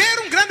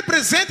receber grande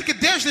presente que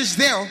Deus lhes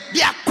deu,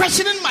 they are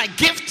questioning my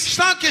gift,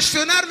 estão a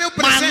questionar meu my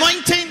presente,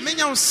 anointing,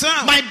 minha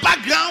unção, my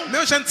background,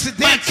 meus my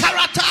antecedentes,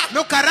 character,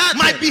 meu caráter,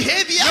 my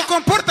behavior, meu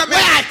comportamento,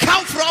 where I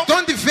come from, de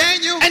onde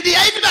venho, and they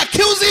are even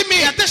accusing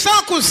me. e até estão a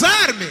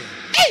acusar-me.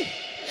 Hey,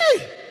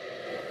 hey.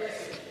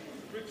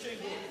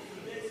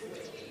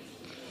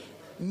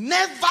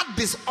 Never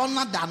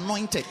dishonor the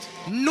anointed.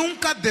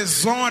 Nunca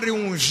desonre o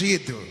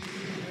ungido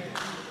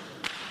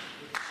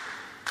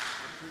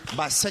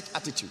By such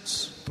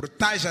attitudes. por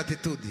tais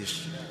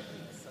atitudes.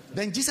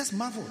 Then Jesus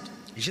marveled.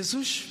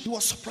 Jesus He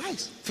was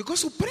surprised ficou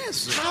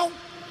surpreso. how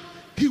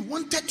he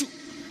wanted to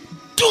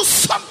do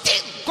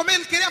something. Como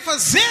ele queria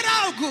fazer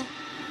algo,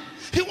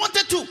 He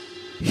wanted to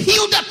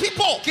heal the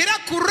people. queria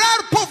curar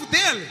o povo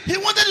dele, He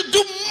wanted to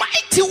do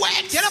mighty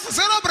works. queria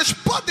fazer obras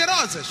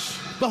poderosas.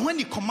 But when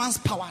he commands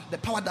power, the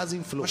power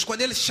doesn't flow. Mas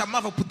quando ele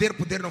chamava o poder, o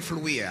poder não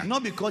fluía.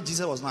 Not because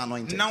Jesus was not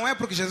anointed, Não é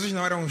porque Jesus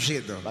não era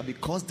ungido, but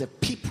because the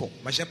people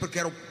mas é porque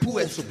era o who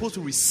were povo supposed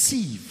to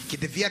receive que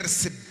devia the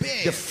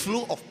receber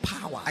flow of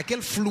power,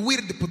 aquele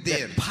fluir de the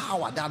poder,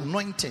 power, the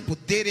anointing,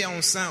 poder e a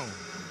unção.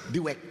 they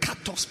were cut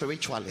off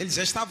spiritually. Eles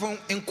já estavam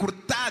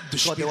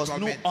encurtados Because there was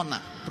no espiritualmente,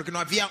 honor. porque não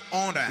havia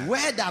honra.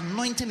 Where the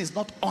anointing is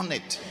not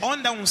honored,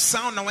 Onde a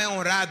unção não é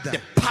honrada,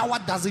 the power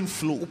doesn't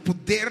flow. o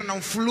poder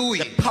não flui,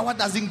 The power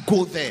doesn't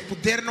go there. o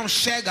poder não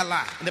chega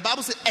lá. And the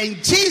Bible says, and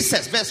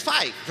Jesus, verse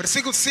 5,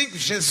 Versículo 5,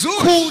 Jesus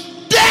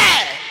could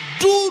dare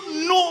do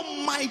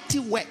no mighty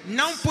work.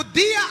 Não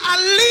podia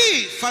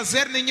ali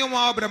fazer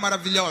nenhuma obra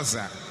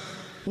maravilhosa.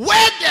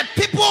 Where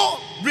the people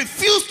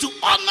refused to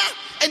honor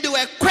and they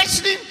were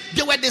questioning,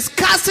 they were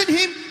discussing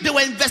him, they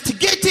were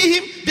investigating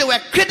him, they were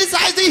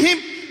criticizing him.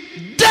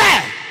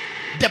 There,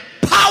 the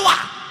power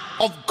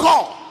of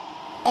God,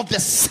 of the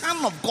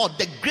Son of God,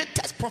 the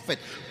greatest prophet,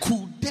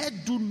 could there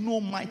do no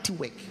mighty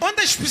work.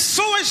 Onde as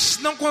pessoas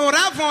não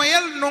oravam a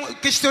ele, não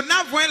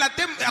questionavam ele,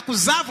 até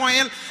acusavam a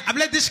ele. A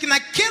Bíblia diz que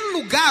naquele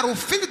lugar o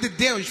Filho de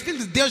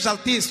Deus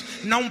Altíssimo,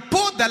 não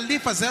pôde ali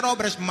fazer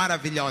obras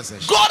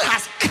maravilhosas. God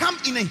has come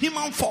in a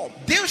human form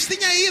Deus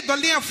tinha ido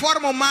ali em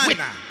forma with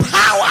humana,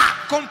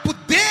 power com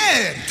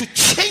poder to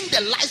change the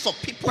lives of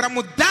people. para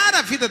mudar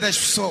a vida das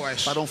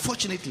pessoas. But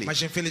unfortunately,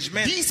 Mas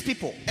infelizmente, these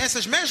people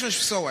essas mesmas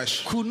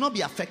pessoas could not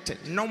be affected.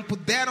 não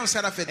puderam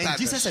ser And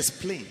Jesus afetadas.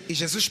 explained. E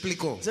Jesus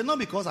explicou. He said, not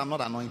because I'm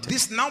not anointed,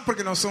 Disse não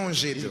porque não sou it's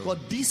ungido, because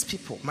these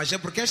people mas é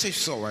porque estas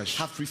pessoas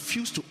have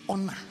refused to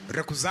honor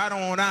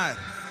recusaram orar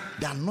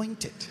the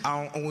anointed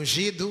ao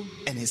ungido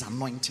and his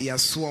anointing. e a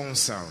sua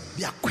unção.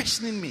 They are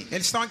questioning me.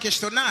 Eles estão a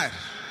questionar,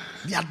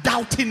 They are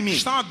doubting me.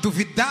 estão a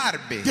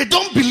duvidar-me. They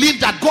don't believe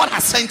that God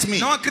has sent me.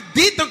 Não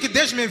acreditam que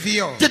Deus me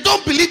enviou. They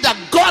don't believe that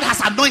God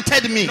has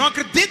anointed me. Não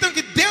acreditam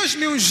que Deus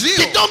me ungiu.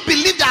 They don't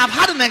believe that I've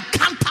had an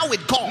encounter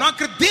with Não God.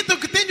 acreditam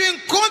que tenho um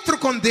encontro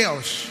com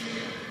Deus.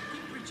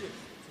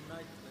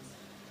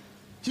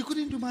 He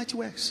couldn't do mighty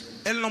works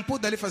Ele não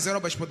pôde ali fazer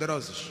obras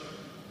poderosas,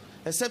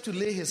 except to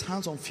lay his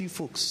hands on few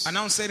folks. a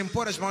não ser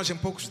impor as mãos em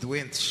poucos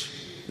doentes.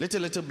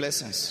 Little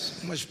blessings.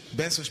 Umas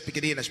bênçãos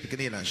pequeninas.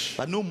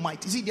 But no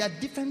might. You see, there are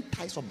different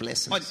types of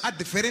blessings. Olha, há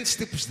diferentes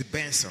tipos de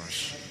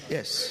bênçãos.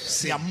 Yes.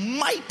 There are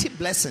mighty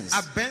blessings.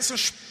 Há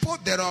bênçãos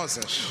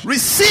poderosas.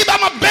 Receive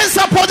a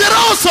benção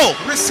poderoso.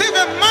 Receive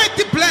a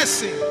mighty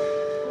blessing.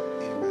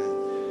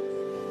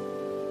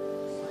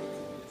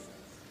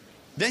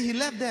 Then he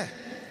left there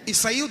E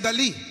saiu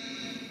dali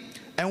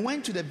and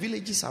went to the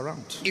villages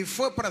around. e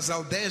foi para as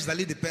aldeias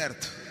dali de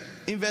perto.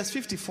 In verse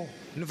 54.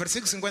 No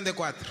versículo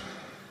 54.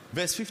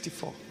 Verse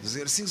 54.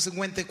 Versículo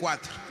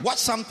 54. Watch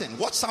something.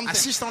 Watch something.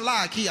 Assistam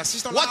lá aqui,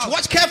 assistam lá.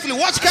 Watch carefully.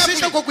 Watch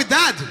Assistam carefully. com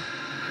cuidado.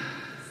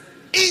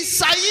 E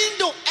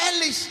saindo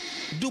eles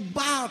do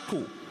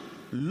barco,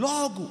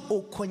 logo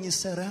o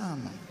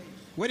conheceram.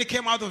 When he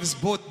came out of his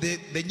boat,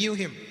 they knew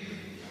him.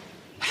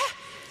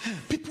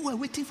 People were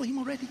waiting for him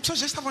already. As pessoas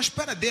já estavam à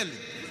espera dele.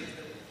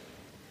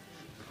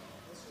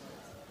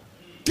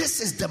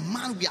 This is the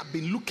man we have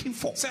been looking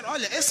for. Sério,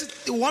 olha, esse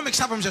o homem que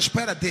estávamos à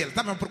espera dele,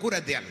 estávamos à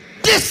procura dele.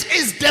 This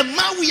is the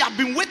man we have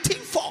been waiting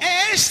for.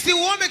 É este o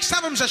homem que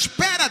estávamos à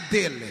espera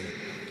dele.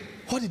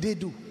 What did they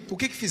do? O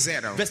que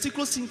fizeram?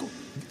 Versículo 55.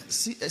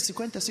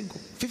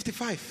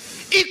 55.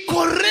 E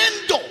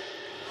correndo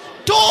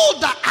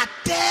toda a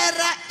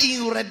terra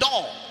em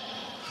redor,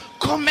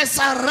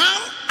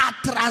 começarão a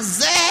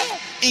trazer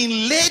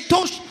em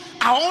leitos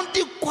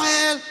aonde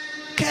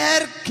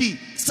qualquer que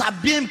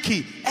sabiam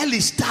que ele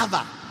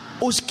estava,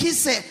 os que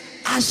se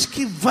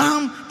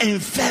achavam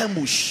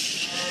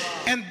enfermos.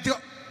 And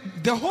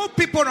the whole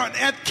people on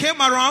earth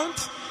came around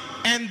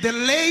and they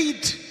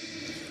laid.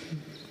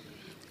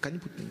 Can you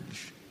put in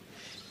English?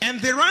 And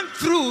they ran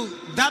through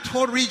that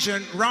whole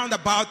region round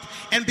about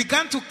and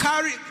began to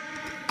carry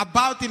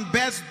about in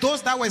beds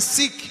those that were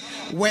sick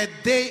where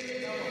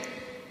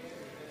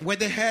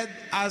they had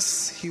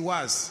as he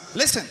was.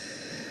 Listen,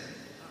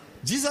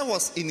 Jesus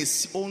was in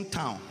his own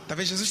town.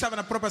 Talvez Jesus estava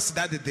na própria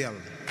cidade dele.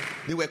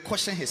 They were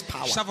questioning his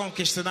power. Estavam a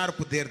questionar o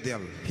poder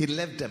dele. He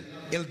left them.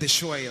 Ele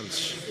deixou a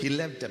eles. He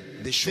left them.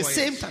 Deixou The eles.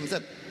 same time, he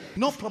said,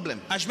 no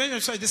problem. As mesmas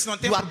pessoas disseram, não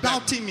tem You are problema.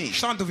 doubting me.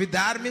 Estão a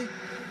duvidar-me.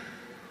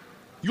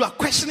 You are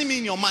questioning me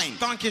in your mind.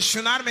 Estão a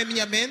questionar-me em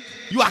minha mente.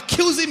 You are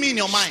accusing me in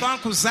your mind. Estão a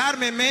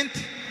acusar-me em mente.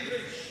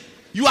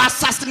 You are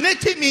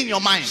assassinating me in your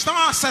mind. Estão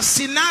a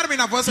assassinar-me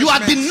na vossa You are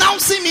mente.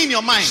 denouncing me in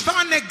your mind. Estão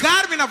a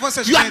negar-me na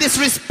vossa You are mente.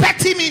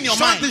 disrespecting me in your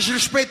Estão a mind.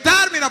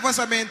 desrespeitar-me na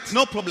vossa mente.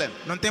 No problem.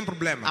 Não tem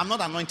problema. I'm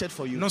not anointed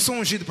for you. Não sou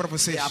ungido para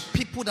vocês. There are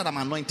people that I'm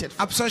anointed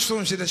for. Há pessoas que são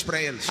ungidas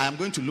para eles. I am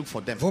going to look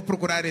for them. Vou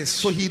procurar esses.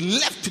 So he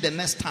left to the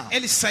next town.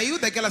 Ele saiu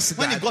daquela When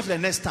he cidade. got to the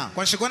next town,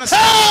 Quando chegou na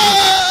cidade,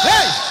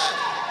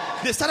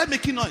 they started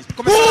making noise.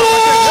 começaram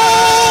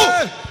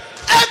a bater.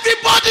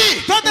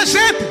 Everybody Toda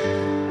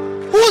gente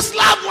whose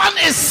loved one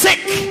is sick,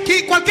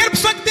 que qualquer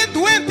pessoa que tem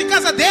doente em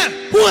casa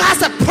dele, who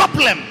has a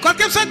problem,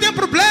 qualquer pessoa que tem um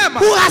problema,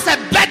 who has a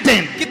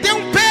burden, que tem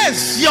um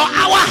peso, your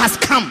hour has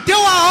come. teu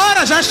a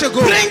hora já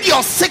chegou. Bring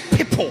your sick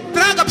people.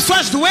 Traga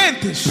pessoas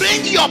doentes.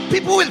 Bring your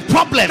people with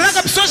problems.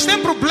 Traga pessoas que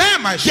têm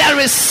problemas. There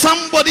is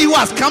somebody who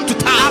has come to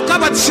town.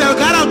 Acaba de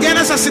chegar alguém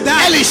nessa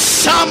cidade. Ele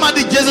chama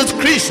de Jesus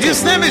Cristo.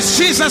 His name is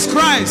Jesus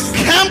Christ.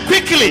 Come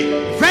quickly.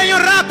 Venham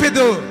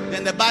rápido.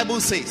 Then the Bible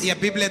says, E a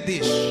Bíblia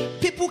diz: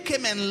 people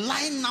came and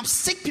lined up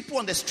sick people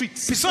on the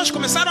streets. pessoas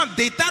começaram a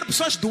deitar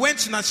pessoas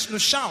doentes no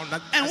chão.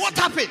 And what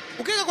happened?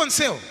 O que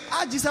aconteceu?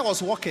 As Jesus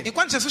was walking,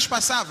 Enquanto Jesus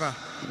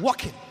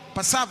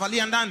passava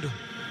ali andando,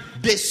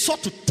 they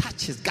sought to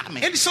touch his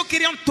garment. eles só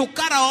queriam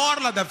tocar a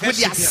orla da With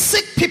veste their dele.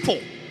 sick people.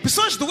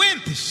 Pessoas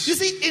doentes. You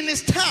see, in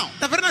his town,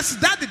 Está vendo na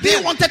cidade they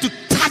dele? wanted to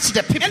touch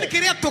the people. Ele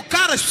queria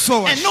tocar as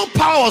pessoas. And no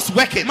power was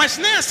working. Mas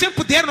nem assim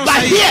poder não But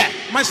sair. here-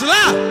 Mas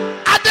lá,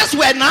 Others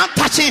were now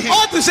touching him.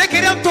 outros já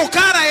queriam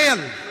tocar a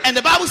ele. And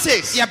the Bible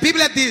says, E a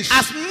Bíblia diz: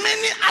 as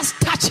many as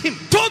touch him,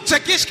 todos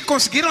aqueles que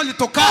conseguiram lhe all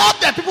tocar,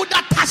 the people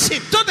that touch him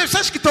todas as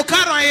pessoas que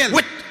tocaram a ele,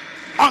 with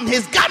on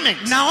his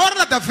garment, na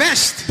orla da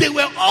veste, they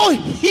were all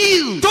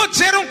healed todos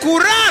eram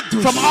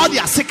curados from all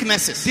their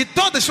sicknesses. de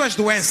todas as suas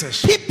doenças.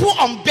 People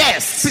on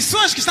beds,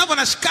 Pessoas que estavam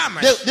nas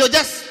camas, they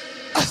just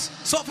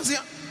só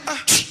faziam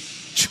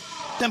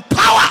then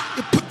power,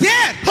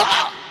 poder.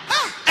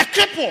 a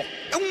cripple,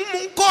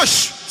 Um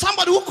coxo,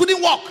 somebody who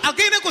couldn't walk,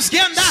 alguém não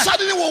conseguia andar,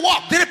 suddenly will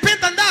walk. de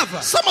repente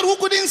andava. Somebody who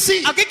couldn't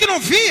see, Alguém que não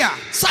via,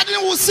 suddenly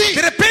will see.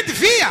 de repente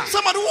via.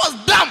 Somebody who was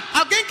dumb,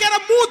 Alguém que era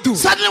mudo,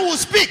 suddenly will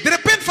speak. de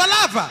repente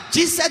falava.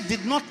 Jesus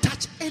did not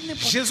touch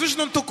anybody. Jesus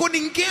não tocou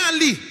ninguém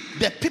ali.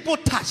 The people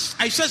touched.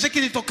 As pessoas que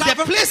ele The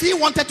tocava, place he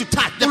wanted to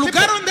touch, the o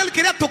lugar people, onde ele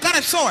queria tocar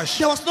as pessoas,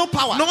 there was no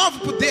power. não houve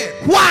poder.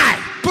 Why?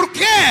 Por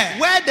quê?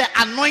 Where the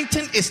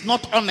anointing is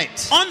not on it,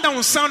 Onde a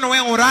unção não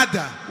é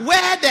orada,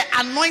 where the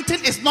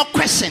anointing is not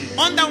questioned,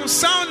 onde a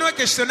unção não é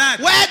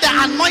questionada, where the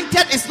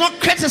anointed is not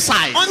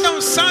criticized, onde a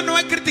unção não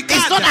é it's not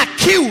criticada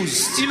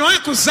accused, e não é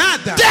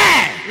acusada,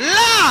 there,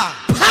 lá,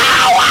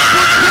 power,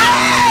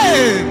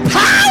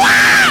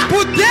 power.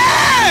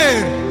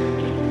 poder.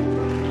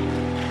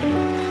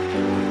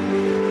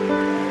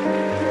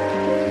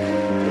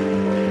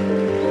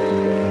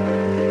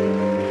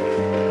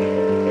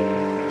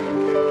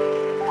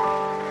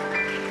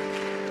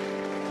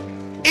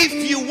 If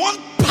you want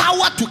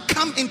power to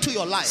come into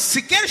your life,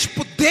 Se queres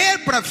poder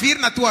para vir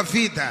na tua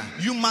vida,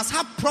 you must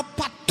have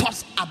proper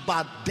thoughts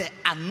about the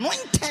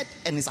anointed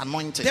and his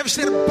anointing. deves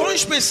ter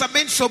bons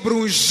pensamentos sobre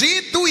o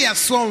ungido e a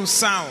sua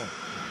unção.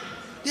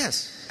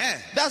 Yes. É,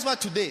 That's why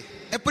today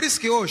é por isso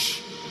que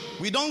hoje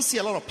we don't see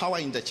a lot of power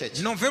in the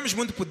church, não vemos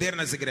muito poder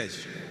nas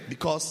igrejas.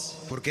 because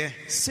Por quê?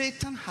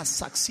 Satan has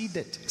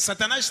succeeded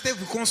Satanás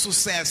teve com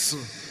sucesso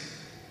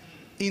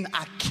in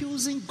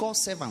accusing God's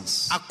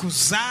servants,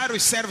 acusar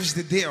os servos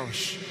de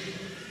Deus,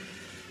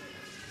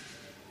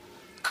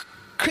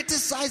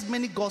 criticized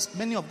many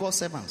of God's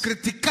servants,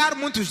 criticar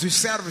muitos dos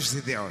servos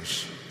de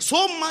Deus.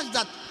 so much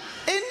that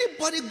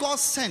anybody God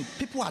sent,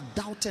 people are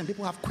doubting,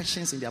 people have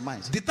questions in their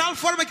minds. De tal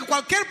forma que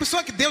qualquer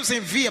pessoa que Deus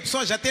envia, a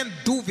pessoa já tem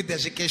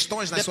dúvidas e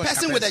questões nas The suas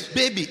person with cabeças. a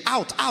baby,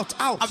 out.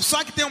 A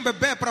pessoa que tem um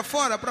bebê para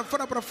fora, para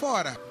fora, para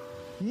fora.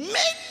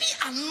 Many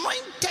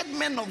anointed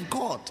men of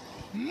God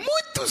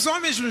Muitos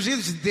homens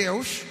ungidos de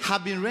Deus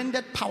have been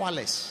rendered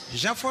powerless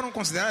já foram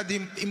considerados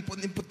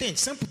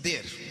impotentes, sem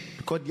poder.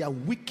 because they are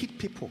wicked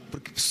people,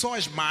 Porque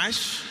pessoas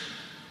más,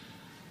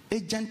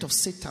 agent of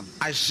Satan,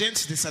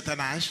 agentes de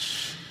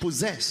Satanás,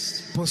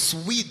 possessed,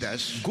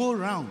 possuídas, go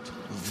around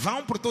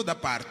vão por toda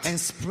parte, and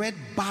spread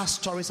bad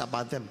stories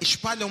about them,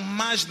 espalham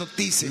más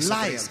notícias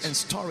sobre lies and eles,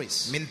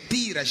 stories.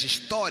 mentiras,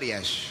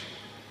 histórias.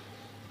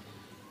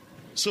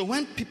 So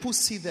when people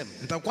see them,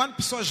 Então, quando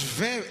pessoas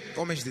veem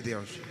homens de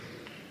Deus,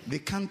 they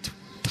can't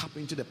tap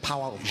into the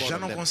power of God já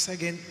on não them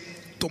conseguem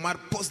tomar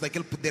posse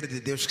daquele poder de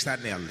Deus que está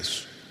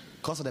neles,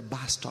 because of the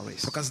bad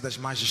stories. por causa das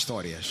más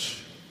histórias.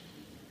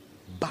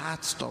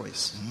 Bad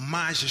stories.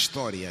 Más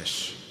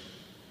histórias.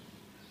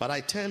 But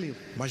I tell you,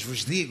 Mas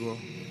vos digo,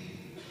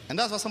 and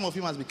that's why some of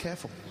you must be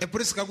careful. é por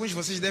isso que alguns de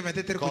vocês devem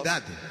ter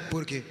cuidado.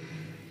 Porque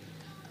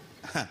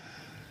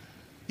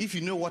If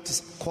you know what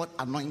is called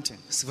anointing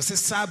se você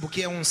sabe o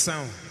que é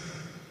unção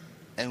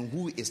and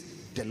who is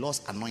the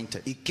Lord's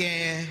anointed, e quem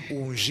é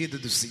o ungido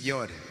do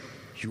Senhor,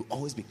 you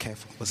always be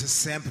careful você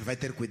sempre vai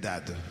ter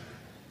cuidado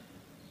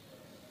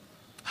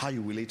how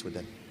you relate with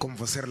them. como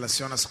você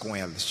relaciona-se com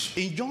eles.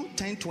 In John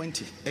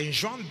 10:20, Em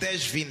João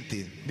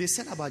 10:20, they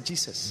said about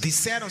Jesus,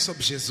 disseram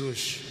sobre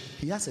Jesus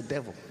he has a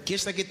devil, que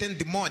este aqui tem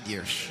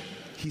demônios,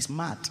 he's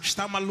mad.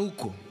 está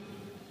maluco.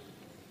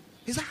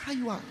 Is that how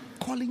you are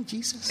calling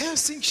Jesus? É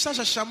assim que estás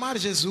a chamar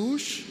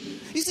Jesus?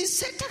 You see,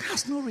 Satan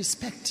has no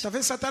respect.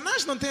 Talvez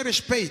Satanás não tenha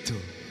respeito.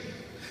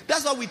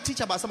 That's why we teach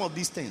about some of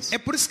these things. É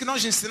por isso que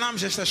nós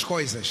ensinamos estas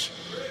coisas.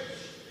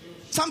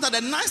 Sometimes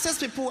the nicest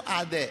people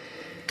are the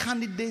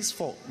candidates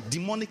for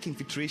demonic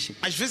infiltration.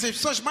 Às vezes as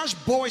pessoas mais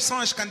boas são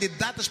as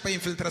candidatas para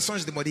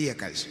infiltrações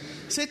demoníacas.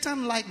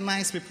 Satan like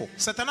nice people.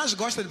 Satanás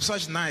gosta de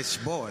pessoas nice,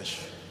 boas.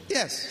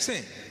 Yes.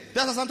 Sim.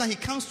 That's why sometimes he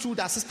comes through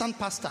the assistant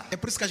pastor É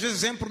por isso que às vezes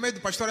vem por meio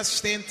do pastor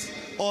assistente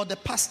or the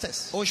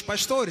pastors. ou os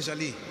pastores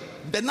ali.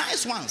 The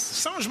nice ones.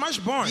 São os mais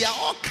bons. They are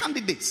all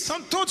candidates.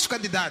 São todos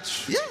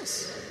candidatos.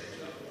 Yes.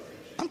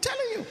 I'm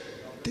telling you.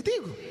 Te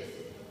digo.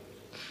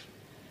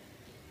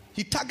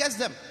 He targets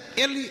them.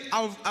 Ele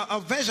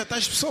alveja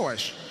tais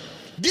pessoas.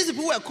 These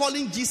people were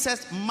calling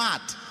Jesus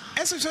mad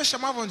Essas pessoas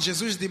chamavam de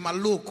Jesus de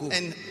maluco.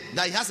 and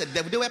that he has a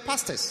devil. They were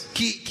pastors.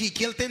 Que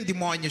ele tem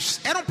demônios.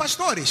 Eram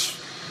pastores.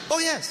 Oh,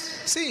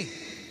 yes. Sim,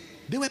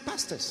 They were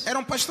pastors.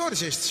 eram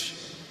pastores estes.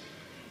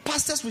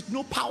 Pastors with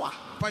no power.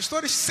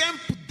 Pastores sem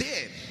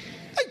poder.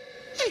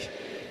 Hey.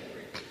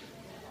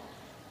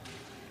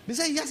 They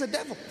say he has a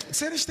devil.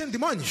 Eles têm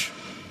demônios.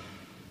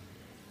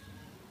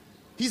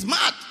 He's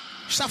mad.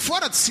 Está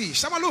fora de si,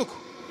 está maluco.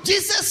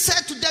 Jesus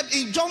said to them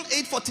in John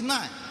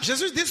 8:49,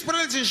 Jesus disse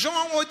para eles em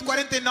João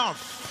 8:49.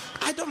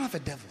 I don't have a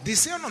devil.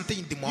 Disse: eu não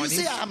tenho You demônios.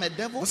 say I'm a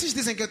devil? Vocês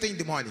dizem que eu tenho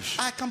demônios.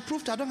 I can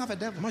prove that I don't have a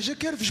devil. Mas eu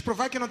quero vos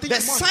provar que eu não tenho The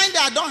demônios. sign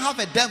that I don't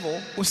have a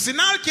devil O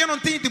sinal que eu não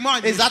tenho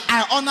demônios is that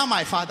I honor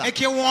my father. é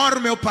que eu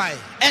honro meu pai.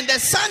 And the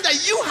sign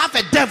that you have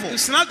a devil O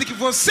sinal de que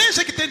vocês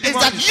é que têm is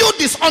that demônios you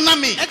dishonor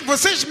me. é que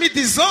vocês me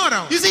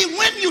desonram. You see,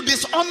 when you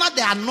dishonor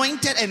the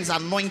anointed and his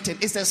anointing,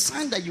 it's a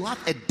sign that you have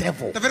a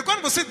devil. Tá vendo?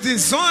 Quando você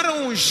desonra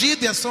o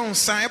ungido e a sua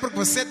unção, é porque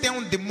você tem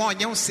um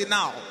demônio, é um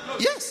sinal.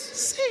 Yes,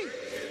 see.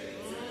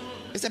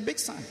 It's a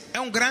big sign. É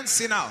um grande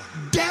sinal.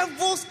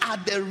 Devils are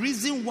the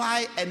reason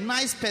why a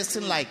nice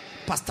person like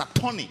Pastor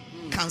Tony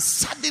can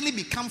suddenly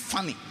become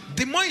funny.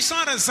 Demônios são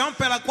a razão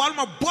pela qual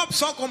uma boa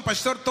pessoa como o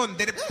pastor Tony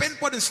de repente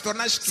pode se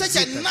tornar Such a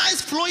esquisita.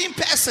 nice flowing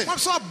person, Uma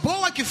pessoa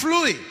boa que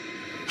flui.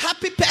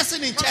 happy person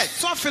in Uma church.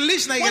 pessoa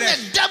feliz na When igreja.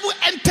 the devil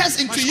enters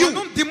into Mas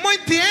quando you,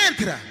 demônio te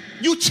entra,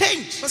 you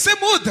change. você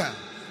muda.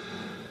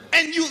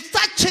 And you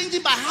start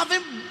changing by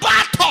having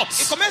bad E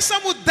thoughts. começa a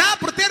mudar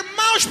por ter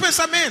maus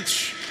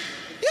pensamentos.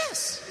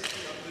 Yes.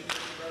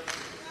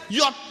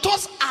 Your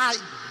thoughts are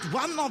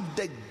one of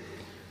the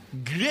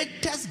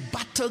greatest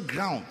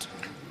battleground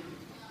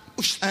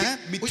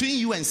between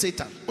you and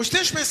Satan. Os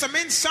teus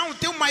pensamentos são o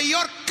teu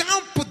maior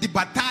campo de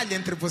batalha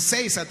entre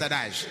você e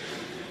Satanás.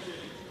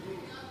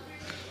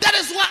 That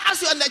is why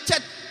as you are in the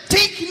church,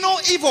 think no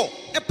evil.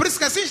 É por isso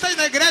que assim estás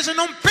na igreja,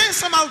 não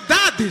pensa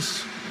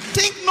maldades.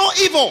 Think no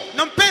evil.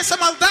 Não pensa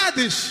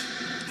maldades.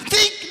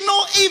 Think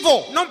no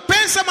evil. Não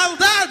pensa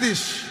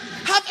maldades.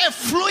 Have a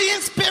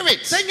flowing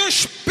spirit. Tenha um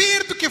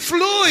espírito que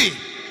flui.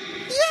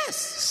 Yes,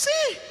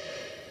 see.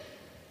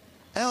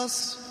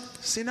 Else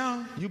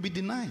Senão, you'll be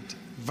denied.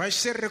 vais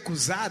ser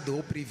recusado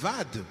ou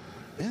privado.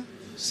 Yeah?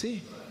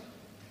 Sim.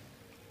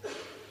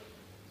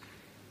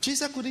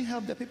 Jesus couldn't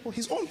help the people,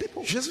 his own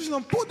people. Jesus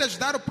não pôde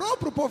ajudar o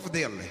próprio povo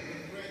dele.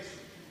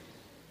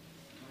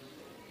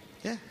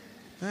 Yeah.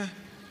 É.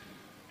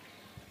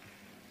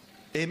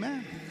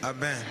 Amen.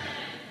 Amém.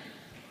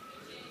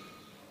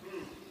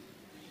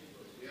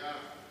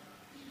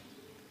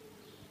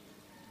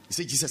 You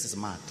see, Jesus is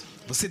mad.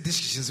 Você diz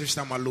que Jesus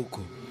está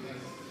maluco.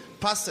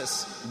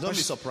 Pastors, don't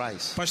be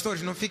surprised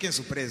Pastores, não fiquem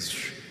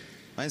surpresos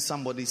when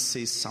somebody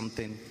says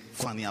something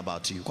funny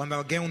about you. quando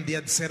alguém um dia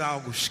disser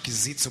algo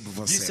esquisito sobre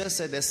você. Jesus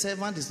said the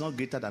servant is not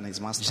greater than his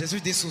master. Jesus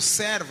disse: o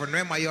servo não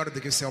é maior do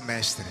que o seu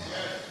mestre.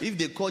 If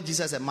they call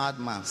Jesus a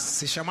madman,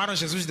 Se chamaram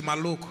Jesus de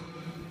maluco,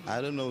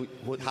 I don't know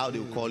how they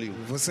will call you.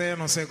 você eu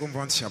não sei como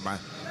vão te chamar.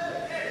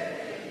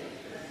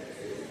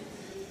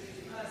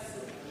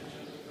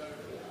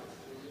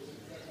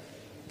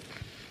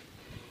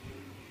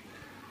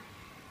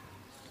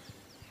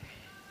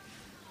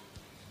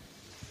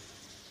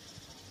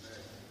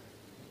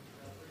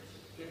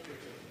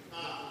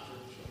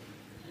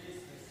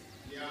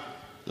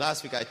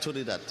 Last week I told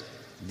you that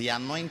the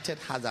anointed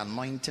has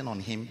anointing on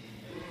him,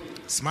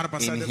 Semana in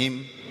passada,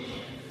 him,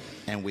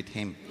 and with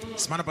him.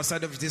 semana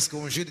passada eu vos disse que o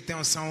ungido tem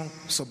unção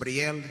sobre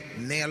ele,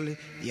 nele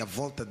e à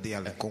volta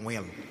dele, com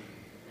ele.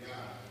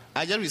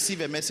 I just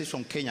received a message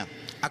from Kenya.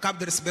 Acabo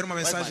de receber uma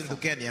mensagem do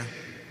Quênia.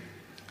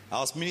 I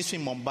was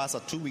ministering in Mombasa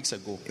 2 weeks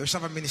ago, Eu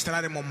estava a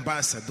ministrar em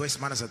Mombasa 2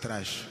 semanas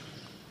atrás.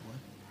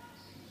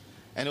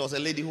 and there was a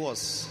lady who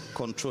was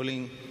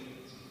controlling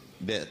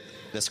the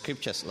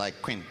scriptures like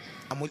Queen.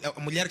 A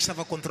mulher que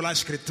estava a controlar as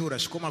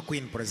escrituras, como a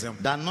Queen, por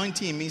exemplo. The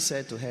anointing in me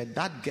said to her,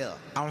 that girl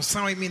A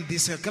unção em mim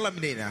disse: aquela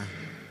menina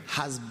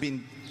has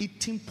been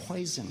eating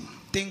poison.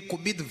 tem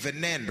comido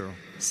veneno.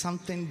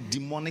 Something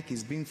demonic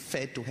is being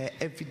fed to her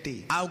every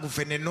day. Algo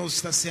venenoso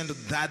está sendo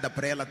dado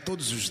para ela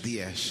todos os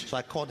dias. So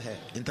I called her.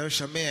 Então eu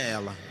chamei a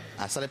ela,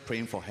 I started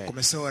praying for her.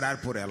 comecei a orar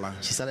por ela.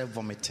 She started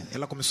vomiting.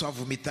 Ela começou a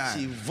vomitar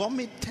She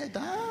vomited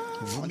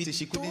until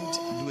she couldn't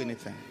do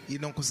anything. e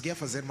não conseguia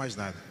fazer mais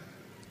nada.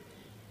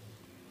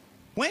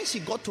 When she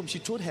got home, she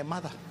told her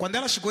mother. Quando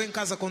ela chegou em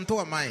casa, contou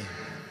à mãe.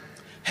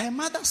 Her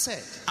mother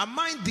said, A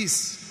mãe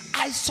disse: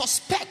 I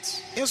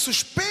suspect eu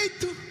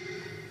suspeito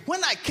when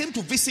I came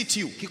to visit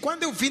you, que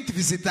quando eu vim te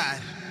visitar,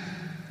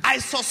 I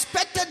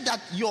suspected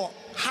that your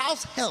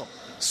house help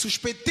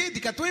suspeitei de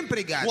que a tua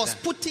empregada was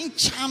putting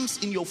charms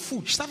in your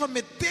food. estava a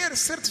meter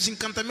certos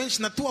encantamentos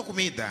na tua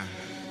comida.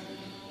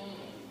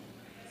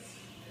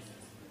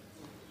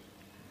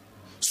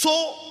 So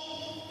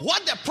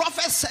what the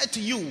prophet said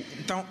to you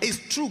Então, is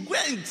true. Go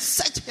and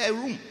search her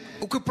room.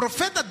 o que o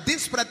profeta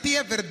disse para ti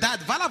é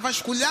verdade. Vai lá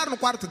vasculhar no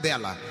quarto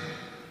dela.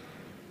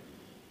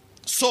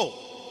 So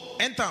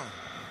Então,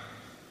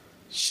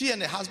 she and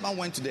the husband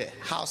went to the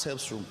house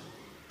help's room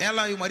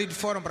ela e o marido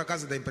foram para a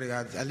casa da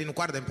empregada, ali no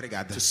quarto da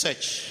empregada, to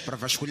search, para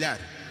vasculhar.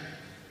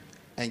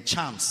 and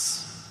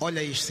charms,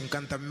 Olha isto,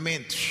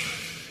 encantamentos.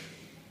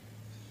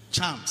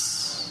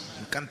 charms.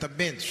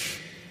 Encantamentos.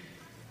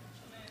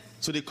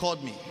 So they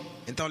called me.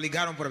 Então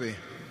ligaram para mim.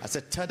 I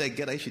said, tell the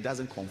girl if she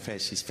doesn't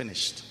confess, she's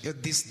finished. Eu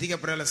disse: diga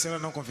para ela, se ela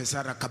não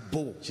confessar,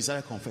 acabou. She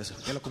started confessing.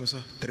 Ela começou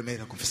a tremer,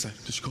 a confessar.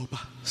 Desculpa.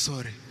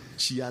 Sorry.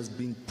 She has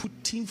been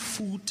putting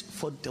food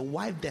for the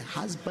wife. The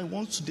husband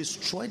wants to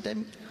destroy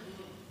them.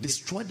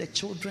 destroy the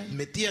children.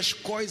 Metia as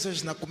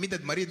coisas na comida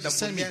de marido da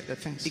Send me mulher the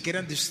things. e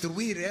querendo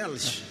destruir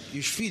eles e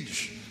os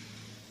filhos.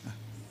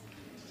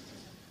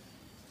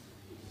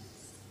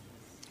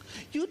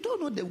 You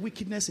don't know the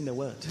wickedness in the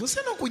world.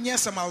 Você não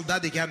conhece a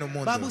maldade que há no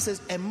mundo. Bible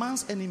says a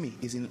man's enemy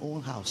is in his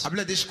own house. A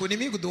Bíblia diz que o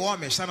inimigo do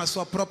homem está na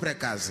sua própria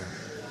casa.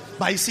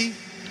 But you see,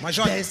 Mas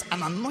olha, there's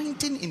an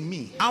anointing in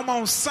me há uma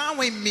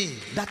unção em mim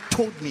that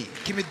told me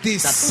que me that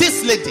disse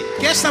this lady,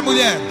 que esta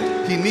mulher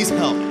he needs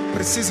help.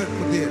 precisa de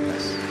poder.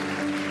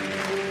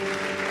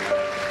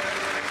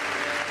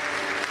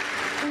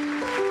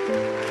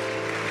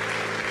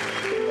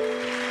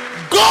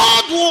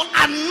 God will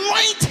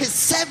anoint his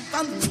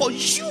servant for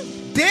you.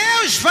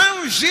 Deus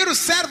vai ungir o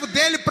servo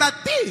dele para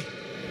ti.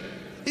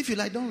 If you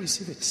like, don't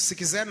receive it. Se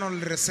quiser, não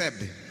lhe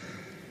recebe.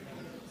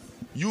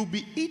 You'll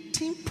be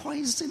eating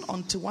poison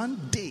until one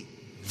day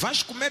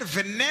Vais comer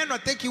veneno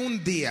até que um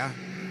dia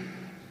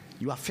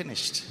you are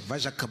finished.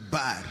 vais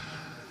acabar.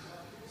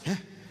 Yeah.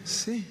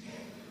 Sim.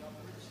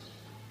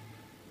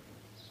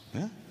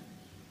 Yeah.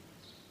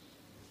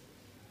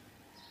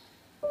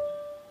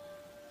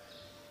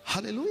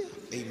 Hallelujah.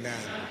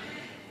 Amen.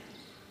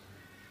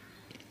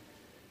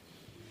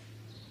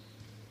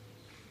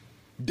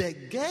 The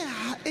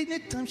girl,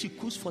 anytime she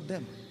cooks for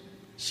them,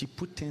 she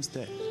put things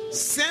there.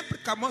 Sempre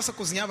que a moça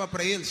cozinhava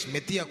para eles,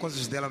 metia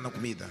coisas dela na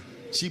comida.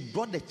 She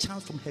brought the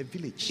chance from her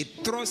village. E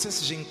trouxe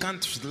esses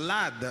encantos de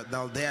lá da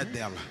aldeia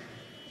dela.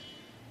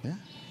 Yeah.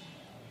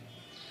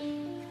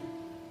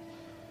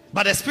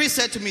 But the Spirit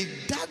said to me,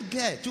 that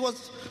girl,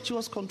 she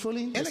was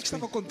controlling the Ela que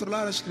spirit. estava a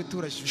controlar as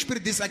escrituras. O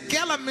Espírito disse,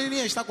 aquela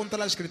menina está a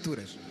controlar as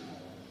escrituras.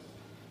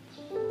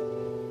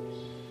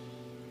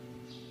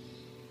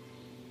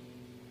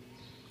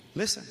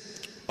 Listen,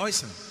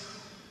 Ouça,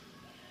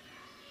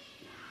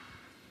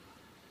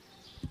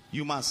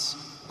 you must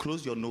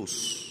close your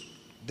nose.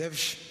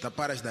 deves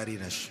tapar as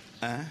narinas.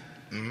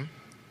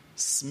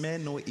 Smell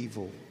no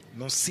evil.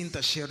 Não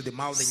sinta cheiro de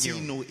mal See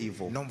nenhum. no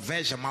evil. Não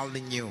veja mal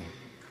nenhum.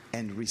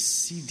 And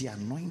receive the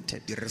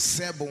anointed E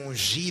receba o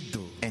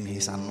ungido and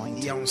his e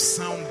anointing. a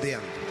unção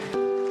dele.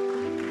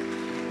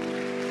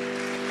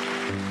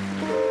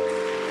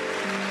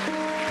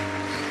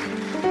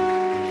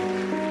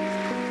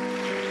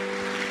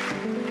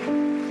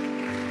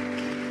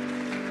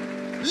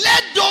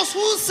 Let those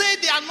who say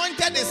the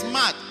anointed is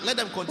mad, let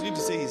them continue to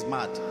say he's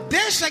mad.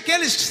 Deixa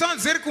aqueles que estão a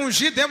dizer que o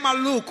ungido é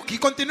maluco, que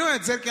continuem a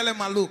dizer que ele é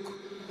maluco.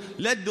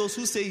 Let those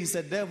who say he's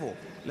a devil,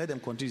 let them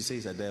continue to say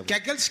he's a devil. Que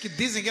aqueles que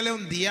dizem que ele é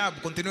um diabo,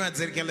 continuem a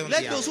dizer que ele é um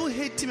Let diabo. those who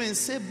hate him and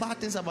say bad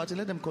things about him,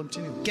 let them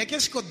continue. Que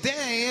aqueles que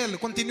odeiam ele,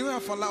 continuem a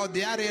falar,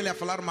 odiar ele, a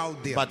falar mal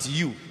dele. But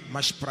you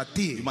Mas para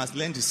ti, you must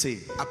learn to say,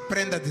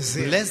 aprenda a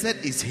dizer: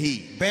 blessed is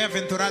he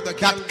bem-aventurado that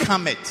aquele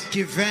cometh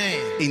que vem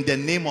in the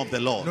name of the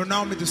Lord. no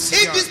nome do If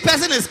Senhor. this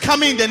person is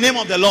coming in the name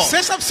of the Lord, Se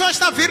esta pessoa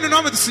está a vir no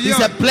nome do Senhor,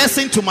 it's a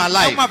blessing to my é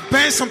life. uma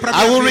bênção para I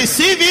minha will vida.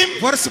 receive him,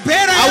 Vou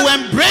receber I will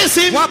ele, embrace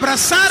him, vou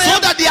abraçar so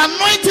ele, that the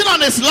anointing on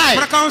his para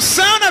life que a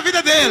unção na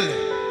vida dele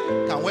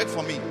can work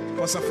for me.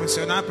 possa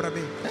funcionar para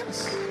mim.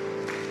 Yes.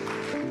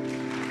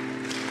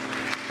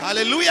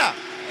 Hallelujah.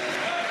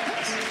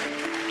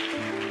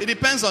 It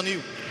depends on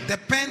you.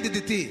 Depende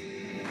de ti.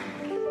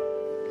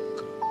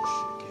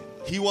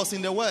 He was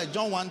in the world.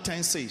 John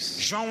 1:10 says,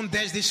 João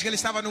 10 diz que ele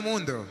estava no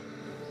mundo.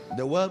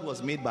 the world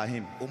was made by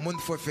him. O mundo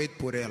foi feito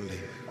por ele.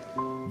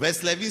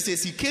 Verse 11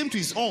 says, he came to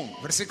his own,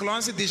 Versículo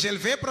 11 diz: ele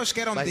veio para os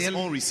que eram but his dele,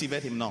 own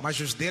received him not. mas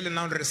os dele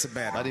não lhe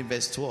receberam. But in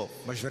verse 12,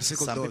 Mas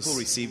versículo some people 12,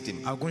 received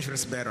him. alguns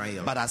receberam a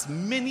ele. But as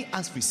many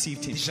as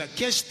received him. Diz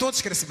aqueles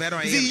todos que receberam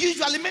a You ele. see,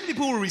 usually many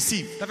people will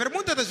receive. Tá vendo?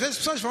 Muitas das vezes as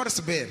pessoas vão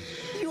receber.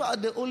 You are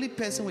the only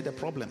person with a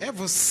problem. É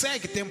você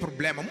que tem um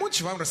problema. Muitos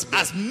vão receber.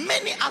 As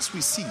many as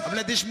receive, A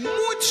Bíblia diz: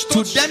 muitos to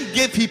todos. them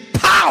gave he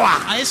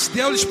power. A esse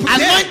deu-lhes poder.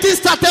 Anointing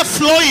started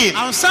flowing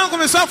A unção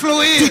começou a to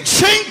fluir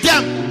change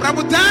them para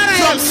mudar a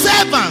from eles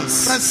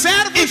servants para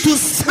servos into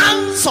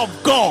sons of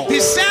God.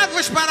 de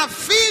servos para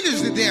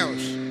filhos de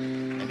Deus.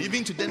 And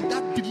even to them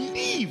that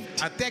believed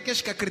Até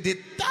aqueles que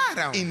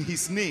acreditaram in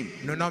his name.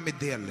 no nome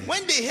dele.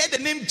 When they heard the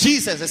name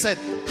Jesus, they said,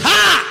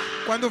 ha!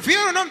 Quando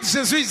viram o nome de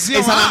Jesus, diziam: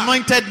 It's an ah,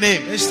 anointed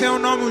name. este é o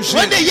nome ungido.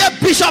 When they hear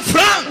Bishop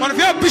Frank, Quando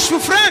viram o Bispo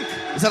Frank,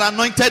 it's an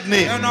anointed é o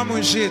name. nome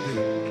ungido.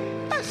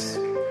 Yes.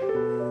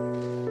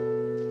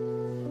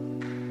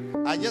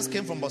 I just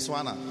came from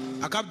Botswana.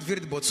 Acabo de vir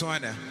de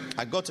Botsuana.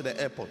 I got to the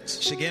airport.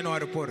 Cheguei no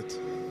aeroporto.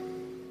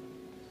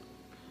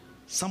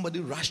 Somebody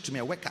rushed to me,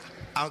 a worker.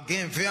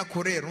 Alguém veio a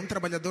correr, um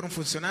trabalhador, um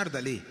funcionário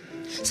dali.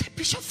 Said,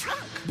 Bishop Frank,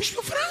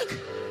 Bispo Frank,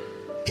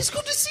 it's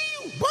good to see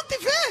you. bom te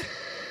ver.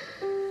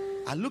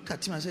 I looked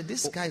at him and said,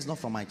 this guy is not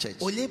from my church.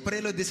 Olhei para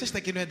ele e disse: este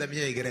aqui não é da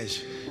minha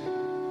igreja.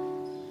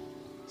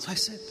 So I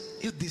said,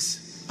 Eu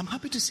disse: I'm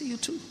happy to see you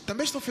too.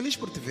 também estou feliz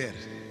por te ver.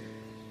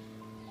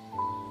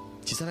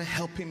 She started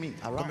helping me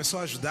around. Começou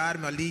a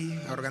ajudar-me ali,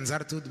 a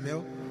organizar tudo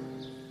meu.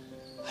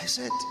 I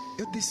said,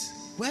 Eu disse: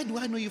 where do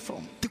I know you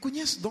from? te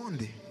conheço de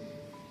onde?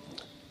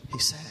 He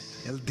said,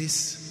 Ele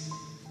disse: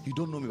 you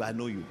don't know me, but I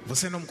know you.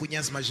 você não me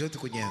conhece, mas eu te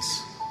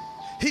conheço.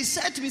 He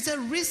said to me, he said,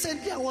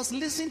 recently I was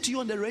listening to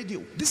you on the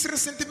radio. Disse,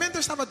 recentemente eu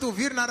estava a te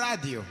ouvir na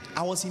rádio.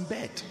 I was in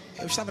bed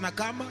Eu estava na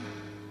cama,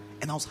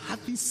 and I was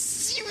having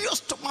serious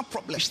stomach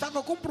problems.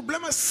 estava com um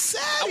problema I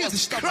sério was de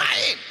estômago,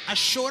 crying. a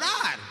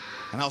chorar.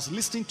 And I was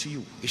listening to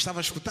you. Estava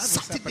a escutar você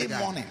a Saturday pregar.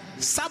 morning.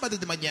 Sábado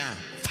de manhã,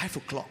 5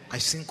 o'clock.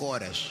 às 5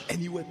 horas.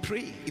 And you were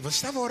praying. E você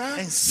estava orando.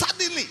 And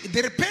suddenly E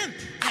de repente,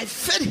 I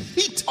felt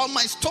heat on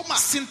my stomach.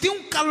 senti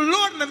um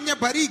calor na minha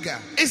barriga.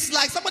 It's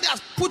like somebody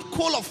has put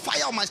coal of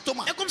fire on my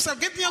stomach. É como se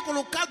alguém tinha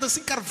colocado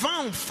assim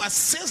carvão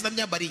aceso na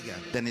minha barriga.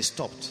 Then it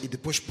stopped. E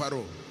depois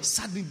parou.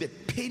 Suddenly the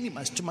pain in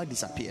my stomach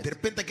disappeared. De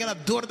repente aquela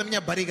dor da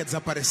minha barriga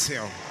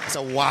desapareceu. I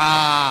said,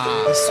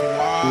 wow. Disse,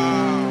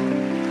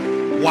 uau,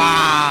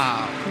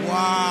 Wow.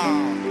 uau.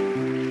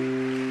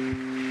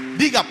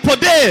 Diga,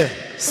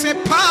 poder. Isso é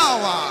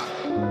power.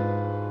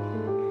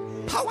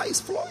 Power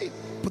is flowing.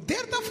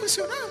 Poder está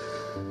funcionando.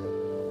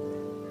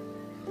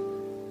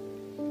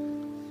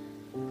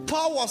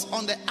 Paul was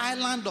on the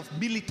island of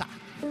Melita.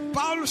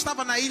 Paulo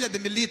estava na ilha de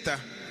Melita.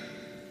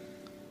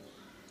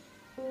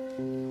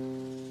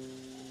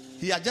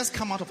 He had just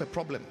come out of a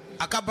problem,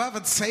 Acabava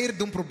de sair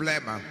de um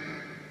problema.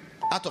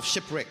 out of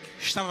shipwreck,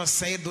 Estava a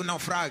sair do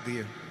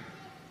naufrágio.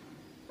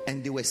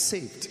 and they were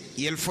saved.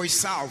 E ele foi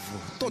salvo.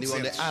 They Todos were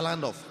on the eles.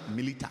 island of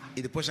Melita.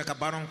 E depois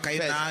acabaram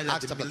caindo First, na ilha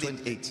Acts de chapter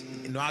Melita.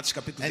 28. No Atos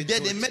capítulo And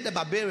then they 28. met the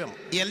barbarian,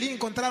 E ali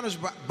encontraram os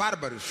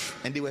bárbaros.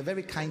 and they were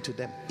very kind to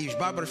them. E os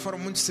bárbaros foram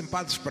muito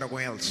simpáticos para com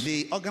eles.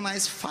 They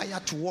organized fire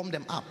to warm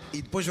them up.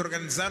 E depois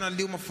organizaram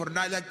ali uma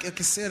fornalha a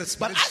aquecer-se.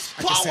 But para as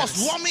Paul was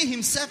aquecer-se. warming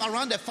himself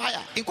around the fire,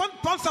 Enquanto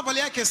Paulo estava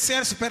ali a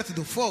aquecer-se perto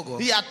do fogo,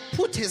 he had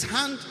put his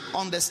hand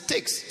on the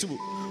sticks to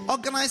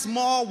organize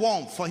more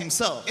warmth for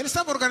himself. ele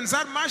estava a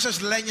organizar mais as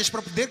lenhas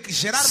para poder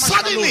gerar mais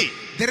Suddenly,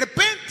 calor. De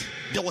repente,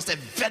 there was a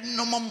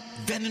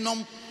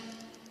venom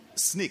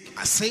snake.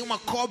 saiu uma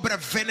cobra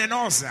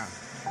venenosa.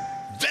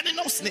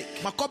 Venomous snake.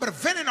 Uma cobra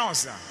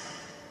venenosa.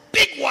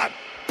 Big one.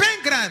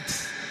 Bem grande.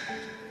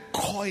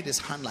 Coiled his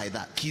hand like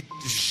that. Que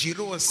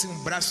girou assim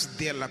o braço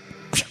dela.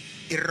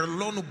 E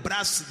rolou no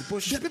braço.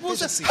 Depois The people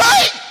fez said, assim.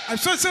 hey! As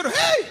pessoas disseram,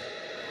 hey!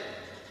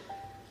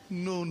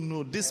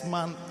 No, this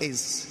man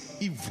is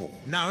evil.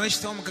 Não,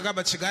 este homem que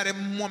acaba de chegar é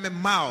um homem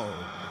mau.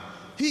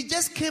 He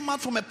just came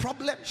out from a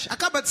problem.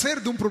 Acaba de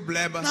sair de um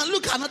problema. Now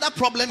look at another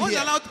problem Olha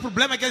here. lá outro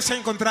problema que eles se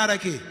encontraram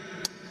aqui.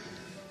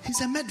 He's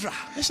a murderer.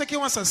 Este aqui é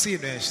um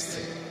assassino, este.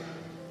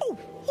 Oh.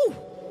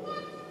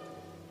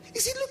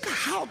 You see, look at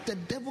how the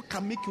devil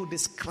can make you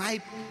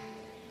describe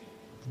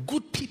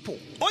good people.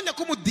 Olha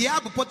como o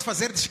diabo pode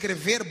fazer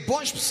descrever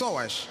boas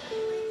pessoas.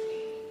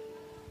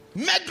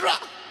 Murderer.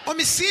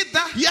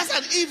 Homicida. He has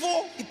an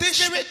evil E tem,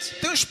 spirit.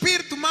 tem um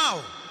espírito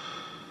mau.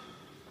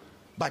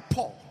 By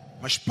Paul,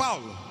 Mas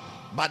Paulo,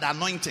 by the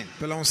anointing,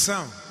 pela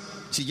unção,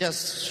 she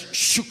just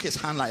shook his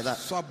hand like that,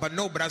 só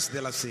abanou o braço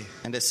dela assim.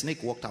 and the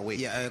snake walked away.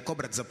 E a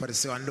cobra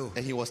desapareceu, andou.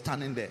 And he was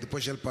standing there.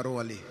 Depois ele parou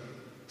ali.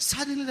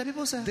 Suddenly, the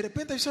people De said,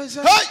 repente as pessoas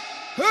disseram, "Hey,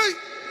 hey,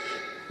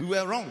 we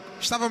were wrong.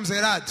 estávamos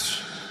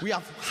errados. We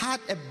have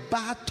had a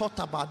bad thought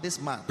about this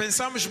man.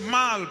 Pensamos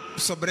mal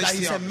sobre That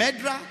este he's a homem.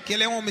 murderer, Que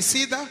ele é um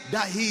homicida,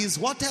 that he is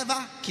whatever,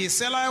 que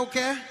sei lá é o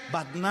quê.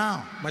 but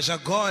now Mas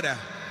agora,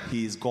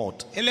 he is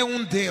God." ele é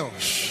um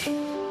Deus.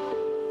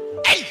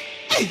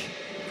 Ei,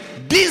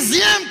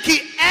 diziam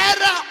que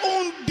era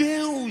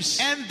Deus.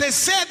 And they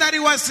said that he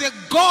was a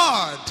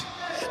God.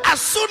 As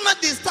soon as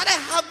they started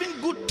having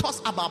good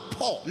thoughts about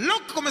Paul,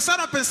 Logo que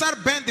começaram a pensar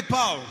bem de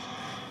Paulo,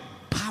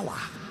 power,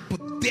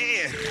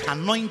 poder,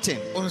 anointing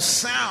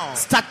unção,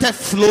 started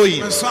flowing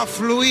começou a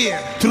fluir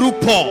through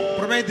Paul.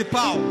 por meio de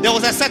Paulo. There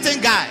was a certain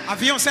guy.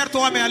 Havia um certo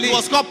homem ali, He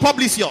was called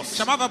Publius.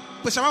 chamava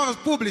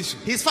Publius.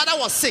 His father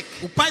was sick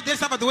O pai dele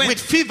estava doente with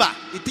fever.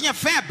 e tinha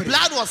febre.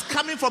 Blood was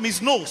coming from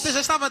his nose. Você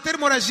já estava a ter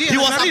hemorragia He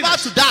nas was narinas.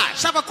 about to die.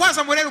 Estava quase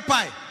a morrer o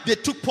pai. They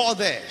took Paul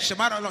there.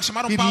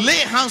 Chamaram He Paulo.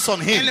 laid hands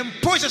on Ele him.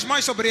 pôs as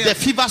mãos sobre The ele.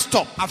 fever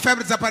stopped. A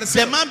febre The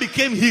desapareceu. man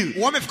became healed.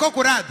 O homem ficou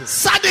curado.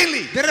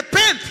 Suddenly, De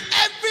repente,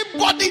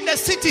 everybody in the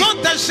city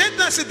toda a gente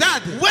na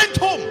cidade went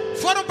home,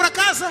 foram para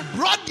casa,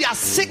 brought their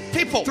sick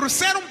people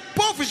trouxeram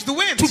povos to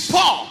doentes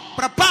Paul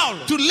para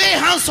Paulo, to lay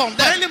hands on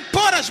para them. ele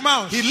impor as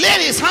mãos. He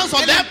laid his hands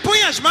on Ele them,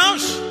 punha as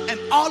mãos and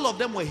all of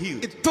them were e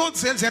healed.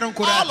 todos eles eram All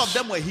curados. of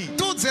them were healed.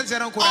 Todos eles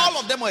eram All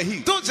curados. of them were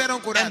healed. Todos eram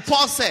And curados.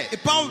 Paul E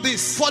said, Paulo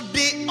disse: "For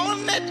they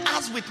honored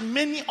us with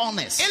many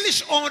honors."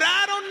 eles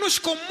honraram-nos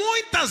com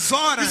muitas You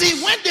horas. see,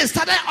 when they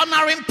started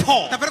honoring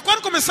Paul, Tá vendo?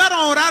 Quando começaram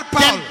a orar then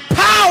Paulo,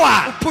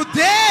 power,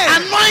 poder,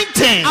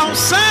 anointing a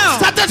unção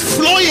started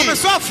flowing,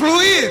 começou a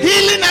fluir,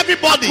 healing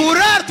everybody.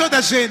 curar toda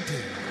a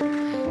gente.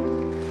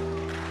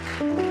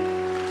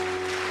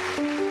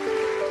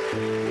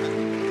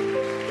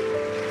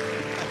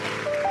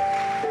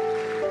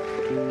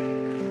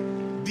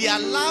 Their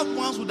loved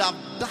ones would have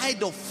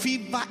died of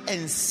fever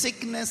and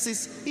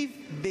sicknesses if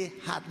they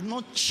had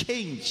not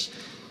changed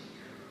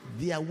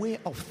their way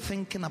of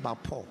thinking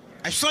about Paul.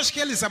 As pessoas que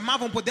eles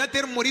amavam podiam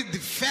ter morrido de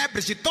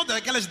febres, de todas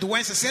aquelas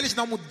doenças, se eles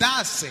não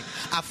mudassem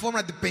a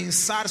forma de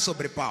pensar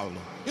sobre Paulo.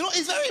 You know,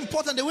 it's very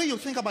important the way you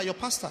think about your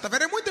pastor. Tá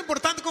vendo? É muito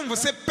importante como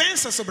você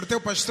pensa sobre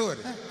teu pastor.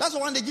 That's why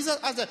one day Jesus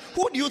asked them,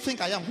 who do you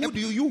think I am? Who do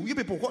you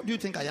people, what do you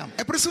think I am?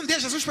 É por isso um dia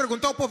Jesus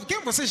perguntou ao povo: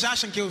 quem vocês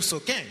acham que eu sou?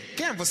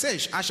 Quem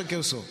vocês acham que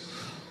eu sou?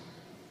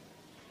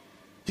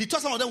 He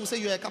thought some of them would say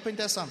you're a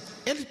carpenter's son.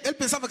 Ele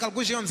pensava que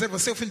alguns iam dizer: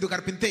 você é o filho do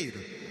carpinteiro.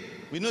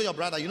 We know your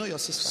brother, you know your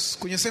sister.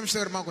 Conhecemos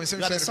seu irmão, You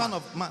conhecemos are seu the son irmão.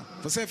 of man.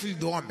 Você é filho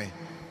do homem.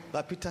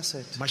 But Peter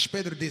said, Mas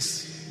Pedro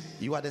disse: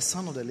 you are the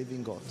son of the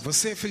living God.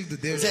 você é filho de He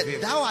Deus said,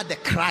 vivo. thou art the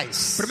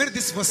Christ. Primeiro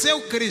disse: você é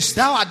o Cristo.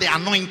 Thou art the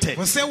anointed.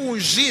 Você é o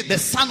ungido. The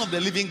son of the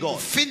living God.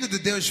 Filho de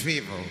Deus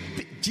vivo.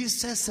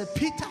 Jesus said,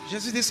 Peter,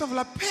 Jesus disse: olha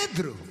lá,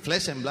 Pedro,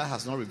 flesh and blood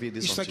has not revealed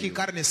this isto unto aqui you.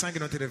 carne e sangue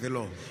não te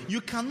revelou.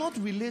 You cannot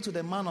relate to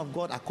the man of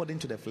God according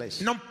to the flesh.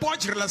 Não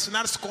pode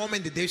relacionar-se com o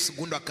homem de Deus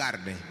segundo a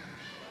carne.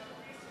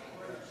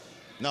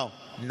 No.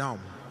 Não.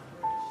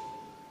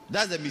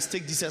 That's the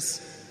mistake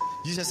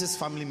Jesus'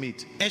 family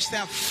made. Esta é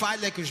a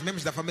falha que os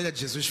membros da família de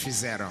Jesus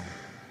fizeram.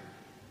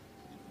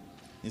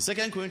 In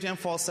 2 Corinthians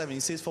 4:7,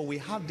 it says, for we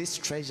have this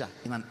treasure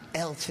in an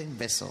earthen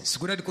vessel.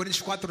 2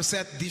 Coríntios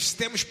 4:7 diz: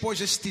 temos,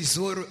 pois, este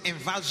tesouro em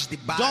vasos de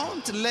barro.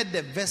 Don't let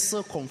the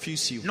vessel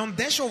confuse you. Não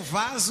deixa o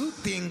vaso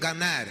te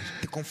enganar,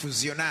 te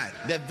confusionar.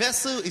 The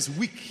vessel is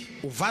weak,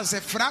 O vaso é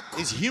fraco,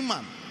 it's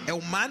human, é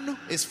humano,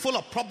 it's full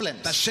of problems,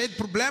 está cheio de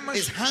problemas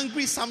it's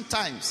hungry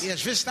sometimes, e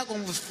às vezes está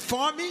com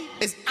fome,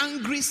 it's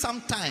angry às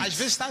sometimes,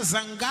 vezes está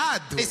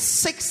zangado, it's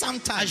sick às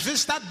sometimes. vezes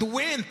está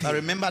doente. But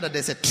remember that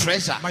there's a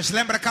treasure. Mas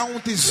lembra que há um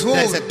There's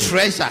tesouro. a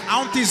treasure. Há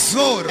um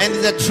tesouro. And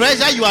it's the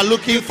treasure you are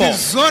looking for.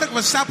 Tesouro que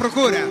você está à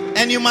procura.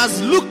 And you must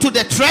look to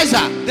the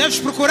treasure Deves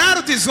procurar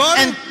o tesouro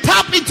and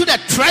tap into the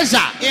treasure.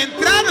 e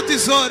entrar no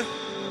tesouro.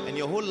 And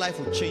your whole life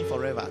will change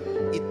forever.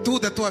 E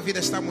tudo a tua vida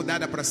está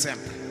mudada para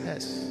sempre.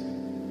 Yes.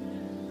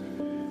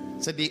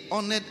 So they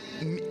honored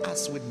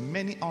us with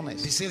many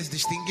honors. Diz: eles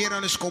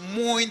distinguiram-nos com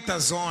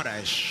muitas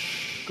honras.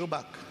 Go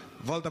back.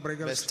 Volta para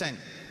Verse Acts 10.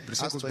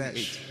 versículo Acts 10.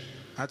 28.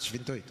 Atos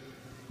 28.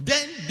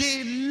 Then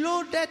they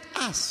loaded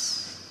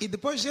us E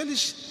depois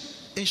eles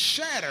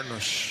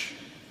encheram-nos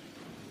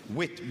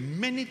with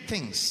many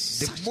things,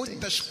 de such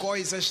muitas things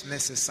coisas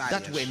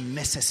necessárias. that were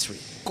necessary.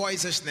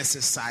 Coisas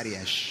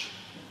necessárias.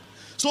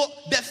 So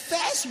the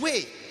first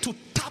way to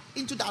tap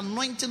into the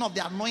anointing of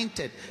the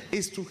anointed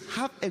is to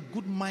have a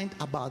good mind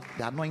about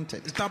the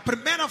anointed. Então a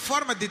primeira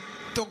forma de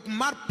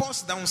tomar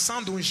posse da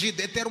unção do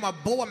ungido é ter uma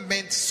boa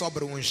mente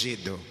sobre o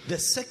ungido. The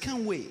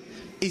second way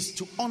is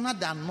to honor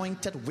the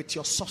anointed with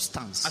your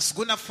substance. A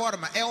segunda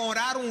forma é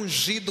honrar o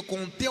ungido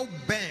com o teu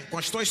bem, com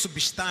as tuas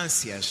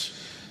substâncias.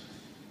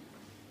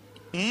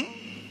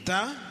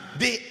 Tá?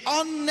 They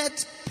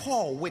honored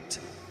Paul with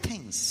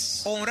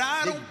things. They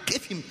Honraram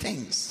gave him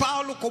things.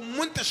 Paulo com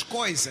muitas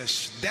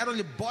coisas,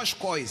 deram-lhe boas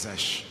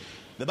coisas.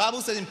 The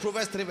Bible says in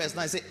Proverbs 3 verse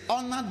 9, say,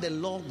 honor the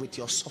Lord with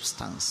your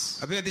substance.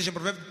 A Bíblia diz em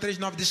Provérbios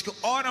 3:9 diz que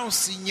ora ao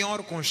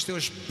Senhor com os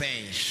teus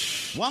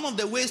bens. One of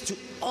the ways to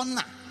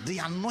honor the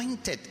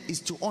anointed is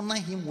to honor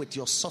him with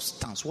your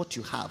substance, what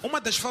you have. Uma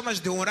das formas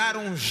de honrar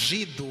o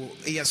ungido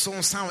e a sua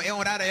unção é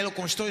honrar a ele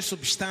com as tuas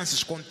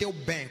substâncias, com o teu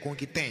bem, com o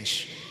que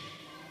tens.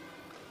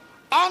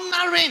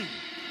 Honoring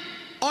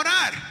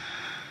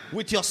Orar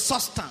with your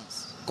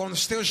substance com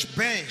os teus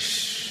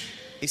bens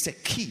is a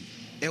key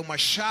é uma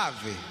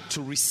chave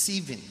to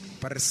receiving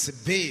para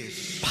receber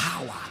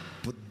power,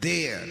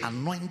 poder,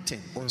 anointing,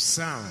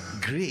 unção,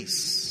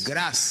 grace,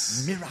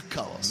 graça,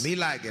 miracles,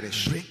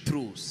 milagres,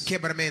 breakthroughs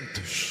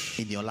quebramentos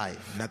in your life.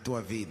 na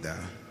tua vida.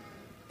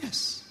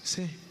 Yes.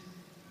 Sim,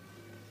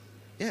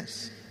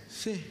 Yes.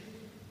 sim.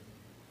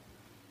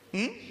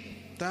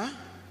 Tá?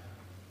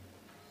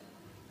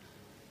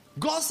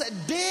 God said,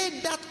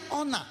 they that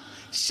honor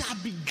shall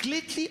be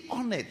greatly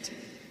honored,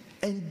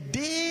 and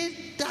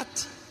they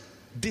that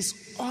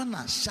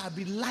dishonor shall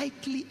be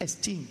lightly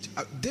esteemed.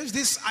 Deus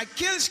disse: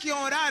 aqueles que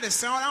honrarem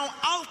serão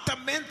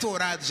altamente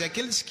honrados,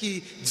 aqueles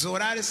que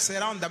desonrarem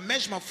serão da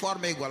mesma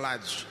forma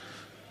igualados.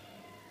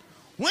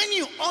 When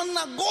you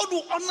honor, God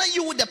will honor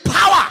you with the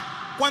power.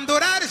 Quando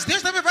orares,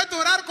 Deus também vai te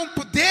orar com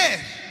poder.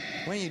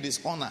 When you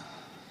dishonor,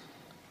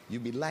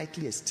 you'll be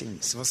lightly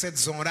esteemed. Se você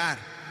desonrar,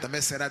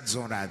 também será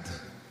desonrado.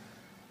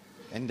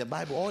 And in the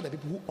Bible, all the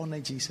people who honor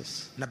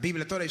Jesus, Na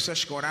Bíblia, todas as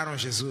pessoas que oraram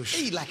Jesus,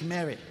 hey, like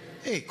Mary,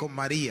 ei, como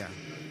Maria,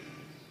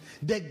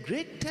 the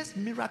greatest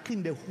miracle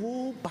in the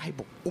whole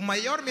Bible o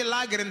maior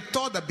milagre em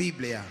toda a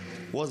Bíblia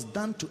was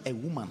done to a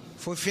woman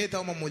foi feito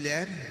a uma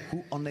mulher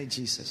who honored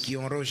Jesus que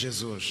honrou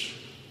Jesus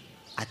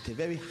at a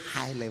very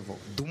high level.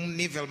 de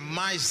nível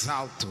mais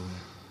alto.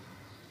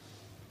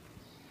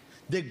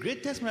 The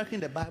greatest miracle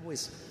in the Bible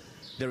is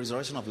the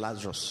resurrection of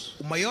Lazarus.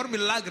 O maior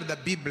milagre da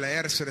Bíblia é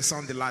a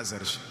ressurreição de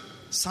Lázaro.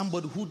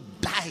 Somebody who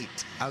died,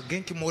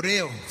 Alguém que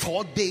morreu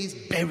 4 days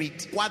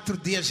buried, 4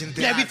 dias buried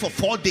enterrado. for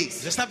 4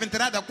 days. Já estava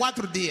enterrado há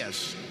 4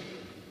 dias.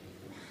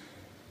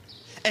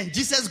 And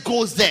Jesus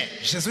goes there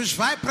Jesus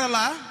vai para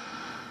lá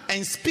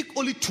and speak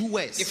only 2 e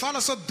words.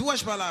 fala só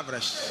 2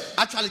 palavras.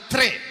 Actually,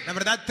 3. Na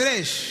verdade,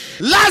 3.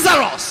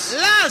 Lazarus,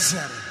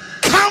 Lázaro,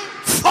 come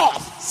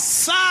forth.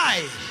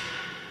 sai!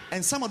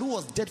 And someone who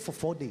was dead for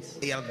 4 days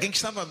E alguém que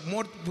estava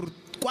morto por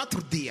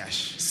 4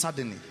 dias,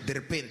 suddenly de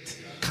repente,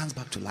 comes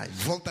back to life.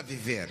 volta a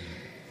viver.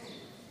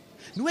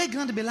 Não é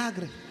grande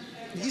milagre?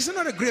 Isso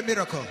não é great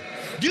miracle?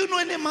 Do you know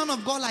any man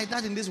of God like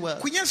that in this world?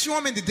 Conhece um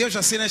homem de Deus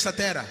assim nesta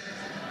terra?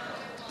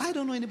 I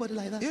don't know anybody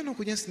like that. Eu não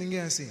conheço ninguém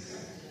assim.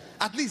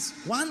 At least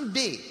one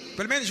day,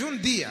 Pelo menos um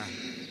dia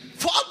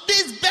 4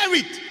 days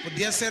buried.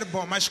 podia ser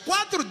bom, mas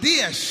 4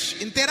 dias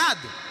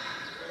enterrado.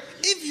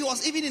 If he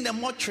was even in the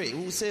mortuary,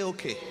 we will say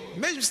okay.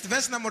 Mesmo se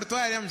estivesse na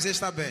mortuária, íamos dizer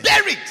está bem.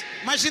 Buried.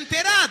 Mas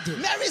enterrado.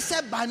 Mary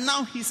said, by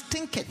now he's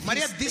thinking.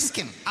 Maria He's disse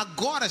que thinking.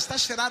 agora está a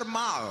cheirar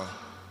mal.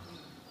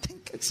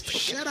 Thinking.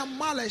 Cheira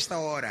mal a esta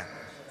hora.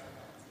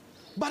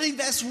 But in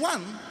verse 1,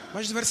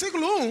 Mas no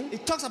versículo 1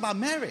 it talks about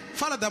Mary.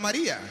 fala da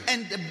Maria.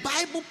 And the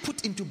Bible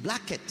put into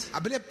bracket, A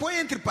Bíblia põe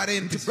entre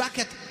parênteses.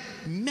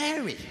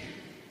 Mary,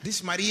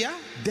 Diz Maria,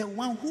 the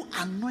one who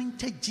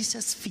anointed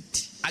Jesus'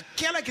 feet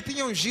aquela que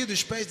tinha ungido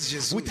os pés de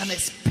Jesus with an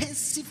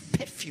expensive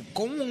perfume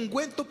com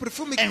unguento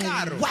perfume and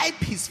caro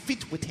wiped his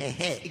feet with her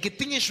hair. e que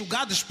tinha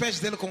enxugado os pés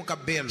dele com o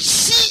cabelo.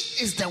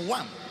 She is the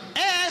one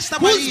É esta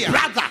whose Maria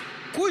brother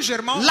cujo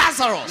irmão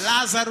Lazarus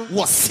Lázaro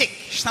was sick.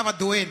 estava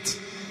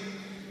doente.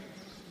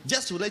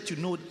 Just to let you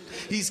know,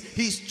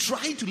 he's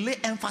trying to lay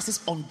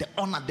emphasis on the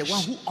honor, the one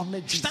who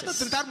honored Está a Jesus.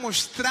 tentar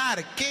mostrar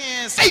quem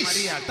é essa Ei!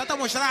 Maria. Está a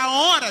mostrar a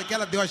honra que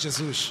ela deu a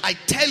Jesus. I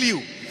tell you,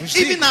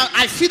 Sim. even now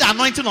I feel the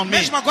anointing on me.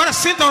 Mesmo agora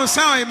sinta a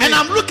unção em mim. And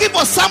I'm looking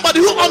for somebody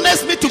who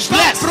honors me to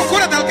bless.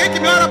 Procura de alguém que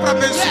me ora para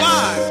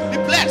abençoar. Be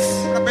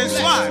blessed. Para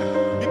abençoar.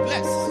 Be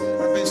blessed.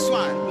 Para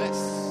abençoar. Bless.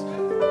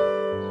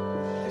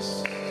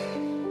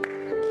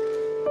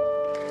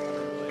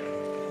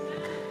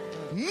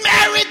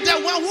 Mary, the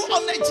one who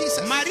honored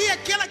Jesus. Maria,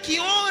 aquela que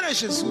honra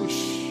Jesus.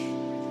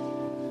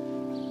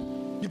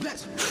 Be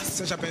blessed.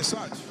 Seja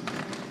abençoado.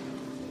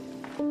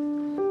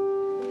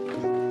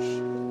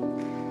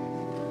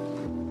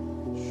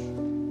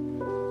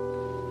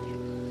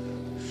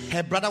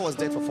 Her brother was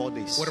dead for 4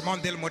 days. O irmão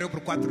dele morreu por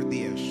 4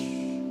 dias.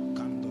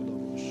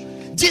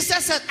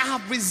 Jesus said, I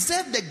have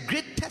reserved the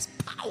greatest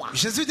power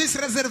Jesus disse: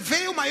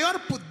 reservei o maior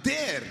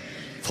poder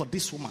for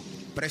this woman.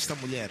 para esta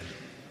mulher.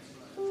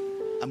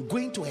 I'm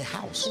going to her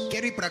house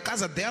Quero ir para a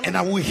casa dela. and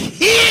I will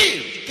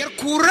heal Quero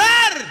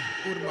curar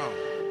o irmão.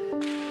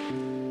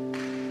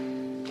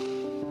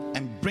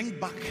 and bring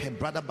back her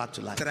brother back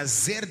to life.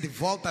 Trazer de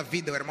volta à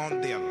vida o irmão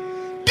dele.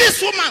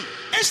 This woman,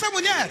 Esta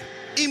mulher,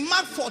 in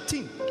Mark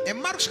 14, em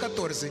Marcos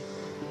 14,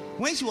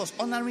 when she was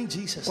honoring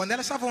Jesus quando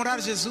ela estava a honrar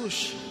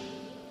Jesus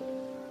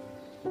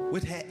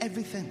with her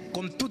everything.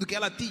 com tudo que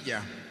ela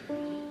tinha.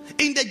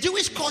 In the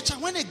Jewish culture,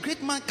 when a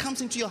great man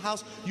comes into your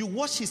house, you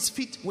wash his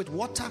feet with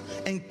water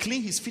and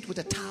clean his feet with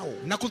a towel.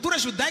 Na cultura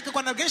judaica,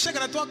 quando alguém chega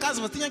na tua casa,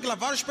 você tinha que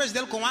lavar os pés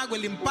dele com água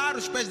e limpar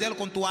os pés dele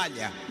com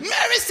toalha.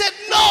 Mary said,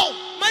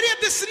 no, Maria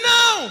disse: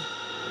 não,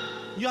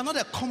 you are not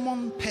a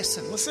common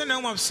person. você não é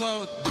uma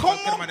pessoa de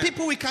qualquer Common maneira.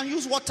 people, we can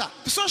use water.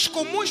 Pessoas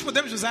comuns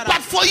podemos usar But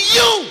água. for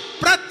you,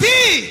 Para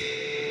ti,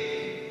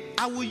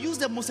 I will use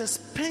the most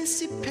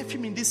expensive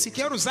perfume in this city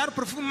quero usar o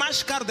perfume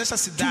mais caro dessa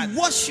to cidade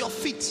wash your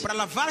feet. para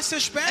lavar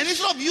seus And pés.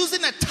 instead of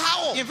using a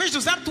towel, Em vez de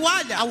usar I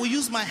toalha, will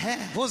use my hair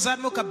vou usar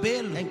meu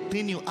cabelo and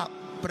clean you up.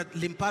 para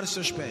limpar os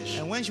seus pés.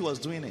 And when she was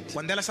doing it,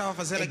 Quando ela estava a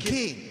fazer aquilo,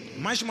 again,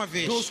 mais uma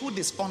vez, those who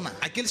dishonor,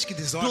 aqueles que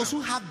those desonram,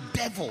 who have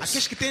devils,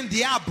 aqueles que têm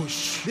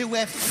diabos, they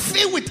were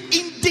filled with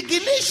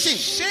indignation.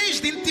 cheios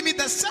de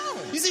intimidação.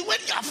 You see, when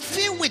you are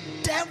filled with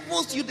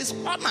devils, you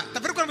dishonor. Tá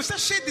vendo? Quando você está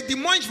cheio de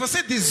demônios,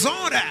 você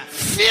desonra.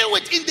 Filled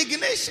with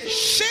indignation.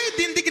 Cheio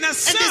de And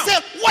indignação. they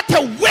said, what a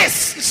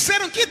waste.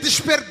 Disseram que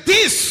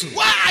desperdício.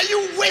 Why are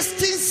you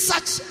wasting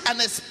such an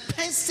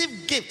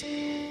expensive gift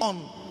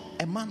on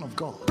a man of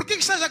God? Por que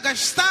estás a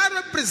gastar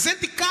um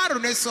presente caro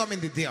nesse homem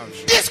de Deus?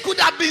 This could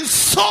have been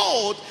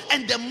sold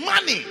and the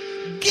money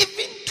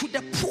given to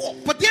the poor.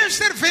 Podíamos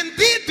ter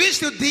vendido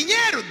este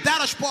dinheiro,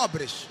 dar aos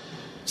pobres.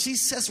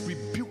 Jesus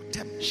rebuked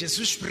them.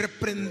 Jesus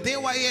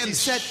repreendeu a He eles.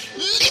 said,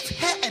 leave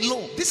her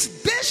alone. Disse: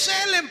 deixa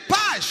ele em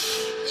paz.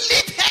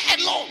 Leave her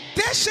alone.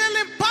 Deixa ele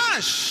em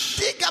paz.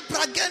 Diga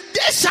para alguém,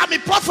 deixa-me,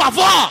 por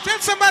favor. Tell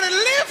somebody,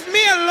 leave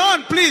me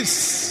alone,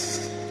 please.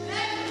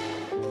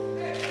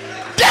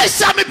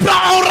 Deixa-me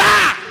para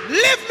honrar.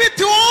 Leave me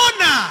to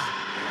honor.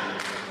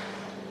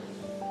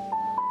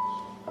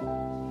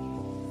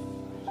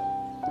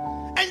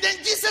 And then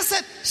Jesus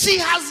said, she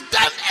has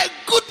done a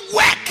good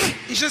work.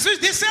 E Jesus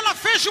disse: ela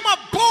fez uma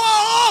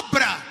boa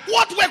obra.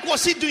 What work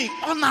was she doing?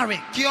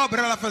 Honoring. Que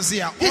obra ela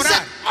fazia? He said,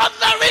 Orar.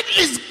 honoring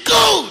is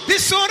good.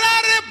 Disse: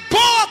 orar é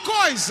boa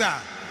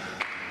coisa.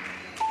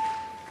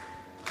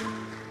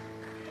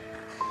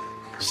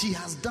 She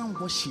has done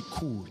what she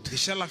could.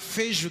 Disse: ela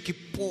fez o que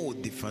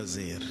pôde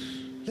fazer.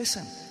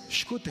 Listen,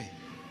 Escutem,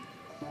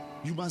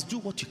 you must do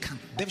what you can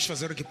deves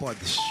fazer o que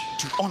podes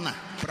to honor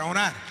para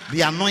honrar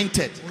the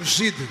anointed o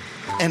ungido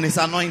and his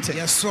anointed. e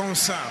a sua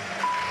unção.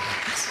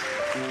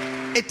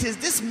 It is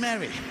this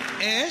Mary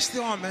É este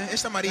homem,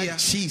 esta Maria, that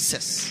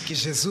Jesus que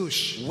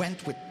Jesus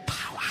went with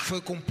power.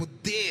 foi com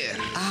poder.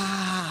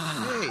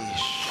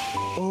 Eis.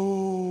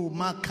 Oh,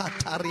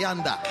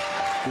 Makatarianda.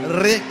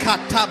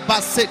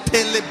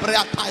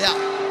 Rekatabasetelebreapaya.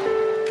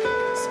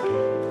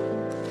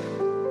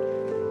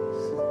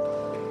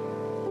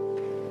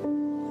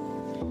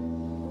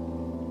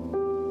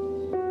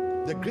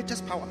 The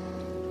greatest power,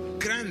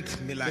 Grande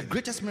the milagre.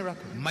 greatest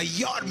miracle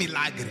Maior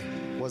milagre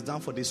was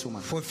done for this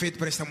woman. foi feito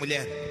para esta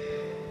mulher.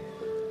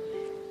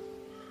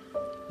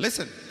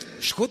 Listen,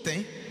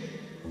 Escutem,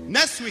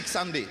 next week,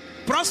 Sunday,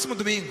 próximo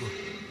domingo,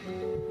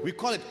 we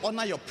call it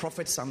Honor Your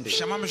Prophet Sunday.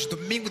 chamamos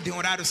domingo de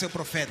honrar o seu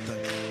profeta.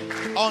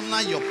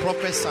 Honor Your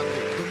Prophet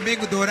Sunday.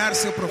 Domingo de orar o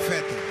seu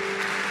profeta.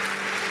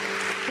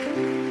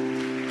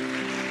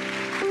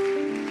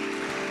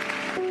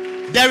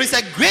 There is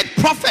a great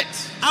prophet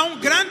Há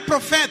grande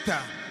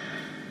profeta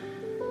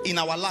in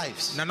our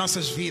lives. nas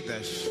nossas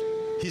vidas.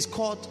 He's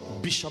called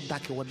Bishop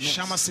Dakiwad.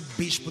 Chama-se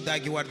Bispo da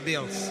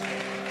Guardels.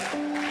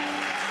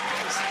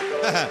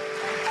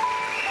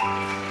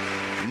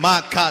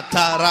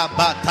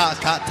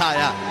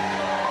 Makatarabatakataya.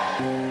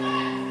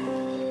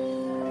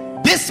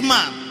 This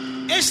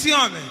man Este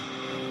homem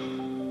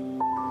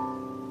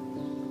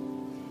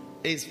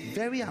is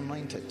very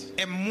anointed.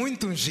 é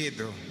muito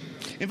ungido.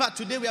 In fact,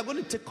 today we are going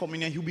to take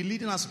communion. He'll be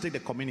leading us to take the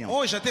communion.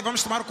 Hoje até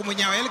vamos tomar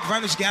comunhão. É ele que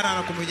vai nos guiar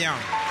na comunhão.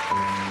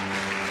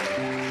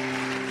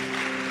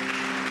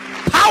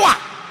 Power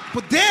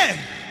Poder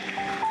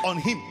on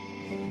him.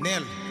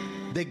 nele.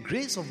 The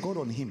grace of God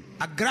on him.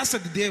 A graça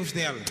de Deus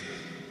nele.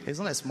 It's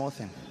not a small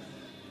thing.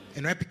 E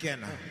não é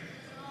pequena.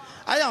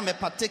 I am a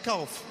partaker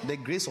of the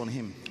grace on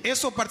him. Eu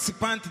sou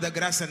participante da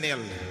graça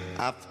nele.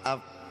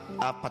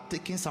 I've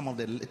partaken some of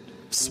the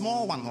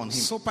small one on him.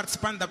 Sou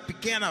participante da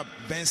pequena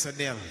bênção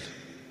dele.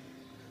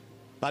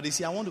 But you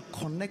see, I want to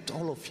connect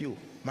all of you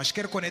Mas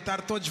quero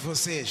conectar todos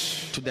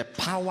vocês to the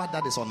power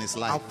that is on his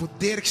ao life.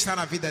 poder que está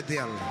na vida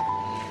dele.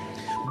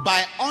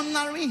 By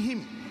honoring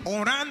him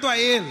Honrando a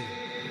ele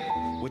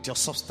with your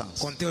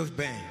substance. com teu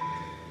bem.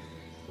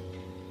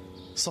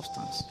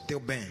 Substance. Teu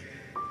bem.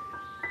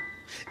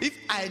 If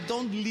I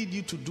don't lead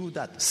you to do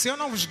that, Se eu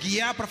não vos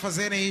guiar para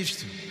fazerem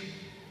isto,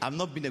 I've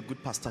not been a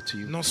good pastor to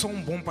you. não sou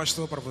bom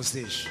pastor para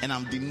vocês. And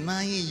I'm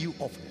denying you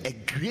of a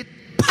great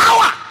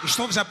power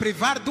Estou-vos a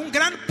privar de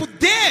grande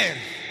poder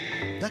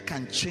that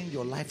can change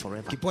your life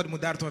forever. que pode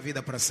mudar tua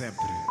vida para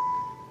sempre.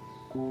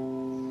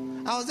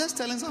 I was just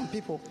telling some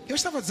people, Eu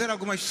estava a dizer a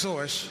algumas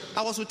pessoas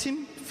I was with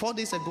him 4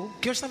 days ago.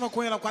 que eu estava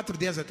com ele há 4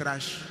 dias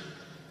atrás.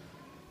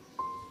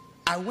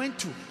 I went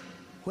to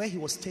where he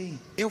was staying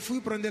Eu fui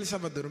para onde ele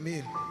estava a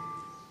dormir.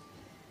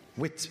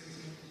 with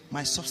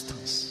my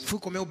substance, Fui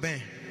com meu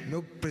bem,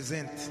 meu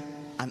presente.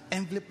 an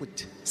envelope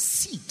with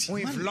seed.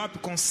 Money. Envelope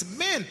com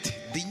semente,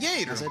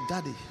 dinheiro. I said,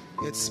 Daddy,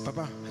 Eu disse,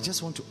 papá, I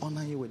just want to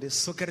honor you with this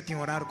só quero te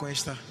honrar com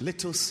esta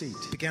little seed.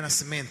 pequena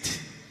semente.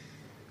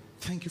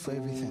 Thank you for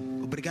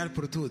everything. Obrigado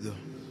por tudo.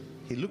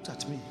 He looked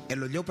at me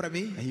Ele olhou para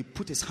mim and he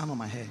put his hand on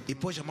my head. e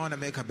pôs a mão na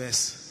minha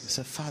cabeça. He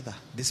said, Father,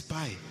 Disse,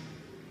 pai,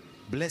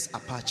 bless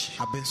Apache.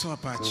 abençoa a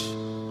paz.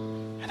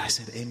 And I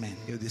said, Amen.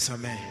 Eu disse,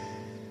 amém.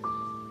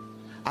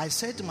 I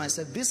said to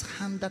myself, this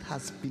hand that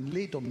has been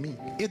laid on me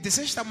Eu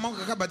disse, esta mão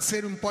que acaba de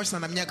ser imposta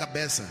na minha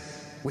cabeça,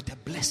 with a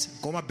blessing.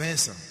 com uma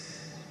bênção.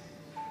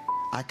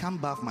 I can't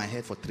bath my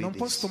head for 3 Não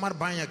posso days. tomar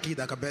banho aqui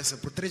da cabeça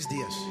por 3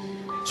 dias.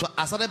 So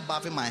I started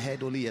bathing my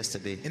head only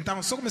yesterday.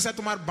 Então, só comecei a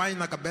tomar banho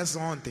na cabeça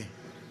ontem.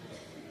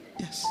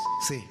 Yes.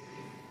 Sim.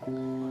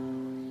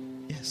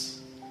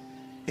 Yes.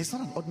 It's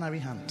not an ordinary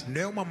hand.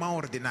 Não é uma mão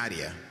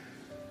ordinária.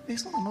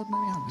 It's not an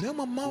ordinary hand. Não é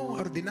uma mão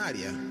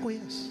ordinária. Oh,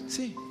 yes.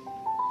 Sim.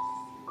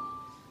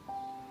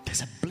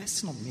 There's a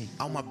blessing on me.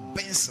 Há uma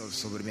bênção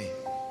sobre mim.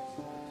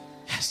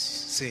 Yes.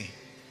 Sim.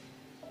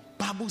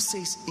 Bible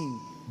says in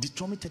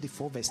Deuteronomy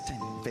 34 verse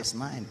 10, verse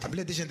 9. A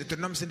Bíblia diz em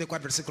Deuteronômio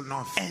 34, versículo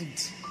 9. And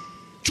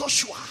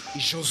Joshua, E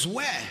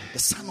Josué, the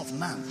son of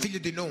Nun, filho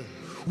de Nun,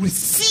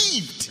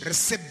 received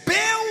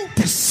recebeu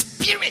the o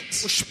spirit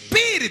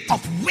espírito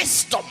of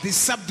wisdom de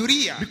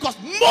sabedoria. because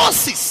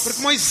Moses,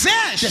 Porque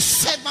Moisés, the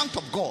servant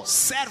of God,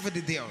 servo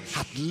de Deus,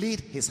 had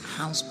laid his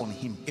hands on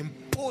him.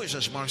 impôs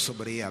as mãos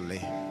sobre ele.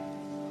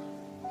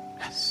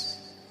 Yes.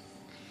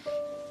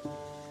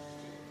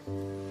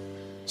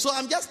 So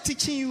I'm just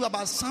teaching you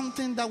about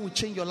something that will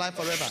change your life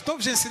forever. Estou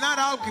vos a ensinar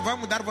algo que vai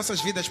mudar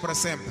vossas vidas para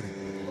sempre.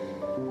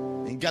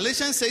 In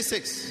Galatians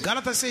 6:6,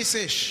 Gálatas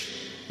 6:6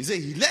 he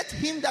says, let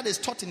him that is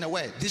taught in the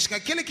word diz que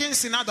aquele que é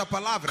ensinado a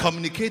palavra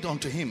communicate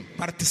unto him.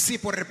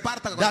 participa ou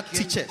reparta com That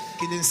aquele teacher.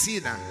 que lhe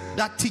ensina.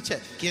 That teacher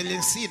Que ele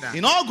ensina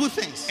in all good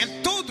things.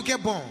 em tudo que é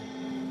bom.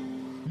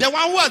 The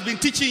one who has been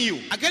teaching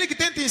you. Aquele que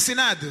tem te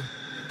ensinado,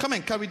 Come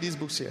and carry these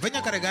books here.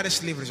 venha carregar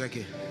estes livros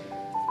aqui.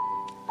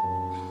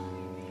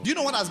 Do you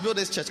know what has built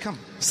this church? Come.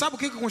 Sabe o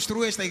que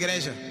construiu esta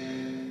igreja?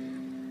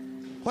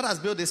 What has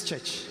built this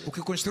church? O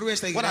que construiu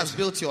esta What has igreja?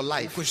 built your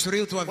life?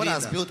 Construiu tua What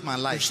has vida. built my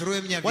life? Construiu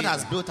a minha What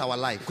has vida. built our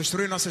life?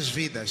 Construiu nossas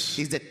vidas.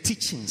 Is the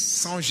teachings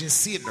São os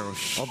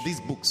ensinos of these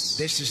books.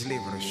 destes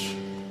livros.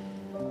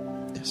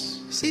 Yes.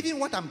 Even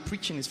what I'm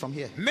preaching is from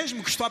here.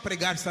 Mesmo que estou a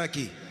pregar está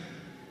aqui.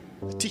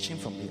 Teaching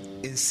from here.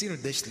 Ensino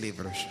destes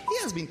livros.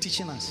 He has been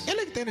teaching us.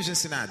 Ele é que tem nos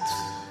ensinado.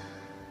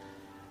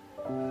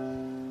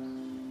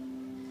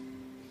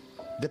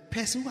 The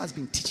person who has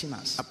been teaching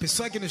us. A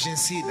pessoa que nos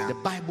ensina, The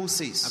Bible a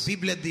says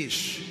Bíblia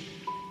diz,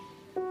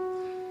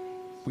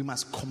 we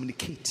must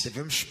communicate.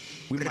 devemos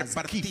We must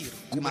repartir, give.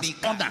 We must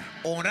comunicar,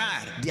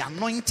 honrar The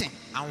anointing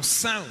a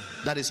unção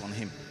that is on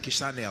him. que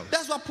está nele.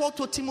 That's what Paul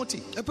told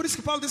Timothy. É por isso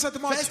que Paulo disse a 1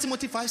 Timóteo,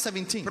 Timothy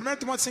 5:17. 1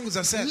 Timóteo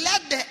 5,17,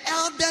 Let the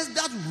elders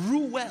that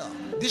rule well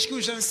diz que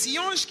os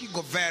anciões que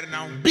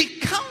governam be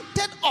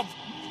counted of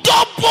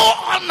double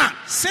honor,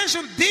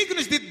 sejam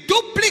dignos de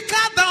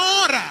duplicada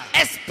honra,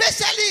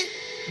 especially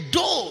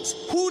those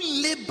who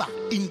labor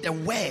in the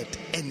word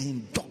and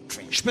in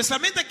doctrine.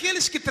 especialmente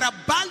aqueles que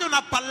trabalham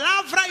na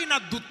palavra e na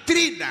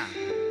doutrina.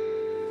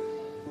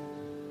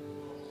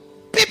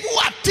 People who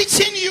are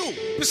teaching you,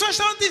 Pessoas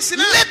estão te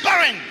ensinando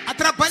laboring, a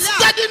trabalhar,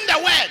 studying the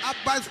word,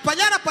 a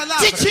espalhar a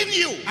palavra, teaching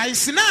you, a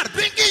ensinar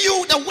bringing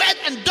you the word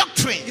and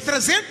doctrine. e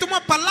trazendo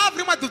uma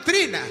palavra e uma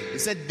doutrina. He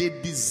said they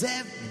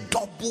deserve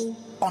double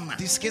honor.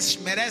 Diz que esses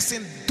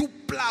merecem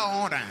dupla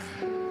honra.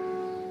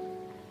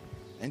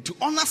 And to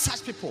honor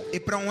such people E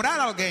para honrar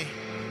alguém,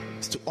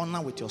 is to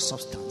honor with your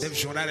substance.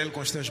 deves honrar ele com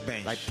os teus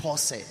bens. Like Paul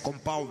said, Como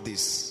Paulo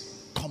disse,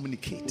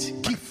 communicate,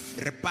 give,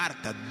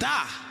 reparta,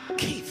 dá,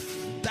 give.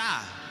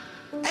 dá.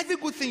 Every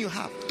good thing you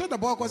have. Toda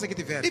boa coisa que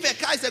tiver. If a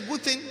car is a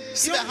good thing,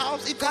 Se if a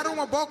house, if carro é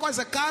uma boa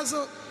coisa,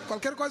 casa,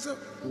 qualquer coisa,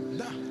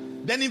 dá.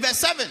 then in verse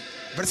 7,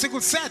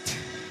 Versículo 7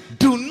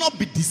 do not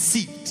be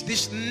deceived.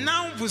 diz: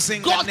 não vos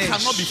God cannot be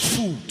enganeis.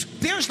 fooled.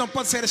 Deus não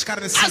pode ser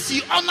escarnecido. As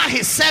you honor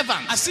his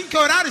servant, Assim que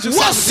orares o servo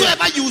dele,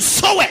 whatsoever you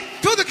sow it,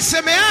 tudo que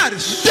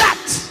semeares, that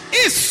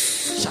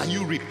isso shall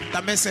you reap.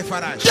 também se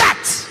farás. That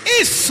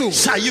Isso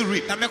shall you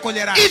reap. também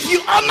colherás. If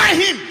you honor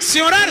him, Se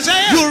orares a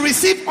ele, you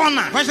receive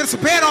honor. vais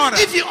receber honra.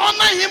 If you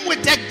honor him with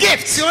a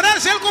gift, Se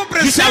orares ele com um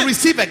you shall presente,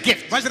 receive a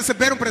gift. vais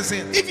receber um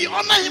presente. If you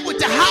honor him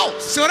with a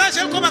house, Se orares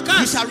ele com uma you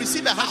casa, shall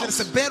receive a vais house.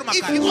 receber uma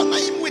If casa. you honor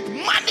him with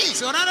money,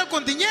 Se orar ele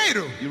com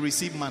dinheiro, you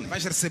receive money.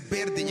 vais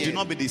receber Do dinheiro.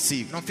 not be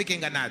deceived. Não fique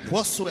enganado.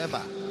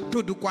 Whatsoever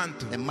Tudo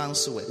quanto a man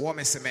soweth, o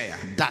homem semeia,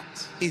 that,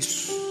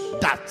 isso,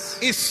 that,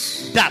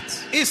 isso, that.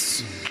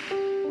 isso.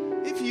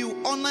 If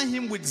you honor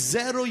him with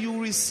zero, you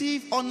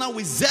receive honor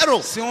with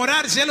zero. Se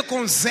orares ele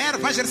com zero,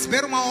 vais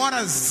receber uma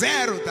hora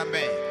zero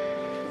também.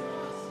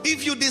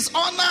 If you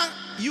dishonor,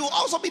 you will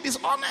also be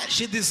dishonored.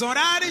 Se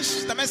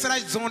desorares, também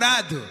serás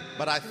desonrado.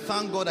 But I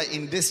thank God that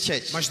in this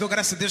church, Mas dou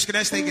graças a Deus que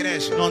nesta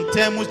igreja, não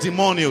temos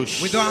demônios.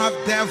 we don't have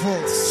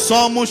devils.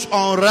 Somos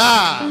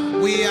honrar.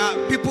 We are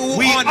people who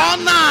We honor.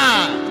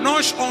 honor.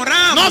 Nós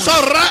honramos. Nós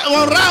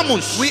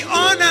honramos. We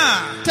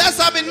honor. Você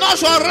sabe,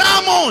 nós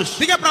honramos.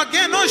 Diga para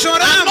alguém, nós É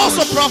oramos.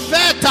 nosso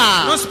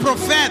profeta. Nosso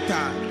profeta.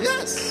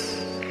 Yes.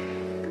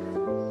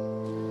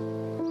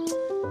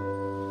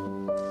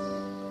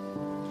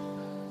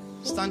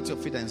 Stand to your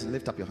feet and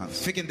lift up your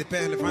hands. Fiquem de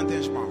pé, levantem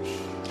as mãos.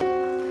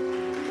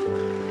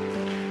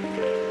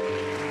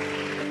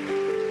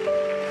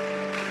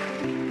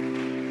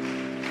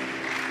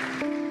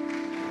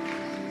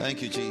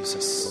 Thank you,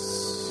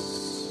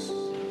 Jesus.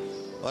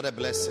 What a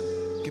blessing.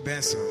 Que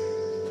bênção.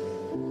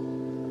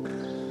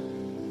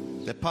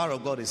 The power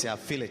of God is here. I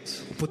feel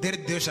it. O poder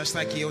de Deus já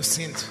está aqui, eu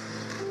sinto.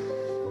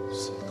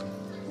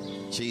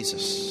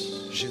 Jesus.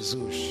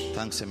 Jesus,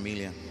 Thanks a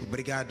million.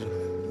 obrigado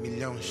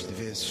milhões de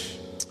vezes.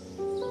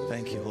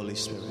 Thank you, Holy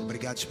Spirit.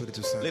 Obrigado,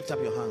 Espírito Santo. Lift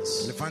up your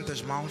hands. Levanta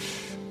as mãos.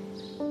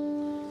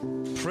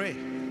 Pray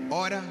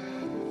Ora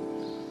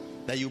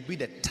that you be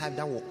the type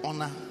that will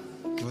honor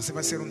que você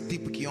vai ser um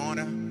tipo que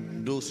honra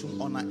those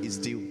whom honor is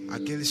due.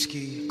 aqueles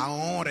que a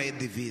honra é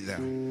devida.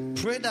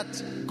 Pray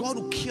that God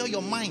will cure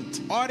your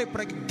mind Ore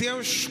para que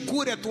Deus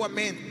cure a tua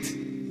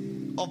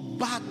mente of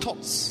bad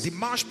thoughts, de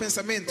maus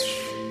pensamentos,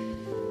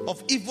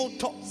 of evil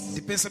thoughts,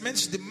 de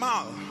pensamentos de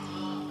mal,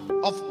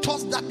 of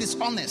thoughts that de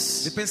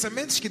dishonest,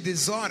 pensamentos que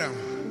desoram,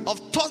 of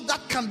thoughts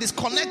that can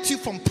disconnect you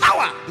from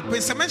power. de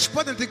pensamentos que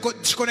podem te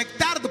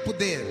desconectar do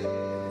poder.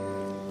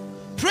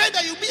 Pray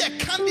that you be a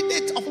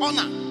candidate of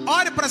honor.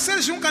 Ore para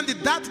seres um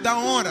candidato da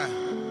honra.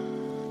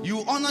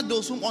 You honor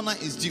those whom honor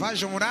is due.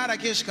 Vais honrar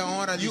aqueles que a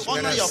honra You lhes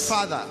honor merece. your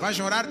father. Vais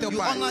honrar teu You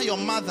pai. honor your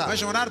mother.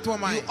 Vais honrar tua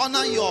mãe. You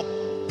honor your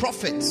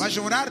prophet. Vais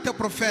honrar teu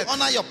profeta.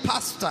 Honor your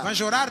pastor. Vais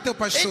honrar teu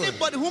pastor.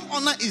 Anybody whom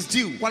honor is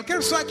due. Qualquer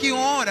pessoa que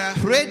honra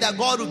Pray that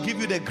God will give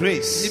you the lhe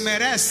grace,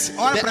 merece.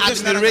 Ora The para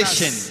Deus dar a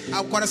admiration. graça.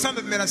 Ao coração da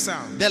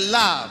admiração. the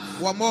love,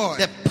 O amor.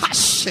 the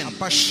passion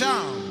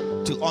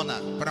Paixão to honor,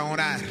 para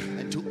honrar.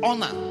 and to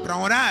honor Para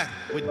honrar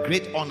with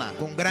great honor,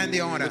 com grande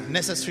honra.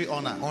 necessary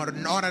honor,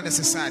 Honra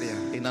necessária.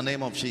 in the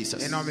name of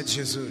Jesus. Em nome de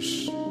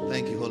Jesus.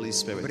 Thank you, Holy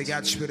Spirit.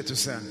 Obrigado, Espírito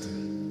Santo.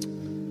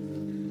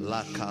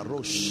 La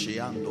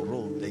karoshiando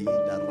ro de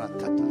ida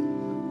rakata.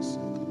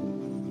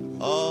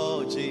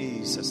 Oh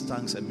Jesus,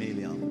 thanks a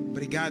million.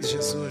 Obrigado,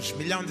 Jesus.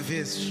 Milhão de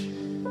vezes.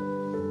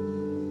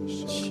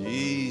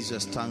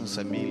 Jesus, thanks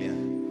a million.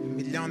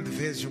 Milhão de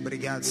vezes.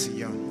 Obrigado,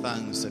 Senhor.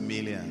 Thanks a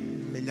million.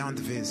 Milhão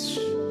de vezes.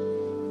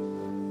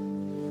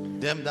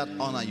 Them that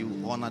honor you,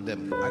 honor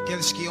them.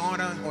 Aqueles que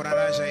honram,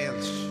 orarás a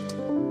eles.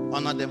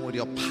 Honor them with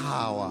your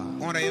power,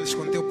 Honra eles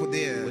com teu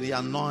poder, with the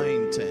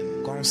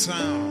anointing, com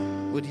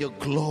unção, with your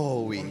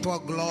glory, com tua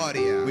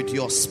glória, with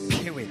your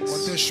spirit.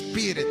 com teu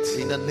espírito.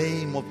 In the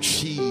name of Em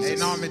Jesus.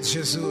 nome de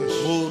Jesus.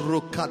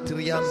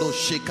 Murukatriando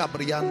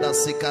shekabrianda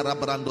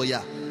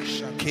sekarabrandoya.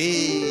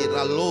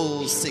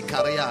 Keralo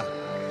sekaria.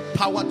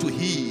 Power to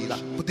heal.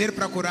 Poder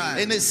para curar.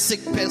 Any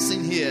sick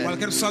person here,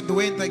 Qualquer pessoa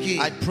doente aqui.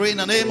 I pray in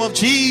the name of Eu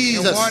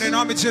Jesus. oro em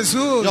nome de Your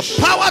Jesus.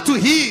 power to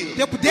heal.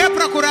 Teu poder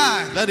para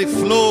curar. Let it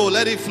flow,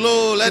 let it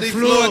flow, let it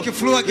flow. Que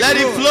flua, que Let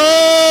it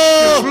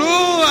flua. flow.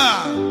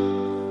 Flua.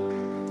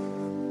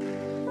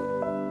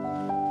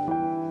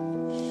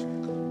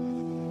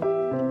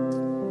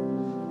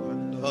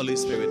 Holy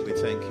Spirit, we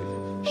thank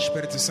you.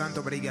 Espírito Santo,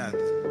 obrigado.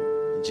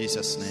 In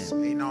Jesus'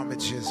 name. Em nome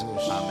de Jesus.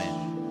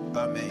 Amen.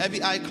 Amém.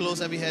 Every eye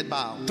closed, every head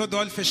bowed. Todo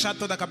olho fechado,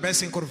 toda a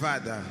cabeça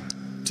encurvada.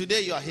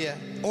 Today you are here,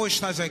 Hoje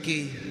estás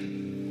aqui,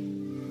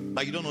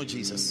 but you don't know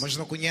Jesus. mas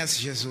não conheces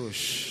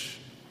Jesus.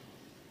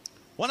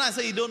 When I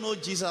say you don't know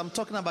Jesus, I'm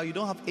talking about you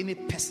don't have any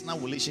personal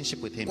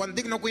relationship with Him. Quando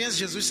digo não conheces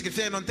Jesus,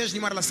 significa que não tens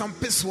nenhuma relação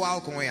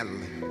pessoal com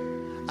Ele.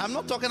 I'm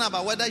not talking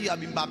about whether you have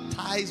been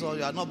baptized or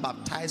you are not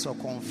baptized or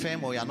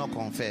confirmed or you are not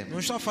confirmed. Não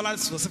estou a falar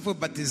se você foi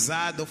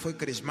batizado ou foi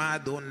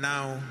crismado ou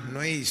não.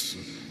 Não é isso.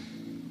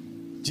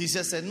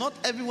 Jesus said, not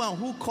everyone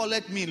who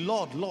calleth me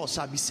Lord, Lord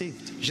shall be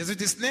saved. Jesus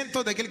disse, nem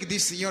todo aquele que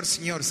diz Senhor,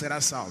 Senhor será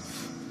salvo.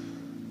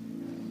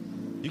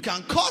 You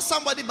can call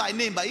somebody by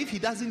name, but if he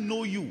doesn't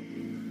know you,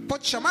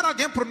 Pode chamar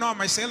alguém por nome,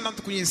 mas se ele não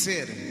te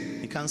conhecer,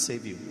 he can't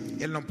save you.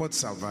 ele não pode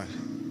salvar.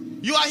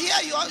 You are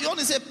here, you want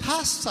to say,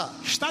 Pastor,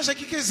 Estás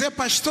aqui, quer dizer,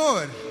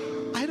 pastor,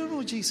 I don't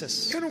know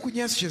Jesus. eu não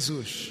conheço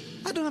Jesus.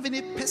 I don't have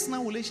any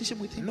personal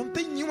relationship with Him. Não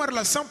tenho nenhuma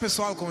relação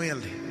pessoal com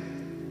Ele.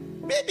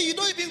 Maybe you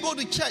don't even go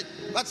to church,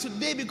 but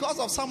today because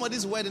of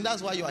somebody's wedding,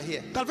 that's why you are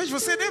here. Talvez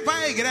você nem vá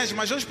à igreja,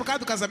 mas hoje por causa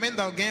do casamento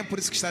de alguém, é por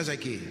isso que estás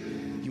aqui.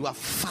 You are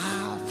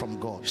far from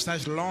God.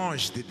 Estás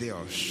longe de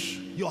Deus.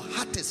 Your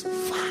heart is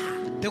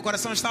far. Teu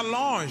coração está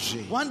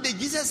longe. One day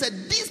Jesus said,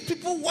 these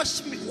people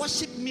worship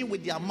me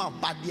with their mouth,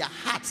 but their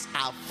hearts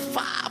are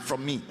far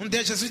from me.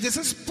 Dia Jesus disse,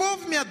 esse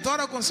povo me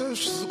adora com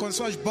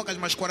suas bocas,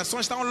 mas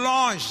corações estão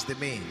longe de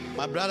mim.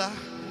 My brother,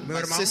 Meu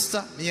my irmão,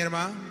 sister, minha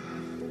irmã,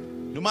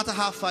 no matter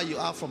how far you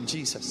are from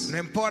Jesus, não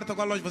importa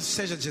qual longe você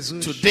esteja de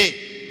Jesus,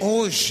 today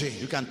hoje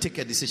you can take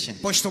a decision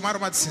podes tomar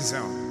uma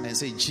decisão and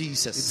say, e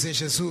Jesus, dizer,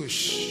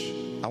 Jesus,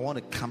 I want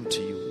to come to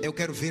you. eu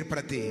quero vir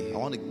para ti. I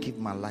want to give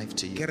my life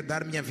to you. Quero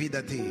dar minha vida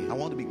a ti. I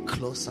want to be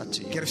closer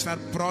to you. Quero estar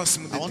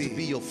próximo I want de to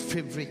be ti. your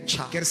favorite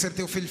child. Quero ser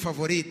teu filho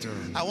favorito.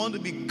 I want to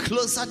be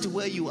closer to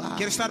where you are.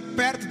 Quero estar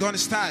perto de onde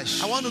estás.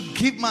 I want to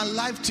give my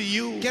life to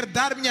you. Quero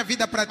dar minha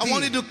vida para ti. I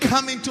want you to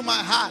come into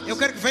my heart. Eu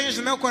quero que venhas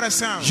no meu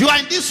coração. You are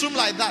in this room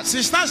like that. Se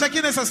estás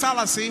aqui nessa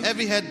sala assim,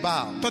 Every head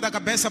bowed. toda a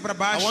cabeça para I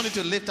baixo, want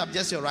you to lift up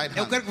just your right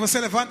eu hand quero que você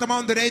levante a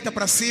mão direita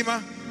para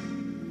cima,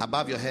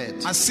 above your head,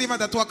 acima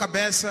da tua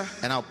cabeça.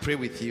 and I'll pray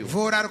with you.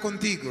 Vou orar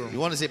contigo. You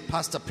want to say,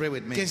 Pastor, pray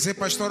with Quer me. dizer,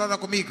 pastor, ora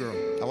comigo.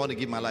 I want to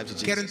give my life to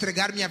Quero Jesus.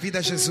 entregar minha vida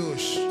a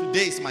Jesus.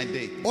 Today is my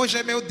day. Hoje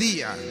é meu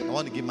dia. I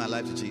want to give my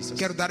life to Jesus.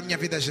 Quero dar minha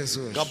vida a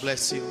Jesus. God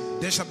bless you.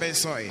 Deus te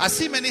abençoe. I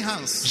see many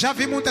hands. Já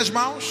vi muitas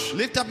mãos.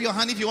 Lift up your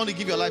hand if you want to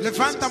give your life to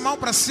Levanta a Jesus. mão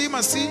para cima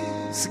assim.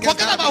 Se quer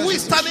Forget dar a about vida who a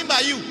is Jesus. standing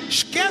by you.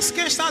 Esquece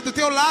quem está do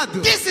teu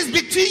lado. This is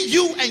between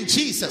you and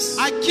Jesus.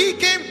 Aqui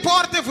quem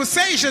importa é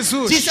você e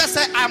Jesus. Jesus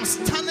said, I'm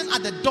standing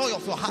at the door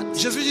of your heart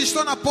Jesus diz,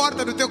 estou na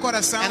porta do teu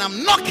coração. and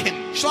I'm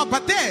knocking. Estou a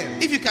bater.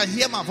 If you can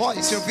hear my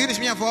voice Se ouvires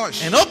minha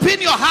voz and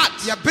open your heart,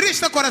 e abrir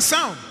teu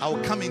coração, I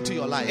will come into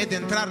your é life de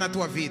entrar na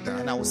tua vida.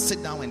 and I will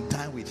sit down and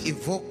dine with E you.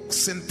 vou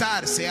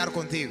sentar, cear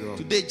contigo.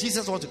 Today,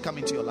 Jesus wants to come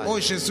into your life.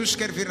 Hoje Jesus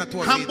quer vir na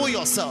tua Humble vida.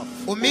 yourself.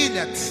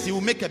 Humilha-te. He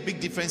will make a big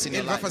difference in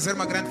your Ele vai life. fazer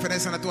uma grande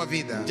diferença na tua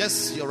vida.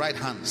 Just your right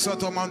hand. Só a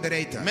tua mão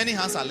direita. Many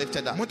hands are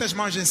lifted up. Muitas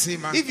mãos em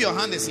cima. If your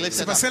hand is Se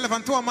lifted você up,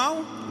 levantou a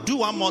mão, do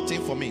one more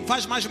thing for me.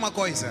 faz mais uma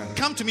coisa.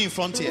 Come to me in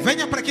front here.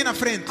 Venha para aqui na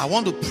frente. I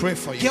want to pray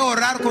for you. Quero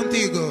orar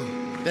contigo.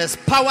 There's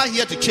power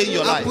here to change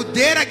your Há life.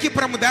 poder aqui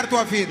para mudar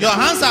tua vida. Your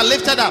hands are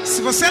lifted up.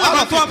 Se você All of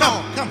levantou you, a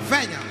mão, come.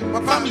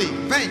 venha. Family.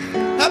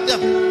 Venha. Help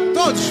them.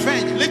 Todos,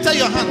 venha. Lift up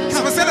your hand. Se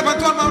Come. você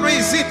levantou a mão, não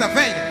hesita,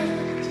 venha.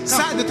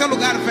 Sai do teu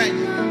lugar, venha.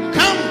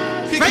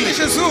 Come Venha, quickly.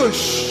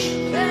 Jesus.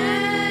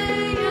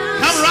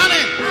 Come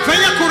running.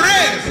 Venha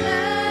correr.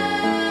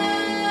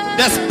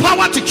 There's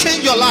power to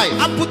change your life.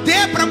 Há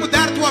poder para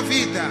mudar tua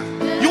vida.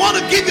 You want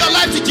to give your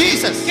life to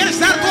Jesus. Queres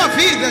dar tua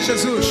vida a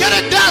Jesus?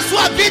 Quer dar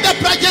sua vida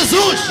para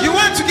Jesus. You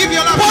want to give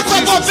your life Por to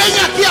favor, Jesus?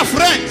 venha aqui à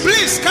frente.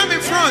 Please come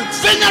in front.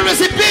 Venha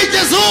receber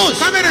Jesus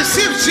Come and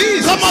receive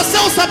Jesus como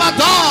seu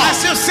Salvador.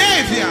 as your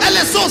Savior. Ele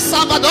é seu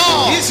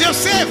Salvador. He's your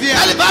Savior.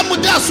 Ele vai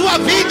mudar a sua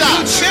vida.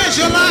 He'll change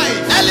your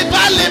life. Ele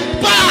vai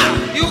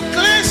limpar He'll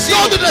cleanse you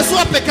todo o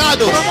seu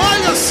pecado. from all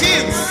your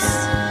sins.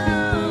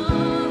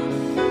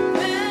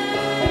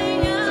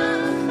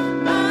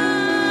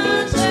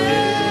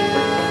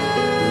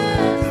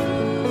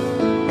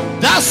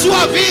 Da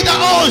sua vida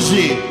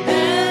hoje.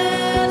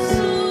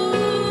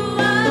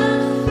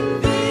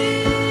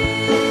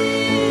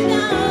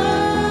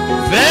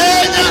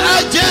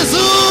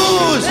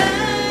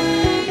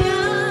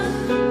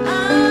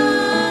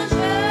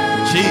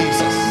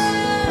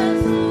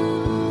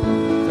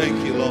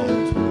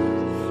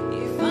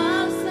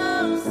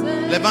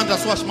 Levanta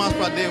as suas mãos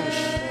para Deus.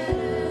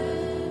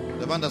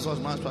 Levanta as suas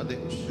mãos para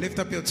Deus. Lift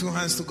up your two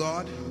hands to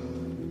God.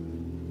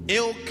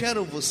 Eu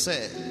quero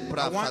você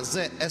para I want-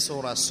 fazer essa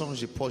oração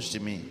depois de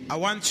mim. I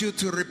want you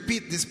to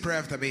repeat this prayer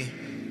after me.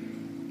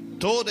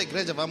 Toda a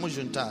igreja vamos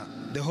juntar.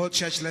 The whole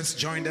church, let's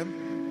join them.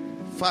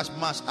 Faz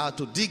mais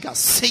alto. Diga: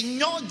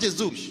 Senhor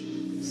Jesus,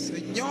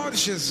 Senhor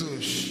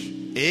Jesus,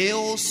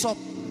 eu sou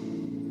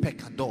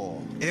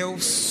pecador. eu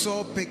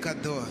sou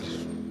pecador.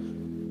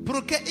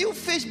 Porque eu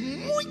fiz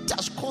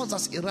muitas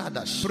coisas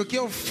erradas. Porque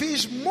eu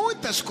fiz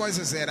muitas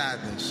coisas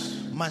erradas.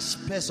 Mas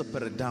peço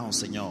perdão,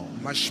 Senhor.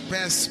 Mas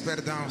peço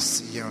perdão,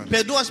 Senhor.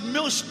 Perdoa os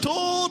meus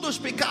todos os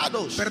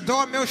pecados.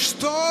 Perdoa meus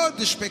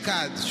todos os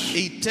pecados.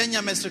 E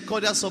tenha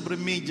misericórdia sobre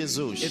mim, E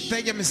Jesus.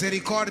 tenha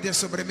misericórdia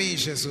sobre mim,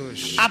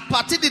 Jesus. A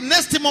partir de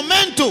neste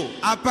momento,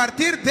 A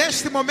partir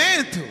deste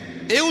momento,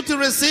 eu te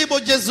recebo,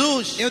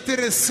 Jesus, eu te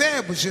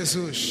recebo,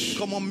 Jesus,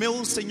 como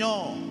meu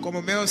Senhor,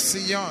 como meu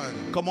Senhor,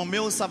 como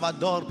meu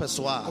Salvador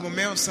pessoal. como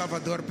meu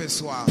Salvador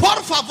pessoal.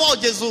 Por favor,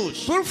 Jesus,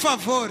 Por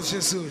favor,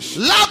 Jesus,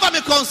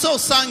 lava-me com seu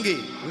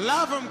sangue.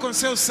 lava-me com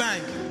seu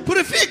sangue.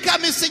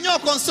 Purifica-me, Senhor,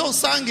 com seu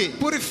sangue.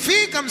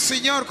 Purifica-me,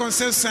 Senhor, com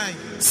seu sangue.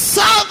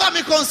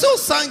 Salva-me com seu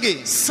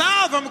sangue.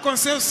 Salva-me com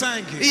seu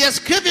sangue. E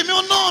escreve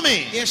meu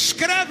nome E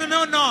escreve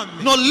meu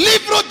nome no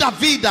livro da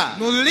vida.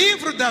 no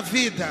livro da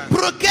vida.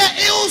 Porque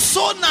eu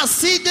sou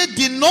nascido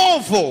de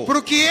novo.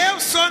 Porque eu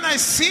sou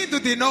nascido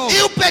de novo.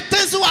 Eu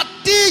pertenço a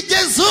ti,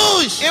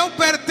 Jesus. Eu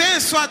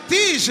pertenço a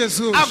ti,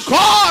 Jesus.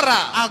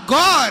 Agora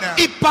Agora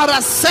e para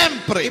e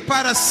sempre.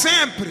 para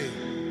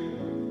sempre.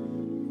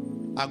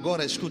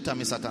 Agora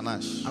escuta-me,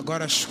 Satanás.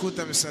 Agora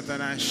escuta-me,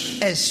 Satanás.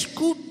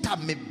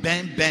 Escuta-me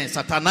bem, bem,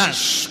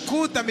 Satanás.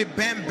 Escuta-me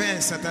bem, bem,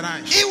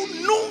 Satanás. Eu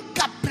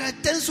nunca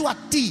pertenço a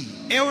ti.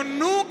 Eu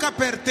nunca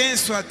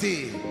pertenço a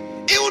ti.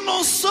 Eu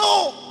não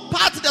sou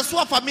parte da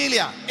sua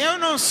família. Eu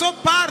não sou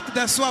parte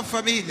da sua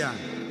família.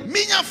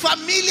 Minha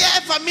família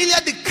é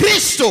família de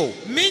Cristo.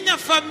 Minha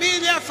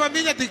família é a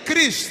família de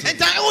Cristo.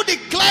 Então eu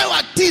declaro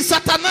a ti,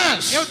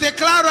 Satanás. Eu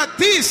declaro a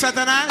ti,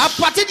 Satanás, A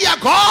partir de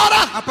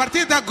agora, a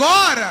partir de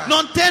agora,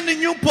 não tem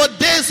nenhum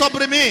poder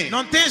sobre mim.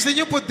 não tens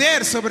nenhum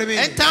poder sobre mim.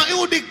 Então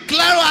eu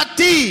declaro a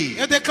ti.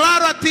 Eu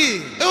declaro a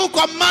ti. Eu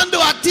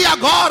comando a ti Eu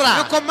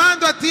agora.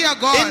 comando a ti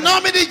agora. Em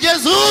nome de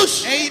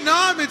Jesus. Em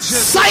nome de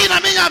Jesus. Sai na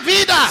minha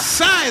vida.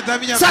 Sai da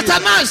minha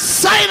Satanás,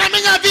 sai na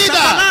minha vida. vida.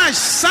 Satanás,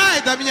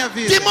 sai da minha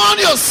vida.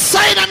 Demônio,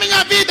 sai na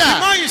minha vida.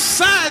 Demônios,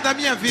 sai da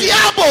minha vida.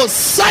 Diabo,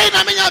 sai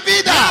na minha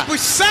vida.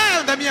 Diabos,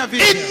 saiam da minha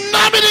vida. Em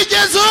nome de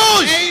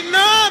Jesus. Em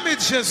nome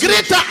de Jesus.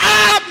 Grita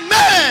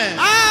amém.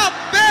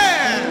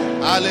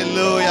 Amém.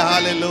 Aleluia,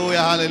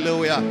 aleluia,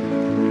 aleluia.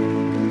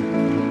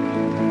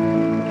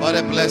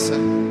 Father bless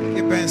them.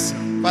 Que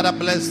bênção. Father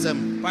bless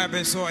them. Pai,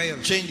 abençoa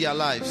eles. Change their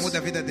lives. Muda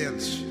a vida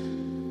deles.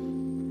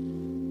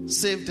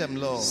 Save them,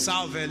 Lord.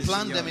 Salve eles,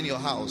 Plant Senhor. them in your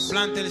house.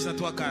 Planta eles na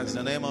tua In casa.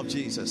 the name of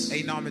Jesus.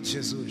 Em nome de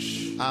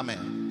Jesus.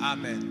 Amen.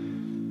 Amém.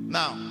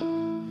 Now,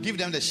 give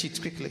them the sheet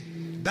quickly.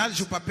 Dá-lhes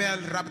o papel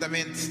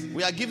rapidamente.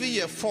 We are giving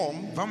you a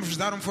form. Vamos vos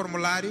dar um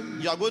formulário.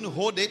 You are going to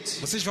hold it.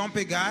 Vocês vão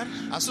pegar.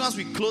 As soon as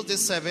we close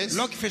this service,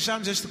 Logo que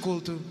fecharmos este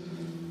culto,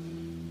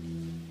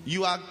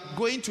 you are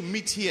going to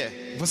meet here.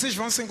 vocês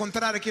vão se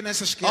encontrar aqui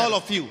nessa All esquerda.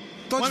 of you.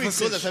 Todos When we close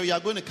the vocês. service, you are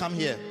going to come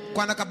here.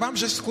 Quando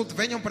acabarmos este culto,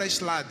 venham para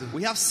este lado.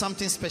 We have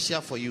something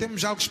special for you.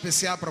 Temos algo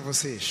especial para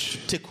vocês.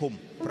 Take home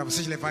Para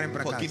vocês levarem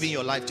para for casa. giving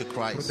your life to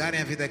Por Christ.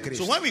 darem a vida a So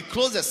Cristo. when we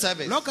close the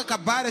service, Logo que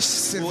acabar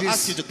este we'll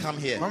ask you serviço, to come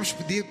here. vamos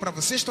pedir para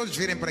vocês todos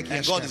virem para aqui. à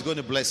And God is esquerda. going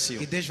to bless E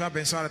you. Deus vai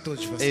abençoar a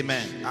todos vocês.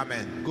 Amen.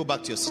 Amém. Go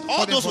back to your seat. All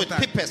Podem those with voltar.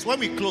 papers, when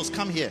we close,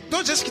 come here.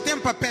 Todos esses que têm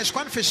papéis,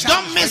 quando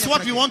fecharmos, Don't miss venham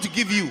what para we aqui. want to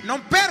give you. Não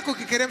perca o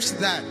que queremos te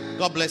dar.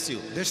 God bless you.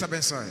 Deus te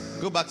abençoe.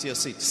 Go back to your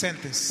seats.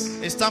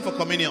 Sentem-se. It's time for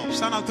communion.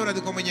 Está na altura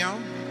da comunhão.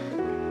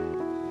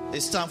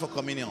 It's time for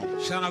communion.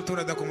 Está na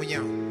altura da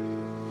comunhão.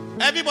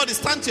 Everybody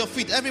stand to your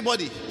feet.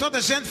 Everybody. Toda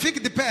a gente fique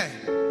de pé.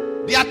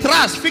 De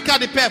atrás, fica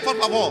de pé, por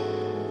favor.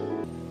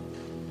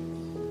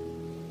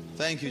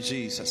 Thank you,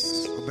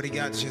 Jesus.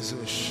 Obrigado,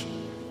 Jesus.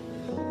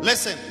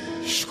 Listen.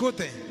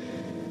 Escutem.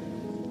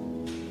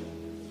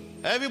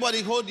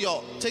 Everybody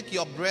take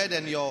your bread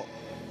and your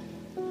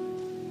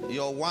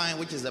wine,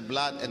 which is the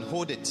blood, and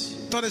hold it.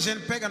 Toda a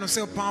gente pega no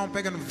seu pão,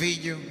 pega no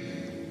vinho.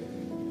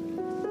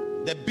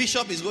 The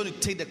bishop is going to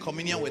take the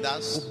communion with O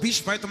us,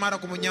 bispo vai tomar a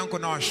comunhão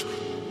conosco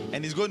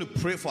and he's going to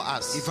pray for e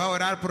us. vai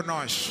orar por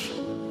nós.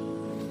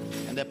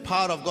 And the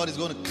power of God is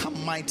going to come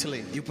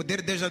mightily. E o poder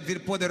de Deus vai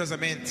vir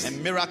poderosamente.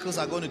 And miracles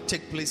are going to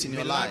take place in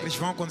your Milagres life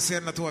vão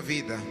acontecer na tua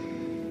vida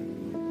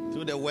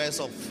through the words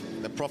of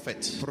the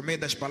prophet. por meio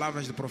das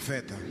palavras do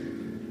profeta.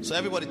 So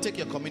everybody take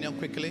your communion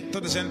quickly.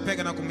 Toda a gente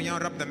pega na comunhão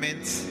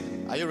rapidamente.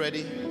 Are you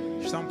ready?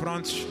 Estão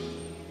prontos?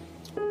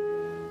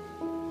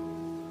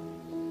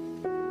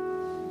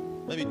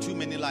 Maybe too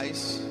many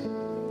lights.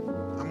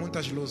 Há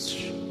muitas luzes.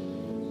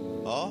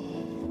 Oh,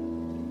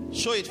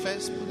 show it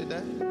first. Put it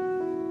there.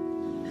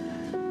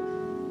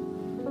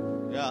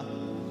 Yeah.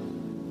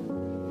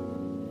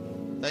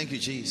 Thank you,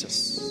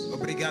 Jesus.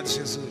 Obrigado,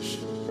 Jesus.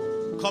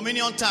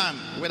 Communion time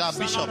with our Está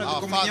na bishop, hora de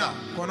our comunhão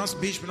father, com o nosso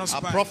bispo, nosso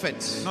our pai, prophet.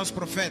 nosso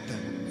profeta.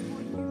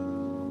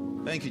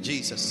 Thank you,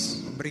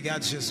 Jesus.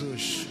 Obrigado,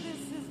 Jesus.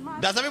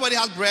 Does everybody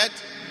have bread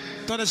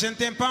Toda a gente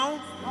tem pão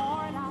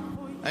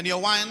and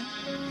your wine?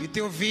 e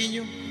tem o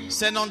vinho.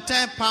 Se não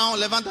tem pão,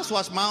 levanta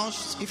suas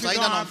mãos. If Se you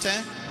ainda don't não have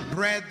tem,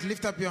 bread,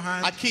 lift up your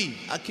hand. aqui.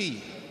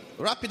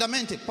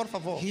 Rapidamente, por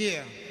favor.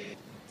 Here.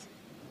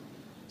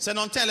 Se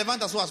não tem,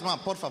 levanta suas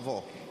mãos, por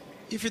favor.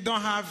 If you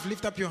don't have,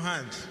 lift up your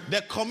hand.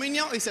 The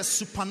communion is a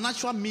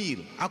supernatural meal.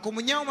 A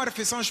comunhão é uma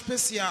refeição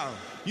especial.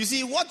 You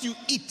see, what you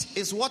eat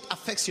is what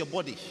affects your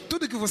body.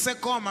 Tudo que você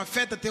come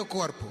afeta teu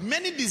corpo.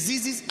 Many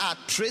diseases are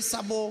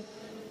traceable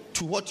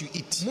to what you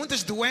eat.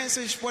 Muitas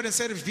doenças podem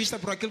ser vistas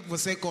por aquilo que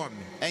você come.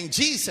 And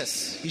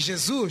Jesus, E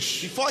Jesus,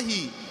 before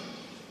he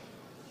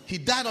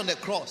died on the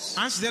cross,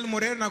 antes dele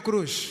morrer na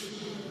cruz,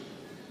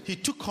 he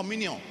took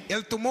communion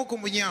ele tomou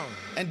comunhão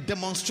and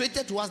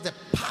demonstrated to us the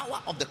power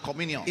of the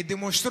communion e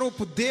demonstrou o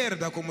poder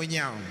da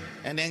comunhão.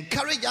 and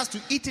encouraged us to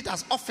eat it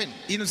as often,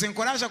 E nos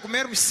encoraja a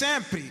comermos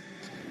sempre,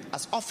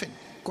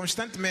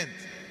 constantemente.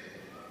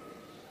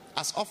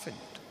 as often.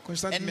 A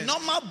Constantemente.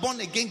 normal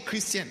born again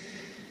Christian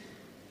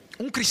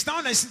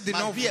Cristão nascido de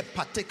must novo be a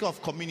partaker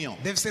of communion.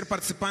 deve ser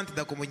participante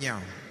da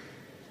comunhão.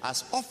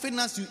 As often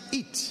as you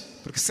eat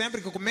Porque sempre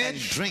que and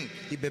comeres drink,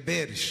 e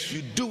beberes,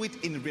 you do it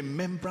in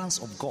remembrance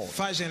of God.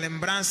 faz em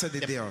lembrança de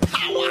Deus.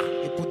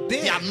 Power, E the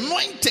poder,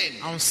 anointing,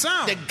 a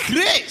unção, the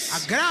grace, a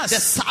graça, the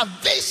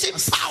salvation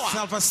a power,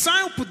 salvação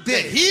e o the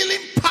poder,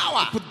 healing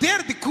power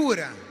poder de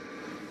cura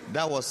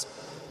that was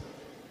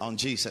on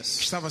que Jesus.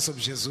 estava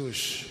sobre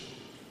Jesus.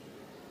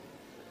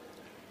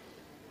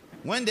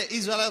 When the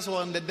Israelites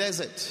were in the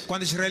desert,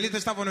 Quando os israelitas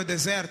estavam no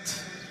deserto,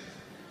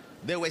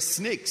 there were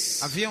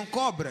snakes. haviam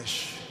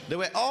cobras, There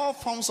were all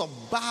forms of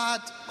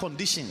bad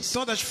conditions.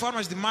 todas as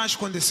formas de más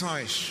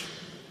condições.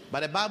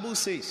 But the Bible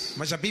says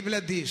Mas a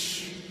Bíblia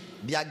diz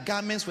their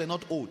garments were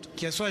not old.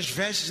 que as suas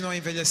vestes não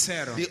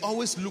envelheceram. They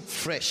always looked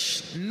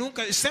fresh.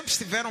 Nunca, sempre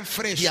estiveram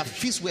Their frescos.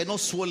 feet were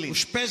not swollen.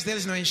 Os pés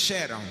deles não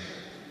encheram.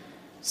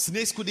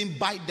 Snakes couldn't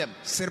bite them.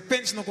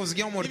 Serpentes não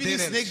conseguiam Even morder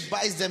if snake eles.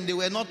 bites them, they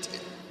were not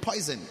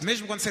poisoned.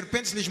 Mesmo quando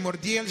serpentes lhes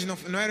mordiam, eles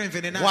não eram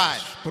envenenados. Why?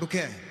 Por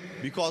quê?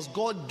 Because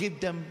God gave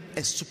them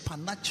a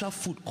supernatural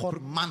food called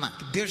manna.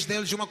 Deus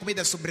deu-lhes uma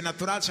comida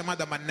sobrenatural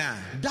chamada maná.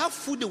 That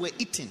food they were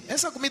eating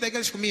Essa comida que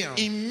eles comiam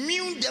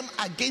immune them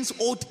against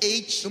old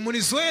age,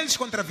 imunizou eles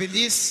contra a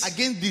velhice,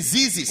 against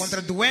diseases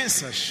contra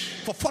doenças,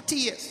 for 40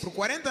 years. por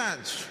 40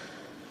 anos.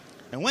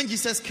 And when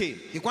Jesus came,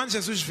 E quando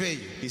Jesus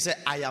veio, he said,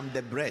 I am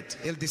the bread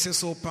ele disse: Eu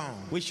sou o pão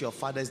which your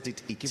fathers did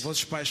que eat.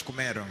 vossos pais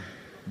comeram.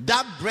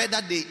 That bread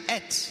that they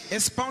ate,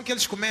 Esse pão que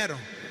eles comeram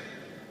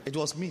it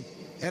was me.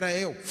 era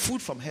eu,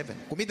 Food from heaven.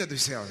 comida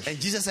dos céus. And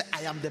Jesus said,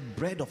 I am the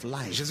bread of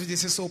life. Jesus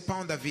disse: Eu sou o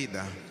pão da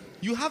vida.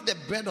 You have the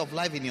bread of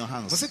life in your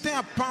hands. Você tem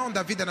a pão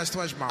da vida nas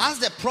tuas mãos. As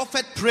the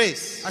prophet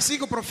prays, Assim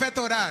que o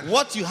profeta orar,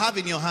 what you have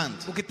in your hand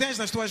o que tens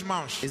nas tuas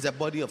mãos is the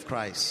body of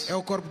Christ. é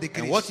o corpo de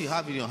And what Cristo. you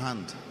have in your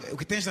hand O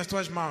que tens nas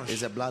tuas mãos is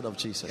the blood of é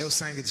o Jesus.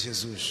 sangue de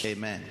Jesus.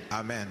 Amen.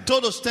 Amém.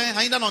 Todos têm,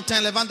 ainda não tem,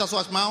 levanta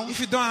suas mãos. If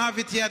you don't have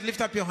it yet,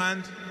 lift up your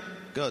hand.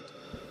 Good.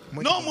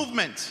 Muito No bom.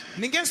 movement.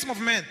 Ninguém se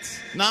movimente.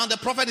 Now the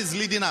prophet is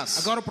leading us.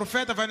 Agora o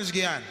profeta vai nos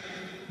guiar.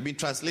 Been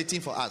translating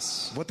for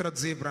us. Vou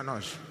traduzir para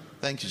nós.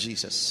 Thank you,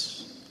 Jesus.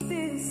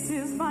 This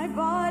is my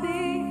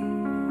body,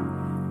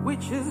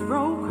 which is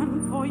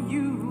broken for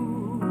you.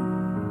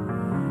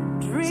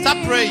 Drink Stop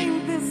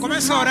praying. this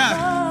Começa a orar.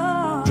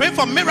 cup. Pray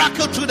for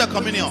miracle through the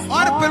communion.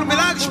 Ora pelo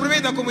milagre por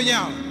meio da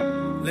comunhão.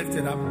 Lift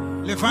it up.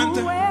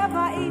 Levanta.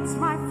 Whoever eats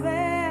my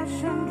flesh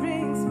and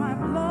drinks my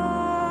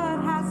blood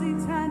has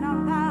eternal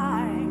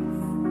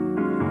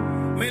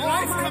life. May For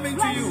life my come into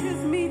flesh you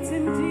is meat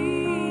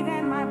indeed,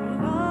 and my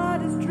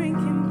blood is drink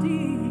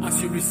indeed.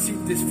 as you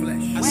receive this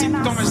flesh. Assim que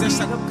When I tomas see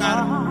desta the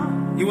carne, blood,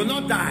 You will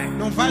not die.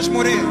 não vais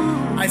morrer.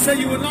 I said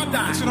you will not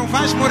die. Tu não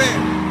vais morrer.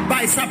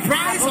 By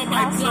surprise or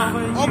by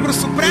plan. Ou por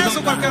surpresa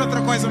ou qualquer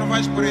outra coisa, não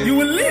vais morrer. You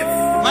will live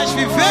Vais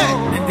viver,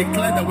 and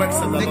declare the works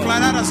of the Lord.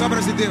 declarar as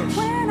obras de Deus.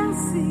 when I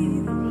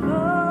see the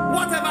blood,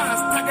 Whatever has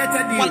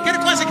targeted you Qualquer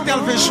coisa que te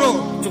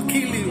alvejou to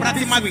kill you para te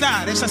this week,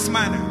 matar esta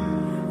semana,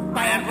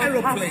 by an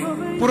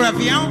aeroplane, por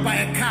avião, by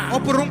a car, ou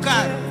por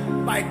carro,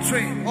 by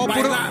train, ou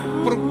by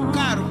land, por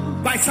carro,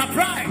 by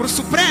surprise, por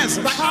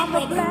surpresa, by armed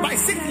robbery, by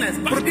sickness,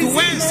 by por disease,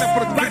 doença,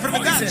 por by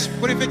enfermidades, poison.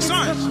 por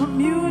infecções.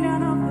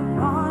 communion of the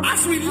body.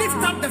 As we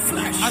lift up the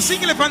flesh Assim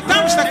que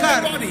levantamos da and the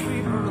carne, body,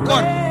 o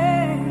corpo,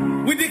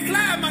 we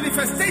declare a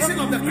manifestation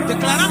of the cross.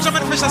 declaramos a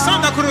manifestação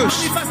da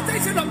cruz,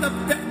 Manifestation of the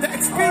a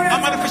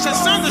experience.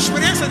 manifestação da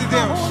experiência de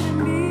Deus.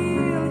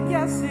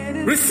 Yes, it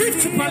is.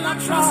 Receive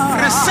supernatural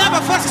strength Receba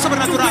a força to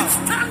sobrenatural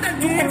withstand and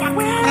to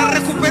overcome para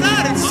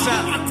recuperar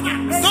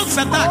todos os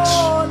ataques,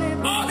 all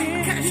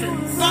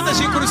incursions, todas as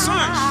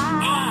incursões,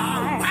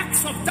 all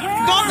works of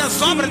darkness. todas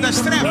as obras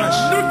das trevas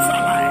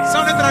Neutralized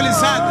são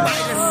neutralizadas by the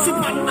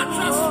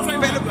supernatural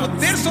strength pelo of God.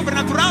 poder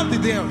sobrenatural de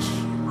Deus.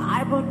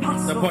 I will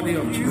pass The body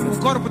of Jesus. O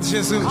corpo de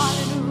Jesus.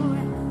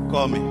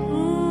 Call me.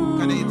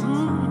 Cadê isso?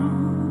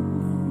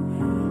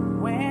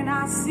 when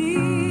I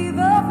see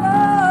the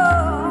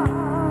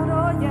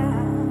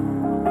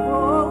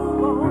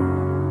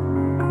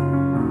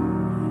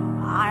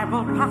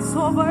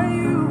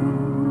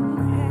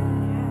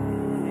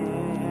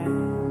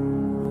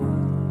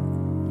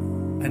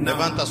And now,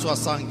 Levanta sua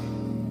sangue.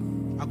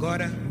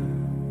 agora,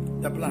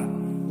 The blood.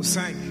 o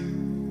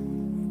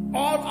sangue.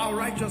 All our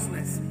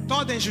righteousness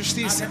Toda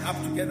injustiça, added up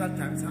together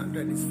times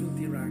 100 is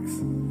filthy rags,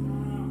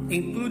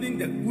 including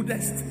the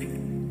goodest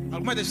people.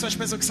 algumas das pessoas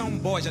pensam que são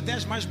boas, até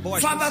as mais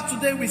boas. Father,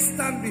 today we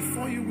stand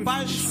before you with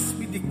Paz. this.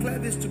 We declare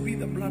this to be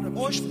the blood of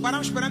Hoje Jesus.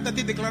 paramos perante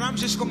ti e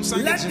declaramos isto como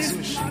sangue Let de this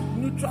Jesus. blood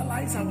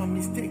neutralize our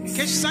mistakes,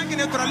 Que este sangue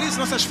neutralize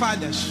nossas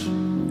falhas,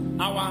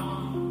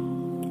 our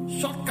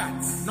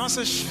shortcuts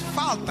nossas we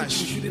faltas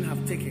shouldn't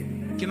have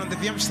taken, que não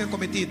devíamos ter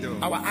cometido,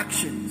 our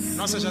actions,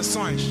 nossas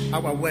ações,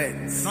 our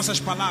words, nossas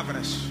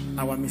palavras,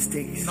 our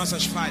mistakes,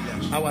 nossas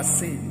falhas, our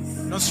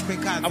sins, nossos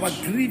pecados, our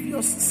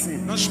grievous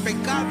sin. nossos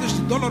pecados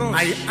dolorosos.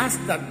 I ask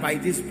that by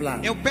this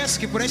blood, Eu peço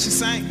que por este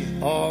sangue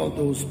all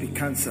those be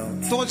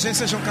cancelled. todos eles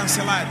sejam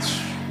cancelados.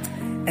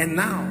 And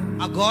now,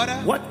 Agora,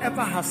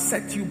 whatever has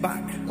set you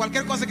back,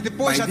 qualquer coisa que by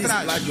depois this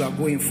atrás, blood you are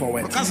going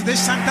forward. por causa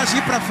deste sangue, estás a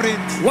ir para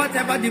frente.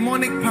 Whatever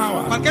demonic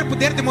power Qualquer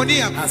poder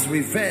demoníaco has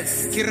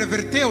reversed que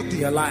reverteu-te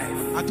your life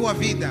a tua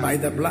vida by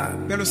the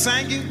blood, pelo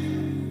sangue,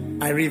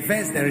 I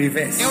reverse the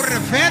reverse. eu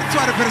reverto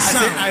a I reversão.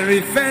 say, I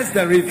reverse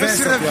the Eu reverse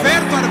se of your life.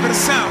 reverto a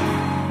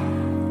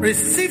reversão.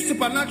 Receive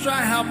supernatural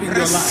help in your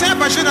life.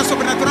 Receba ajuda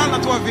sobrenatural na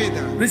tua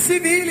vida.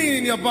 Receive healing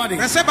in your body.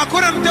 Receba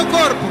cura no teu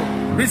corpo.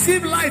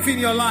 Receive life in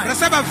your life.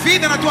 Receba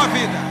vida na tua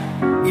vida.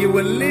 You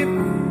will live.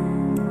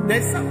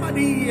 There's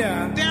somebody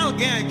here. Tem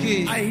alguém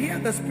aqui. I hear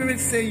the Spirit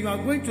say you are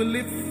going to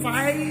live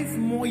 5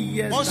 more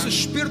years. Ouça o than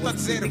Espírito a was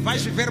dizer, predicted.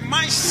 vais viver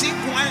mais 5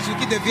 anos do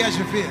que devias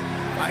viver.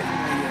 5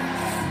 more years.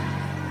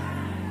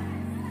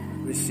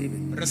 Receive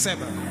it.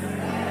 Receba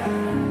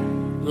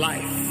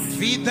Life.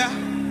 vida.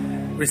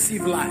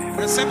 Receive life.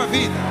 Receba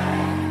vida.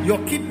 Your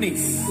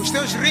kidneys. Os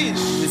teus rins.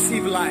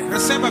 Receive life.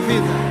 Receba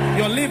vida.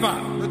 Your liver.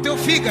 O teu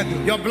fígado.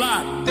 Your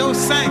blood. Teu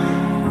sangue.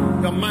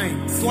 Your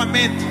mind. Tua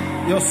mente.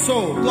 Your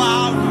soul. Tua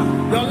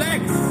alma. Your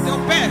legs. Teu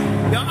pé.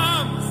 Your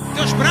arms.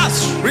 Teus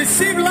braços.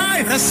 Receive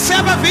life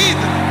Receba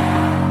vida.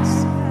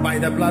 by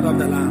the blood of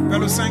the Lamb.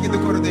 Pelo sangue do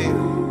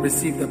Cordeiro.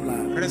 Receive the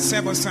blood.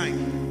 Receba o sangue.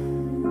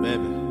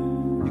 Baby.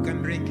 You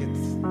can drink it.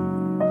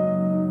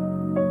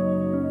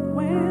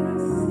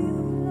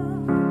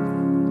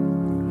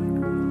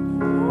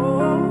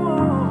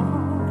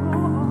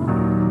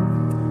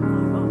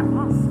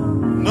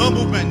 No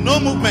movement, no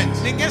movement.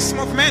 Ninguém se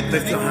movimenta.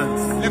 Lift your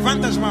hands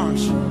Levanta as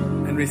mãos.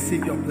 and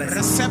receive your blessing.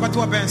 Receba a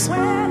tua bênção.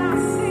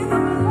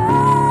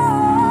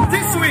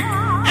 This week,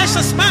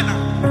 Esta semana,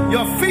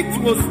 your feet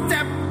will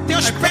step.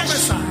 teus I pés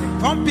prophesy.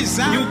 vão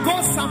pisar. You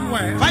go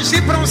somewhere Vais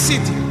ir para um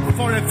sítio,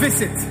 for a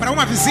visit, para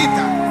uma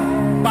visita.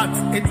 but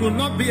it will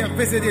not be a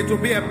visit. It will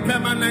be a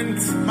permanent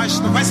Mas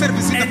não vai ser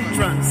visita.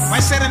 Entrance.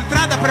 Vai ser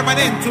entrada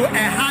permanente to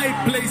a high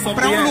place of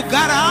para the um earth.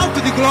 lugar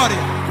alto de glória.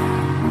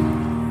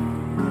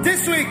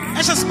 This week,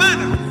 Esta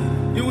semana,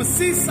 you will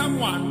see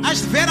someone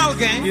has de ver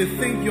alguém, you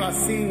think you are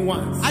seeing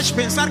once, has de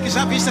pensar que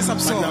já viste essa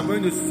but you are pessoa.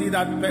 going to see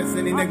that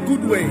person in a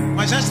good way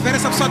Mas has de ver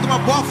essa pessoa de uma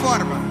boa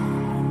forma.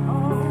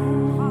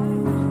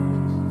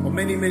 for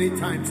many, many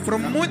times. Por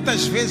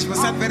muitas vezes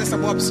você há de ver essa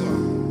boa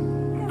pessoa.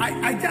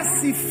 I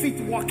just see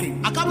feet walking.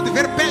 Acabo de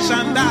ver pés a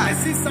I andar.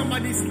 see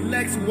somebody's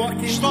legs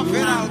walking. Estou a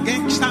ver on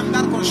alguém que está a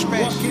andar com os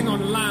pés. walking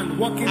on land,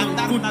 walking on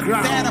Andar good na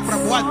terra para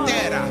ground. boa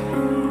terra.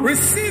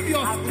 Receive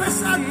your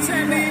special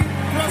journey.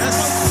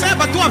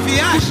 Receba a tua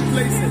viagem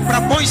places, para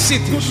bons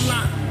sítios, good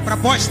land, para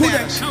boas good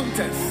terras,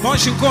 encounters,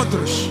 bons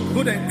encontros.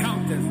 good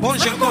encounters,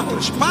 Bons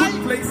encontros. Pai,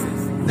 good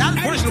places. Dá bons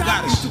Enter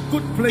lugares. into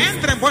good places.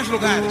 Entra em bons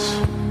lugares.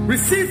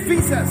 Receive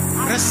visas.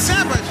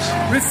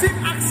 Receive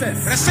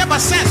access. Receba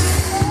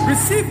acesso.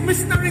 Receive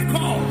missionary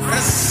calls.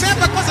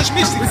 Receba coisas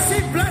místicas.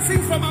 Receive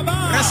blessings from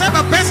above.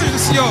 Receba bênçãos do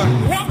Senhor.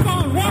 Walk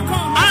on, walk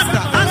on.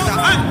 Anda, anda,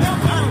 anda,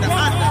 anda,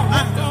 anda,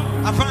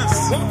 anda.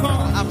 Avance, Walk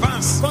on.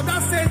 avance. For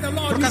that says the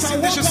Lord. Porque you assim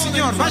shall diz o walk on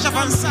Senhor, and vais shall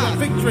come to avançar. your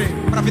victory.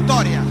 Para a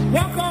vitória.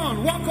 Walk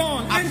on, walk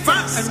on. Enter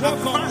Avança, and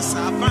walk on. avança,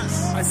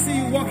 avança. I see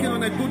you walking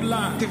on a good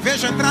land. Te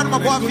vejo entrar numa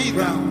boa Good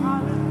vida.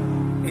 ground.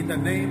 In the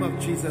name of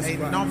Jesus Em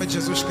Christ. nome de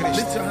Jesus Lift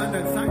Cristo. your hand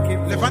and thank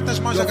Him. Levanta as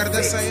mãos e Your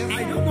agradece a feet, Ele.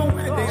 I don't know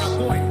where they are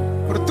going.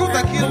 Por tudo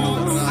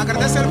aquilo,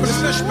 agradece a Ele pelos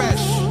teus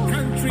pés.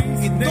 Countries,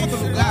 Em todo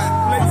nations,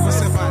 lugar onde você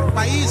places. vai.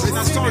 Países,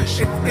 nações.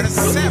 It looks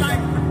Receba.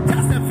 like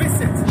just a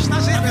visit.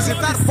 Estás a ir And the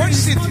visitar Lord is bons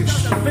saying, it's not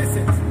sítios. just a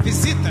visit.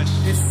 Visitas.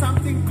 It's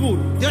something good.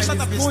 Deus está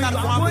And a it's visitar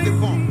going- com you are algo de going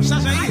bom.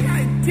 Estás a ir.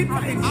 higher and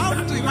deeper into Alto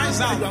that e mais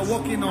ground alto. you are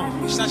walking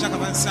on. Estás a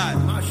avançar.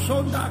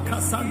 Mashoda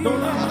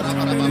Kasandola.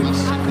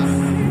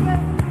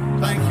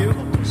 Thank you.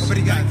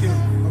 Obrigado.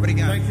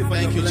 Obrigado. Thank you for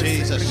Thank your you, blessing.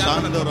 Jesus. Obrigado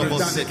pela tua Shandorobo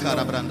presença.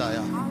 sekarabrandaya.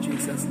 In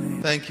Jesus'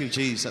 name. Thank you,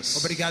 Jesus.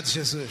 Obrigado,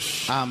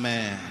 Jesus.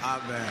 Amen.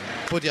 Amém.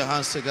 Put your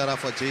hands together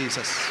for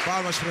Jesus.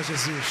 Palmas para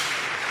Jesus.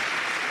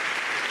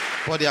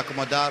 Pode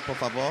acomodar, por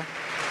favor.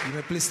 You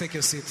may please take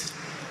your seat.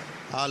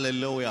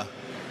 Aleluia.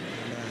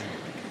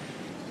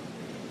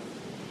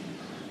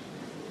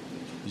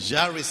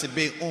 Já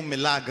recebi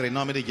milagre em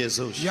nome de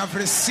Jesus. You have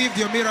received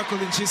your miracle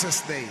in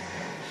Jesus' name.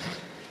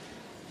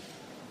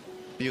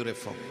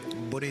 Beautiful.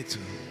 Bonito.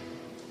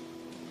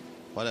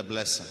 What a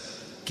blessing.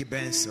 Que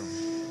bênção.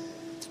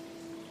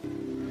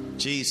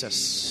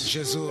 Jesus.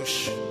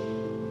 Jesus,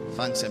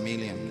 Thanks a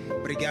million.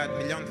 obrigado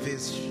milhão de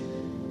vezes.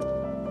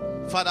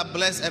 Father,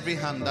 bless every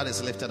hand that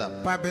is lifted up.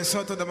 Pai,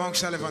 abençoa toda mão que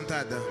está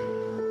levantada.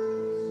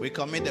 We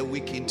commit the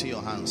week into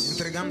your hands.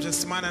 Entregamos a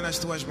semana nas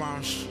tuas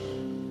mãos.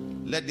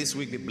 Let this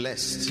week be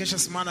blessed. Que esta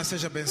semana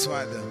seja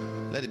abençoada.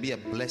 Let it be a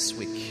blessed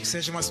week. Que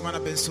seja uma semana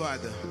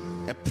abençoada.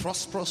 A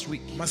prosperous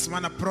week. Uma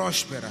semana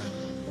próspera.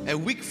 A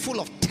week full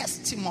of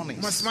testimonies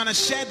Uma semana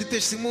cheia de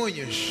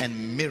testemunhos and e de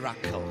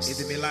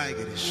miracles.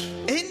 milagres.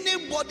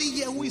 Anybody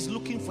here who is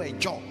looking for a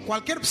job,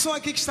 Qualquer pessoa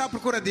aqui que está à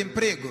procura de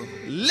emprego,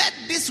 let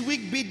this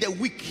week be the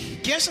week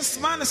que esta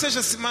semana seja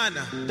a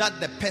semana that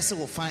the person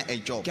will find a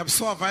job. que a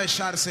pessoa vai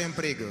achar seu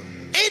emprego.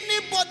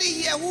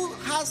 Anybody here who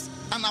has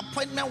an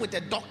appointment with a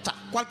doctor,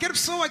 Qualquer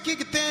pessoa aqui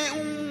que tem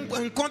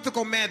encontro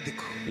com o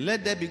médico,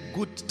 let there be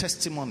good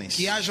testimonies,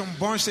 que hajam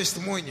bons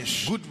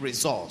testemunhos, good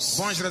results.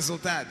 bons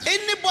resultados.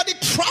 Anybody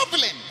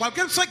traveling,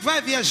 Qualquer pessoa que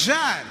vai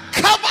viajar,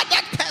 cover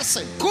that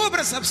person cubra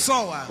essa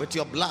pessoa with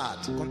your blood,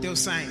 com teu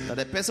sangue, that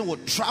the person will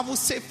travel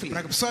safely para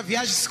que a pessoa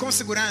viaje com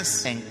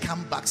segurança and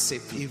come back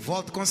safely. e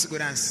volte com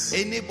segurança.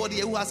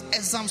 Anybody who has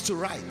exams to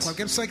write,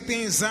 Qualquer pessoa que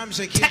tem exames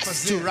aqui a Tests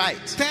fazer, to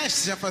write.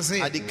 testes a I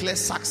fazer, declare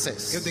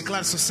success, eu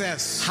declaro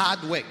sucesso,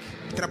 hard work,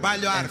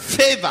 trabalho and árduo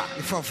favor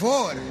e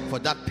favor for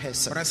that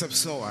person. para essa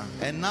pessoa.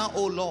 And now,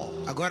 oh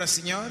Lord, Agora,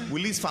 Senhor,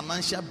 release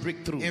financial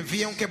breakthrough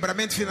envia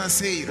quebramento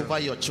financeiro over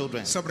your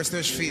children. sobre os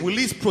teus filhos.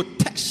 Release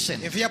protection,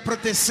 Envia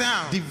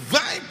proteção,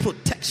 divine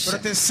protection.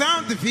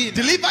 proteção divina.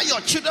 Deliver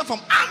your children from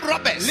armed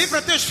robbers,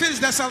 Livra teus filhos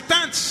de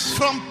assaltantes,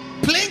 from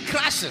plane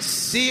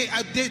crashes, de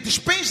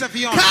despejos de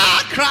aviões,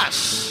 car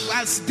crash,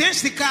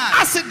 acidentes de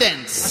carro,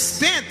 accidents,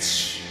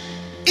 acidentes,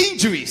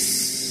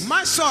 injuries.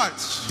 más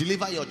sortes.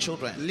 Deliver your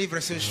children Livra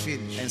seus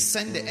filhos. and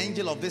send the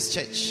angel of this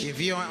church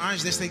Envia um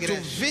anjo desta to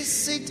igreja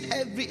visit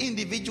every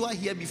individual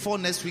here before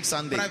next week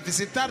Sunday para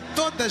visitar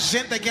toda a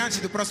gente aqui antes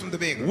do próximo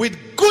domingo. with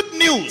good Com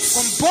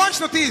news boas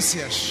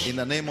notícias. in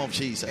the name of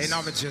Jesus. Em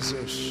nome de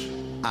Jesus.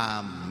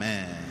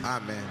 Amen.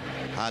 Amém.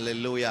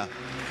 Hallelujah.